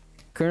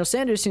 Colonel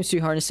Sanders seems to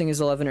be harnessing his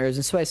 11 herbs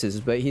and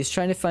spices, but he's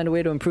trying to find a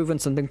way to improve on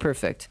something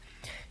perfect.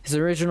 His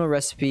original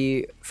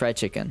recipe, fried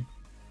chicken.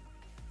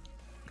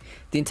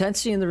 The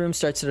intensity in the room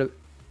starts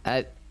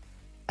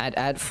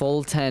at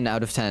full 10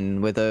 out of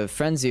 10 with a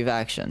frenzy of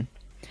action.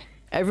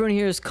 Everyone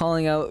here is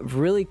calling out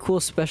really cool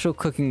special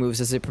cooking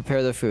moves as they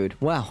prepare their food.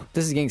 Wow,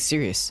 this is getting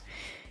serious.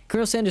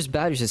 Colonel Sanders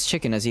badgers his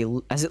chicken as it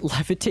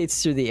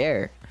levitates through the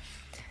air.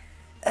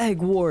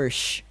 Egg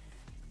wash.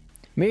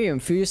 Miriam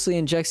furiously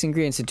injects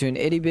ingredients into an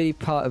itty-bitty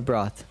pot of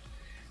broth.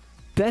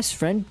 Best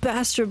friend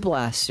Bastard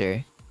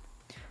Blaster.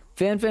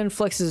 Van Van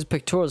flexes his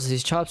pectorals as he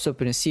chops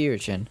open a sea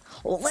urchin.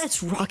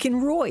 Let's rock and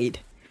roid!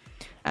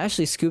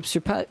 Ashley scoops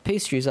her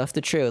pastries off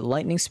the tray with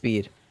lightning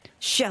speed.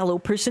 Shallow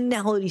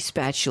personality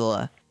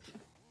spatula.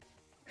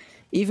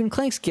 Even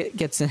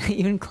gets in.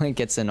 Even Clank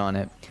gets in on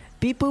it.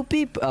 Beep boop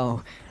beep.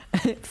 Oh,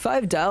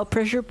 5 dial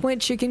pressure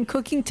point chicken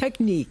cooking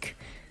technique.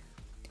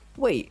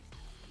 Wait,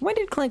 when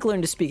did Clank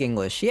learn to speak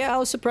English? Yeah, I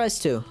was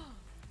surprised too.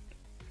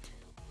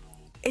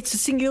 It's a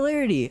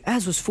singularity,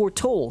 as was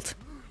foretold.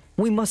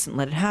 We mustn't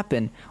let it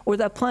happen, or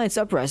that planet's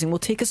uprising will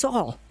take us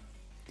all.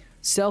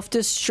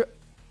 Self-destruct.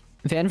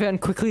 Van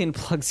quickly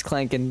unplugs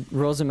Clank and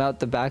rolls him out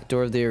the back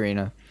door of the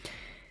arena.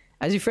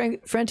 As you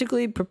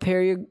frantically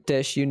prepare your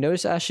dish, you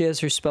notice Ashley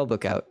has her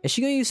spellbook out. Is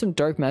she going to use some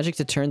dark magic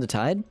to turn the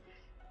tide?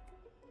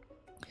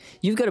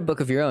 You've got a book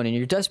of your own, and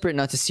you're desperate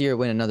not to see her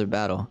win another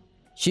battle.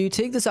 Should you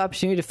take this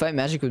opportunity to fight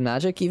magic with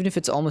magic, even if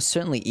it's almost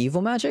certainly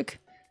evil magic?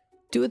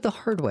 Do it the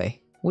hard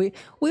way. We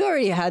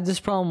already had this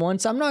problem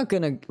once. I'm not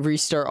gonna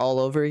restart all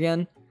over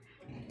again.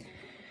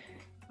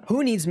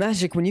 Who needs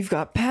magic when you've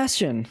got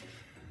passion?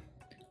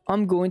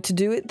 I'm going to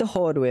do it the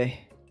hard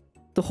way.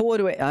 The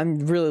hard way. I'm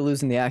really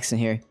losing the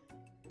accent here.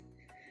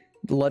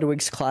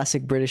 Ludwig's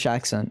classic British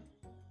accent.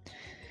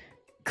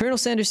 Colonel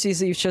Sanders sees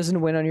that you've chosen to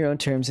win on your own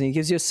terms, and he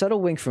gives you a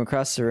subtle wink from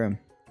across the room.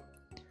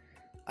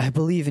 I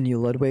believe in you,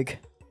 Ludwig.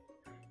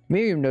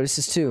 Miriam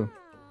notices too.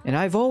 And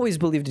I've always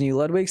believed in you,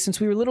 Ludwig, since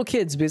we were little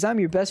kids, because I'm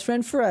your best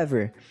friend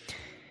forever.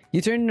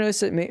 You turn to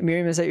notice that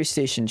Miriam is at your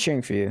station,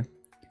 cheering for you.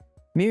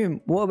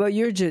 Miriam, what about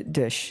your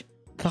dish?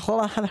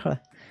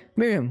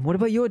 Miriam, what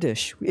about your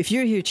dish? If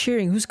you're here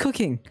cheering, who's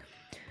cooking?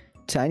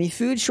 Tiny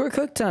food, short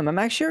cook time. I'm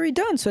actually already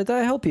done, so I thought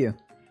I'd help you.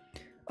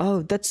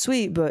 Oh, that's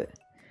sweet, but...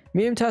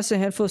 Miriam tosses a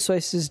handful of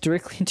slices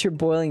directly into your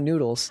boiling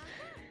noodles.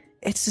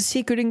 It's the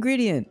secret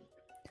ingredient.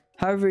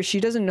 However, she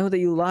doesn't know that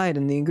you lied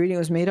and the ingredient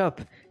was made up.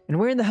 And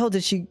where in the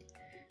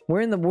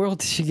world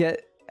did she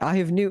get Eye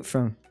of Newt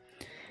from?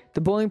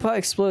 The boiling pot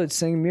explodes,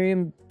 sending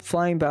Miriam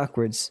flying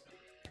backwards.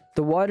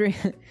 The watering...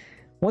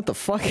 What the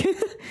fuck?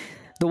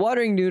 The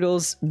watering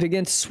noodles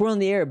begin to swirl in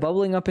the air,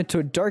 bubbling up into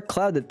a dark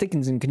cloud that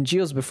thickens and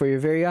congeals before your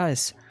very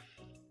eyes.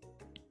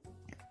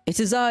 It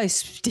is I,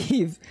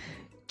 Steve.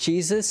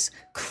 Jesus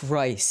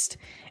Christ.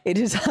 It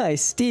is I,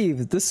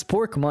 Steve, the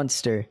spork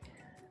monster.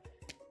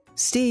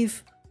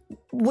 Steve?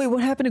 Wait,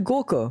 what happened to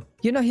Gorko?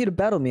 You're not here to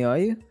battle me, are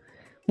you?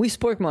 We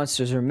spork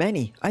monsters are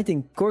many. I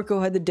think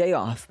Gorko had the day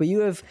off, but you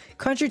have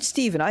conjured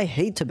Steve and I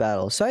hate to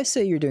battle, so I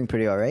say you're doing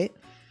pretty alright.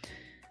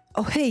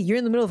 Oh hey, you're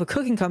in the middle of a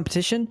cooking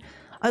competition?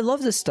 I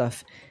love this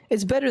stuff.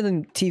 It's better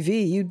than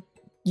TV.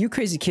 You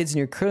crazy kids and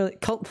your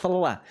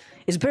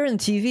It's better than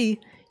TV.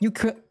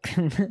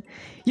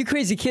 You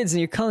crazy kids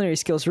and your culinary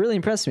skills really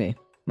impress me.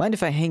 Mind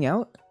if I hang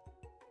out?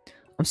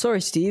 I'm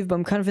sorry, Steve, but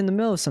I'm kind of in the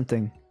middle of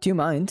something. Do you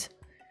mind?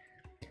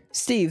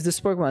 Steve, the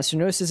spork monster,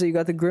 notices that you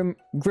got the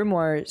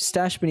grimoire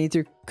stashed beneath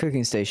your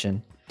cooking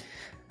station.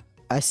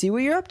 I see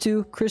what you're up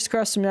to.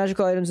 Crisscross some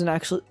magical items and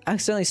actually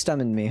accidentally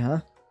summoned me,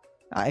 huh?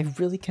 I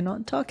really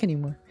cannot talk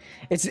anymore.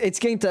 It's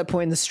getting to that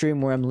point in the stream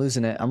where I'm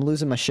losing it. I'm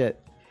losing my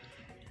shit.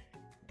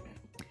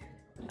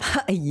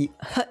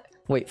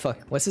 Wait, fuck.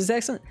 What's his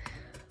accent?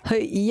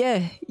 Hey,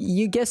 yeah,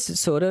 you guessed it,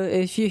 sorta.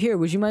 If you're here,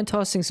 would you mind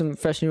tossing some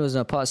fresh noodles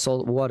in a pot of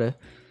salt water?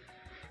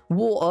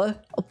 Water?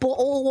 A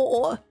bottle of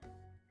water?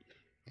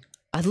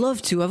 I'd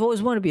love to. I've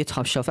always wanted to be a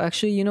top shelf.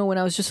 Actually, you know, when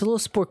I was just a little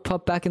spork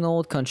pup back in the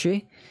old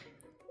country.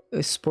 A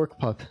spork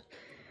pup.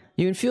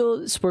 You can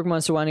feel Spork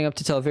Monster winding up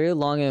to tell a very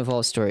long and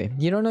involved story.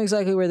 You don't know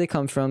exactly where they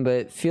come from, but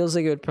it feels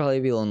like it would probably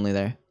be lonely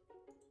there.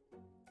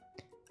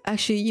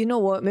 Actually, you know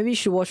what? Maybe you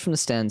should watch from the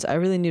stands. I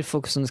really need to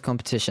focus on this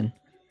competition.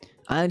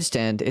 I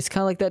understand. It's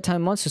kind of like that time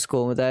in Monster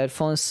School that I had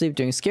fallen asleep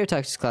during scare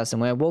tactics class,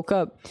 and when I woke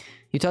up,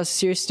 you toss a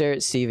serious stare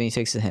at Steve and he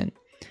takes the hint.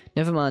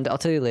 Never mind, I'll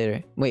tell you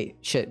later. Wait,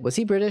 shit, was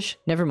he British?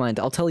 Never mind,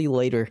 I'll tell you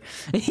later.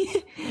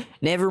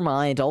 Never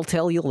mind, I'll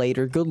tell you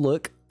later. Good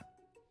luck.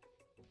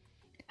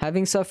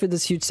 Having suffered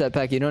this huge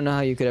setback, you don't know how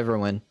you could ever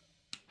win.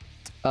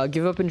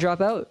 Give up and drop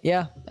out?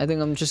 Yeah, I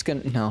think I'm just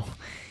gonna... No.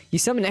 You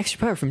summon extra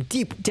power from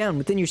deep down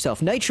within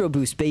yourself. Nitro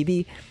boost,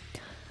 baby!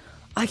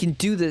 I can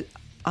do this.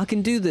 I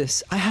can do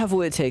this. I have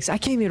what it takes. I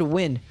came here to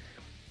win.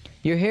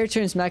 Your hair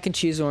turns mac and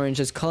cheese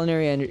orange as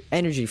culinary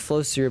energy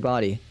flows through your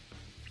body.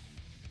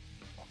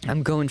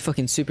 I'm going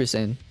fucking Super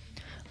Saiyan.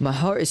 My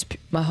heart is...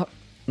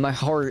 My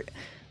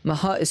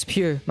heart is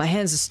pure. My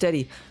hands are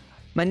steady.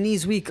 My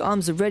knees weak.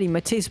 Arms are ready.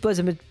 My taste buds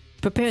have been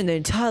preparing their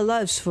entire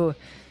lives for...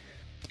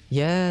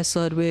 Yes,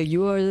 Ludwig,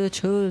 you are the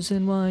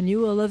chosen one. You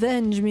will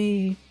avenge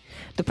me.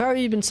 The power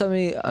you've been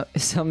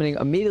summoning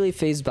immediately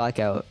fades back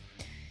out.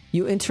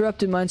 You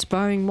interrupted my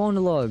inspiring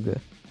monologue.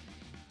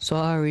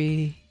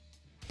 Sorry.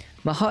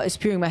 My heart is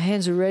pure. My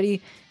hands are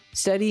ready.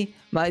 Steady.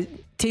 My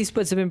taste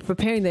buds have been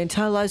preparing their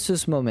entire lives for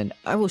this moment.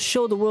 I will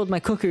show the world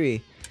my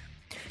cookery.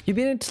 You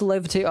begin to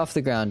levitate off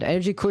the ground.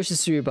 Energy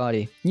courses through your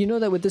body. You know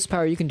that with this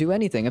power you can do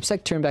anything,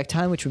 except turn back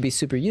time, which would be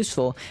super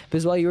useful,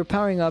 because while you were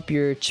powering up,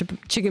 your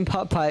chicken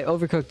pot pie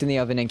overcooked in the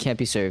oven and can't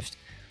be served.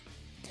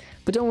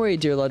 But don't worry,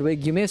 dear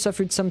Ludwig, you may have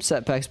suffered some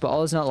setbacks, but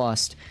all is not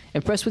lost.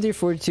 Impressed with your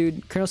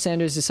fortitude, Colonel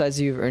Sanders decides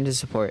that you have earned his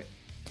support.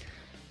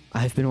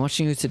 I've been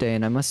watching you today,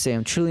 and I must say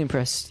I'm truly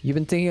impressed. You've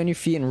been thinking on your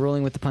feet and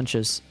rolling with the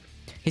punches.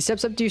 He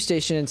steps up to your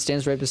station and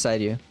stands right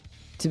beside you.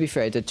 To be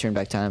fair, I did turn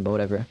back time, but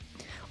whatever.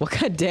 What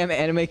kind of damn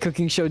anime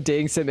cooking show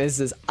dating sim is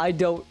this? I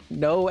don't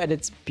know, and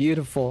it's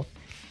beautiful.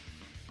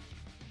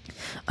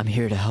 I'm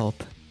here to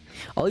help.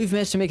 All you've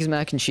managed to make is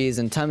mac and cheese,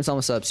 and time is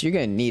almost up, so you're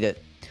gonna need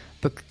it.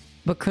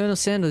 But Colonel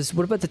Sanders,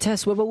 what about the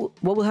test? What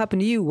will happen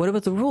to you? What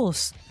about the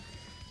rules?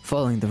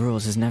 Following the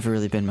rules has never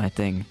really been my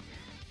thing.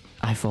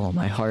 I follow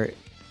my heart.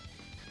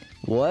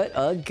 What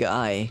a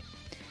guy.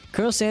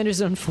 Colonel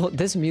Sanders unfold.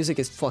 This music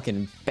is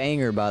fucking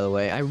banger, by the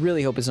way. I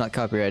really hope it's not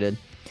copyrighted.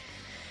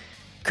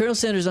 Colonel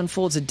Sanders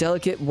unfolds a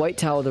delicate white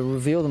towel to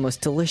reveal the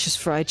most delicious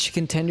fried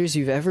chicken tenders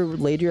you've ever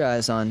laid your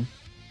eyes on.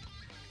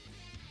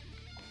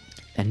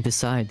 And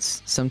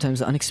besides,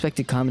 sometimes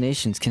unexpected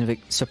combinations can have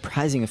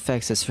surprising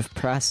effects that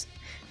surpass...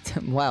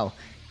 Wow.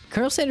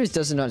 Colonel Sanders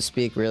doesn't know how to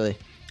speak, really.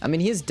 I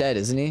mean, he is dead,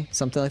 isn't he?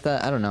 Something like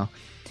that? I don't know.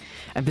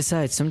 And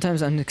besides,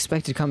 sometimes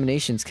unexpected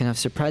combinations can have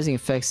surprising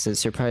effects that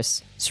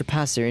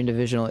surpass their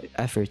individual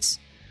efforts.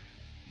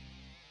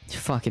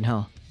 Fucking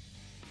hell.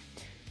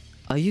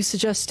 Are you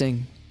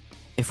suggesting...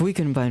 If we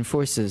combine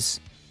forces,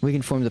 we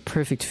can form the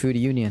perfect food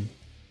union?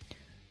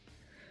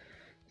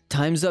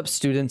 Time's up,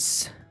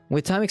 students.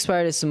 With time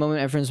expired, it's the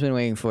moment everyone's been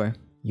waiting for.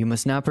 You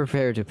must now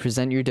prepare to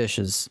present your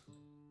dishes.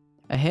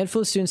 A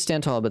handful of students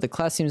stand tall, but the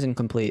class seems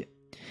incomplete.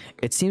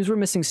 It seems we're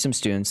missing some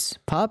students.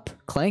 Pop?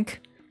 Clank?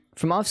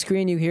 From off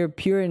screen, you hear a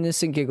pure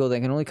innocent giggle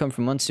that can only come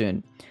from one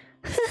student.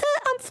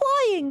 I'm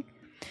flying!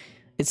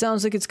 It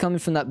sounds like it's coming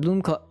from that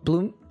broom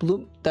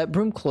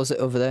closet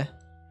over there.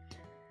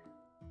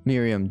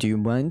 Miriam, do you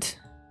mind?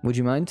 Would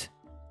you mind?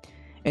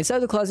 Inside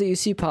the closet, you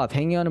see Pop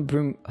hanging on a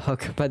broom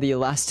hook by the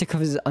elastic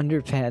of his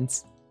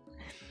underpants.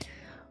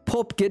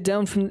 Pop, get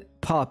down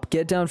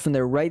from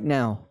there right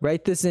now.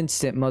 Right this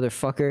instant,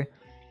 motherfucker.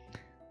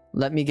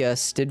 Let me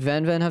guess, did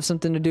Van Van have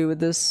something to do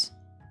with this?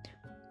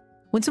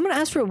 When someone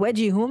asks for a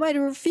wedgie, who am I to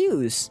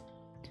refuse?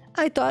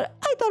 I thought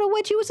a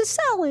wedgie was a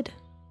salad.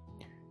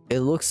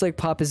 It looks like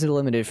Pop is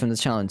eliminated from the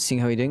challenge, seeing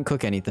how he didn't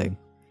cook anything.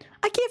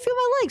 I can't feel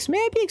my legs. May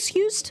I be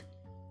excused?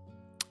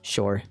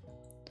 Sure.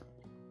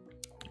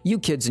 You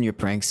kids and your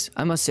pranks.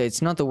 I must say,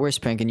 it's not the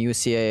worst prank in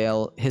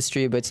UCAL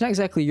history, but it's not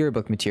exactly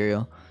yearbook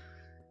material.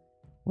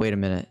 Wait a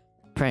minute.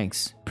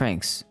 Pranks.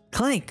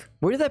 Clank!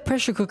 Where did that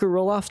pressure cooker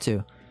roll off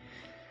to?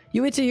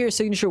 You wait to hear a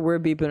signature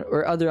word beep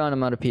or other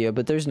onomatopoeia,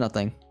 but there's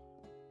nothing.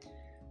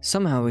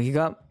 Somehow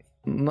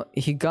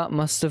he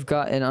must have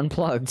gotten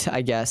unplugged,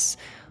 I guess.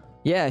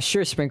 Yeah,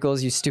 sure,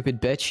 Sprinkles, you stupid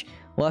bitch.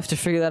 We'll have to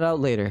figure that out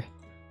later.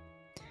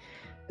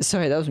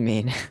 Sorry, that was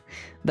mean.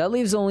 That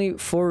leaves only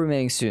 4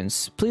 remaining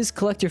students. Please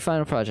collect your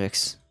final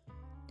projects.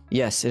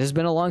 Yes, it has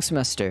been a long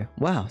semester.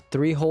 Wow,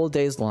 3 whole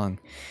days long.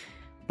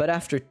 But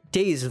after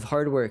days of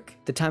hard work,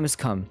 the time has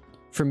come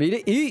for me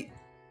to eat.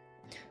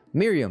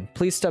 Miriam,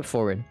 please step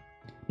forward.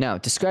 Now,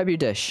 describe your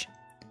dish.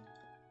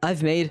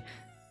 I've made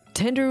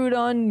tender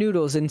udon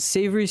noodles and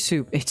savory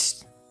soup.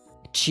 It's...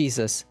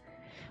 Jesus.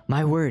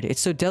 My word,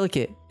 it's so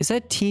delicate. Is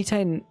that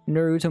tea-time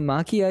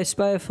Narutomaki I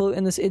spy afloat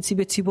in this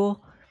itsy-bitsy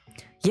bowl?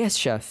 Yes,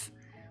 chef.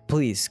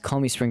 Please, call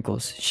me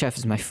Sprinkles. Chef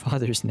is my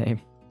father's name.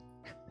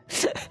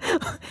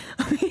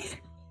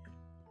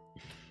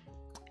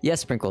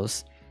 Yes,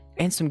 Sprinkles.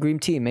 And some green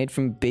tea made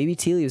from baby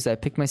tea leaves that I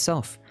picked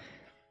myself.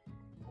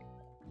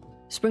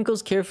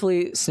 Sprinkles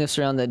carefully sniffs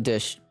around the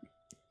dish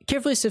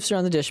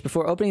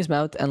before opening his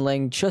mouth and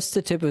letting just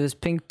the tip of his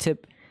pink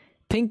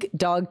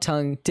dog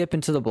tongue dip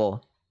into the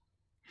bowl.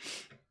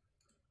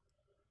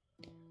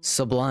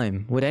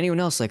 Sublime. Would anyone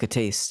else like a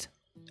taste?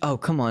 Oh,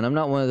 come on, I'm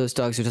not one of those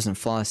dogs who doesn't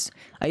floss.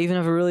 I even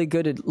have a really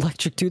good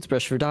electric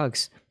toothbrush for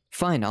dogs.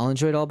 Fine, I'll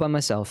enjoy it all by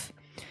myself.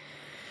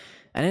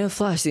 And in a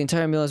flash, the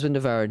entire meal has been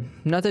devoured.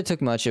 Not that it took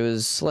much, it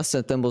was less than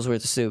a thimble's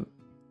worth of soup.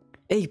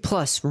 A+,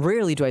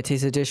 rarely do I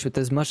taste a dish with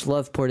as much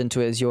love poured into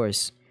it as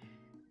yours.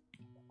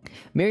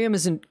 Miriam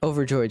isn't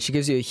overjoyed, she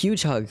gives you a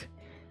huge hug.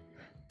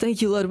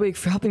 Thank you, Ludwig,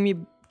 for helping me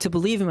to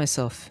believe in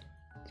myself.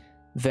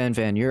 Van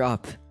Van, you're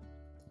up.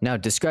 Now,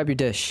 describe your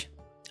dish.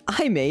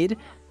 I made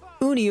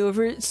uni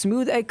over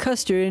smooth egg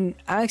custard and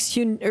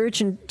axe-hewn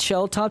urchin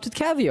shell topped with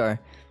caviar.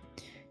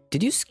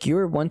 Did you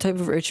skewer one type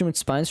of urchin with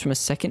spines from a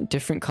second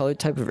different colored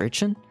type of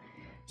urchin?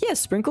 Yes,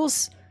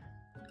 Sprinkles.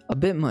 A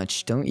bit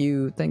much, don't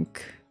you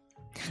think?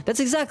 That's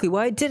exactly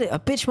why I did it. A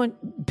bit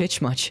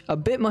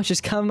much is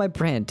kind of my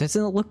brand.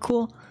 Doesn't it look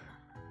cool?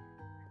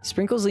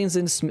 Sprinkles leans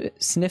in to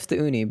sniff the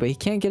uni, but he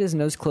can't get his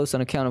nose close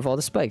on account of all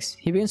the spikes.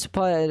 He begins to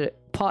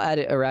paw at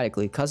it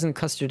erratically, causing the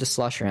custard to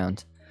slosh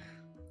around.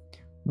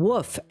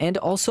 Woof, and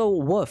also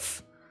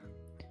woof.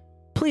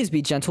 Please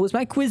be gentle with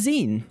my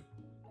cuisine.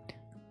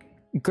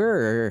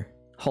 Grr,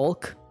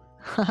 Hulk.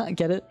 Haha,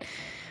 get it?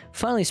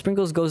 Finally,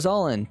 Sprinkles goes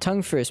all in,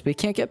 tongue first, but he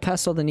can't get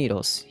past all the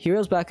needles. He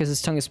reels back as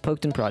his tongue is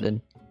poked and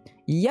prodded.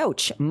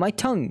 Youch, my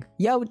tongue.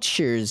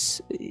 Youchers,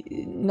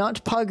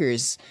 not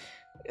puggers.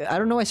 I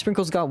don't know why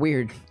Sprinkles got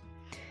weird.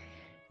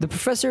 The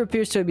professor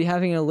appears to be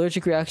having an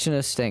allergic reaction to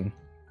a sting.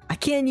 I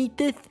can't eat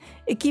this.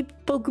 It keeps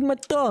poking my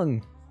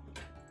tongue.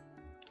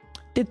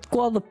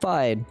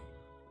 Disqualified.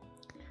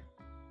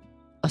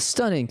 A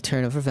stunning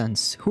turn of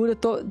events. Who would have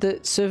thought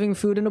that serving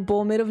food in a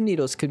bowl made of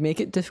needles could make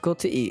it difficult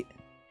to eat?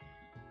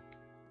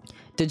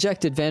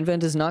 Dejected, Van Van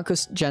does not go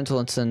gentle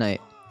into the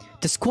night.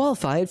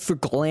 Disqualified for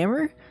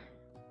glamour?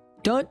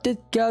 Don't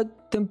discount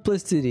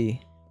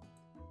simplicity.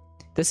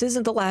 This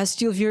isn't the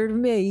last you've heard of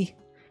me.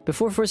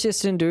 Before Force has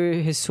to endure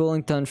his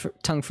swollen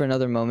tongue for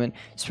another moment,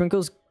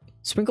 Sprinkles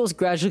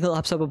gradually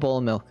laps up a bowl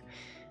of milk.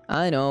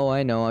 I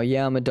know.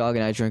 Yeah, I'm a dog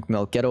and I drink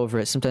milk. Get over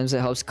it. Sometimes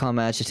it helps calm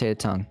my agitated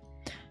tongue.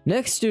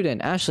 Next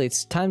student, Ashley,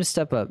 it's time to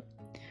step up.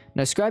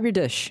 Now describe your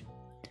dish.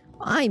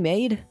 I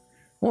made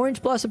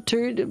orange blossom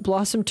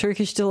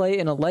Turkish delight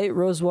in a light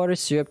rosewater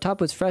syrup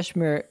topped with fresh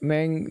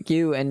meringue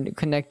and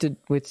connected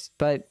with,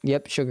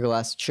 yep, sugar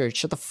glass. Sure,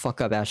 shut the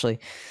fuck up, Ashley.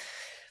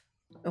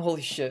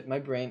 Holy shit, my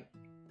brain.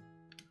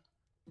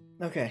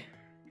 Okay.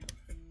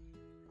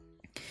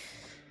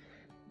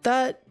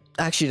 That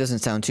actually doesn't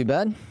sound too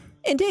bad.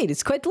 Indeed,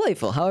 it's quite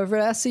delightful. However,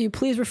 I ask that you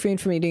please refrain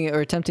from eating it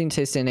or attempting to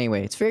taste it in any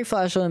way. It's very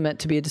flash and meant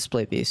to be a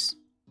display piece.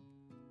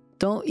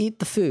 Don't eat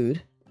the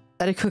food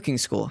at a cooking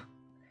school.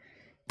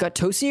 Got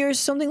toasty ears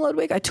or something,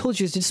 Ludwig? I told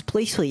you it's a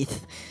display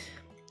piece.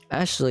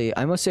 Ashley,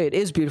 I must say it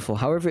is beautiful.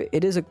 However,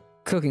 it is a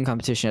cooking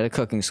competition at a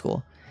cooking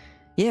school.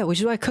 Yeah, which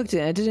is why I cooked it,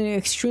 and I did an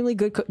extremely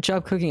good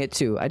job cooking it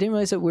too. I didn't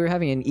realize that we were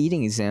having an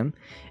eating exam.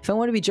 If I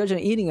wanted to be judged on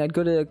eating, I'd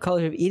go to the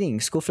College of Eating,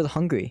 School for the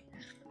Hungry.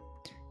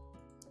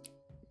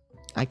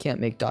 I can't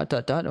make ...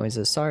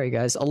 noises. Sorry,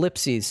 guys.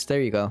 Ellipses. There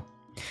you go.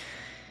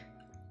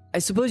 I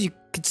suppose you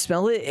could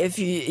smell it if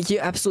you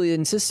absolutely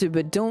insisted,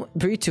 but don't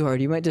breathe too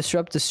hard. You might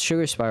disrupt the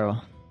sugar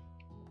spiral.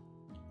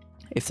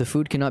 If the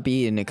food cannot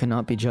be eaten, it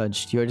cannot be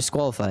judged. You are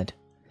disqualified.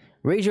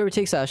 Rage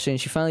overtakes Ashley,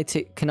 and she finally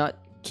cannot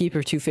keep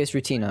her two-faced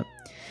routine up.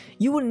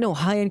 You wouldn't know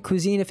high-end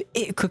cuisine if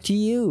it cooked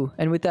you.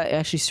 And with that,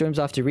 Ashley storms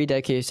off to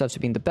rededicate herself to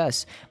being the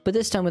best, but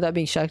this time without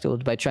being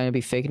shackled by trying to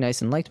be fake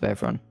nice and liked by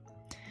everyone.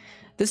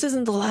 This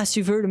isn't the last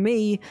you've heard of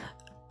me,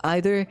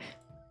 either.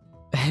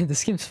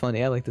 This game's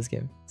funny. I like this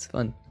game. It's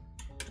fun.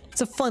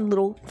 It's a fun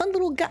little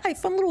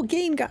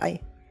game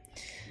guy.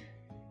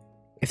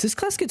 If this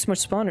class gets much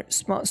smaller,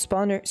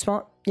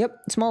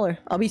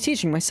 I'll be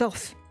teaching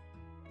myself.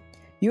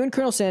 You and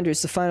Colonel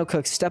Sanders, the final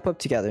cook, step up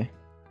together.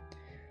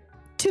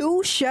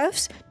 2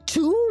 chefs?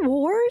 2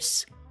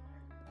 wars?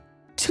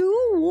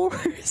 2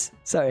 wars?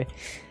 Sorry.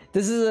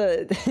 This is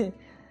a...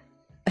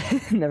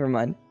 Never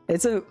mind.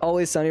 It's a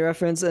Always Sunny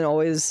reference, and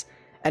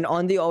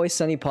on the Always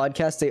Sunny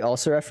podcast, they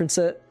also reference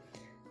it.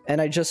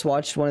 And I just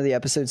watched one of the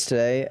episodes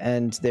today,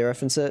 and they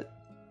reference it.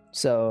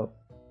 So,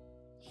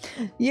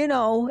 you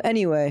know,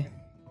 anyway.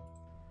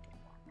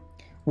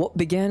 What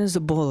began as a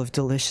bowl of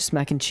delicious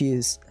mac and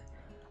cheese.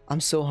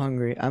 I'm so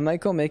hungry. I might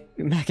go make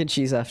mac and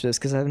cheese after this,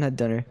 because I haven't had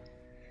dinner.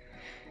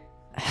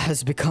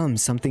 Has become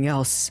something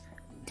else.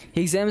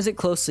 He examines it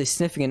closely,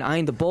 sniffing and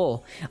eyeing the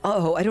bowl.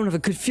 Uh-oh, I don't have a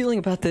good feeling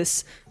about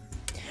this.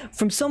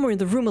 From somewhere in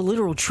the room, a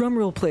literal drum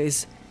roll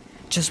plays.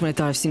 Just when I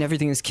thought I've seen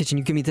everything in this kitchen,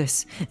 you give me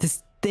this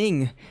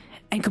thing,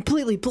 and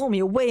completely blow me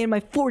away. In my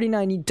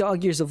 49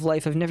 dog years of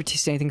life, I've never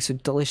tasted anything so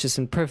delicious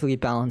and perfectly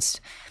balanced.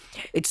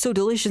 It's so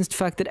delicious, in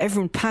fact, that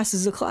everyone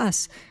passes the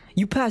class.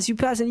 You pass,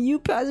 and you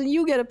pass, and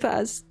you get a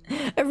pass.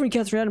 Everyone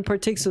gathers around and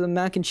partakes of the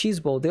mac and cheese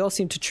bowl. They all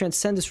seem to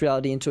transcend this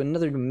reality into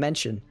another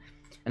dimension.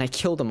 And I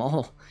killed them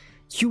all.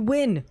 You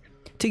win!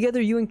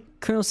 Together, you and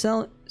Colonel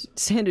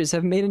Sanders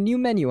have made a new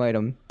menu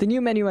item. The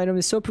new menu item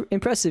is so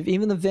impressive,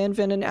 even the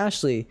Van and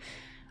Ashley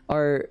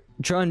are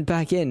drawn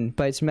back in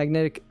by its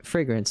magnetic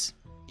fragrance.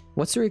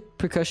 What's the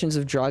repercussions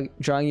of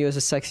drawing you as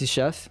a sexy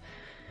chef?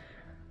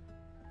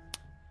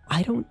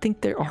 I don't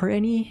think there are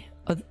any.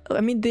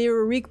 I mean, there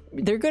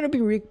are going to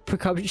be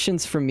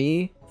repercussions for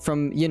me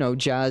from, you know,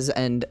 Jazz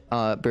and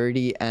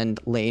Birdie and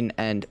Lane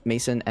and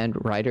Mason and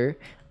Ryder.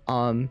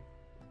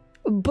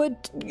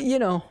 But, you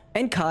know,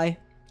 and Kai.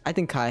 I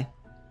think Kai.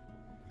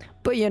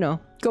 But, you know,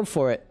 go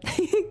for it.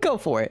 Go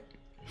for it.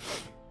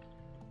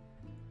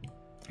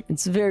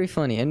 It's very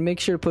funny, and make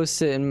sure to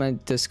post it in my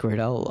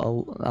Discord.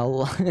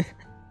 I'll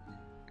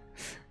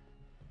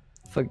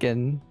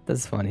fucking,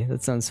 that's funny.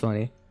 That sounds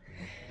funny.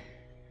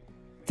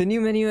 The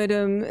new menu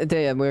item,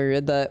 we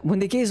read that. When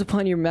they gaze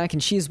upon your mac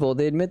and cheese bowl,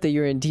 they admit that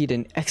you're indeed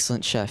an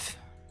excellent chef.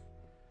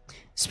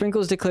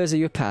 Sprinkles declares that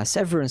you have passed.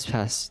 Everyone's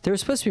passed. There were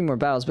supposed to be more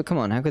battles, but come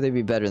on, how could they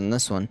be better than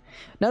this one?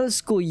 Now that the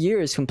school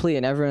year is complete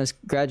and everyone has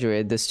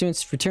graduated, the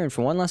students return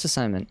for one last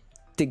assignment.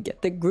 To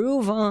get the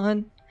groove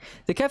on.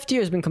 The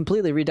cafeteria has been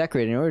completely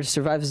redecorated in order to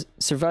serve as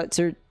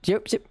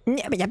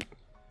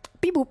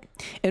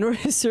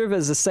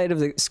the site of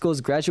the school's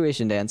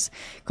graduation dance.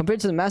 Compared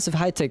to the massive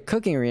high-tech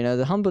cooking arena,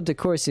 the humble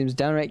decor seems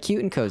downright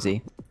cute and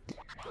cozy.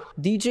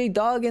 DJ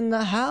Dog in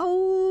the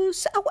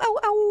house! Ow, ow,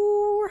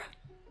 ow!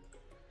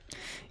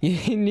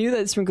 You knew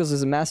that Sprinkles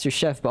was a master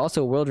chef, but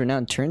also a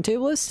world-renowned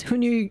turntablist?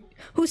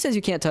 Who says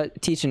you can't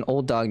teach an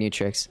old dog new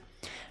tricks?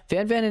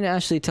 Van and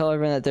Ashley tell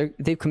everyone that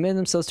they've committed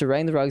themselves to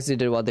righting the wrongs they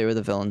did while they were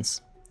the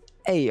villains.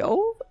 Ayo.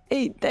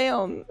 Hey,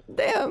 damn.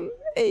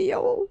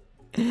 Ayo.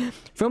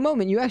 For a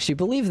moment, you actually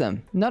believe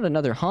them. Not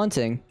another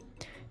haunting.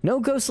 No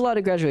ghosts allowed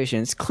at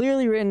graduation. It's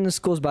clearly written in the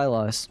school's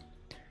bylaws.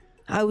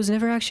 I was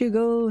never actually a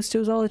ghost. It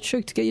was all a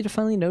trick to get you to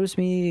finally notice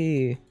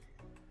me.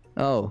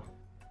 Oh.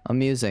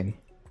 Amusing.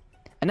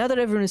 And now that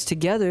everyone is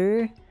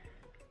together,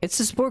 it's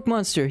the spork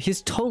monster.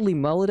 He's totally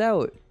mellowed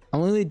out.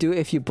 I'll only do it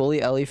if you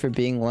bully Ellie for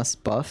being less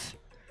buff.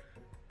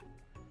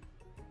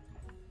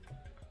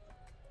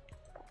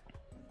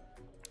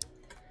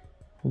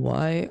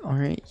 Why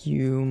aren't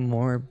you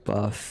more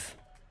buff?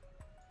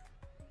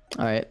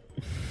 Alright.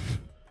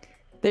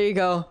 There you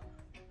go.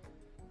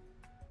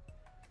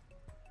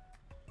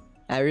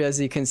 I realize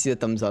you couldn't see the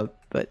thumbs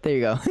up, but there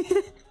you go.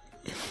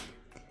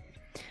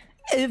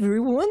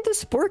 Everyone, the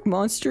spork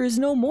monster is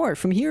no more.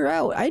 From here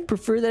out, I'd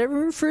prefer that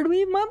everyone refer to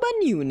me by my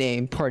new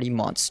name, Party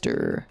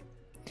Monster.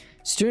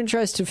 Student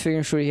tries to figure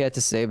out what he had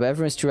to say, but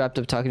everyone's too wrapped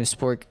up talking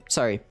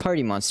to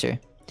Party Monster.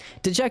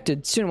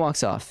 Dejected, student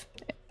walks off,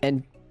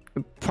 and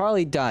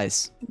probably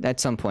dies at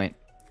some point.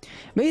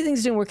 Maybe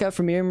things didn't work out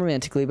for Miriam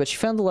romantically, but she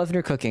found the love in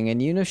her cooking,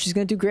 and you know she's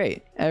gonna do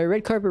great. A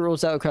red carpet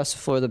rolls out across the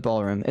floor of the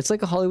ballroom. It's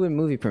like a Hollywood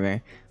movie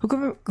premiere.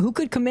 Who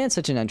could command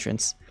such an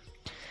entrance?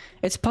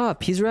 It's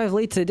Pop. He's arrived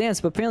late to the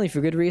dance, but apparently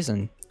for good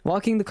reason.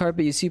 Walking the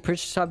carpet, you see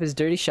perched atop his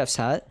dirty chef's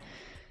hat.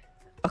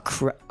 A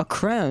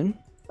crown?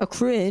 A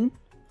crane?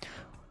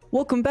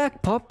 Welcome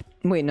back, Pop.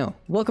 Wait, no.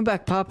 Welcome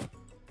back, Pop.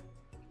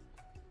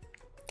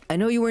 I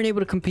know you weren't able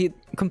to complete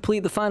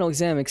the final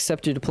exam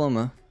except your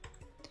diploma.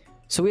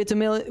 So we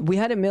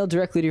had it mailed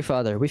directly to your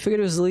father. We figured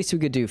it was the least we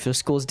could do for the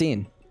school's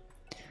dean.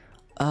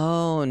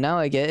 Oh, now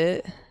I get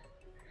it.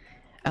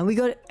 And we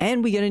get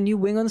a new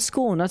wing on the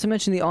school, not to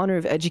mention the honor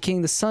of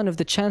educating the son of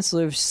the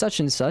chancellor of such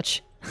and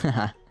such.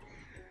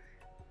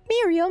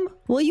 Miriam,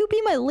 will you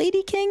be my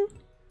lady king?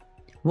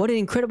 What an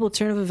incredible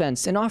turn of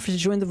events, an offer to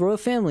join the royal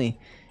family.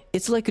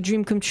 It's like a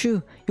dream come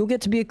true. You'll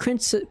get to be a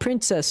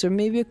princess or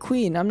maybe a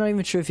queen. I'm not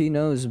even sure if he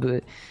knows,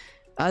 but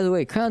either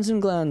way, crowns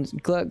and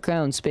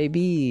crowns,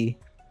 baby.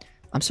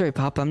 I'm sorry,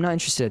 Pop, I'm not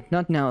interested.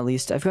 Not now, at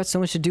least. I've got so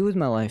much to do with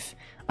my life.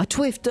 A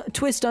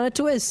twist on a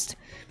twist!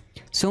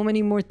 So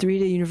many more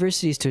 3-day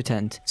universities to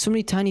attend. So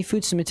many tiny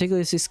foods to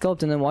meticulously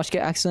sculpt and then watch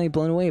get accidentally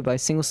blown away by a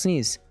single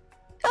sneeze.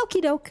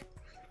 Okie doke.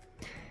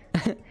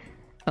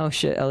 Oh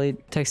shit, Ellie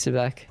texted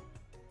back.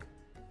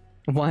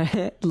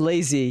 Why?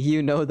 Lazy,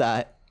 you know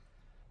that.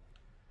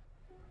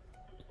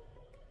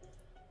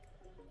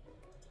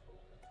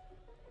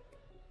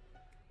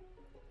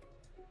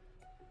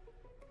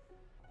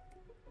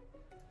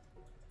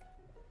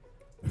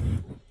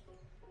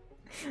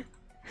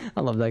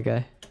 I love that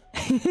guy.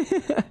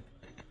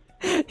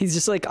 He's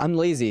just like, I'm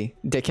lazy,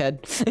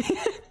 dickhead.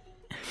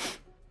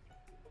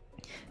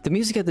 The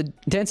music at the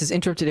dance is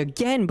interrupted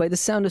again by the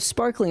sound of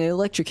sparkling and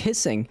electric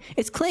hissing.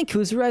 It's Clank who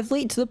has arrived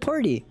late to the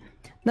party.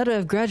 Now that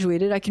I've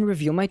graduated, I can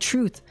reveal my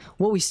truth.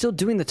 Well, we still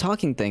doing the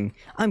talking thing.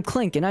 I'm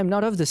Clank and I'm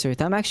not of this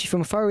earth. I'm actually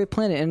from a faraway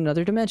planet in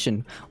another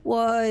dimension.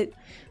 What?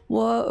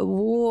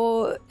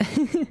 I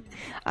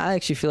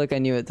actually feel like I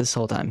knew it this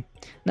whole time.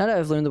 Now that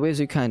I've learned the ways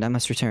of your kind, I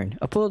must return.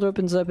 A portal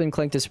opens up and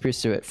Clank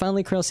disappears through it.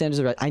 Finally, Colonel Sanders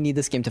arrives. I need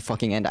this game to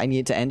fucking end. I need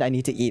it to end. I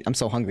need to eat. I'm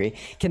so hungry.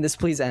 Can this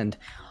please end?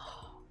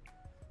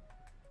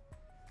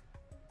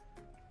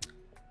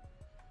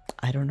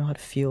 I don't know how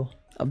to feel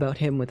about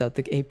him without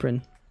the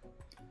apron.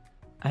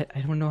 I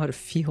don't know how to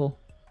feel.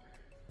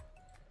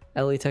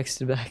 Ellie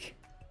texted back.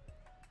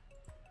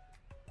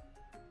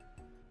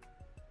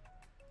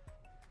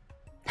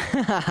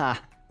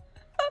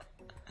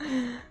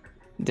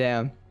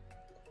 Damn.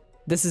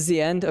 This is the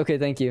end? Okay,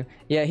 thank you.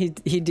 Yeah, he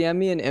DM'd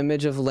me an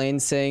image of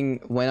Lane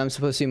saying when I'm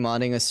supposed to be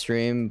modding a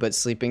stream, but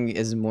sleeping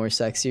is more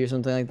sexy or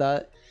something like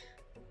that.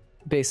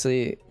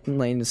 Basically,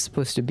 Lane is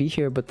supposed to be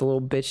here, but the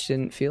little bitch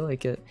didn't feel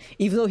like it.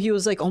 Even though he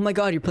was like, oh my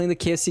god, you're playing the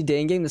KFC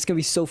dating game? That's gonna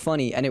be so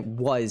funny. And it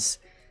was.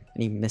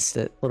 And he missed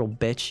it, little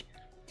bitch.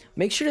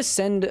 Make sure to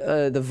send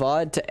the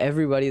VOD to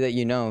everybody that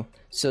you know,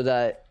 so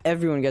that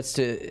everyone gets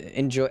to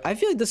enjoy. I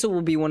feel like this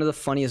will be one of the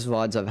funniest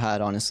VODs I've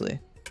had, honestly.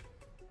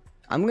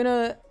 I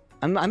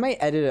might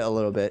edit it a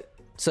little bit,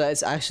 so that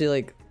it's actually,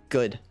 like,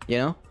 good, you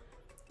know?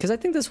 Because I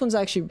think this one's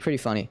actually pretty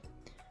funny.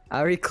 I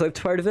already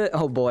clipped part of it.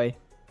 Oh, boy.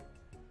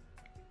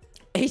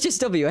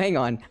 HSW, hang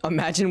on.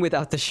 Imagine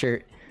without the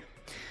shirt.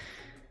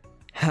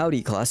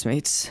 Howdy,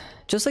 classmates.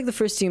 Just like the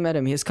first time you met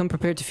him, he has come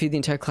prepared to feed the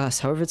entire class.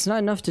 However, it's not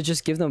enough to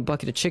just give them a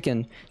bucket of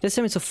chicken. This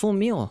time it's a full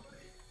meal.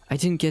 I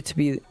didn't get to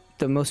be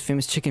the most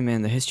famous chicken man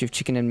in the history of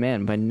Chicken and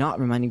Man by not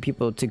reminding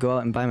people to go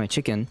out and buy my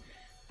chicken.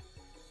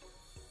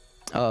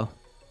 Oh.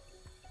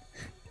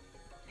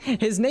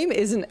 His name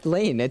isn't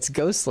Lane, it's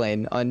Ghost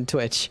Lane on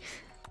Twitch.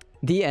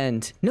 The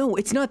end. No,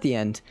 it's not the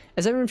end.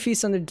 As everyone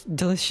feasts on their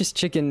delicious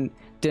chicken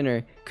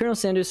dinner, Colonel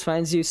Sanders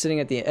finds you sitting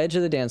at the edge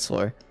of the dance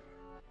floor.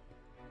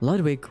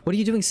 Ludwig, what are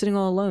you doing sitting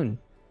all alone?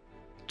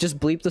 Just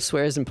bleep the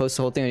swears and post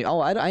the whole thing. Oh,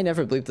 I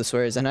never bleep the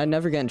swears, and I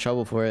never get in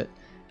trouble for it.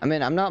 I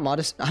mean, I'm not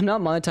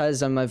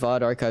monetized on my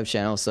VOD archive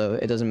channel, so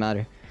it doesn't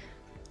matter.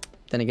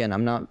 Then again,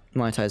 I'm not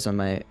monetized on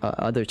my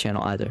other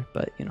channel either,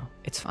 but, you know,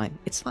 it's fine.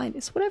 It's fine.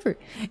 It's whatever.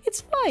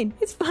 It's fine.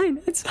 It's fine.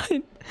 It's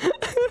fine.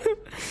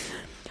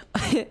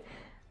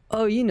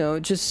 Oh, you know,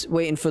 just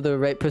waiting for the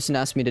right person to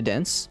ask me to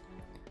dance.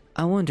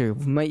 I wonder,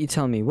 might you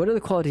tell me, what are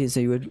the qualities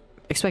that you would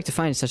expect to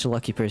find in such a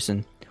lucky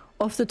person?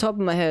 Off the top of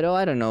my head, oh,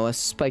 I don't know, a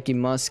spiky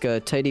musk, a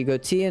tidy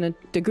goatee, and a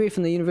degree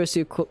from the University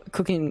of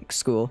Cooking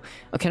School,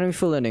 Academy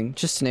for Learning,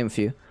 just to name a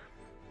few.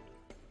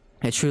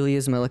 It truly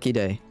is my lucky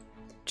day.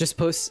 Just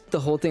post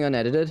the whole thing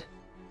unedited?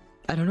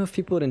 I don't know if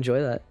people would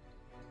enjoy that.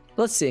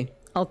 Let's see.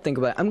 I'll think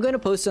about it. I'm going to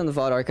post it on the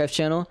VOD archive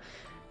channel,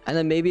 and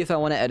then maybe if I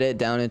want to edit it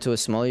down into a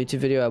small YouTube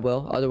video, I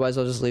will. Otherwise,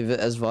 I'll just leave it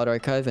as VOD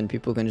archive, and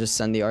people can just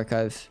send the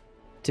archive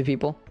to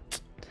people.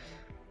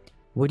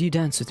 Would you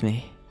dance with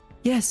me?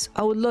 Yes,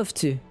 I would love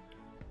to.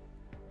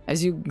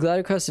 As you glide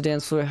across the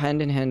dance floor,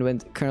 hand in hand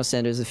with Colonel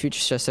Sanders, the future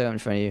stretched out in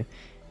front of you.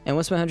 And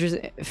once my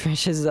 100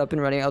 franchise is up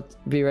and running, I'll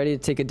be ready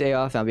to take a day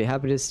off. I'll be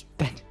happy to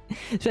spend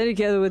it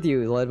together with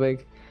you,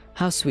 Ludwig.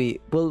 How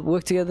sweet. We'll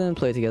work together and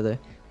play together.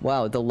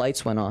 Wow, the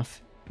lights went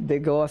off. They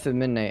go off at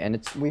midnight,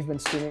 and we've been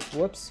streaming.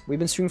 Whoops, we've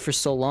been streaming for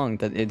so long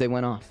that they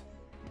went off.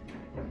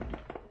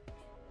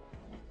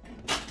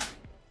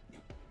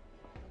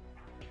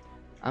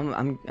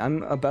 I'm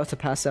about to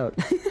pass out.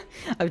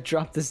 I've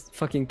dropped this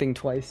fucking thing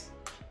twice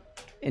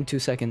in 2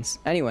 seconds.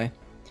 Anyway,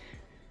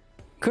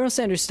 Colonel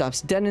Sanders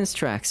stops dead in his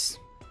tracks.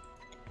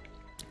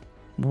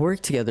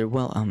 Work together.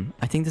 Well,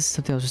 I think this is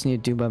something I'll just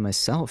need to do by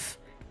myself.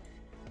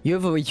 You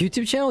have a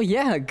YouTube channel?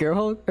 Yeah, Girl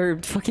Hulk, or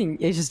fucking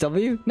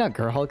HSW? Not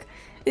Girl Hulk.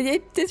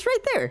 It's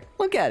right there.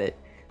 Look at it.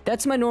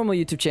 That's my normal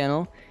YouTube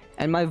channel,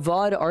 and my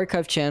VOD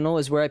archive channel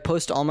is where I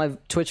post all my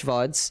Twitch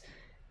VODs,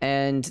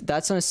 and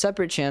that's on a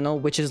separate channel,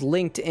 which is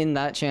linked in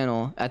that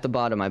channel at the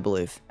bottom, I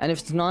believe. And if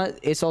it's not,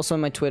 it's also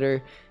on my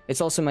Twitter.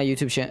 It's also my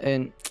YouTube channel,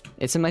 and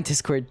it's in my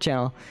Discord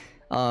channel.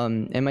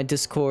 In my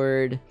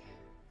Discord,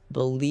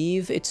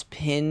 believe it's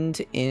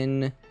pinned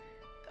in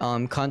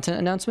content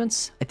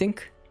announcements. I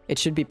think it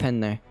should be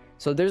pinned there.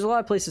 So there's a lot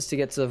of places to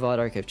get to the VOD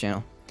archive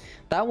channel.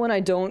 That one I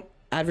don't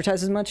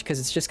advertise as much because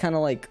it's just kind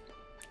of like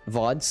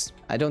VODs.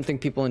 I don't think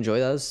people enjoy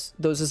those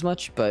as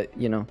much, but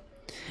you know.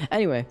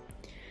 Anyway,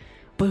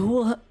 but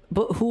who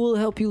will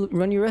help you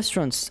run your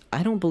restaurants?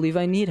 I don't believe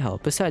I need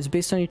help. Besides,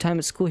 based on your time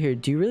at school here,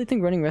 do you really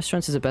think running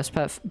restaurants is the best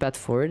path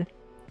forward?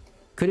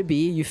 Could it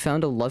be you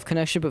found a love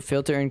connection but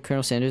failed to earn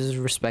Colonel Sanders'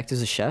 respect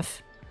as a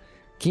chef?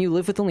 Can you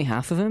live with only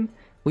half of him?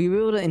 Will you be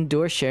able to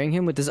endure sharing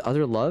him with this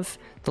other love,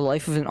 the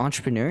life of an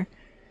entrepreneur?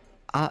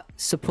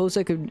 Suppose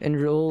I could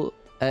enroll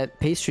at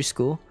pastry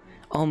school.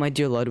 Oh, my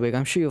dear Ludwig,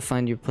 I'm sure you'll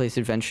find your place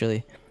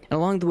eventually. And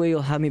along the way,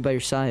 you'll have me by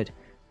your side.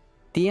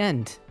 The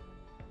end.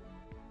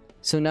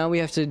 So now we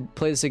have to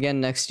play this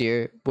again next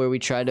year, where we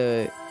try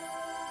to...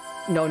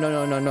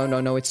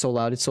 No, it's so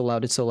loud, it's so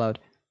loud, it's so loud.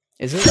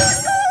 Is it?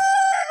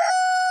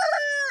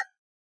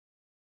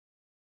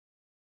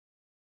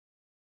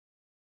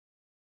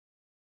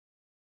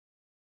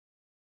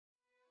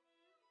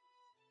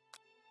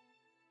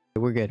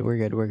 We're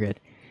good.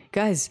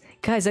 Guys,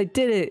 I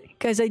did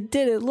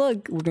it!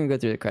 Look! We're gonna go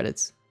through the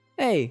credits.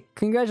 Hey,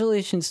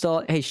 congratulations to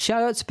all- Hey,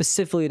 shout out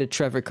specifically to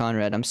Trevor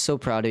Conrad. I'm so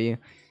proud of you.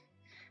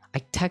 I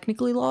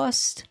technically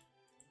lost.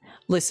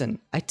 Listen,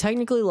 I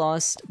technically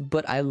lost,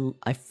 but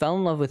I fell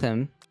in love with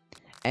him.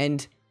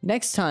 And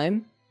next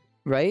time,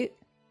 right?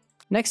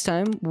 Next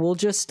time we'll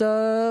just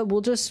do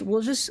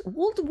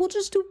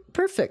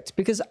perfect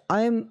because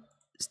I'm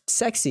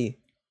sexy.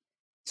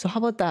 So how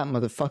about that,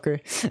 motherfucker?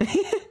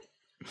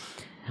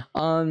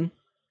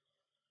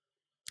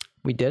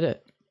 We did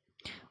it.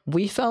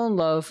 We fell in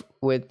love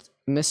with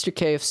Mr.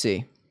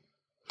 KFC.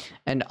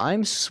 And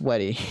I'm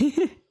sweaty.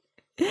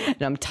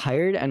 And I'm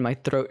tired and my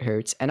throat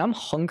hurts. And I'm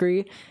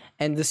hungry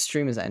and the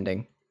stream is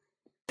ending.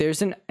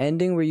 There's an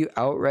ending where you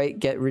outright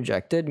get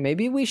rejected.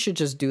 Maybe we should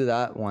just do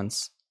that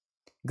once.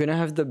 I'm gonna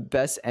have the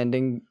best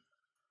ending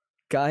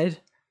guide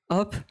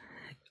up.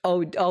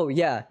 Oh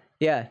yeah,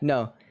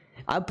 no.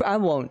 I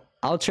won't.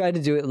 I'll try to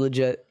do it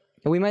legit.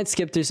 We might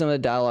skip through some of the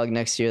dialogue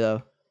next year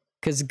though.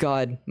 Cause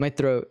God, my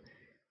throat.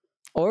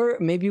 Or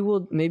maybe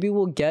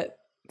we'll get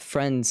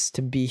friends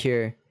to be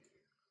here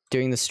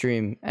during the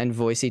stream and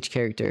voice each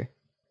character.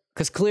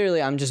 Cause clearly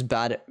I'm just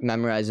bad at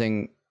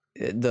memorizing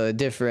the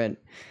different...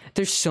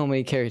 There's so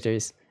many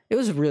characters. It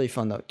was really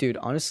fun though. Dude,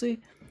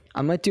 honestly,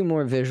 I might do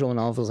more visual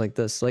novels like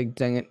this. Like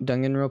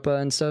Danganronpa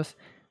and stuff.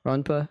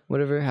 Ronpa,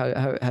 whatever.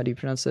 How do you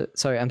pronounce it?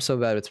 Sorry, I'm so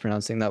bad at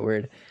pronouncing that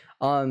word.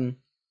 I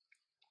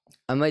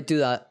might do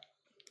that.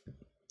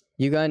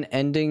 You got an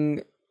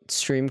ending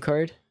stream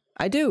card?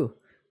 I do.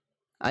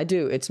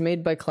 It's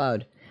made by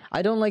Cloud.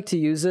 I don't like to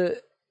use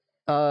it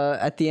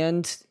at the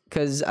end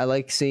because I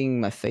like seeing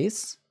my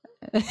face.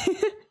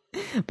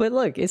 But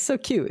look, it's so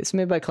cute. It's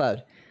made by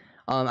Cloud.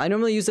 I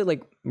normally use it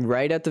like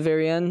right at the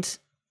very end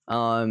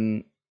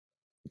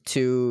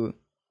to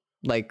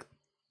like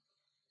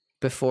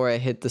before I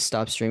hit the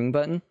stop streaming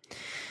button.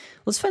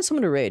 Let's find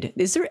someone to raid.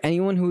 Is there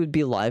anyone who would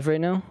be live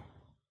right now?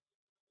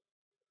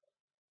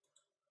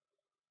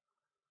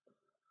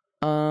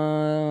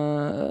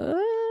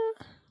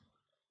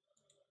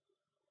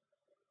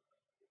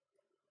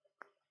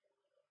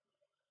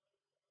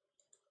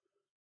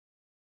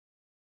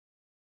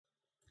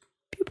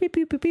 Pew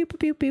pew pew pew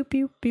pew pew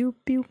pew pew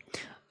pew.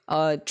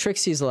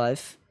 Trixie's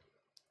live.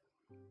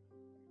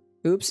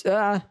 Oops.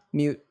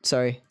 Mute.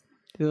 Sorry.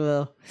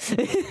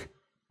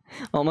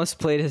 almost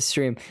played his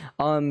stream.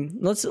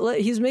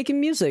 He's making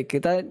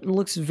music that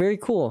looks very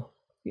cool,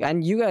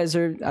 and you guys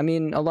are. I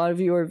mean, a lot of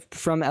you are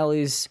from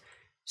Ellie's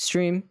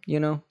stream. You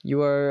know,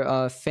 you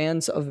are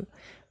fans of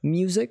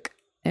music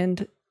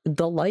and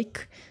the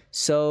like.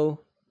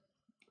 So,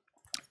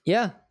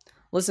 yeah,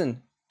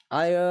 listen,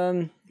 I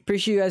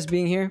appreciate you guys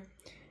being here.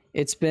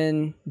 It's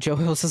been Joe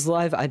Hills is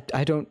live.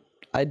 I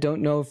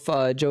don't know if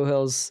Joe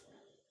Hills.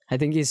 I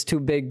think he's too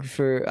big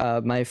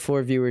for my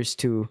 4 viewers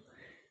to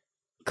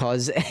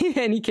cause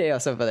any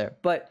chaos over there.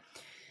 But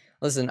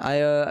listen, I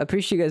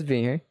appreciate you guys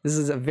being here. This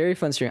is a very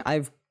fun stream.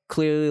 I've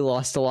clearly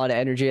lost a lot of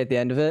energy at the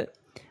end of it,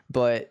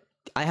 but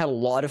I had a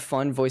lot of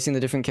fun voicing the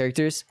different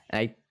characters, and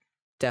I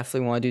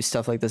definitely want to do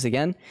stuff like this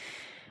again.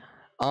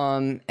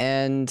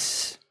 And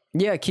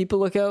yeah, keep a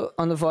lookout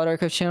on the VOD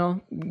Archive channel.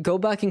 Go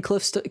back and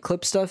clip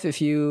stuff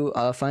if you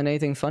find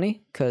anything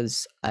funny,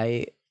 because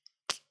I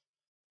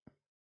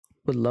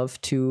would love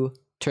to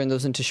turn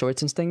those into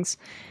shorts and things.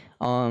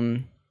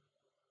 And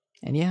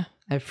yeah,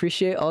 I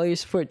appreciate all your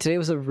support. Today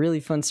was a really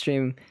fun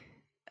stream.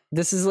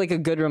 This is like a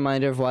good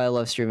reminder of why I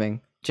love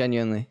streaming,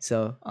 genuinely.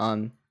 So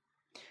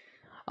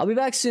I'll be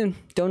back soon.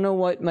 Don't know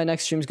what my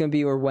next stream is gonna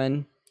be or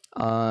when.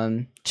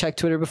 Check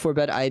Twitter before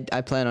bed.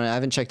 I plan on it. I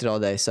haven't checked it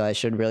all day, so I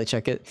should really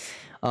check it.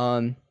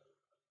 But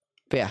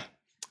yeah,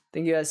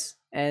 thank you guys,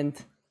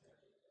 and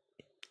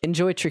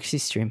enjoy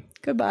Trixie's stream.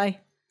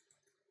 Goodbye.